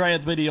partners at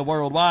Transmedia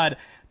Worldwide.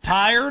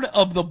 Tired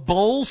of the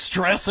bull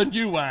stressing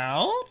you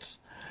out?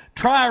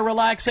 Try a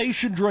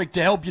relaxation drink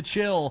to help you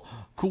chill.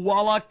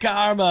 Koala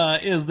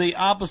Karma is the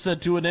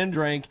opposite to an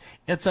in-drink.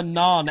 It's a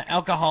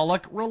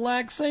non-alcoholic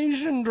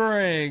relaxation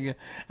drink.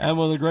 And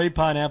with a great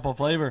pineapple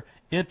flavor,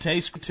 it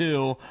tastes good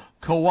too.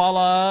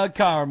 Koala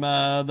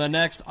Karma, the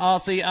next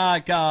Aussie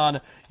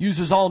icon,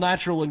 uses all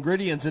natural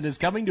ingredients and is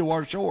coming to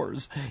our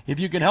shores. If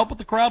you can help with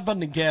the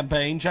crowdfunding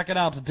campaign, check it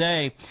out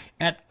today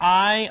at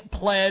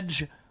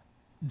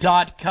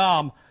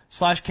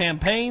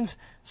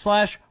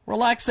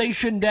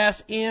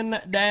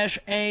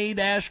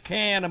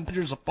iPledge.com/campaigns/relaxation-in-a-can and put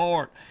your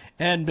support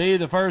and be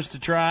the first to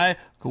try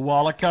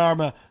Koala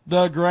Karma,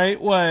 the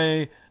great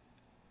way.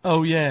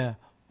 Oh yeah,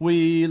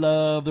 we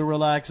love the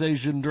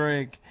relaxation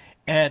drink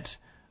at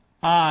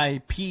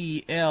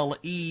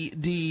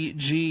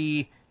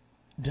iPledge.com/campaigns/relaxation-in-a-can.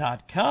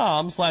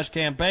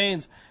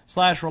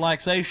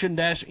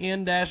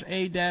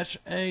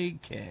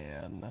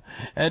 GoFundMe.com/campaigns/relaxation-in-a-can.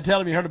 And tell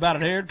them you heard about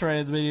it here,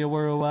 Transmedia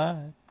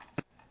Worldwide.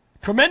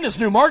 Tremendous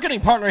new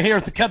marketing partner here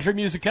at the Country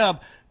Music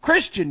Hub.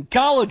 Christian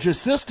College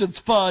Assistance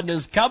Fund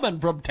is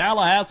coming from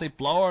Tallahassee,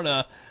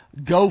 Florida.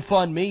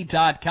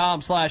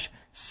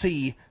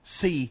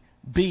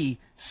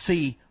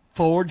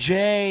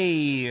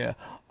 GoFundMe.com/CCBC4J.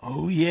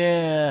 Oh,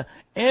 yeah.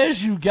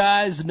 As you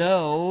guys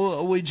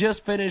know, we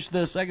just finished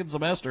the second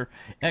semester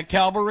at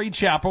Calvary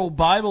Chapel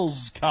Bible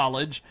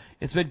College.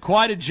 It's been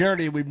quite a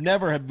journey. We've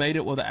never have made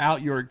it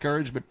without your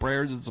encouragement,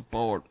 prayers, and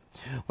support.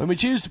 When we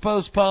choose to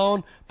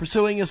postpone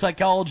pursuing a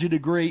psychology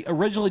degree,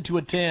 originally to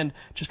attend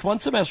just one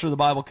semester of the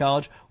Bible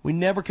college, we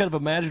never could have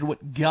imagined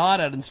what God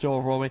had in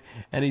store for me,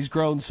 and He's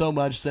grown so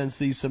much since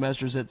these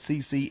semesters at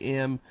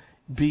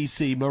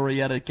CCMBC,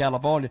 Murrieta,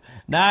 California.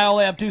 Now I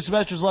only have 2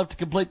 semesters left to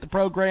complete the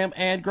program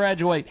and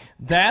graduate.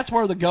 That's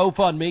where the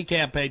GoFundMe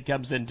campaign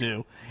comes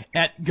into.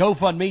 At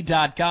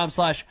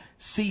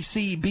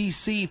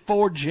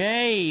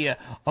GoFundMe.com/CCBC4J.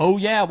 Oh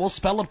yeah, we'll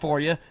spell it for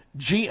you.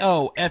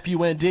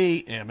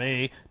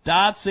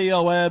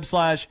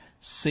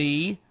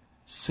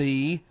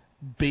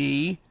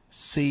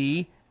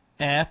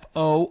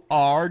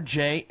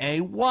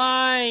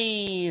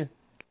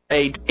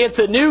 It's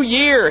a new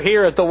year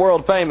here at the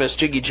world famous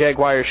Jiggy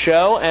Jaguar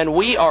show, and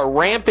we are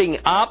ramping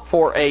up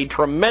for a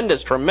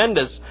tremendous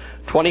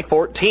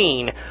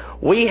 2014.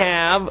 We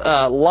have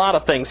a lot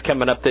of things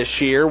coming up this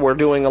year. We're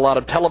doing a lot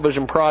of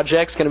television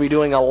projects, going to be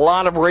doing a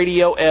lot of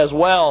radio as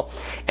well,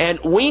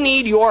 and we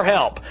need your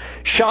help.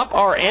 Shop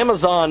our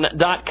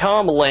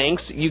Amazon.com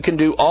links. You can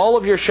do all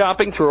of your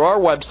shopping through our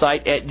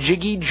website at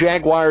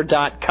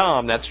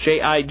JiggyJaguar.com. That's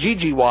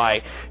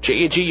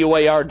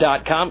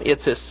JiggyJaguar.com.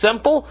 It's as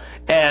simple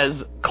as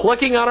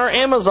clicking on our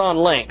Amazon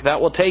link. That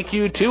will take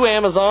you to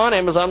Amazon.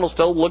 Amazon will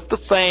still look the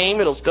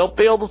same. It'll still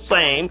feel the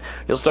same.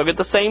 You'll still get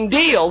the same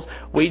deals.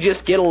 We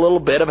just get a little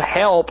bit of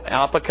help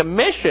off a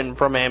commission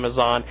from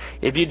Amazon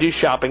if you do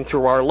shopping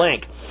through our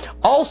link.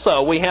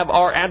 Also, we have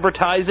our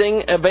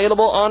advertising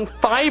available on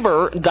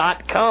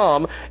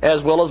Fiverr.com,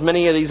 as well as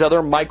many of these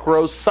other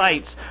micro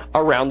sites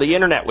around the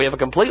Internet. We have a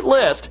complete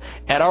list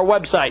at our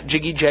website,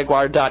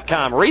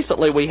 JiggyJaguar.com.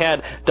 Recently, we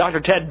had Dr.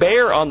 Ted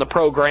Baer on the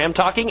program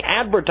talking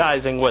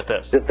advertising with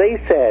us. If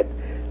they said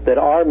that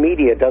our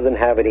media doesn't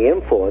have any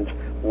influence,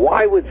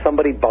 why would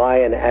somebody buy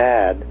an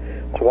ad?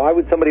 Why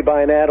would somebody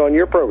buy an ad on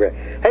your program?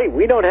 Hey,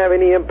 we don't have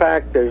any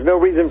impact. There's no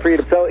reason for you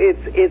to. So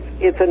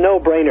it's a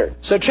no-brainer.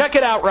 So check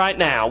it out right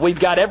now. We've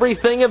got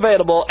everything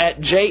available at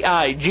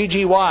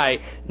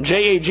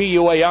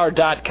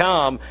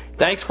JiggyJaguar.com.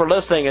 Thanks for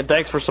listening, and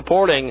thanks for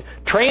supporting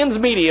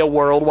Transmedia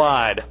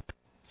Worldwide.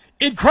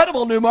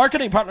 Incredible new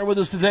marketing partner with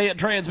us today at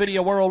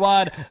Transmedia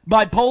Worldwide,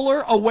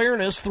 Bipolar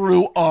Awareness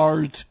Through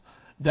Art.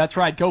 That's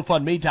right,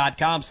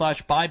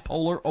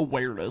 GoFundMe.com/Bipolar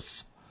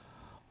Awareness.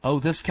 Oh,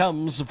 this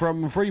comes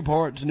from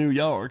Freeport, New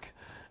York.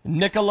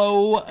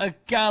 Niccolo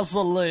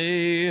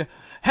Casale.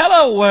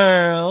 Hello,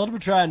 world. We're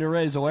trying to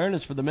raise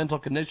awareness for the mental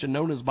condition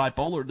known as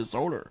bipolar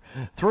disorder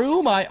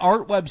through my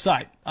art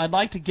website. I'd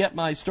like to get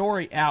my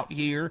story out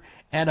here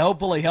and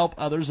hopefully help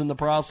others in the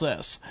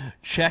process.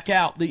 Check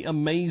out the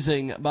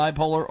amazing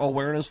Bipolar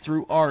Awareness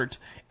Through Art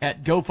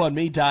at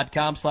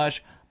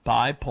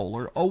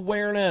GoFundMe.com/Bipolar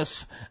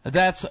Awareness.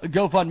 That's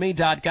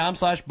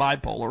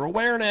GoFundMe.com/Bipolar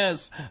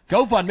Awareness.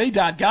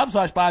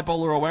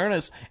 GoFundMe.com/Bipolar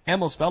Awareness. And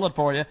we'll spell it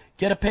for you.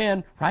 Get a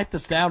pen. Write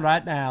this down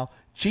right now.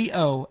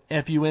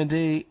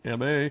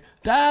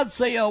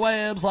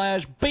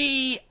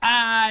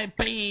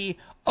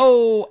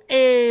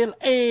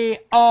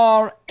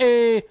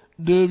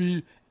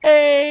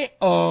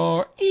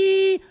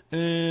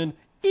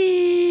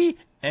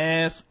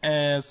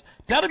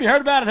 Tell them you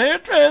heard about it here,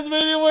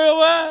 Transmedia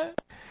Worldwide.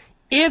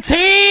 It's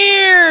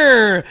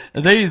here!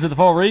 These are the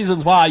 4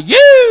 reasons why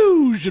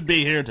you should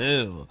be here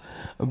too.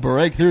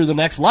 Break through the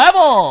next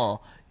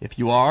level. If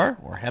you are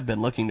or have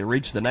been looking to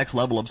reach the next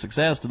level of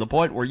success to the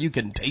point where you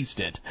can taste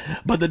it,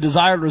 but the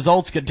desired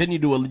results continue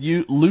to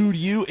elude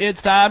you,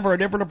 it's time for a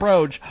different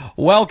approach.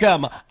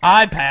 Welcome,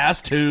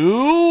 iPass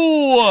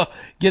to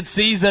get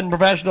seasoned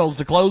professionals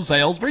to close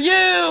sales for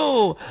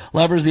you.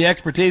 Leverage the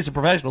expertise of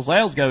professional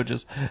sales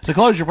coaches to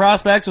close your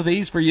prospects with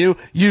ease for you.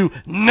 You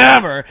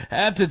never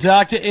have to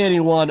talk to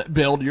anyone.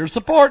 Build your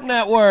support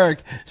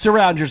network.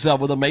 Surround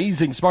yourself with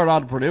amazing smart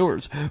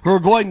entrepreneurs who are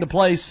going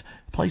to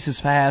places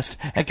fast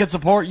and can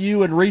support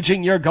you in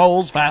reaching your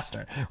goals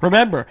faster.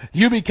 Remember,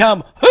 you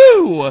become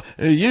who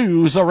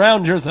you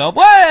surround yourself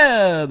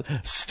with.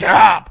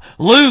 Stop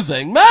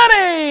losing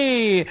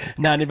money.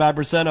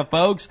 95% of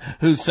folks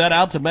who set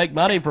out to make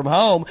money from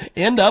home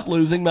end up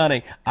losing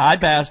money.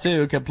 iPass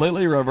 2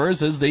 completely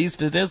reverses these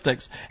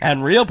statistics,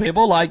 and real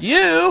people like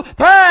you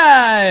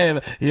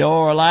thrive.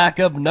 Your lack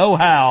of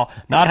know-how,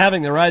 not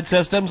having the right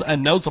systems,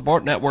 and no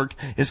support network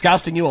is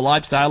costing you a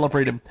lifestyle of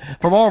freedom.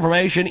 For more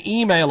information,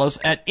 email us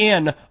at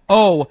NOLADREAM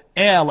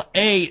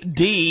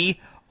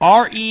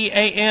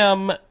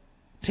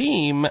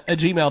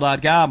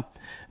team@gmail.com.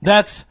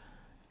 That's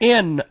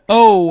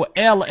NOLAD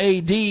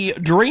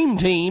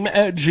dreamteam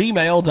at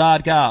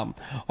gmail.com,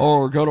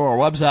 or go to our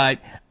website,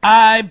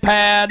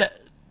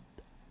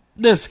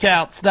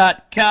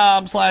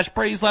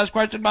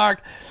 iPadDiscounts.com/pre/?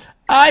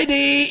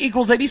 ID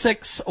equals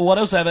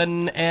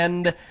 86107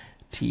 and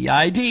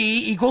TID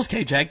equals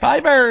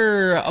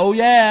KJAG5. Oh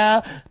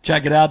yeah.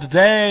 Check it out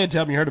today and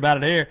tell me you heard about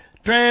it here.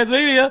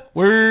 Transmedia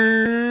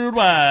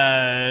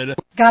Worldwide.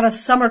 Got a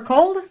summer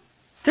cold?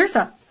 There's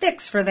a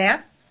fix for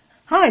that.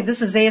 Hi,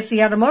 this is ASE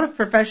Automotive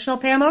Professional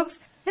Pam Oaks,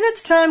 and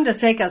it's time to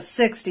take a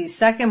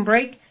 60-second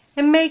break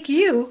and make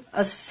you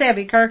a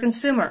savvy car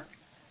consumer.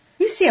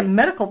 You see a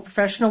medical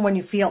professional when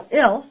you feel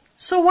ill,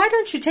 so why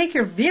don't you take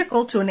your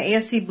vehicle to an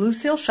ASE Blue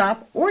Seal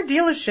shop or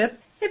dealership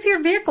if your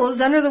vehicle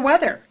is under the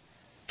weather?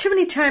 Too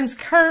many times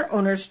car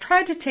owners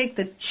try to take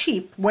the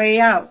cheap way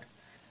out.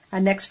 A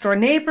next-door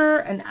neighbor,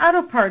 an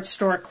auto parts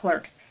store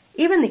clerk,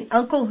 even the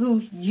uncle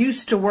who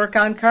used to work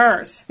on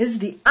cars is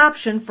the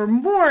option for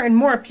more and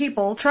more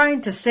people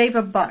trying to save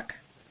a buck.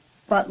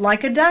 But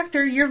like a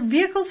doctor, your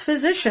vehicle's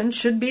physician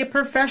should be a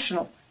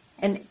professional,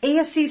 an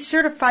ASE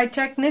certified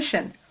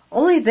technician.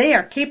 Only they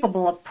are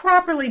capable of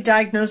properly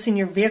diagnosing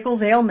your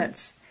vehicle's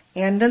ailments.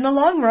 And in the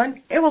long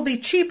run, it will be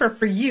cheaper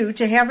for you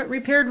to have it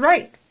repaired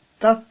right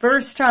the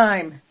first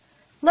time.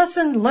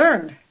 Lesson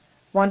learned.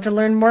 Want to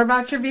learn more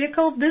about your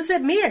vehicle?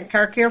 Visit me at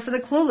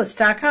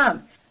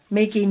CarCareForTheClueless.com,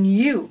 making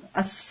you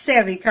a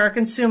savvy car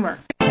consumer.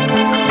 Get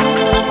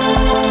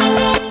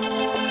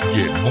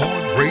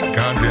more great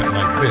content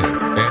like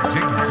this at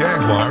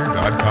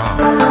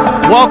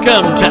JiggyJaguar.com.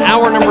 Welcome to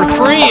hour number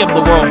 3 of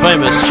the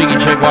world-famous Jiggy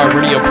Jaguar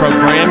radio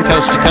program,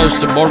 coast to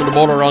coast and border to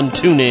border on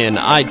TuneIn,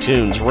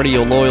 iTunes,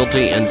 Radio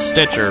Loyalty, and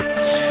Stitcher.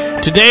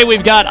 Today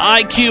we've got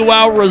IQ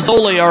Al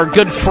Rizzoli, our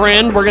good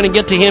friend. We're going to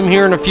get to him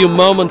here in a few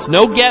moments.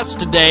 No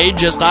guest today,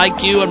 just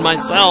IQ and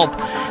myself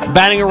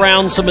batting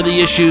around some of the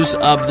issues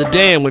of the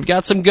day. And we've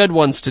got some good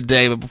ones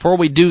today. But before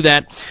we do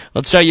that,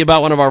 let's tell you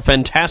about one of our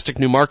fantastic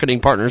new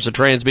marketing partners at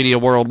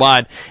Transmedia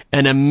Worldwide.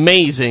 An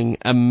amazing,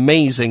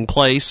 amazing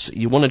place.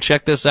 You want to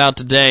check this out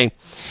today.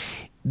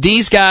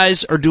 These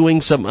guys are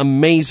doing some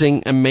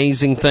amazing,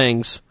 amazing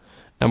things.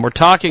 And we're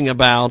talking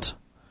about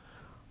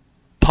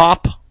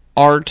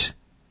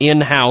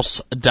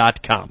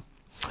PopArtInhouse.com.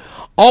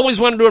 Always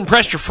wanted to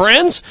impress your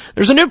friends?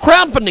 There's a new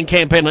crowdfunding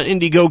campaign on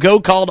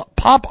Indiegogo called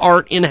Pop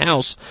Art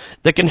In-House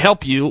that can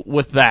help you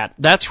with that.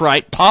 That's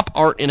right, Pop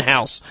Art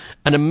In-House.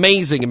 An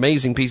amazing,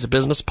 amazing piece of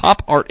business,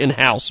 Pop Art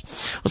In-House.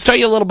 Let's tell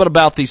you a little bit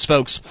about these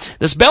folks.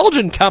 This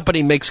Belgian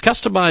company makes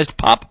customized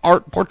pop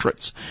art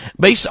portraits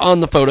based on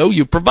the photo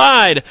you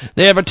provide.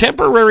 They have a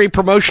temporary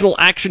promotional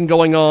action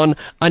going on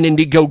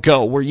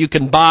Indiegogo where you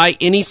can buy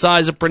any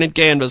size of printed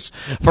canvas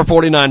for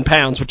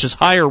 £49, which is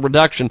higher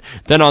reduction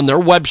than on their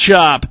web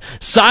shop.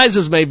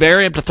 Sizes may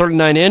vary up to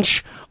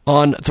 39-inch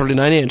on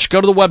 39-inch.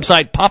 Go to the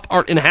website Pop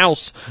Art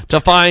In-House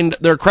to find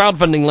their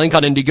crowdfunding link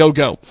on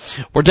Indiegogo.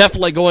 We're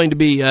definitely going to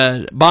be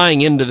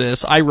buying into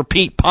this. I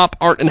repeat,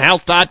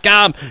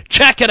 PopArtInhouse.com.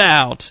 Check it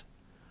out.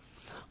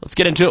 Let's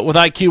get into it with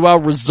IQ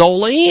Al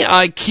Rizzoli.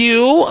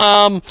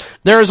 IQ,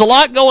 there is a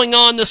lot going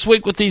on this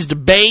week with these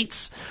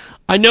debates.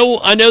 I know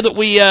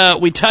that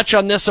we touch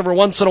on this every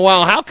once in a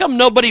while. How come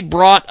nobody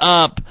brought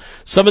up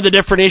some of the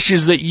different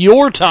issues that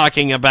you're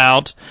talking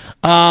about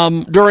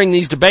during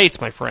these debates,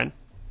 my friend?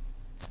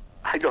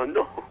 I don't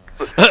know.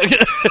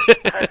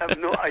 I have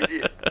no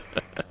idea.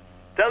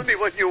 Tell me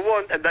what you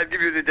want, and I'll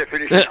give you the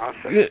definition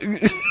answer.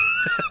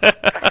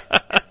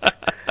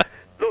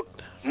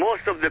 Look,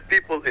 most of the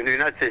people in the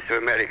United States of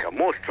America,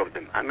 most of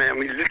them, I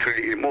mean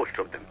literally most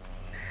of them,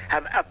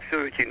 have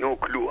absolutely no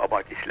clue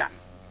about Islam.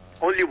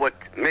 Only what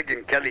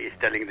Megyn Kelly is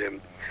telling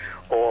them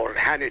or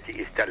Hannity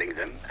is telling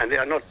them, and they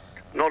are not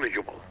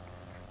knowledgeable.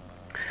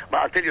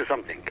 But I'll tell you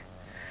something.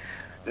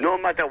 No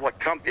matter what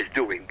Trump is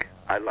doing,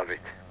 I love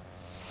it.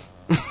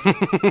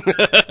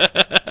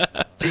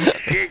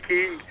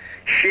 He's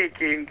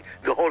shaking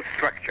the whole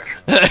structure.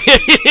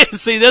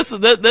 See, this is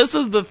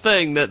the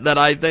thing that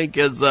I think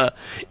is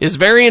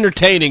very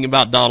entertaining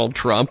about Donald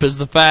Trump is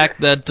the fact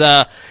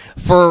that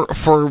for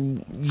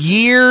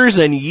years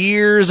and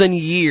years and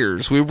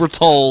years we were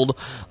told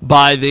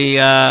by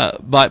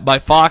by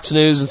Fox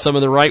News and some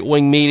of the right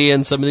wing media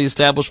and some of the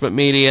establishment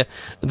media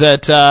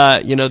that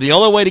the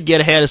only way to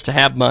get ahead is to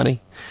have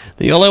money.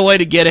 The only way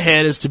to get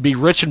ahead is to be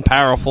rich and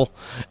powerful.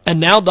 And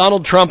now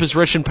Donald Trump is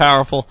rich and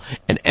powerful,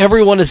 and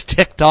everyone is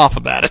ticked off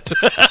about it.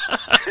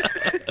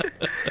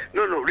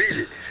 No,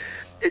 really.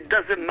 It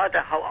doesn't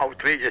matter how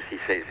outrageous he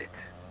says it.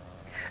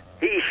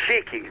 He is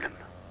shaking them.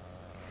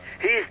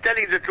 He is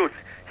telling the truth.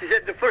 He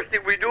said the first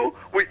thing we do,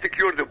 we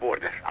secure the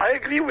border. I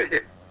agree with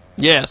him.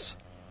 Yes.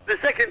 The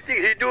second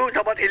thing he do is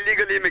about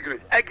illegal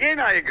immigrants. Again,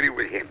 I agree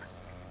with him.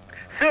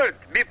 Third,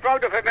 be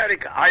proud of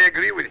America. I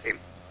agree with him.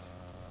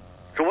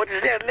 So what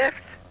is there left?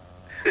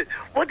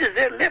 What is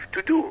there left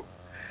to do?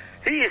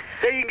 He is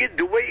saying it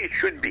the way it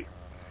should be.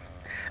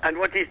 And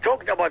what he's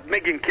talking about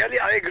Megyn Kelly,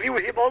 I agree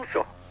with him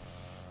also.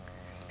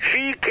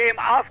 She came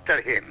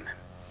after him.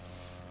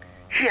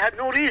 She had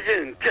no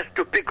reason just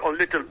to pick on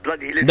little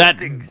bloody little That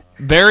things.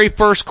 very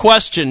first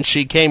question,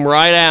 she came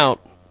right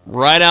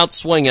out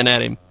swinging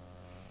at him.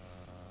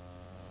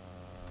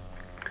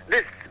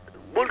 This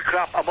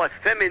bullcrap about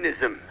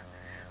feminism.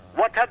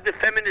 What have the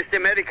feminist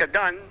America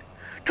done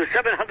to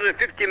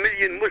 750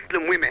 million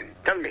Muslim women?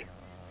 Tell me.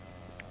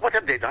 What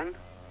have they done?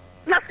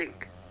 Nothing.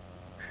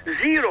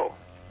 Zero.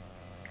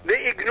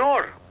 They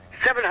ignore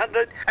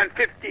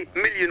 750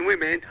 million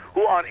women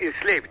who are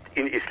enslaved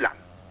in Islam.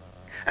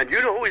 And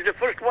you know who is the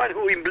first one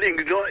who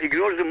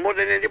ignores them more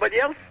than anybody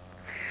else?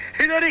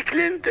 Hillary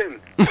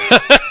Clinton.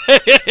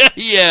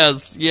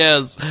 Yes.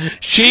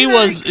 She Hillary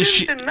was...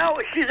 Clinton, now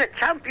she's a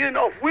champion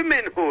of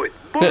womanhood.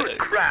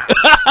 Bullcrap.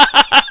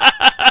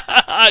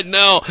 I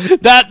know.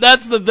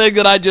 That's the thing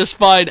that I just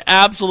find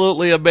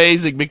absolutely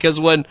amazing, because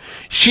when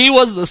she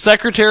was the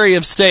Secretary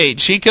of State,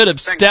 she could have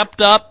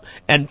stepped up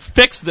and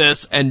fixed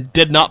this and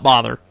did not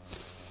bother.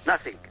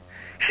 Nothing.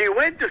 She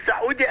went to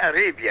Saudi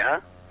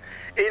Arabia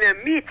in a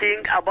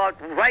meeting about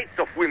rights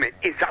of women.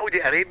 In Saudi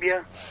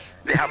Arabia,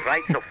 they have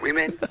rights of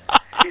women.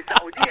 In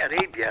Saudi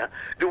Arabia,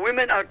 the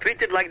women are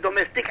treated like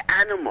domestic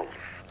animals.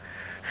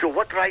 So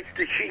what rights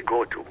did she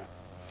go to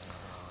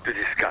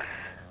discuss?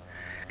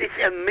 It's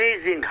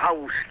amazing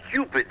how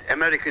stupid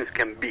Americans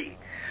can be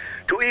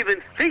to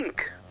even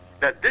think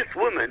that this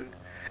woman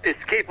is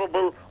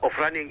capable of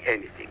running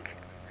anything.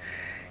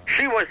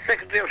 She was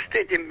Secretary of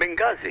State in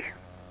Benghazi.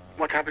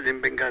 What happened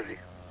in Benghazi?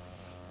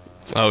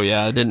 Oh,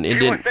 yeah, it didn't...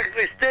 She was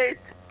Secretary of State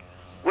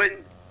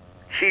when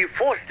she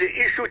forced the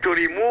issue to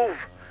remove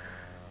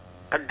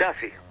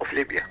Gaddafi of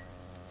Libya.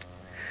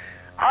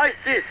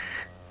 ISIS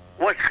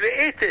was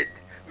created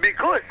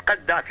because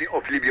Gaddafi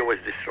of Libya was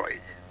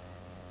destroyed.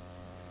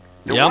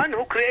 The one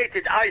who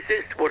created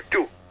ISIS were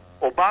two,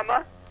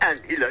 Obama and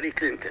Hillary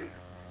Clinton.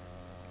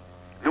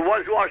 The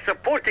ones who are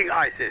supporting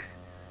ISIS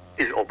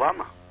is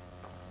Obama.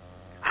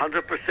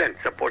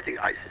 100% supporting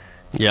ISIS.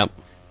 Yep.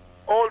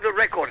 All the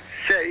records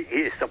say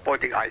he is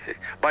supporting ISIS.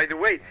 By the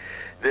way,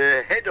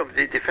 the head of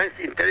the Defense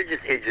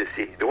Intelligence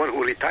Agency, the one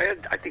who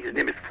retired, I think his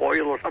name is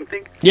Foyle or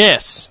something.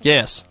 Yes.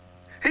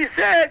 He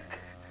said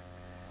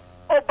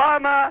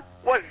Obama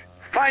was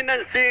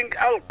financing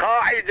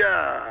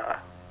Al-Qaeda.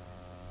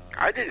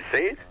 I didn't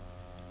say it.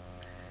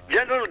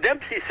 General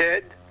Dempsey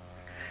said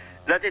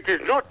that it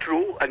is not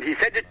true, and he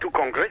said it to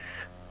Congress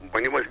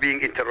when he was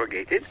being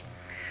interrogated.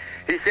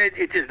 He said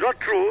it is not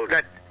true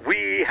that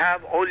we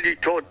have only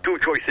two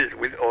choices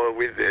with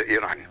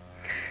Iran.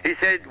 He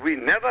said we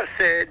never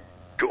said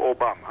to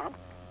Obama,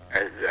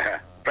 as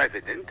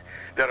president,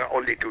 there are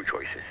only two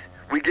choices.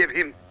 We gave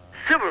him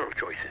several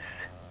choices.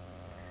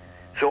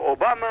 So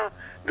Obama,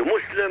 the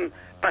Muslim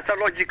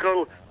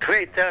pathological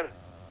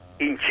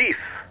traitor-in-chief,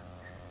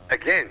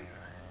 again,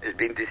 has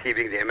been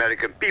deceiving the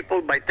American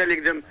people by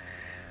telling them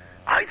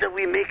either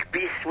we make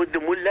peace with the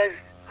mullahs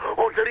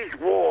or there is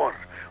war.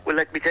 Well,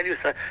 let me tell you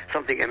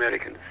something,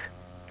 Americans.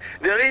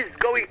 There is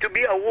going to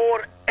be a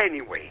war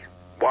anyway.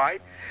 Why?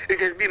 It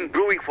has been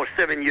brewing for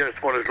 7 years,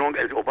 for as long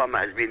as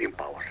Obama has been in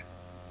power.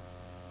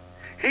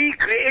 He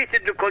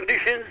created the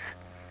conditions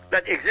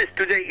that exist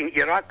today in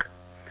Iraq,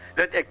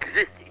 that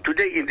exist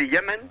today in the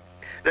Yemen,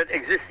 that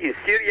exist in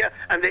Syria,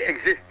 and they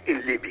exist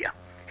in Libya.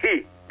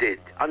 He did,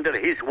 under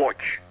his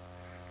watch.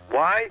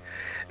 Why?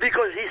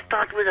 Because he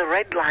starts with a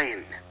red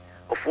line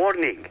of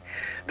warning.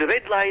 The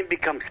red line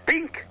becomes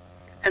pink,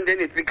 and then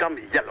it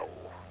becomes yellow.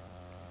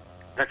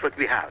 That's what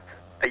we have,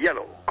 a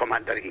yellow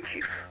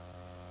commander-in-chief.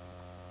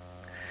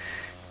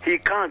 He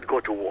can't go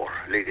to war,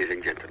 ladies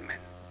and gentlemen,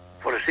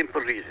 for a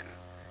simple reason.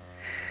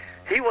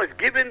 He was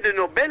given the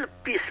Nobel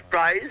Peace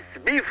Prize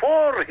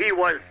before he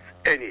was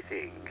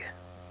anything.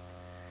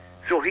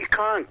 So he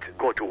can't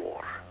go to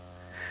war.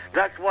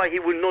 That's why he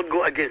will not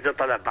go against the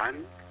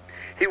Taliban.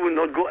 He will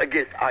not go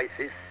against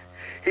ISIS.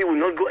 He will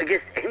not go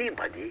against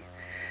anybody.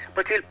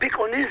 But he'll pick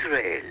on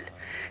Israel.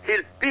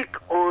 He'll pick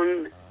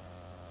on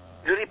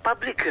the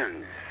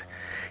Republicans.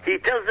 He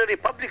tells the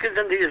Republicans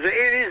and the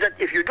Israelis that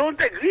if you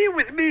don't agree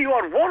with me, you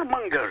are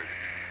warmongers.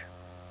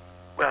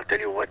 Well, I'll tell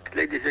you what,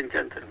 ladies and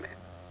gentlemen.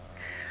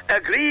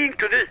 Agreeing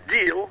to this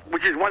deal,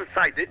 which is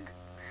one-sided,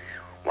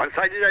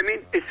 I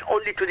mean, it's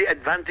only to the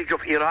advantage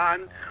of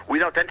Iran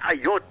without an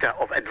iota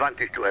of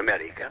advantage to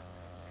America,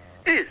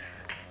 is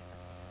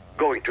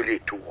going to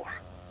lead to war.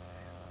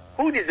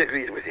 Who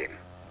disagrees with him?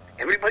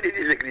 Everybody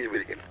disagrees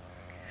with him.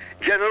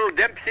 General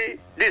Dempsey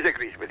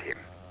disagrees with him.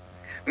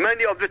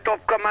 Many of the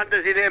top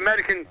commanders in the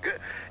American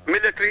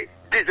military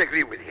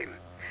disagree with him.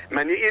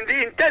 Many in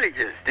the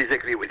intelligence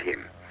disagree with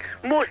him.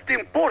 Most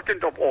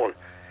important of all,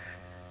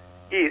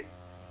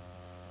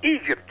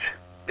 Egypt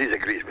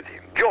disagrees with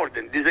him.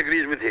 Jordan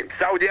disagrees with him.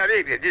 Saudi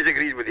Arabia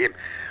disagrees with him.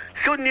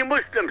 Sunni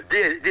Muslims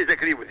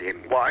disagree with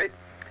him. Why?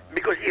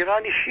 Because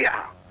Iran is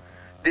Shia,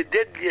 the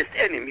deadliest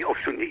enemy of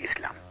Sunni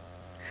Islam.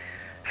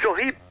 So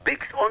he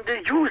picks on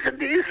the Jews and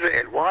the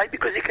Israel. Why?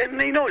 Because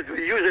he knows the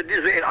Jews and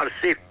Israel are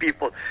safe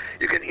people.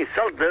 You can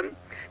insult them,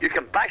 you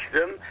can bash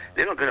them,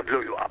 they're not going to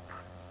blow you up.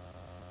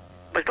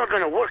 But it's not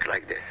going to work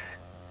like this.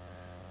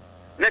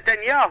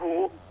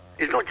 Netanyahu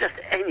is not just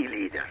any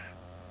leader.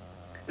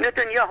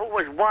 Netanyahu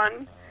was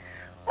one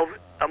of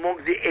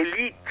among the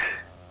elite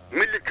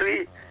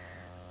military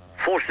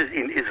forces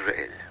in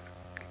Israel.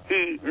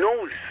 He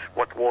knows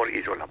what war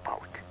is all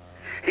about.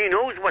 He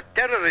knows what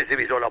terrorism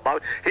is all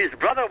about. His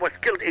brother was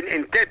killed in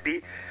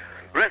Entebbe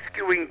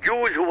rescuing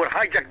Jews who were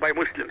hijacked by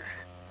Muslims.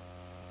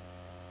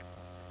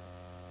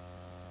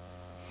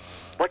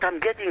 What I'm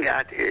getting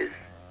at is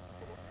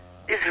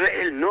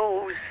Israel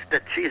knows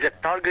that she is a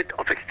target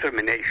of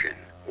extermination.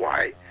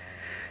 Why?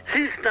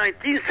 Since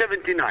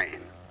 1979,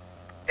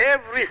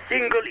 every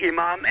single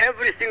imam,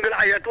 every single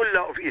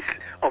ayatollah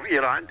of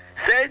Iran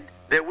said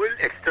they will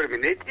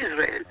exterminate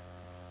Israel.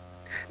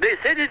 They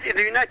said it in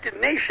the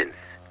United Nations.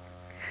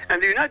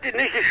 And the United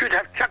Nations should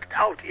have chucked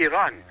out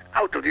Iran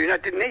out of the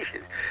United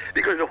Nations.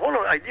 Because the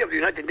whole idea of the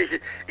United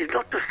Nations is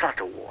not to start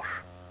a war.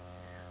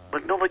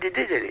 But nobody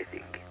did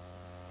anything.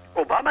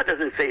 Obama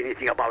doesn't say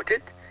anything about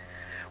it.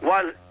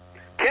 While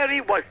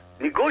Kerry was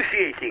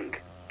negotiating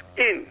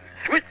in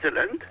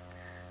Switzerland,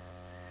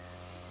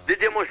 the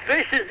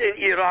demonstrations in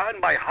Iran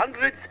by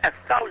hundreds of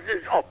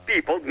thousands of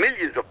people,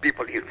 millions of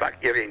people, in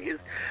fact, Iranians,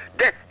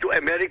 death to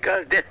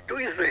America, death to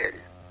Israel.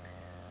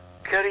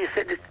 Kerry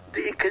said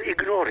they can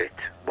ignore it.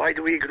 Why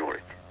do we ignore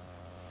it?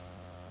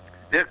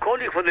 They're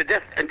calling for the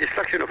death and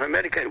destruction of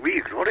America, and we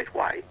ignore it.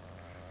 Why?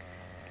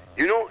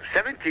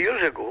 70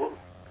 years ago,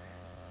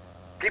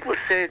 people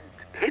said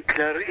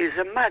Hitler is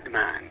a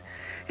madman.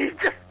 He's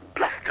just a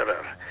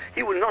blusterer.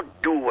 He will not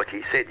do what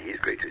he said he's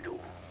going to do.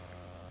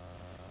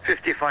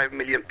 55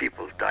 million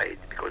people died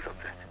because of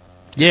that.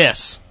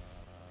 Yes.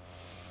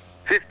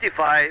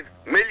 55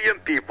 million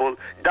people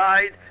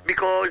died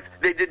because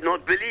they did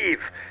not believe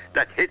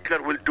that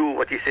Hitler will do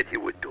what he said he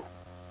would do.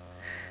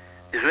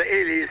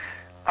 Israelis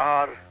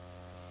are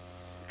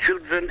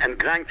children and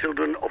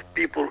grandchildren of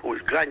people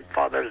whose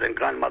grandfathers and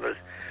grandmothers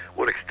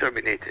were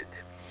exterminated.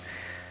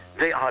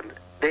 They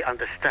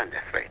understand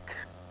the threat,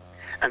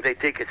 and they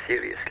take it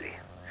seriously,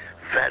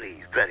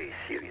 very, very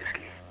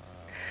seriously.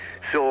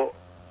 So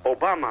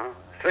Obama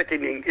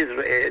threatening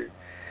Israel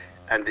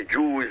and the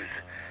Jews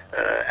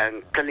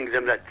and telling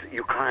them that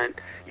you can't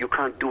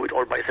do it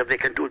all by yourself. They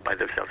can do it by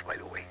themselves, by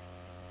the way,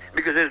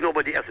 because there's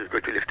nobody else who's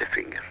going to lift a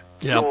finger.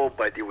 Yep.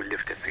 Nobody will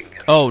lift a finger.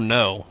 Oh,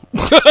 no.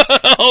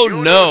 Oh,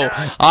 no.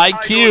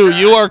 IQ,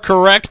 you are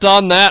correct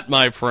on that,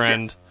 my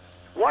friend.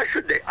 Yeah. Why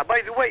should they?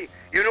 By the way,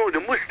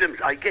 the Muslims,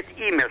 I get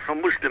emails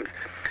from Muslims.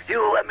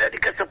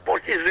 America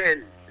supports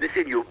Israel.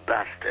 Listen, you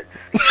bastards.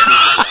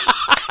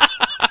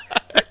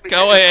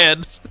 Go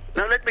ahead.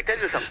 Now, let me tell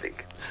you something.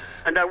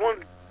 And I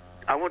want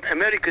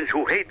Americans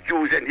who hate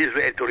Jews and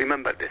Israel to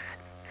remember this.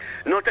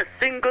 Not a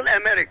single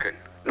American,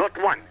 not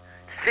one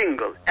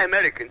single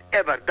American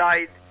ever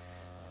died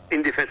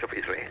in defense of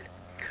Israel.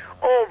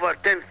 Over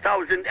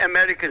 10,000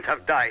 Americans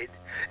have died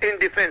in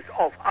defense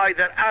of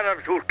either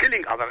Arabs who are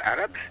killing other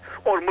Arabs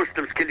or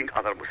Muslims killing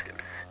other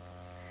Muslims.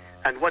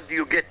 And what do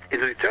you get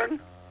in return?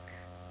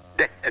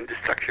 Death and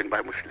destruction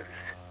by Muslims.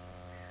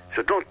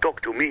 So don't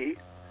talk to me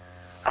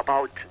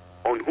about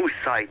on whose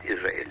side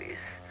Israel is.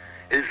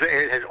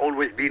 Israel has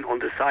always been on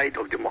the side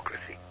of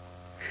democracy.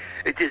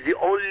 It is the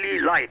only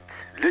light,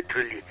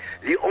 literally,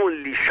 the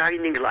only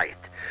shining light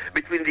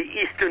between the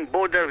eastern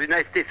border of the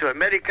United States of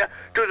America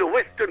to the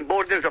western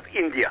borders of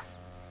India.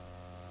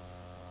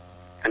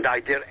 And I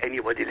dare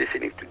anybody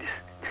listening to this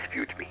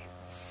dispute me.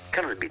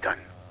 Cannot be done.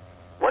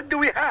 What do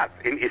we have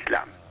in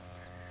Islam?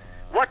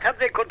 What have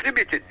they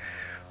contributed?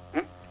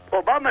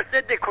 Obama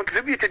said they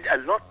contributed a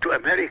lot to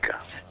America.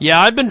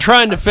 Yeah, I've been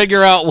trying to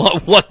figure out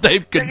what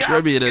they've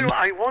contributed.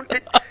 I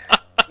wanted...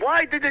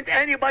 Why didn't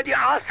anybody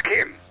ask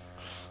him?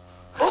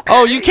 Okay.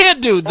 Oh, you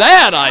can't do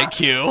that,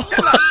 IQ.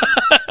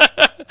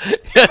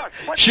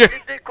 What Sure.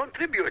 did they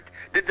contribute?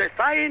 Did they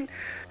sign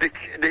the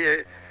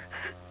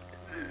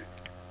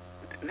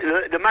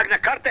Magna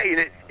Carta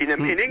in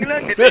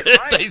England? Did they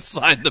sign They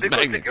signed the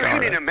Magna Constitution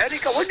Carta. in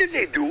America? What did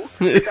they do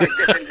besides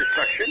death and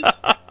destruction?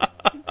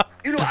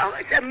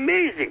 It's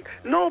amazing.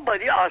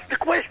 Nobody asked the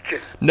question.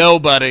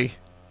 Nobody.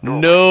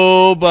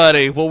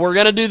 Well, we're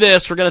going to do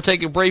this. We're going to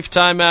take a brief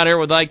time out here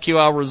with IQ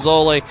Al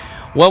Rizzoli.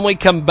 When we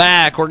come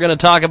back, we're going to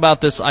talk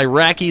about this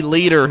Iraqi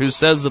leader who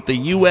says that the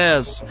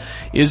U.S.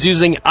 is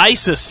using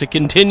ISIS to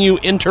continue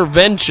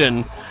intervention.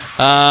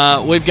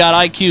 We've got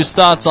IQ's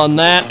thoughts on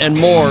that and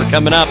more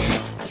coming up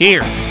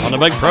here on the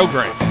big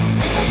program.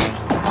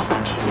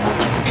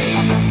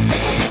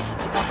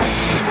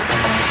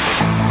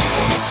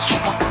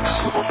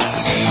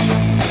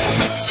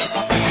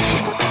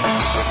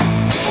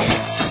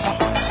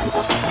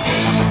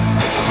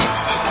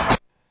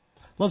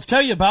 Let's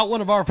tell you about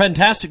one of our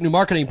fantastic new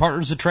marketing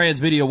partners at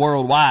Transmedia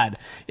Worldwide.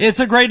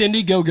 It's a great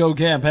Indiegogo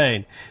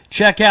campaign.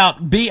 Check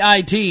out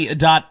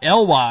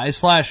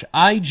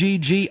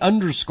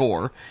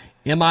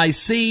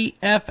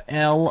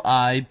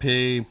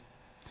bit.ly/IGG_MICFLIP.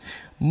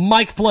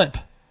 Mic Flip,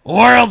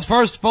 world's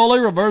first fully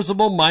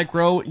reversible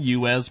micro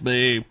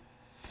USB.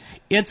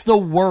 It's the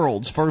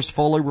world's first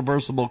fully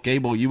reversible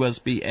cable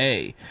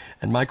USB-A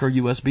and micro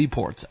USB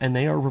ports, and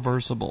they are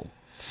reversible.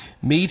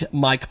 Meet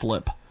Mic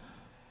Flip,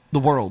 the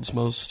world's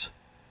most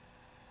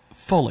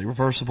fully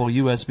reversible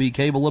USB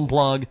cable and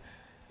plug.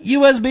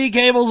 USB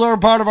cables are a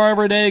part of our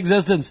everyday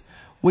existence.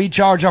 We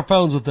charge our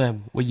phones with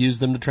them. We use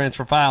them to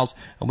transfer files,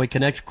 and we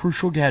connect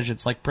crucial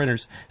gadgets like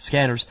printers,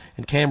 scanners,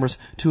 and cameras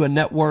to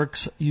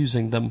networks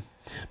using them.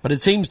 But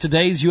it seems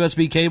today's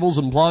USB cables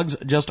and plugs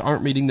just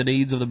aren't meeting the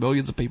needs of the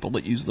millions of people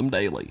that use them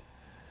daily.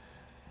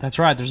 That's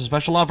right, there's a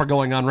special offer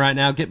going on right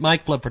now. Get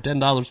MicFlip for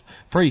 $10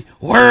 free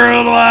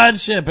worldwide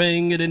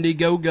shipping at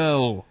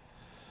Indiegogo.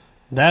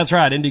 That's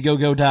right,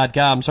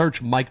 Indiegogo.com.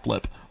 Search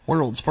MicFlip,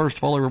 world's first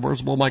fully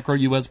reversible micro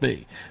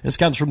USB. This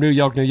comes from New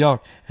York, New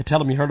York. And tell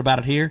them you heard about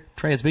it here.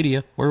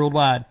 Transmedia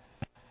Worldwide.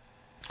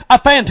 A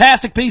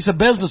fantastic piece of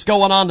business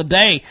going on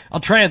today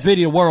on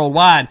Transmedia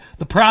Worldwide.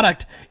 The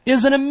product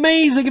is an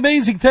amazing,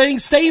 amazing thing.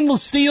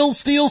 Stainless steel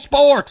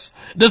sporks.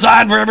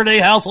 Designed for everyday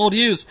household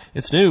use.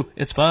 It's new,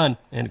 it's fun,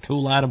 and a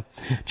cool item.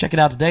 Check it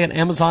out today at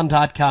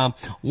Amazon.com.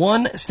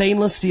 One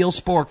stainless steel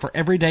spork for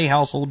everyday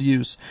household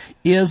use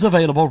is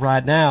available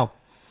right now.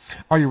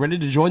 Are you ready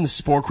to join the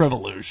spork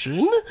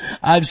revolution?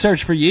 I've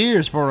searched for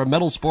years for a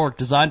metal spork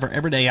designed for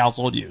everyday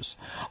household use.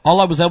 All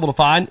I was able to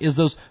find is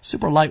those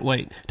super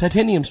lightweight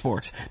titanium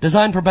sporks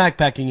designed for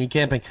backpacking and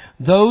camping.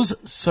 Those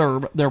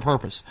serve their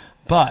purpose,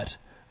 but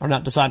are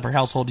not designed for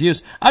household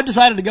use. I've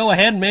decided to go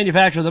ahead and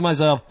manufacture them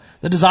myself.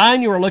 The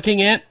design you are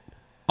looking at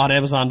on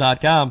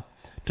Amazon.com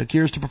took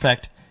years to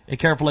perfect. It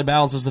carefully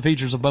balances the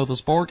features of both a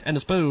spork and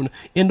a spoon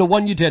into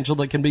one utensil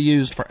that can be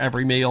used for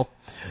every meal.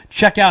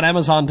 Check out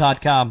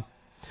Amazon.com.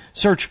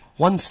 Search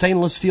one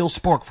stainless steel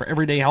spork for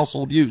everyday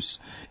household use.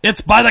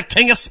 It's by the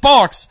king of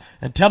sporks.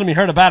 And tell them you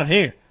heard about it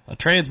here on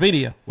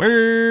Transmedia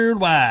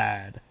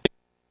Worldwide.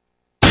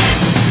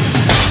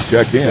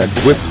 Check in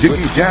with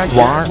Jiggy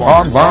Jaguar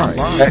online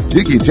at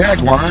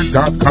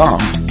JiggyJaguar.com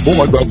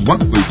for the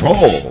monthly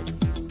poll.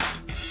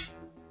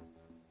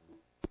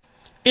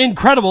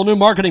 Incredible new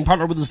marketing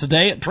partner with us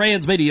today at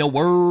Transmedia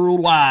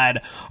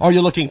Worldwide. Are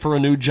you looking for a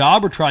new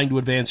job or trying to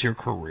advance your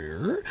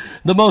career?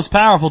 The most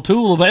powerful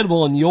tool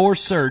available in your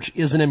search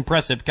is an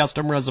impressive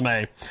custom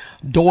resume.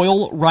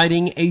 Doyle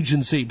Writing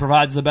Agency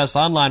provides the best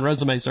online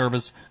resume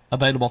service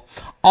available,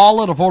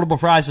 all at affordable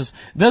prices.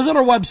 Visit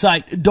our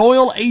website,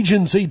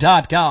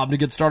 DoyleAgency.com, to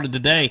get started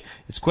today.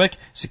 It's quick,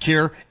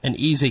 secure, and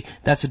easy.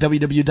 That's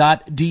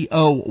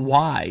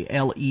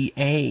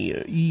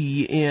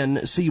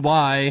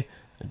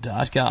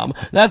www.DoyleAgency.com.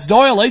 That's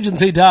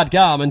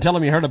DoyleAgency.com, and tell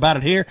them you heard about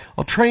it here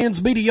on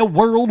Transmedia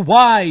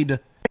Worldwide.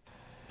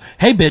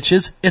 Hey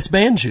bitches, it's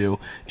Banju.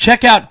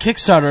 Check out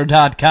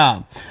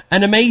Kickstarter.com.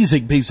 An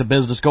amazing piece of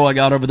business going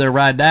on over there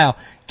right now.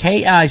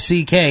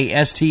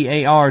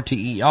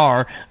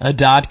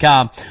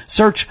 Kickstarter.com.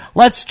 Search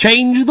Let's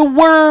Change the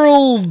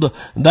World.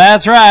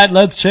 That's right,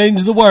 let's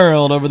change the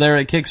world over there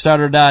at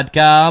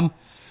Kickstarter.com.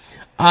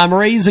 I'm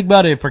raising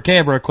money for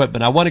camera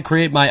equipment. I want to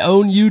create my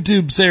own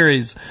YouTube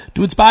series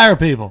to inspire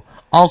people.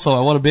 Also,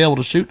 I want to be able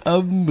to shoot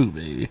a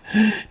movie.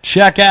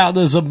 Check out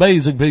this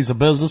amazing piece of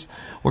business.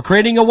 We're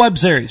creating a web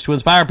series to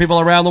inspire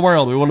people around the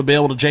world. We want to be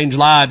able to change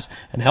lives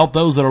and help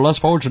those that are less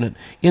fortunate.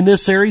 In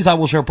this series, I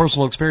will share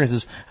personal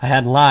experiences I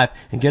had in life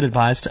and get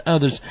advice to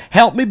others.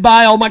 Help me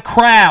buy all my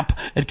crap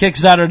at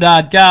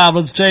Kickstarter.com.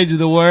 Let's change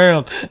the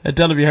world. And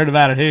tell them you heard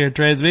about it here,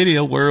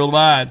 Transmedia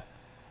Worldwide.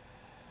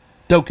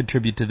 Don't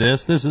contribute to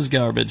this. This is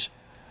garbage.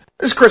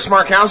 This is Chris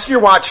Markowski, your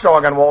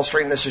watchdog on Wall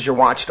Street, and this is your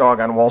watchdog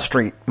on Wall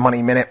Street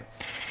Money Minute.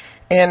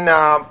 And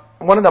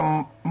one of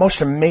the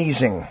most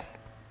amazing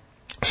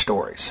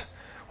stories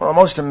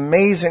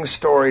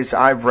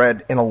I've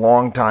read in a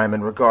long time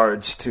in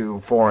regards to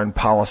foreign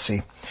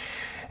policy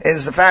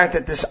is the fact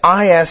that this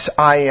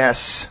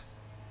ISIS,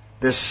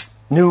 this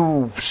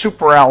new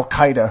super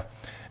Al-Qaeda,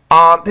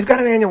 they've got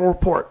an annual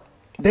report.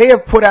 They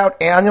have put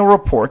out annual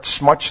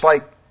reports, much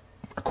like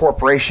a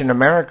corporation in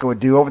America would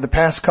do over the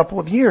past couple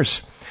of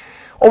years.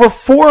 Over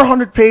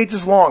 400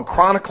 pages long,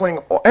 chronicling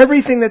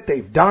everything that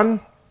they've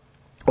done,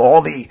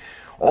 all the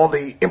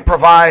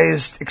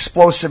improvised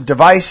explosive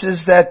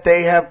devices that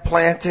they have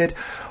planted,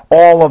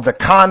 all of the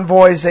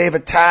convoys they've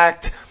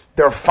attacked,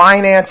 their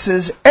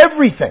finances,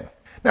 everything.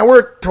 Now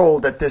we're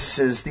told that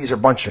these are a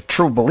bunch of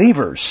true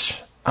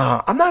believers.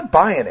 I'm not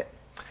buying it.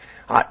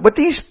 What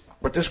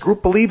this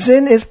group believes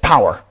in is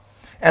power,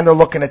 and they're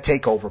looking to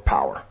take over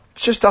power.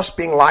 It's just us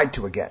being lied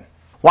to again.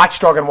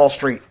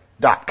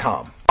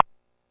 WatchdogOnWallStreet.com.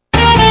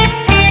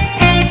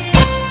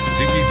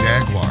 Jiggy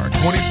Jaguar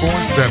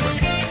 24/7.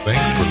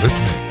 Thanks for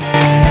listening.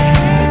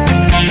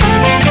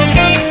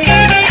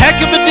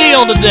 Heck of a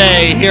deal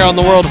today here on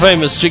the world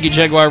famous Jiggy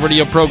Jaguar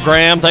radio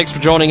program. Thanks for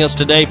joining us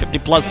today. 50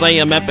 plus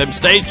AM FM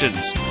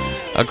stations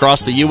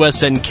across the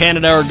U.S. and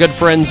Canada. Our good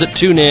friends at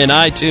TuneIn,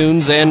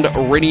 iTunes, and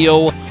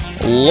Radio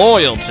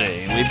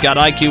Loyalty. We've got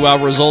IQ Al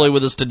Rizzoli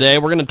with us today.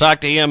 We're going to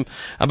talk to him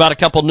about a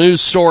couple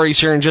news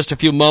stories here in just a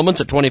few moments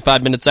at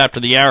 25 minutes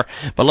after the hour.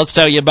 But let's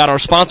tell you about our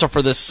sponsor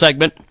for this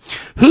segment.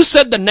 Who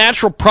said the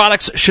natural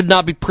products should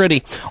not be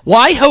pretty?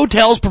 Why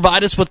hotels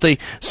provide us with the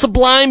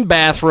sublime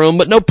bathroom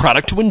but no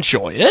product to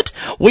enjoy it?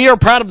 We are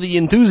proud of the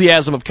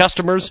enthusiasm of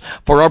customers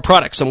for our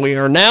products, and we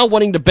are now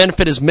wanting to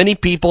benefit as many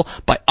people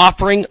by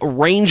offering a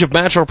range of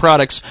natural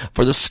products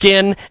for the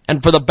skin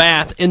and for the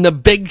bath in the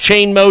big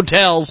chain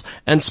motels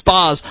and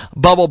spas: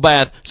 bubble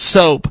bath,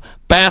 soap,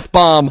 bath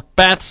bomb,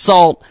 bath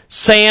salt,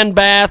 sand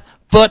bath,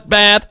 foot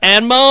bath,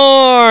 and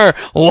more.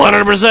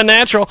 100%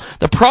 natural.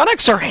 The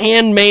products are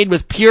handmade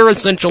with pure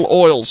essential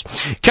oils,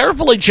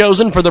 carefully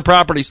chosen for their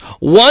properties.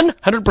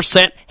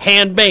 100%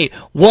 handmade.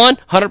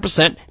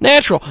 100%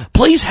 natural.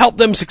 Please help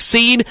them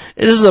succeed.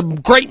 This is a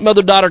great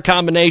mother-daughter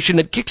combination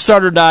at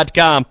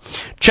Kickstarter.com.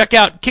 Check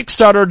out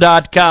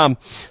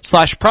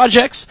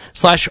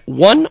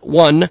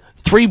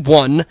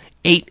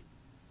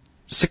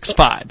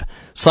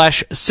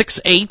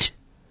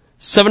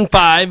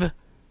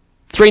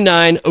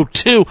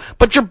 3902.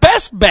 But your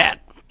best bet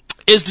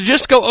is to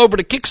just go over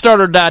to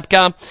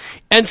Kickstarter.com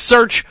and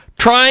search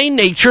Try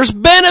Nature's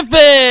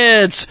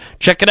Benefits.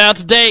 Check it out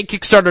today at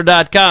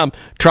Kickstarter.com.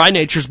 Try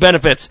Nature's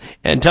Benefits.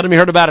 And tell them you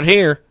heard about it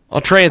here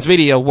on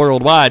Transmedia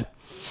Worldwide.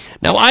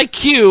 Now,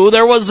 IQ,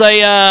 there was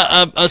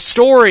a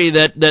story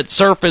that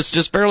surfaced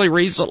just fairly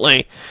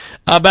recently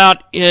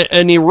about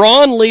an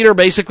Iran leader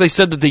basically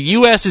said that the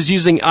U.S. is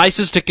using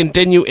ISIS to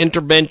continue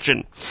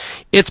intervention.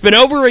 It's been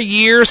over a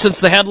year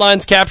since the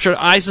headlines captured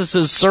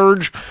ISIS's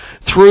surge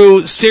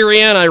through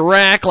Syria and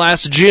Iraq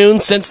last June.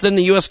 Since then,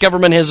 the U.S.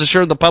 government has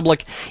assured the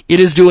public it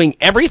is doing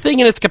everything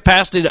in its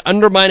capacity to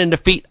undermine and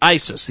defeat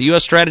ISIS. The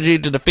U.S. strategy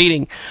to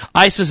defeating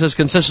ISIS has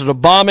consisted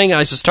of bombing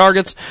ISIS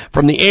targets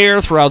from the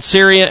air throughout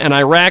Syria and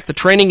Iraq, the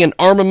training and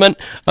armament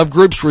of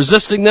groups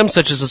resisting them,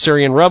 such as the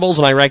Syrian rebels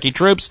and Iraqi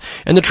troops,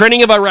 and the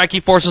training of Iraqi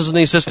forces and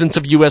the assistance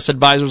of U.S.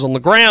 advisors on the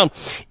ground.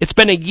 It's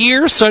been a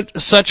year.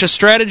 Such a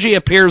strategy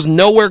appears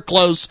nowhere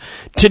close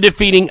to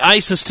defeating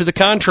ISIS. To the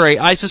contrary,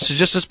 ISIS is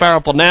just as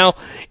powerful now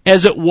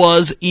as it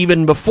was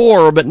even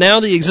before. But now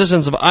the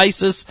existence of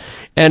ISIS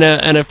and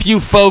a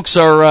few folks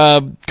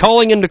are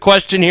calling into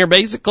question here.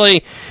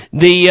 Basically,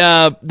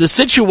 the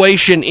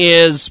situation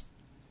is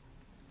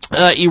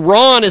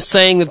Iran is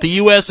saying that the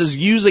U.S. is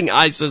using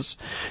ISIS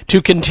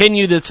to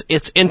continue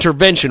its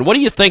intervention. What do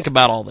you think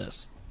about all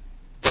this?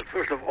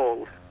 First of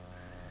all,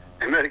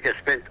 America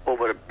spent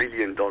over $1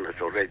 billion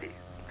already.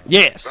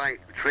 Yes. Trying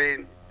to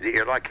train the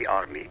Iraqi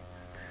army,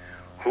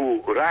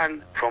 who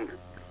ran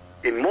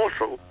in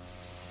Mosul,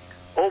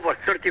 over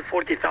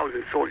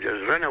 40,000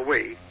 soldiers ran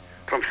away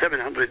from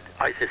 700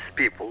 ISIS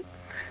people,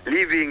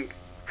 leaving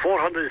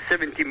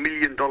 $470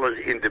 million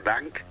in the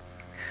bank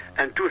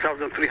and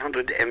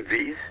 2,300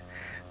 MVs,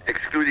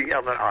 excluding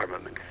other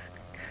armaments.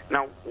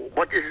 Now,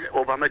 what is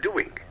Obama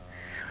doing?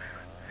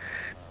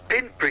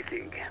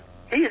 Pinpricking.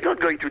 He is not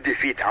going to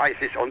defeat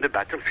ISIS on the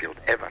battlefield,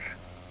 ever.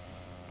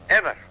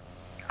 Ever.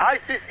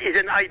 ISIS is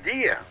an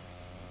idea.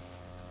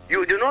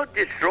 You do not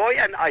destroy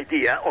an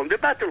idea on the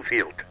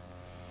battlefield.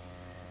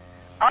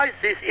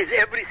 ISIS is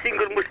every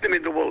single Muslim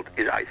in the world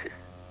is ISIS.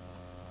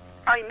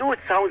 I know it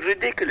sounds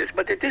ridiculous,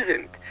 but it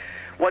isn't.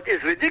 What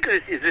is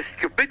ridiculous is the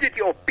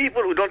stupidity of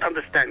people who don't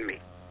understand me.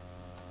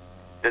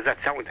 Does that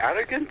sound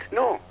arrogant?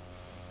 No.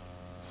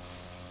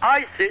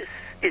 ISIS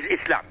is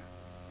Islam.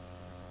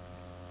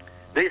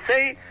 They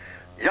say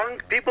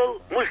young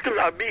people, Muslims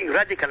are being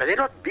radicalized. They're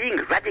not being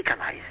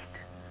radicalized.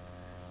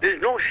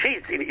 There's no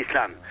shades in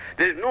Islam.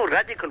 There's no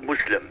radical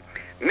Muslim,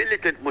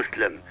 militant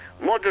Muslim,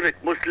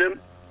 moderate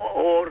Muslim,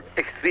 or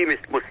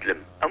extremist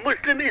Muslim. A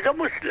Muslim is a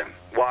Muslim.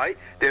 Why?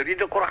 They read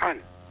the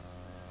Quran.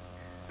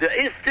 The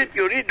instant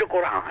you read the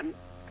Quran,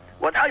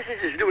 what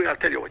ISIS is doing, I'll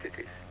tell you what it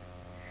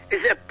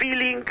is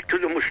appealing to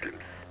the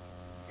Muslims,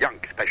 young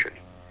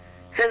especially.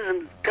 Tells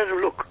them,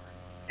 look,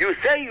 you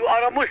say you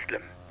are a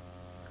Muslim.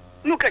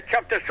 Look at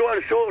chapter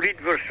so-and-so, read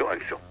verse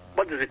so-and-so.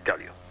 What does it tell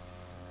you?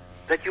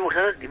 That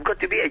you've got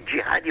to be a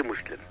jihadi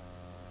Muslim.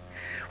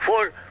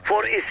 For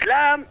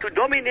Islam to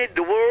dominate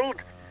the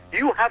world,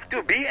 you have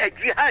to be a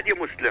jihadi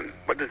Muslim.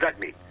 What does that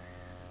mean?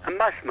 A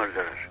mass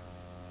murderer.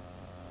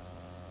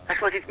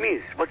 That's what it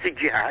means. What's a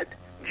jihad?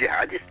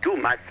 Jihad is to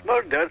mass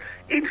murder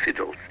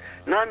infidels,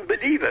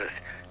 non-believers,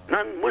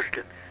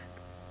 non-Muslims.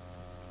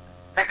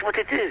 That's what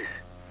it is.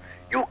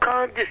 You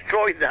can't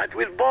destroy that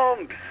with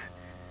bombs.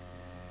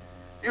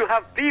 You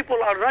have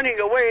people are running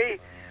away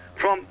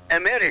from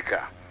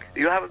America.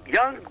 You have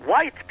young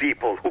white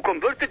people who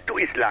converted to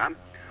Islam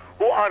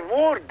who are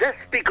more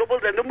despicable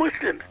than the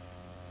Muslims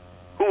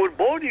who were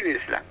born in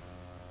Islam.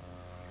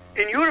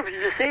 In Europe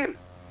it's the same.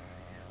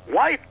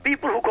 White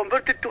people who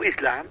converted to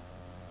Islam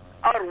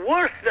are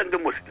worse than the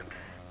Muslims.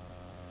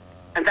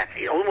 And that's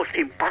almost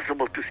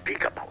impossible to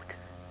speak about.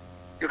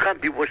 You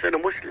can't be worse than a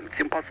Muslim. It's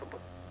impossible.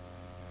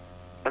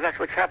 But that's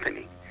what's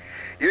happening.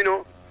 You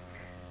know,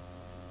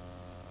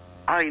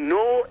 I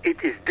know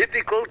it is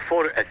difficult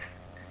for a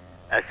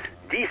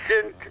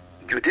decent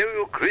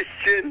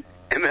Judeo-Christian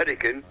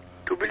American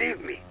to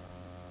believe me.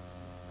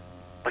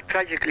 But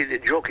tragically, the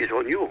joke is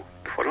on you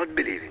for not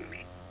believing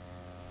me.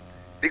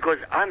 Because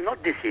I'm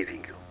not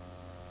deceiving you.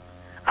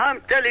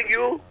 I'm telling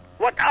you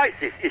what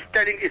ISIS is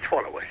telling its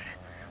followers.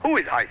 Who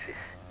is ISIS?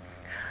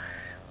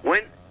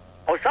 When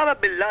Osama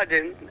bin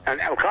Laden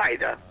and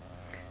Al-Qaeda,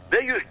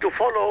 they used to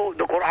follow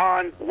the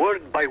Quran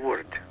word by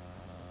word.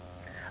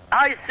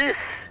 ISIS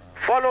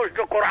follows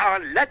the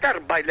Quran letter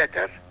by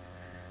letter,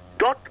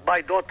 dot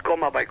by dot,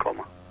 comma by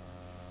comma.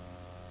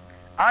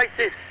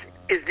 ISIS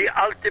is the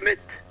ultimate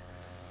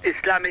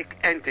Islamic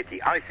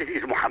entity. ISIS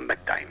is Muhammad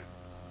time.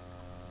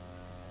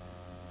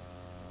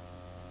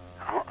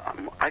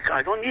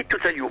 I don't need to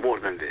tell you more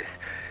than this.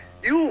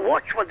 You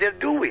watch what they're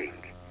doing.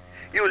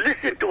 You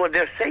listen to what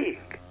they're saying.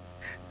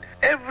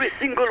 Every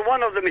single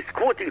one of them is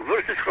quoting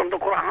verses from the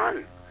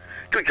Quran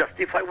to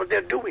justify what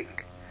they're doing.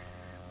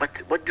 But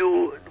what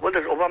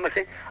does Obama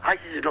say?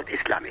 ISIS is not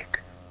Islamic.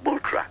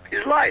 Bullcrap.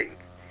 He's lying.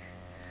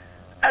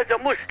 As a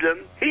Muslim,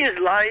 he is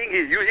lying.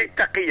 He's using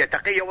taqiyya.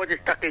 Taqiyya, what is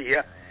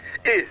taqiyya?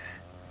 Is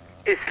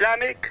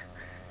Islamic,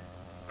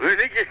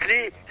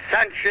 religiously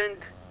sanctioned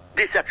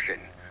deception,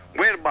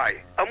 whereby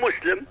a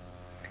Muslim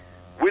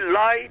will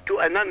lie to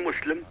a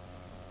non-Muslim,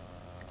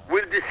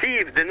 will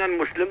deceive the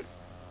non-Muslim,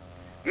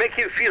 make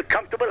him feel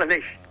comfortable, and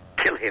then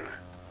kill him.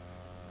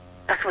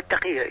 That's what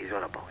taqiyya is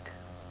all about.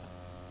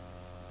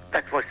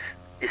 That's what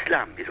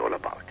Islam is all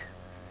about.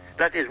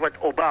 That is what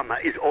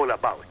Obama is all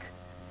about.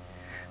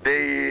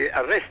 They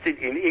arrested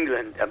in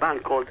England a man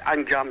called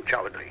Anjam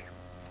Chowdhury.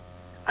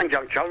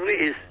 Anjam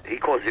Chowdhury he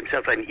calls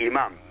himself an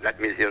imam. That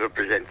means he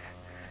represents.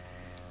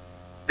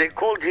 They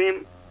called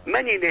him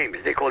many names.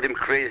 They called him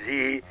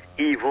crazy,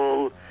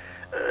 evil,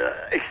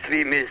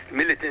 extremist,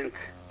 militant.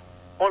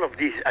 All of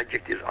these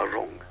adjectives are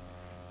wrong.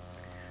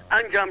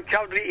 Anjam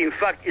Chowdhury, in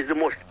fact, is the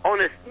most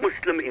honest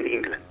Muslim in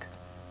England.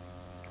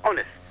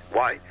 Honest.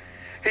 Why?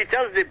 He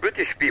tells the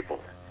British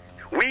people,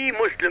 we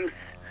Muslims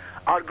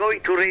are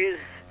going to raise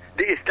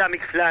the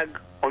Islamic flag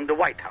on the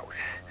White House.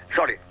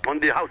 Sorry, on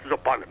the Houses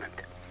of Parliament.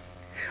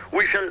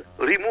 We shall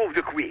remove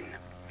the Queen.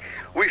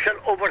 We shall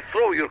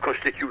overthrow your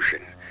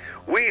constitution.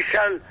 We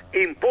shall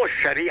impose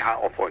Sharia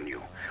upon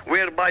you,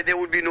 whereby there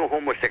will be no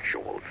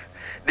homosexuals.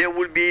 There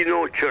will be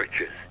no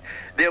churches.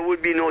 There will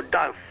be no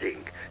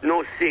dancing,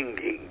 no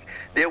singing.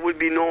 There will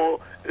be no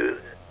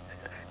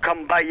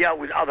kambaya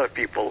with other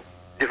people,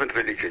 different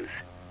religions.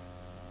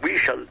 We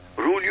shall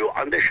rule you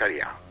under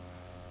Sharia.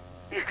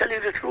 He's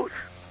telling the truth.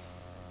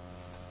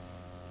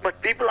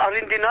 But people are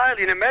in denial.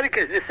 In America,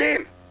 it's the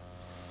same.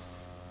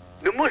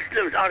 The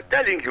Muslims are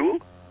telling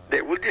you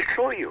they will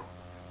destroy you.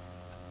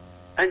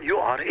 And you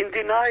are in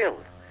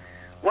denial.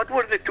 What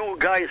were the two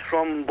guys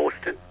from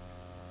Boston?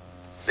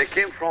 They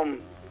came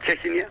from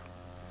Chechnya?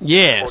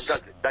 Yes.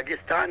 Or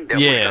Dagestan?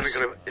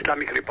 Yes.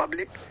 Islamic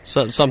Republic?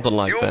 Something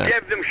like that. You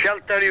gave them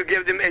shelter, you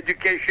gave them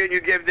education,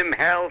 you gave them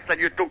health, and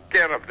you took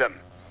care of them.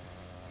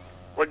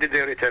 What did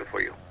they return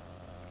for you?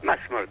 Mass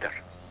murder.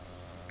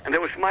 And they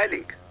were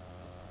smiling.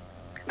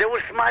 They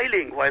were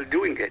smiling while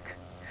doing it.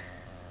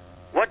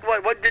 What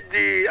did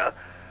the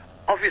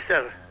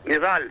officer,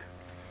 Nidal,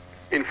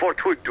 in Fort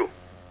Hood do?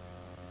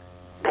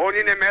 Born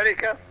in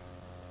America?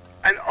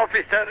 An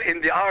officer in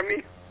the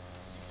army?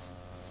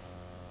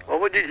 Well,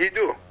 what did he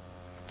do?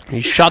 He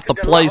shot the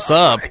place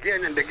up.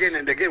 Again and again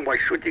and again while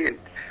shooting and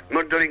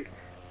murdering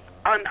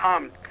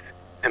unarmed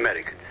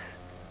Americans.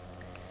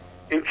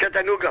 In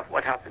Chattanooga,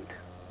 what happened?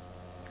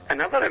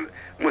 Another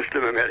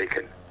Muslim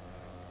American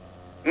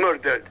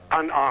murdered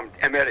unarmed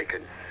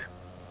Americans.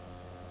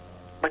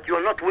 But you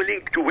are not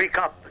willing to wake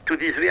up to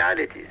these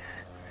realities.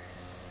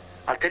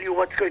 I'll tell you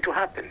what's going to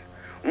happen.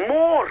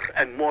 More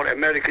and more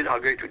Americans are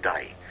going to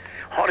die.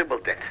 Horrible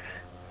deaths.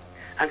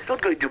 And it's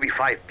not going to be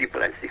 5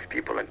 people and 6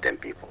 people and 10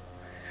 people.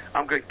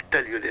 I'm going to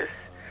tell you this.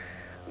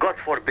 God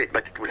forbid,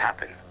 but it will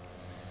happen.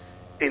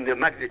 In the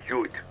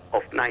magnitude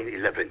of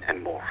 9/11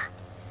 and more.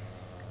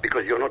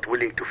 Because you're not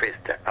willing to face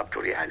up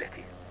to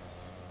reality.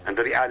 And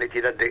the reality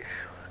that the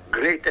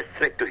greatest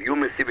threat to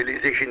human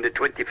civilization in the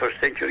 21st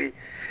century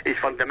is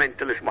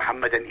fundamentalist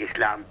Mohammedan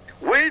Islam,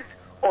 with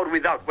or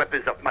without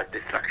weapons of mass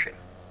destruction.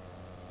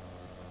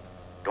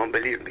 Don't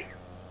believe me.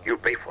 You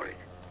pay for it.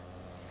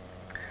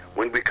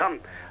 When we come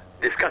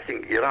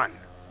discussing Iran,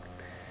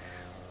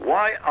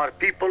 why are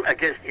people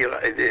against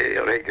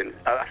against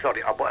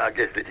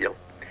the deal?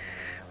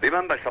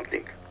 Remember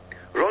something.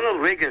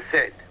 Ronald Reagan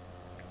said,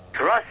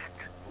 trust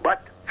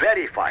but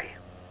verify.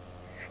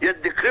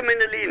 Yet the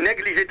criminally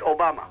negligent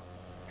Obama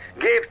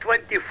gave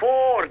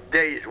 24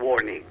 days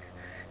warning.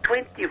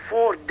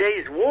 24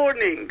 days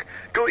warning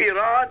to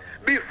Iran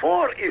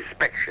before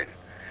inspection.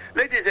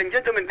 Ladies and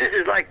gentlemen, this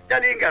is like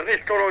telling a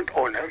restaurant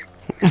owner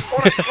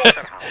or a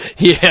slaughterhouse.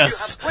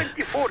 Yes. You have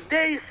 24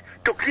 days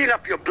to clean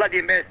up your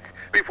bloody mess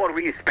before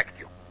we inspect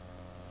you.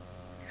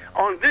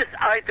 On this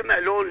item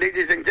alone,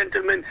 ladies and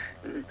gentlemen,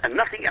 and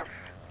nothing else,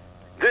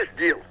 this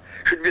deal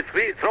should be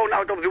thrown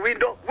out of the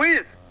window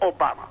with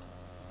Obama.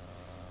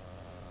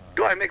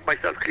 Do I make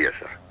myself clear,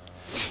 sir?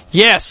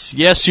 Yes,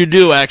 you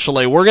do,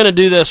 actually. We're going to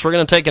do this. We're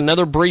going to take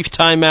another brief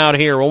time out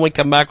here. When we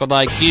come back with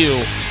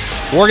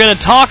IQ, We're going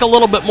to talk a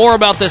little bit more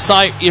about this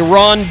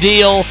Iran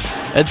deal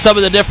and some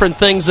of the different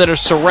things that are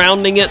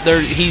surrounding it.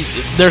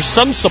 There's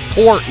some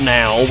support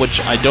now,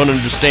 which I don't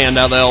understand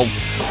how the hell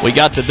we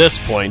got to this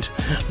point.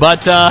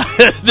 But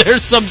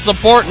there's some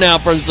support now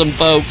from some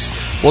folks.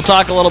 We'll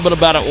talk a little bit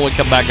about it when we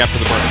come back after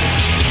the break.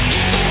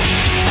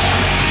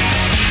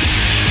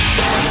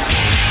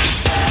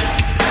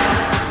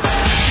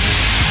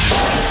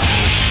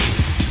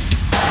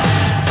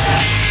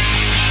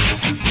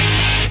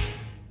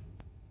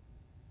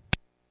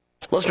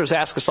 Listeners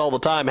ask us all the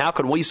time, how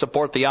can we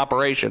support the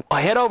operation?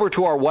 Head over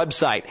to our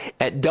website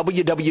at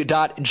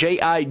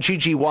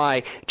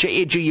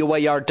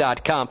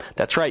www.jiggyjaguar.com.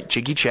 That's right,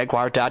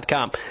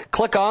 jiggyjaguar.com.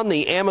 Click on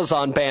the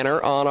Amazon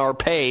banner on our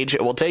page.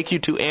 It will take you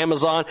to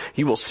Amazon.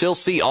 You will still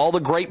see all the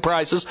great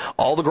prices,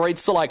 all the great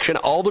selection,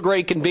 all the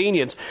great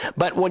convenience.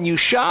 But when you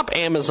shop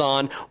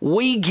Amazon,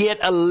 we get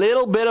a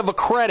little bit of a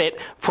credit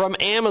from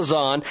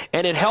Amazon,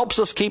 and it helps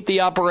us keep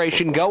the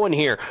operation going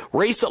here.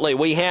 Recently,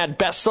 we had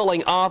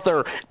best-selling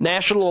author,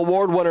 National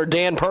Award winner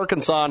Dan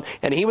Perkins on,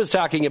 and he was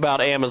talking about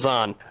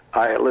Amazon.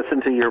 I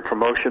listened to your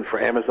promotion for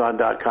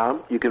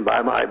Amazon.com. You can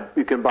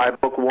buy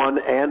book 1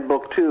 and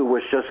book 2,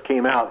 which just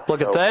came out.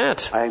 Look at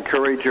that. I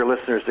encourage your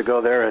listeners to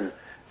go there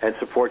and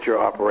support your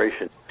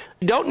operation.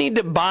 You don't need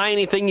to buy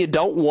anything you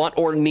don't want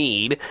or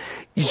need.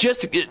 You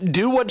just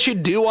do what you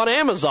do on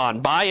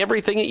Amazon. Buy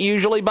everything that you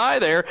usually buy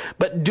there,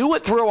 but do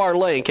it through our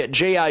link at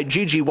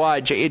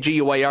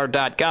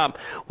jiggyjaguar.com.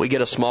 We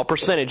get a small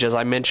percentage, as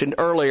I mentioned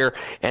earlier,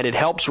 and it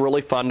helps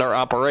really fund our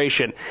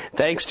operation.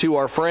 Thanks to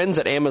our friends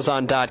at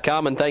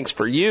Amazon.com, and thanks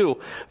for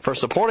you for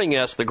supporting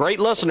us, the great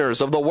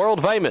listeners of the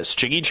world-famous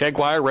Jiggy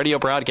Jaguar radio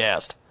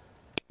broadcast.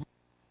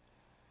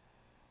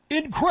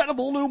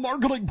 Incredible new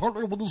marketing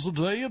partner with us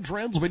today at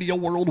Transmedia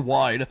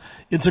Worldwide.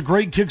 It's a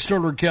great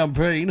Kickstarter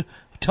campaign.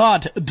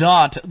 Dot,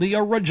 the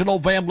original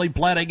family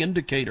planning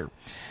indicator.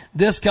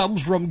 This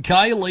comes from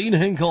Kylene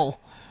Hinkle.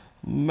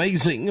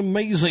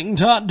 Amazing.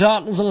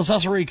 Dot is an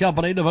accessory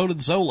company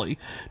devoted solely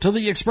to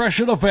the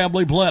expression of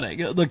family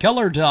planning. The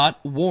color dot,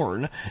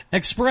 worn,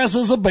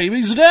 expresses a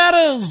baby's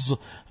status.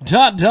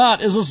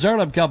 Dot is a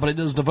startup company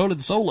that is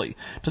devoted solely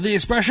to the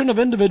expression of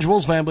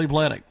individuals' family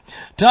planning.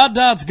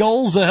 Dot's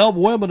goal is to help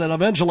women and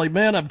eventually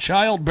men of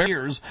child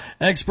bearers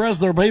express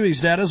their baby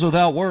status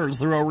without words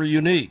through a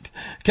unique,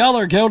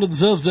 color-coded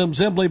system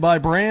simply by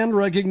brand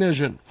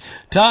recognition.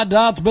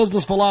 Dot's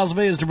business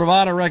philosophy is to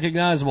provide a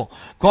recognizable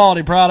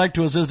quality product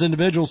to assist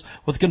individuals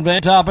with conveying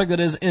a topic that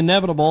is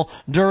inevitable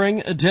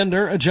during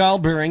tender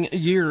childbearing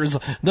years.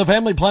 The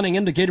family planning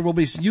indicator will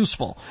be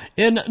useful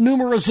in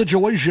numerous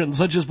situations,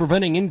 such as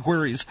preventing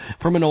inquiries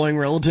from annoying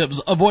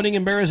relatives, avoiding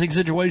embarrassing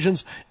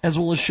situations, as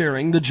well as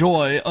sharing the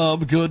joy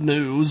of good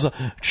news.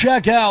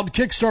 Check out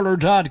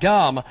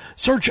Kickstarter.com.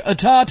 Search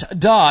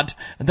Dot,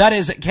 that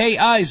is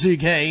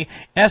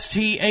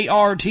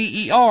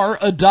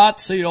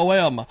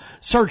KICKSTARTER.com.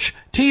 Search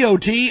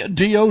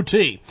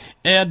TOTDOT.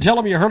 And tell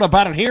them you heard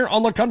about it here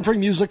on the Country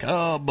Music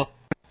Hub.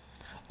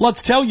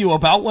 Let's tell you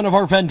about one of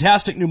our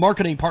fantastic new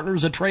marketing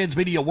partners at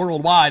Transmedia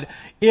Worldwide.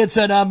 It's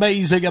an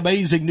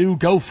amazing new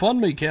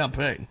GoFundMe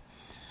campaign.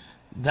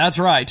 That's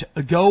right,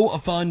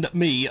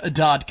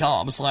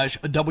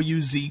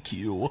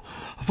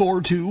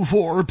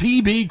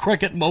 GoFundMe.com/WZQ424PB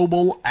Cricket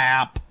mobile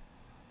app.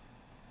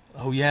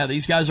 Oh yeah,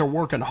 these guys are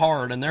working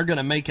hard and they're going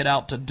to make it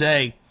out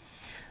today.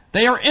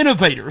 They are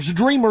innovators,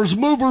 dreamers,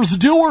 movers,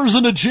 doers,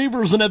 and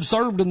achievers, and have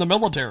served in the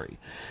military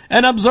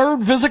and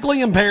observed physically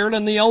impaired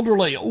and the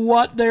elderly.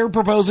 What they're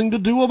proposing to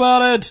do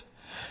about it?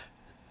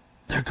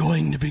 They're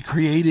going to be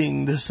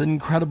creating this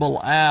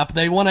incredible app.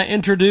 They want to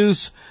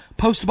introduce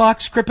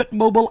Postbox Cricket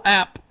mobile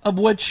app, of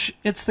which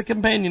it's the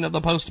companion of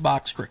the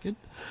Postbox Cricket,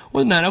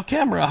 with nano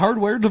camera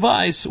hardware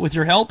device. With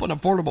your help and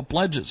affordable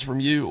pledges from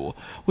you,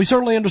 we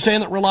certainly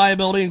understand that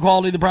reliability and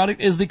quality of the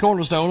product is the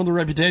cornerstone of the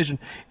reputation,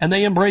 and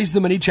they embrace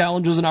the many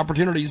challenges and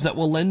opportunities that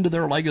will lend to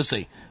their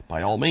legacy.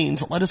 By all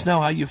means, let us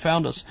know how you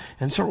found us,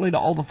 and certainly to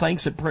all the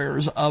thanks and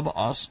prayers of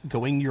us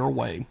going your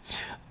way.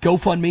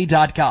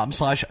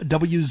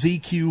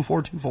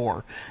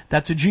 GoFundMe.com/WZQ424.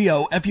 That's a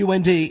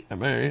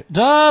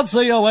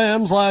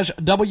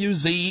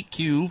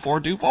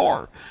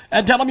GoFundMe.com/WZQ424.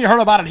 And tell them you heard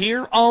about it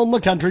here on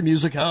the Country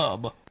Music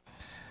Hub.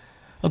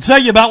 Let's tell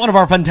you about one of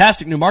our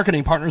fantastic new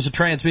marketing partners at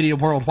Transmedia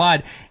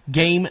Worldwide,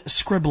 Game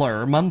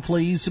Scribbler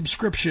monthly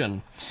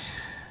subscription.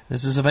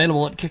 This is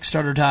available at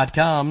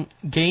Kickstarter.com.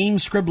 Game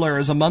Scribbler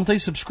is a monthly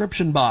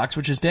subscription box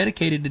which is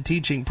dedicated to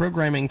teaching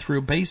programming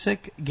through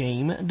basic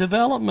game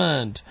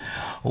development.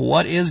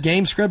 What is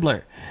Game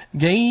Scribbler?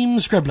 Game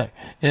Scribbler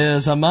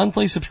is a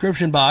monthly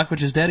subscription box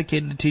which is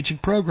dedicated to teaching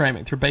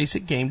programming through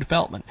basic game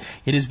development.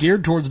 It is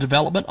geared towards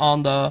development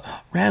on the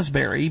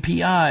Raspberry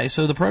Pi,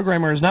 so the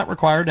programmer is not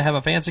required to have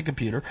a fancy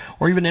computer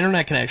or even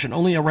internet connection,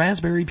 only a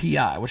Raspberry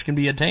Pi, which can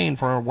be attained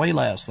for way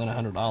less than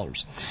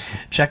 $100.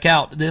 Check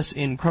out this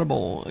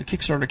incredible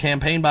Kickstarter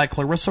campaign by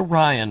Clarissa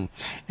Ryan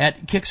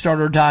at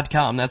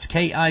Kickstarter.com. That's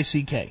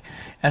KICK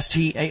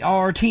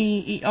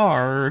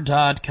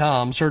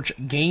STARTER.com.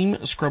 Search Game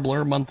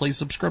Scribbler monthly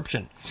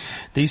subscription.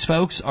 These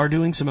folks are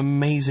doing some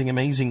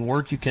amazing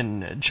work. You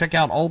can check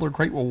out all their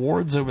great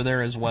rewards over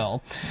there as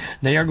well.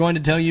 They are going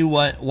to tell you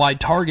why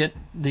target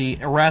the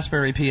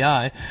Raspberry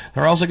Pi.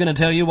 They're also going to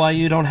tell you why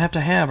you don't have to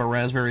have a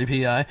Raspberry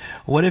Pi.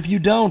 What if you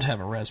don't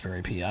have a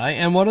Raspberry Pi?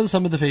 And what are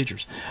some of the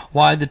features?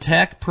 Why the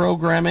tech,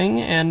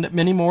 programming, and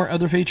many more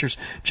other features.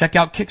 Check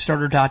out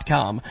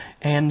Kickstarter.com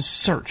and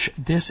search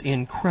this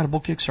incredible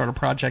Kickstarter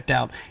project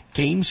out,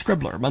 Game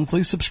Scribbler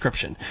monthly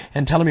subscription,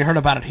 and tell them you heard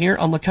about it here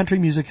on the Country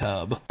Music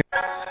Hub.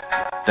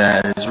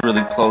 That is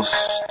really close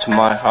to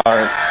my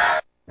heart.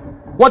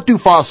 What do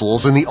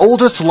fossils in the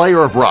oldest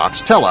layer of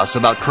rocks tell us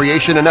about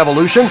creation and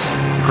evolution?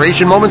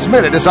 Creation Moments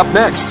Minute is up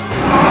next.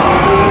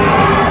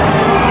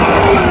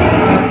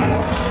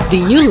 Do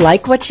you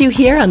like what you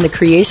hear on the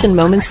Creation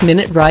Moments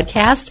Minute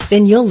broadcast?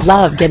 Then you'll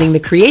love getting the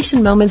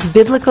Creation Moments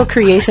Biblical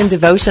Creation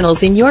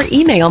Devotionals in your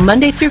email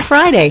Monday through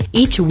Friday.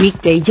 Each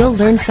weekday, you'll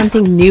learn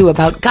something new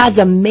about God's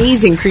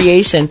amazing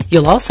creation.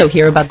 You'll also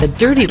hear about the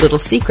dirty little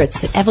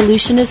secrets that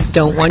evolutionists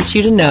don't want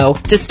you to know.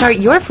 To start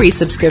your free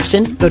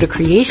subscription, go to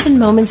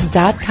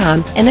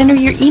creationmoments.com and enter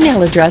your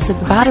email address at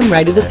the bottom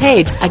right of the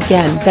page.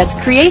 Again, that's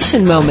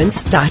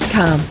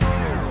creationmoments.com.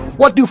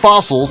 What do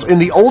fossils in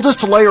the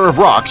oldest layer of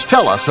rocks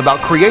tell us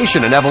about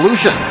creation and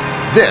evolution?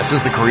 This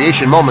is the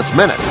Creation Moments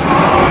Minute.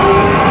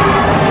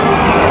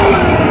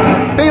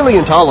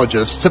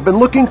 Paleontologists have been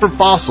looking for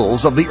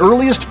fossils of the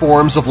earliest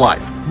forms of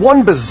life.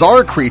 One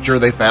bizarre creature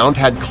they found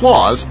had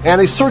claws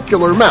and a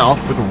circular mouth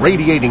with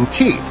radiating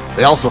teeth.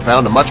 They also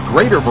found a much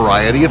greater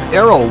variety of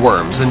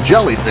arrowworms and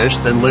jellyfish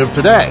than live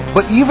today.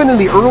 But even in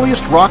the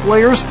earliest rock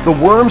layers, the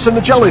worms and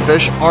the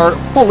jellyfish are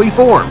fully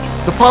formed.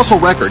 The fossil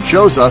record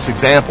shows us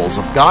examples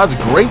of God's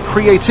great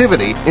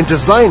creativity in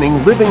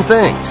designing living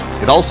things.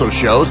 It also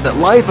shows that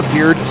life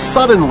appeared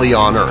suddenly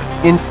on Earth,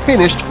 in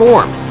finished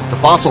form. The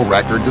fossil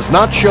record does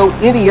not show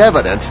any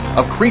evidence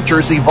of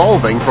creatures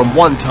evolving from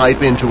one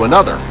type into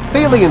another.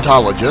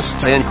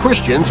 Paleontologists and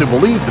Christians who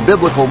believe the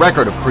biblical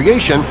record of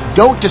creation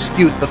don't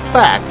dispute the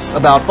facts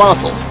about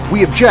fossils.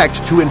 We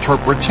object to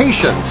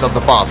interpretations of the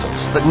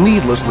fossils that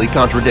needlessly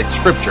contradict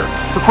Scripture.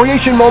 For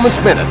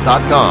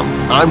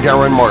CreationMomentsMinute.com, I'm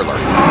Darren Marlar.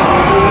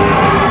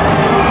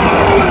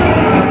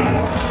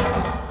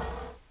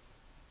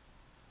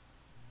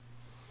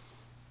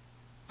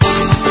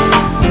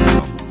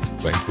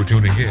 Thanks for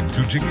tuning in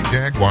to Jiggy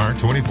Jaguar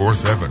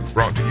 24/7,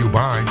 brought to you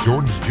by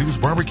Jordan's Juice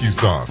Barbecue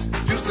Sauce.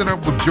 Juice it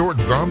up with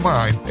Jordan's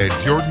online at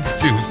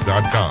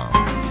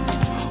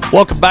jordansjuice.com.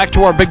 Welcome back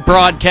to our big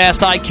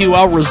broadcast. IQ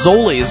Al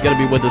Rizzoli is going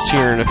to be with us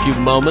here in a few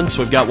moments.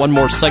 We've got one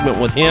more segment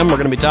with him. We're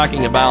going to be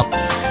talking about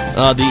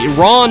the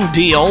Iran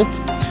deal.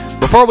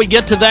 Before we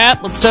get to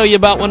that, let's tell you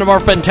about one of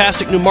our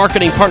fantastic new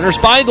marketing partners.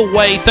 By the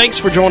way, thanks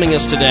for joining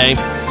us today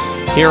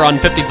here on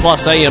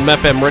 50-plus AM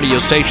FM radio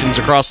stations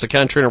across the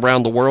country and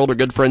around the world. Our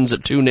good friends at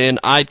TuneIn,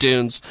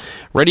 iTunes,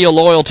 Radio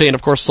Loyalty, and,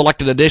 of course,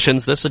 selected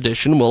editions. This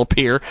edition will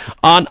appear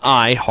on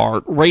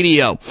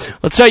iHeartRadio.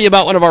 Let's tell you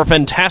about one of our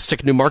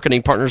fantastic new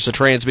marketing partners at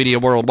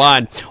Transmedia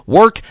Worldwide,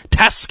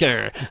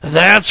 Worktasker.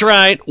 That's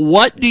right.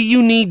 What do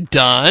you need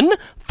done?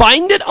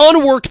 Find it on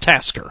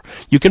Worktasker.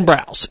 You can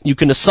browse, you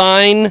can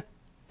assign,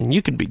 and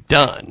you can be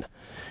done.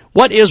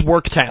 What is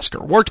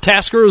Worktasker?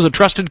 Worktasker is a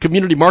trusted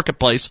community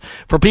marketplace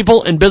for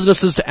people and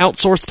businesses to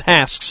outsource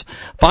tasks,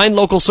 find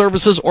local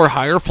services, or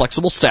hire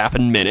flexible staff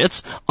in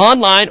minutes,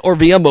 online or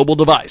via mobile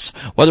device.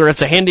 Whether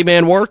it's a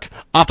handyman work,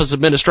 office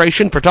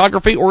administration,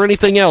 photography, or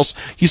anything else,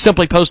 you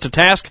simply post a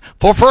task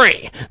for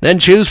free. Then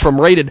choose from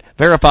rated,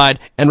 verified,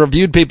 and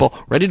reviewed people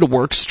ready to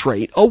work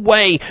straight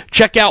away.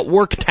 Check out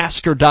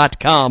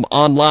Worktasker.com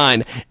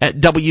online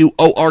at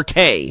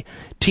WORKTASKER.com.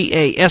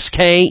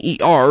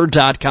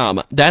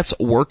 That's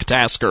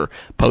Worktasker.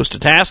 Post a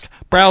task,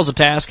 browse a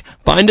task,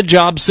 find a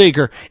job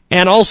seeker.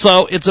 And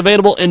also, it's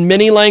available in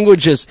many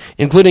languages,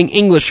 including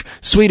English,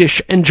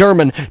 Swedish, and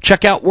German.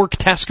 Check out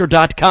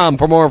Worktasker.com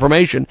for more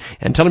information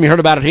and tell them you heard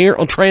about it here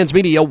on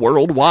Transmedia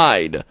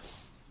Worldwide.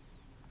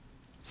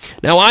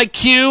 Now,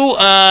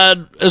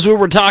 IQ, as we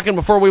were talking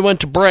before we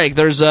went to break,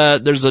 there's a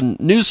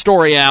news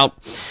story out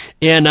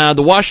in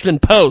the Washington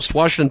Post,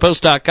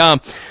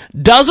 WashingtonPost.com.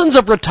 Dozens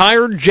of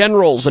retired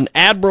generals and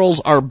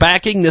admirals are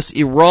backing this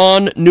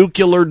Iran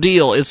nuclear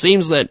deal. It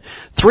seems that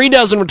 3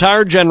 dozen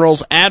retired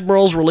generals,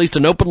 admirals released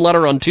an open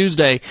letter on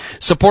Tuesday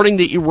supporting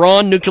the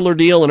Iran nuclear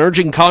deal and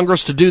urging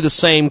Congress to do the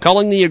same,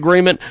 calling the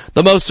agreement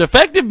the most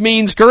effective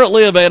means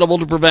currently available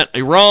to prevent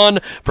Iran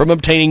from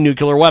obtaining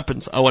nuclear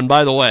weapons. Oh, and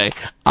by the way,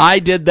 I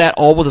did that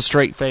all with a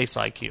straight face,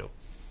 IQ.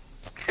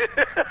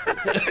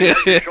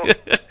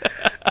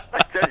 I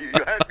tell you,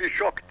 you had me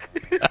shocked.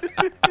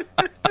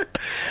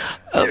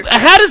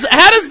 How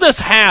does this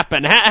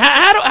happen?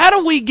 How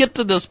do we get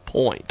to this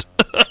point?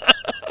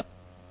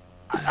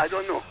 I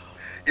don't know.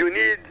 You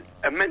need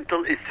a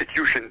mental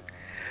institution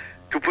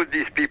to put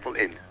these people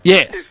in.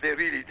 Yes. If they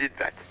really did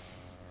that.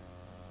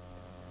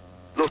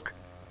 Look,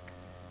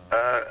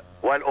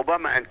 while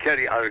Obama and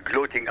Kerry are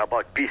gloating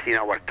about peace in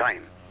our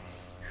time,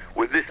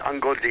 with this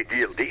ungodly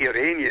deal. The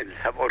Iranians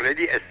have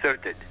already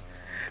asserted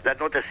that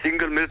not a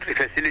single military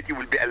facility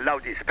will be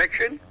allowed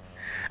inspection,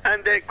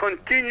 and they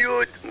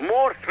continued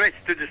more threats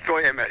to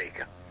destroy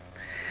America.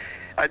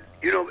 And,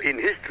 in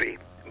history,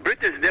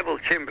 Britain's Neville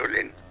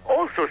Chamberlain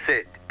also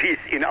said, peace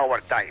in our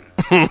time,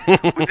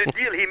 with the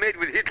deal he made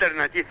with Hitler in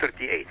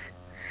 1938.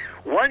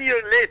 1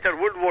 year later,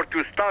 World War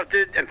II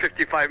started, and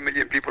 55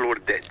 million people were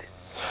dead.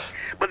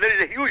 But there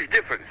is a huge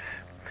difference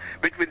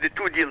between the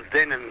two deals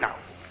then and now.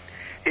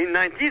 In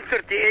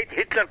 1938,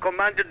 Hitler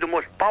commanded the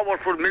most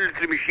powerful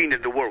military machine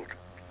in the world.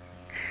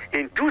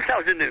 In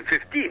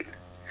 2015,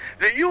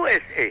 the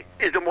USA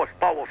is the most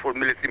powerful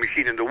military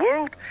machine in the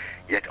world,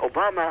 yet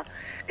Obama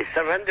is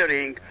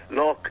surrendering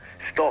lock,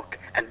 stock,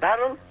 and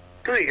barrel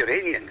to the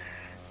Iranians.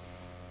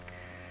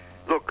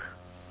 Look,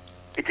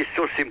 it is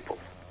so simple.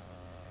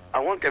 I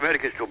want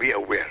Americans to be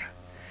aware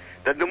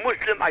that the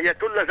Muslim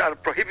Ayatollahs are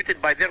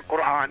prohibited by their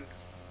Quran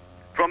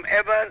from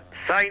ever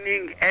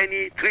signing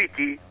any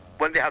treaty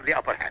when they have the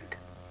upper hand.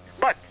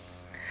 But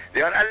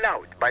they are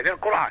allowed by their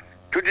Quran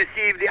to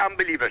deceive the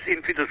unbelievers,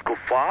 infidels,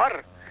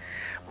 kuffar,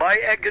 by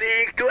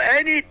agreeing to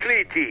any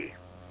treaty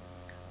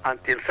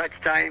until such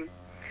time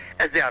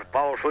as they are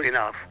powerful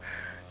enough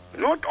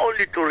not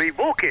only to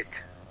revoke it,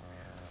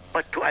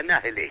 but to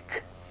annihilate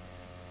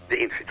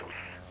the infidels.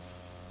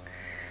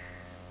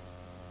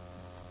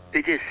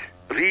 It is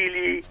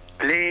really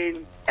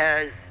plain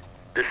as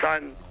the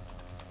sun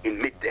in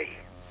midday.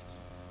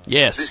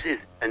 Yes. This is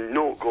a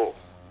no-go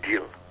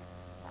deal.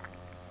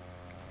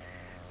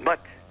 But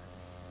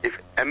if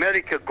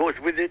America goes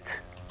with it,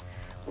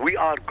 we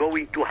are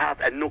going to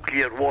have a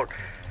nuclear war.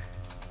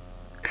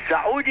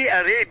 Saudi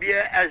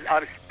Arabia, as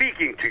are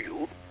speaking to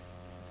you,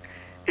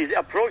 is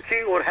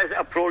approaching or has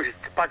approached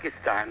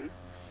Pakistan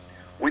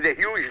with a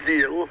huge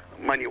deal,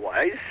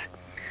 money-wise,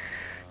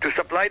 to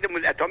supply them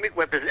with atomic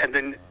weapons and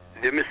then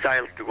the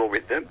missiles to go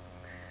with them.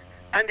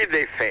 And if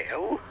they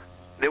fail,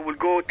 they will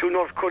go to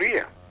North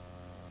Korea,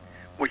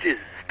 which is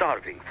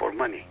starving for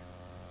money.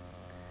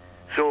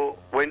 So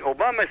when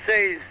Obama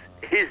says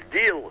his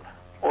deal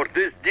or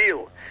this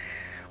deal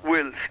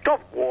will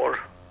stop war,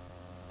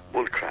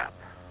 bull crap.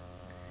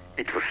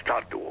 It will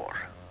start the war.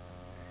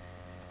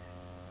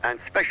 And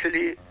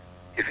especially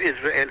if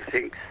Israel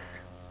thinks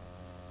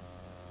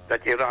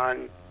that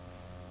Iran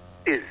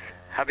is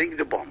having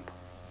the bomb,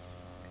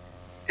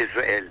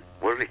 Israel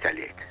will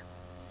retaliate.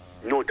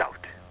 No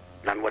doubt.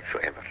 None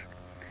whatsoever.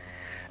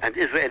 And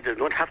Israel does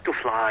not have to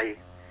fly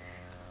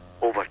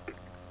over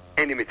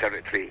enemy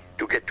territory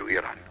to get to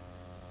Iran.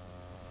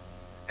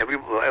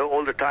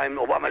 All the time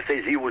Obama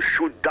says he will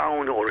shoot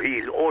down or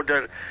he'll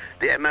order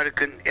the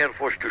American Air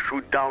Force to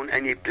shoot down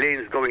any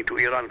planes going to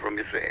Iran from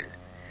Israel.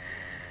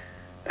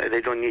 They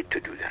don't need to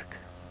do that.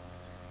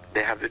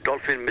 They have the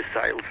Dolphin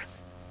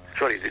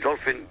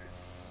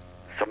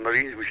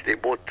submarines, which they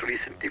bought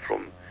recently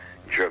from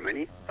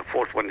Germany. A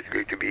fourth one is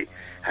going to be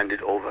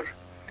handed over.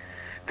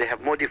 They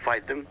have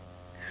modified them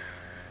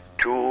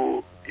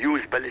to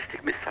use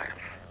ballistic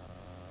missiles.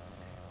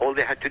 All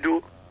they had to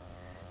do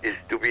is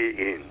to be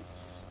in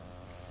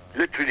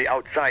literally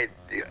outside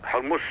the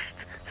Hormuz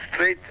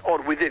Strait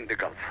or within the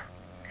Gulf.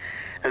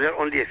 And they're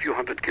only a few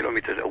hundred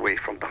kilometers away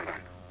from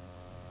Bahrain.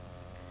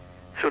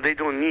 So they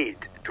don't need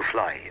to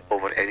fly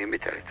over enemy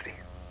territory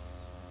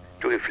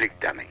to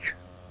inflict damage.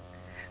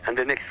 And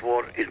the next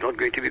war is not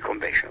going to be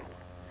conventional.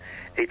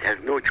 It has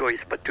no choice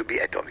but to be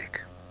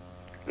atomic,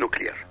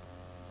 nuclear.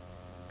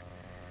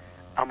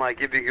 Am I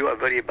giving you a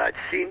very bad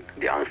scene?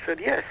 The answer,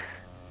 yes.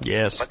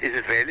 Yes. But is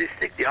it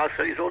realistic? The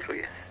answer is also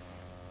yes.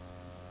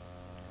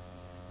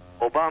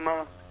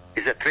 Obama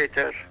is a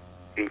traitor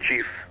in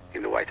chief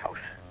in the White House.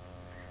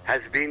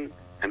 Has been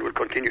and will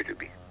continue to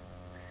be.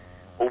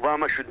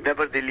 Obama should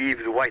never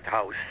leave the White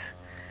House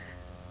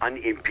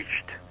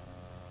unimpeached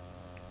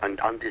and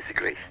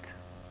undisgraced.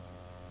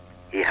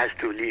 He has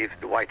to leave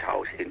the White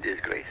House in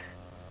disgrace.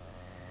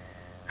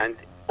 And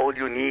all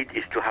you need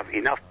is to have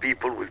enough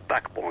people with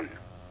backbone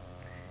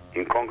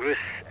in Congress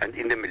and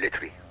in the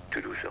military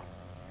to do so.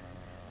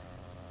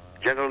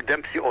 General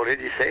Dempsey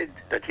already said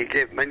that he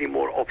gave many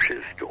more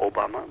options to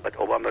Obama, but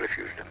Obama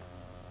refused them.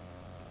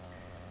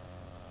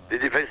 The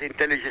Defense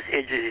Intelligence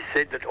Agency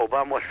said that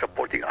Obama was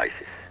supporting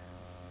ISIS.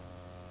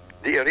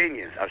 The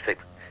Iranians are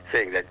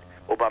saying that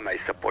Obama is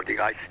supporting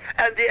ISIS.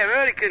 And the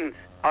Americans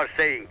are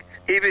saying,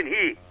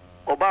 even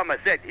Obama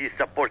said he's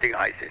supporting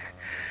ISIS.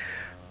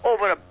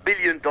 Over $1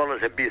 billion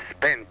have been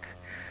spent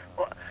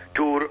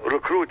to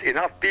recruit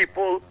enough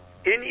people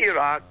in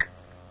Iraq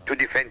to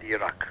defend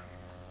Iraq.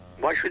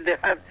 Why should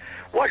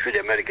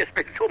America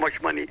spend so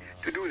much money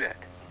to do that?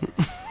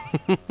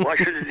 Why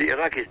shouldn't the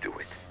Iraqis do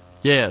it?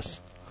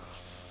 Yes.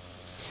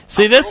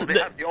 See, they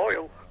have the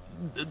oil.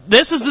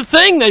 This is the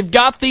thing. They've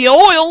got the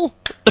oil.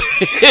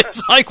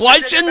 It's like, why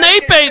shouldn't they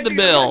pay the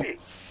bill?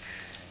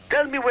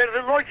 Tell me where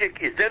the logic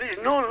is. There is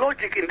no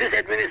logic in this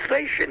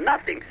administration.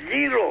 Nothing.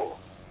 Zero.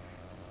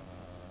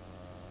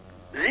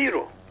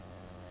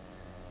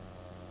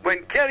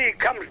 When Kerry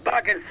comes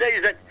back and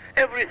says that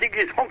everything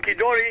is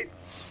honky-dory,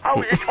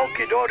 how is it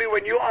honky-dory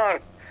when you are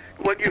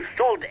When you've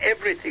sold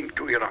everything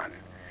to Iran,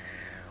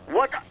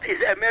 what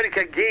is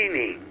America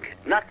gaining?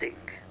 Nothing.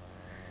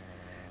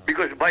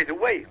 Because, by the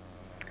way,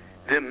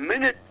 the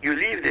minute you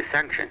leave the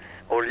sanctions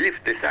or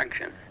lift the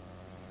sanctions,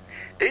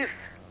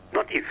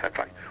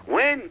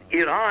 when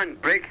Iran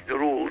breaks the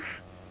rules,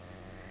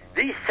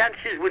 these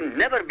sanctions will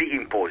never be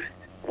imposed.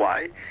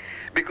 Why?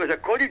 Because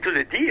according to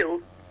the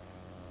deal,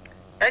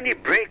 any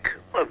break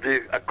of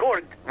the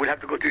accord will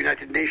have to go to the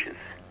United Nations.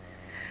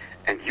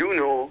 And you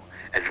know,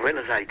 as well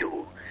as I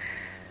do,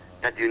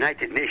 that the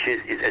United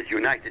Nations is as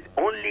united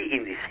only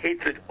in this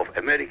hatred of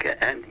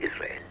America and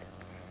Israel.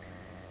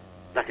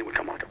 Nothing will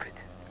come out of it.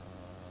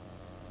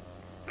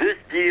 This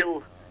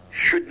deal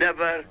should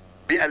never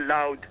be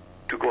allowed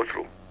to go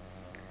through.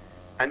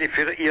 And if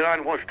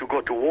Iran wants to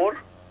go to war,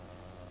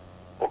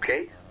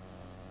 okay,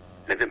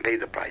 let them pay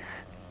the price.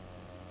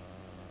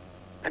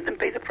 Let them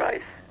pay the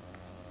price.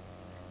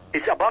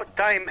 It's about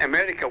time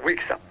America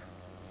wakes up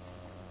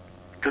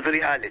to the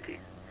reality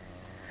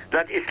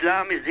that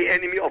Islam is the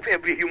enemy of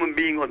every human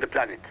being on the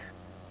planet.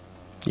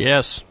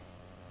 Yes.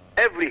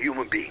 Every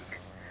human being.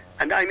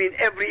 And I mean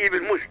every,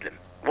 even Muslim.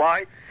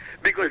 Why?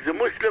 Because the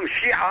Muslim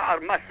Shia are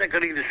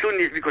massacring the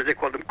Sunnis because they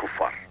call them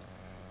kuffar.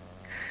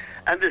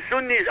 And the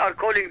Sunnis are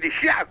calling the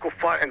Shia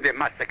kuffar and they're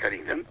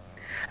massacring them.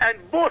 And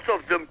both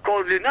of them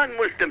call the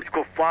non-Muslims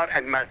kuffar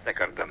and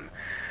massacre them.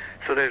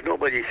 So there's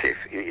nobody safe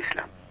in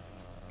Islam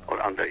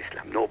or under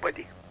Islam.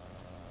 Nobody.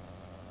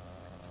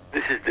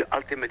 This is the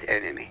ultimate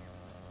enemy.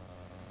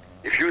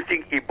 If you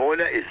think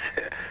Ebola is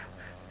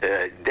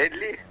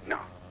deadly, no.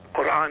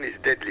 Quran is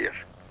deadlier.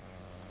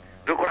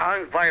 The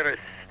Quran virus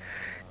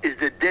is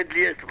the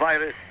deadliest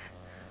virus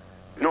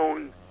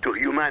known to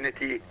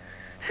humanity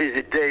since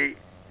the day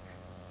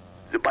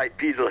the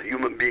bipedal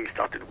human being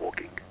started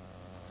walking.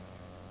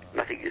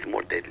 Nothing is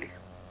more deadly.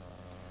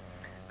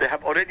 They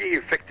have already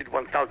infected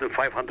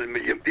 1,500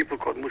 million people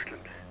called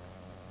Muslims.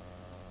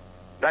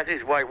 That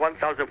is why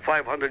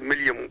 1,500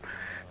 million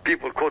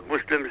people called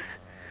Muslims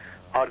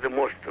are the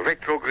most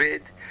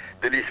retrograde,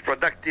 the least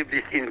productive,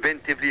 least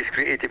inventive, least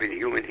creative in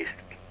human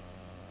history.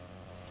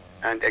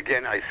 And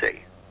again I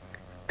say,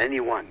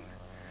 anyone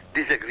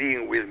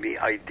disagreeing with me,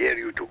 I dare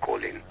you to call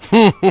in.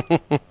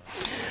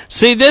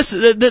 See, this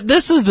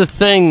is the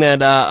thing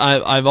that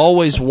I've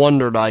always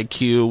wondered,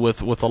 IQ,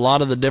 with a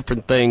lot of the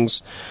different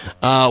things.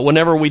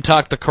 Whenever we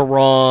talk the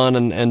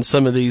Quran and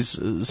some of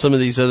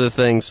these other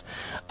things,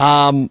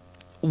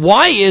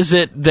 why is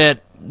it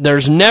that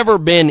there's never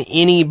been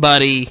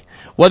anybody,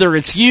 whether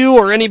it's you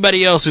or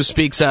anybody else who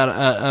speaks out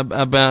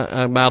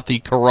about the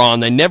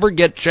Quran, they never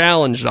get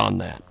challenged on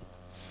that?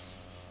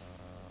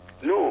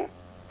 No,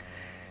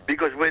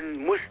 because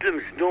when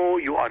Muslims know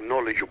you are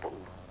knowledgeable,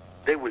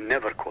 they will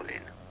never call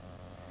in.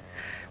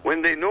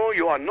 When they know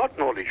you are not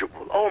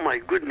knowledgeable, oh my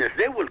goodness,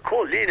 they will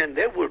call in and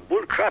they will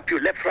bullcrap you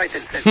left, right,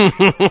 and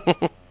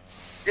center.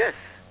 Yes.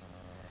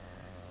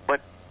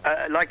 But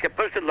like a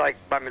person like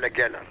Pamela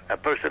Geller, a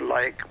person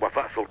like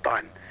Wafa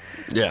Sultan,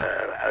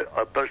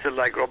 a person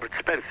like Robert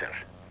Spencer,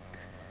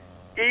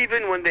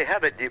 even when they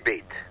have a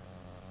debate,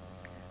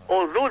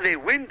 although they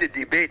win the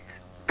debate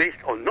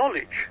based on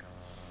knowledge,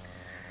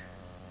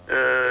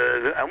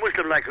 a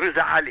Muslim like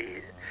Riza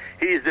Ali,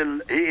 he is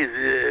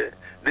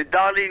the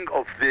darling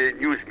of the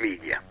news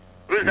media.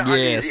 Riza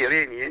Ali is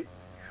Iranian,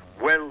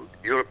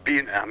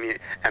 European,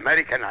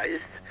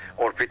 Americanized,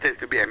 or pretends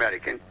to be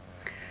American.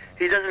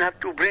 He doesn't have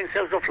 2 brain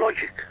cells of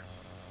logic.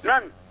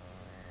 None.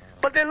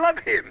 But they love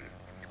him.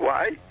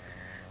 Why?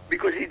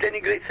 Because he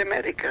denigrates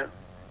America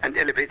and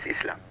elevates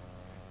Islam.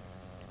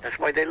 That's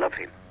why they love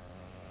him.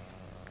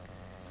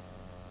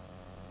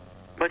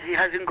 But he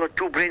hasn't got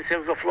 2 brain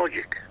cells of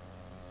logic.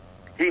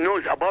 He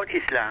knows about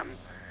Islam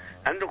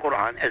and the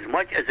Quran as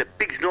much as a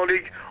pig's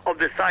knowledge of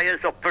the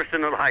science of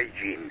personal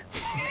hygiene.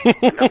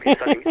 And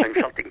I'm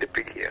insulting the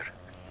pig here.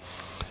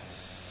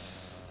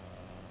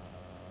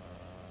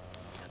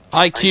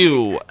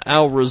 IQ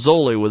Al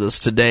Rizzoli with us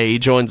today. He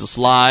joins us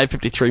live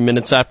 53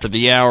 minutes after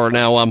the hour.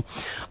 Now,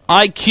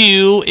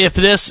 IQ, if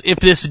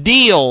this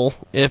deal,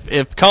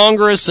 if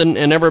Congress and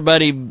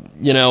everybody,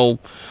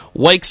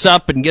 wakes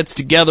up and gets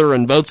together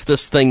and votes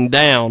this thing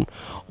down,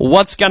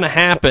 what's going to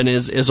happen?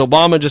 Is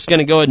Obama just going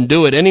to go ahead and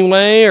do it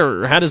anyway,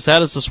 or how does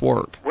this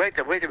work? Wait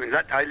a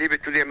minute. I leave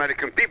it to the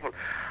American people.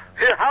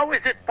 How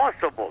is it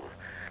possible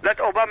that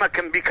Obama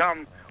can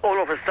become all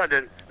of a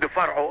sudden the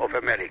Pharaoh of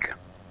America?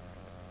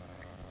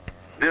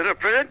 The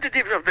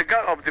representatives of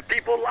the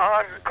people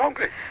are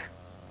Congress,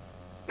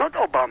 not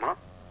Obama.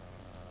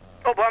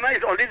 Obama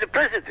is only the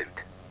president.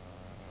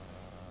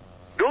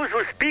 Those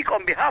who speak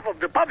on behalf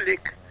of the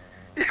public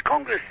is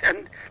Congress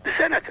and the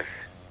senators.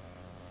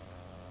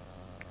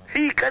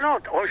 He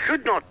cannot or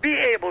should not be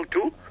able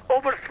to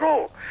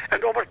overthrow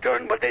and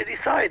overturn what they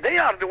decide. They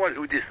are the ones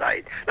who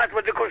decide. That's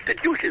what the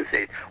Constitution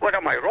says. What,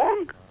 am I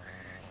wrong?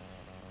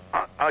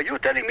 Are you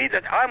telling me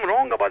that I'm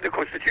wrong about the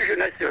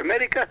Constitution as to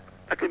America?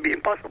 That would be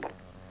impossible.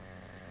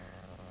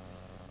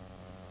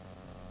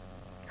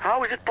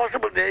 How is it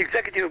possible the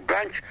executive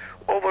branch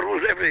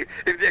overrules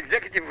if the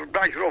executive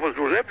branch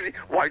overrules everything,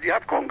 why do you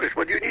have Congress?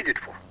 What do you need it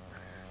for?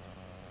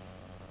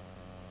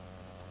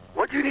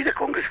 What do you need a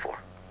Congress for?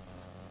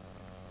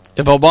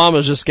 If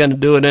Obama's just going to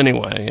do it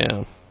anyway,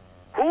 yeah.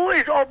 Who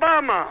is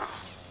Obama?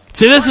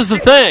 See, this is the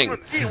thing.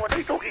 What are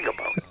you talking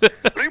about?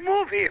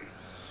 Remove him.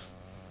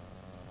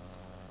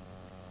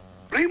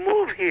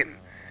 Remove him.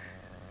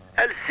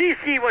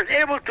 Al-Sisi was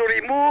able to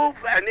remove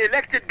an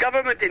elected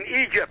government in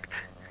Egypt.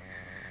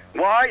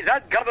 Why?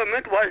 That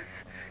government was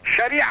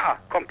Sharia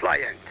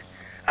compliant.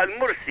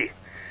 Al-Mursi.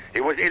 He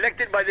was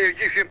elected by the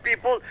Egyptian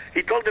people.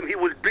 He told them he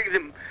would bring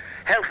them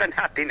health and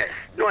happiness.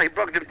 No, he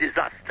brought them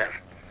disaster.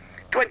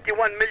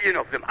 21 million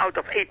of them out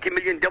of 80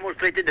 million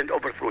demonstrated and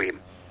overthrew him.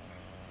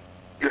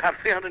 You have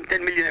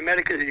 310 million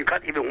Americans and you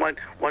can't even 1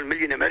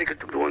 million Americans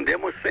to go and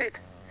demonstrate?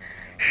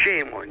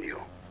 Shame on you.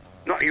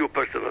 Not you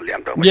personally,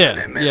 I'm talking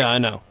about America. Yeah, I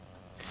know.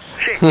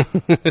 Shame.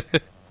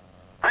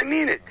 I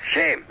mean it.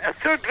 Shame. A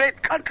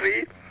third-rate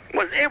country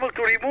was able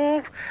to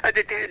remove a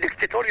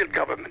dictatorial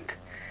government.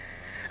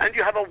 And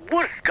you have a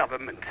worse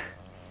government.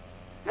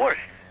 Worse.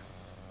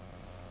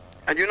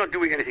 And you're not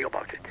doing anything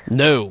about it.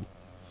 No.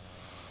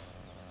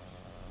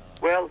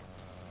 Well,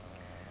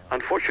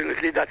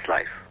 unfortunately, that's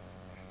life.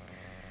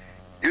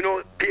 You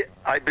know,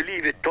 I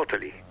believe it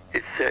totally.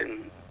 It's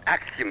an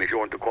axiom, if you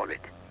want to call it.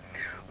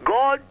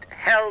 God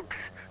helps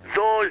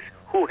those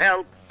who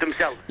help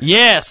themselves.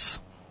 Yes.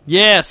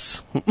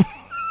 Yes.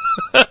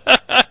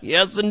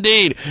 Yes,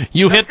 indeed.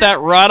 You hit that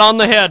right on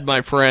the head,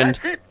 my friend.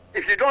 That's it.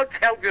 If you don't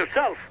help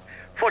yourself,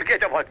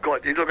 forget about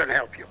God. He's not going to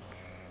help you.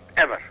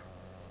 Ever.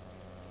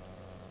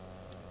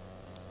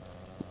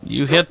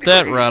 You hit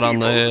that right on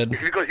the head.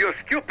 It's because you're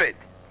stupid.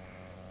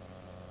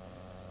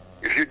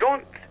 If you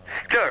don't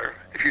stir,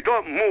 if you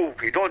don't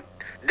move, you don't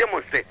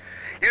demonstrate.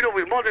 You know,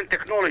 with modern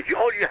technology,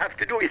 all you have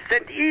to do is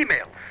send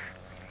emails.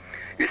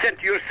 You send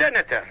to your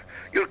senator,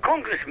 your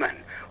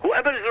congressman,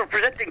 whoever is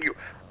representing you.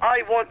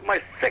 I want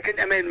my Second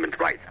Amendment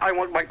rights. I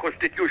want my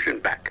Constitution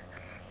back.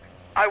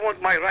 I want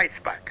my rights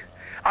back.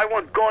 I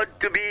want God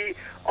to be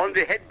on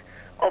the head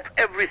of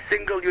every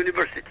single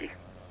university.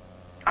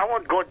 I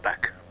want God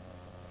back.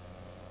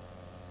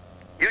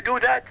 You do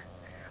that?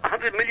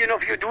 100 million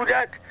of you do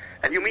that?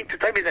 And you mean to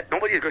tell me that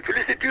nobody is going to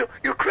listen to you?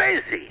 You're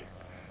crazy.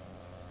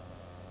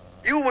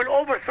 You will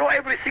overthrow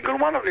every single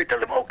one of them. Tell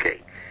them, okay,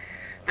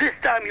 this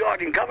time you are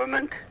in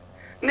government.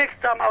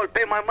 Next time I will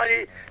pay my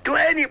money to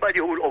anybody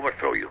who will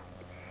overthrow you.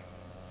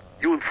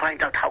 You will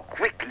find out how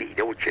quickly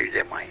they will change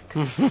their mind.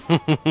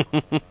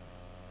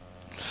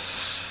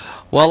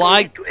 Well,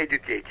 I need to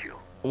educate you.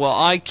 Well,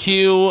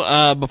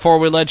 IQ, before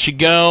we let you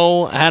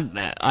go,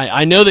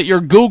 I know that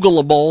you're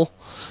Googleable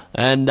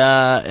and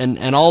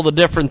all the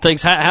different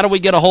things. How do we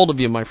get a hold of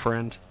you, my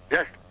friend?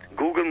 Just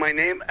Google my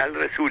name,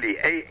 Al-Rassooli,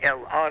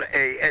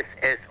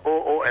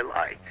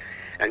 Alrassooli.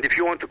 And if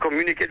you want to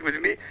communicate with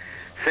me,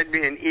 send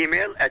me an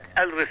email at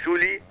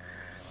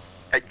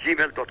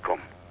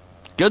alrassooli@gmail.com.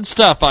 Good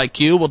stuff,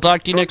 IQ. We'll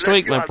talk to you next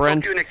week, my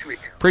friend. Talk to you next week.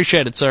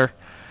 Appreciate it, sir.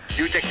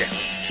 You take care.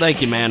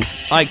 Thank you, man.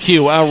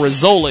 IQ,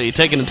 Al-Rassooli,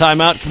 taking the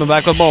time out, coming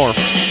back with more.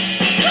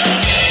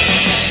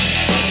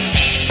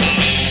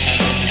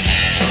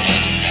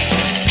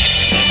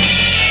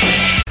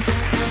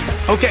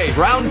 Okay,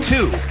 round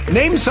two.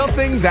 Name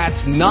something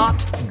that's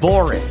not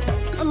boring.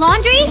 A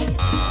laundry?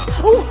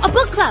 Ooh, a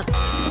book club.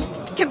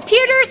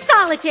 Computer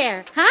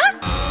solitaire, huh?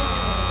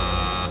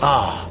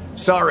 Ah,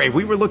 sorry,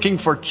 we were looking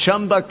for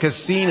Chumba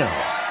Casino.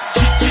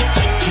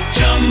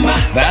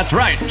 That's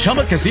right,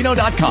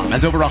 ChumbaCasino.com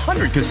has over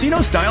 100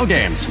 casino-style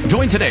games.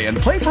 Join today and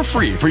play for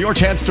free for your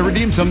chance to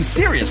redeem some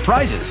serious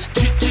prizes.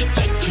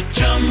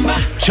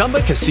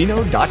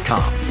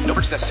 ChumbaCasino.com. No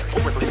purchase necessary.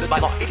 Void where prohibited by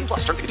law.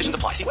 18+ terms and conditions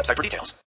apply. See website for details.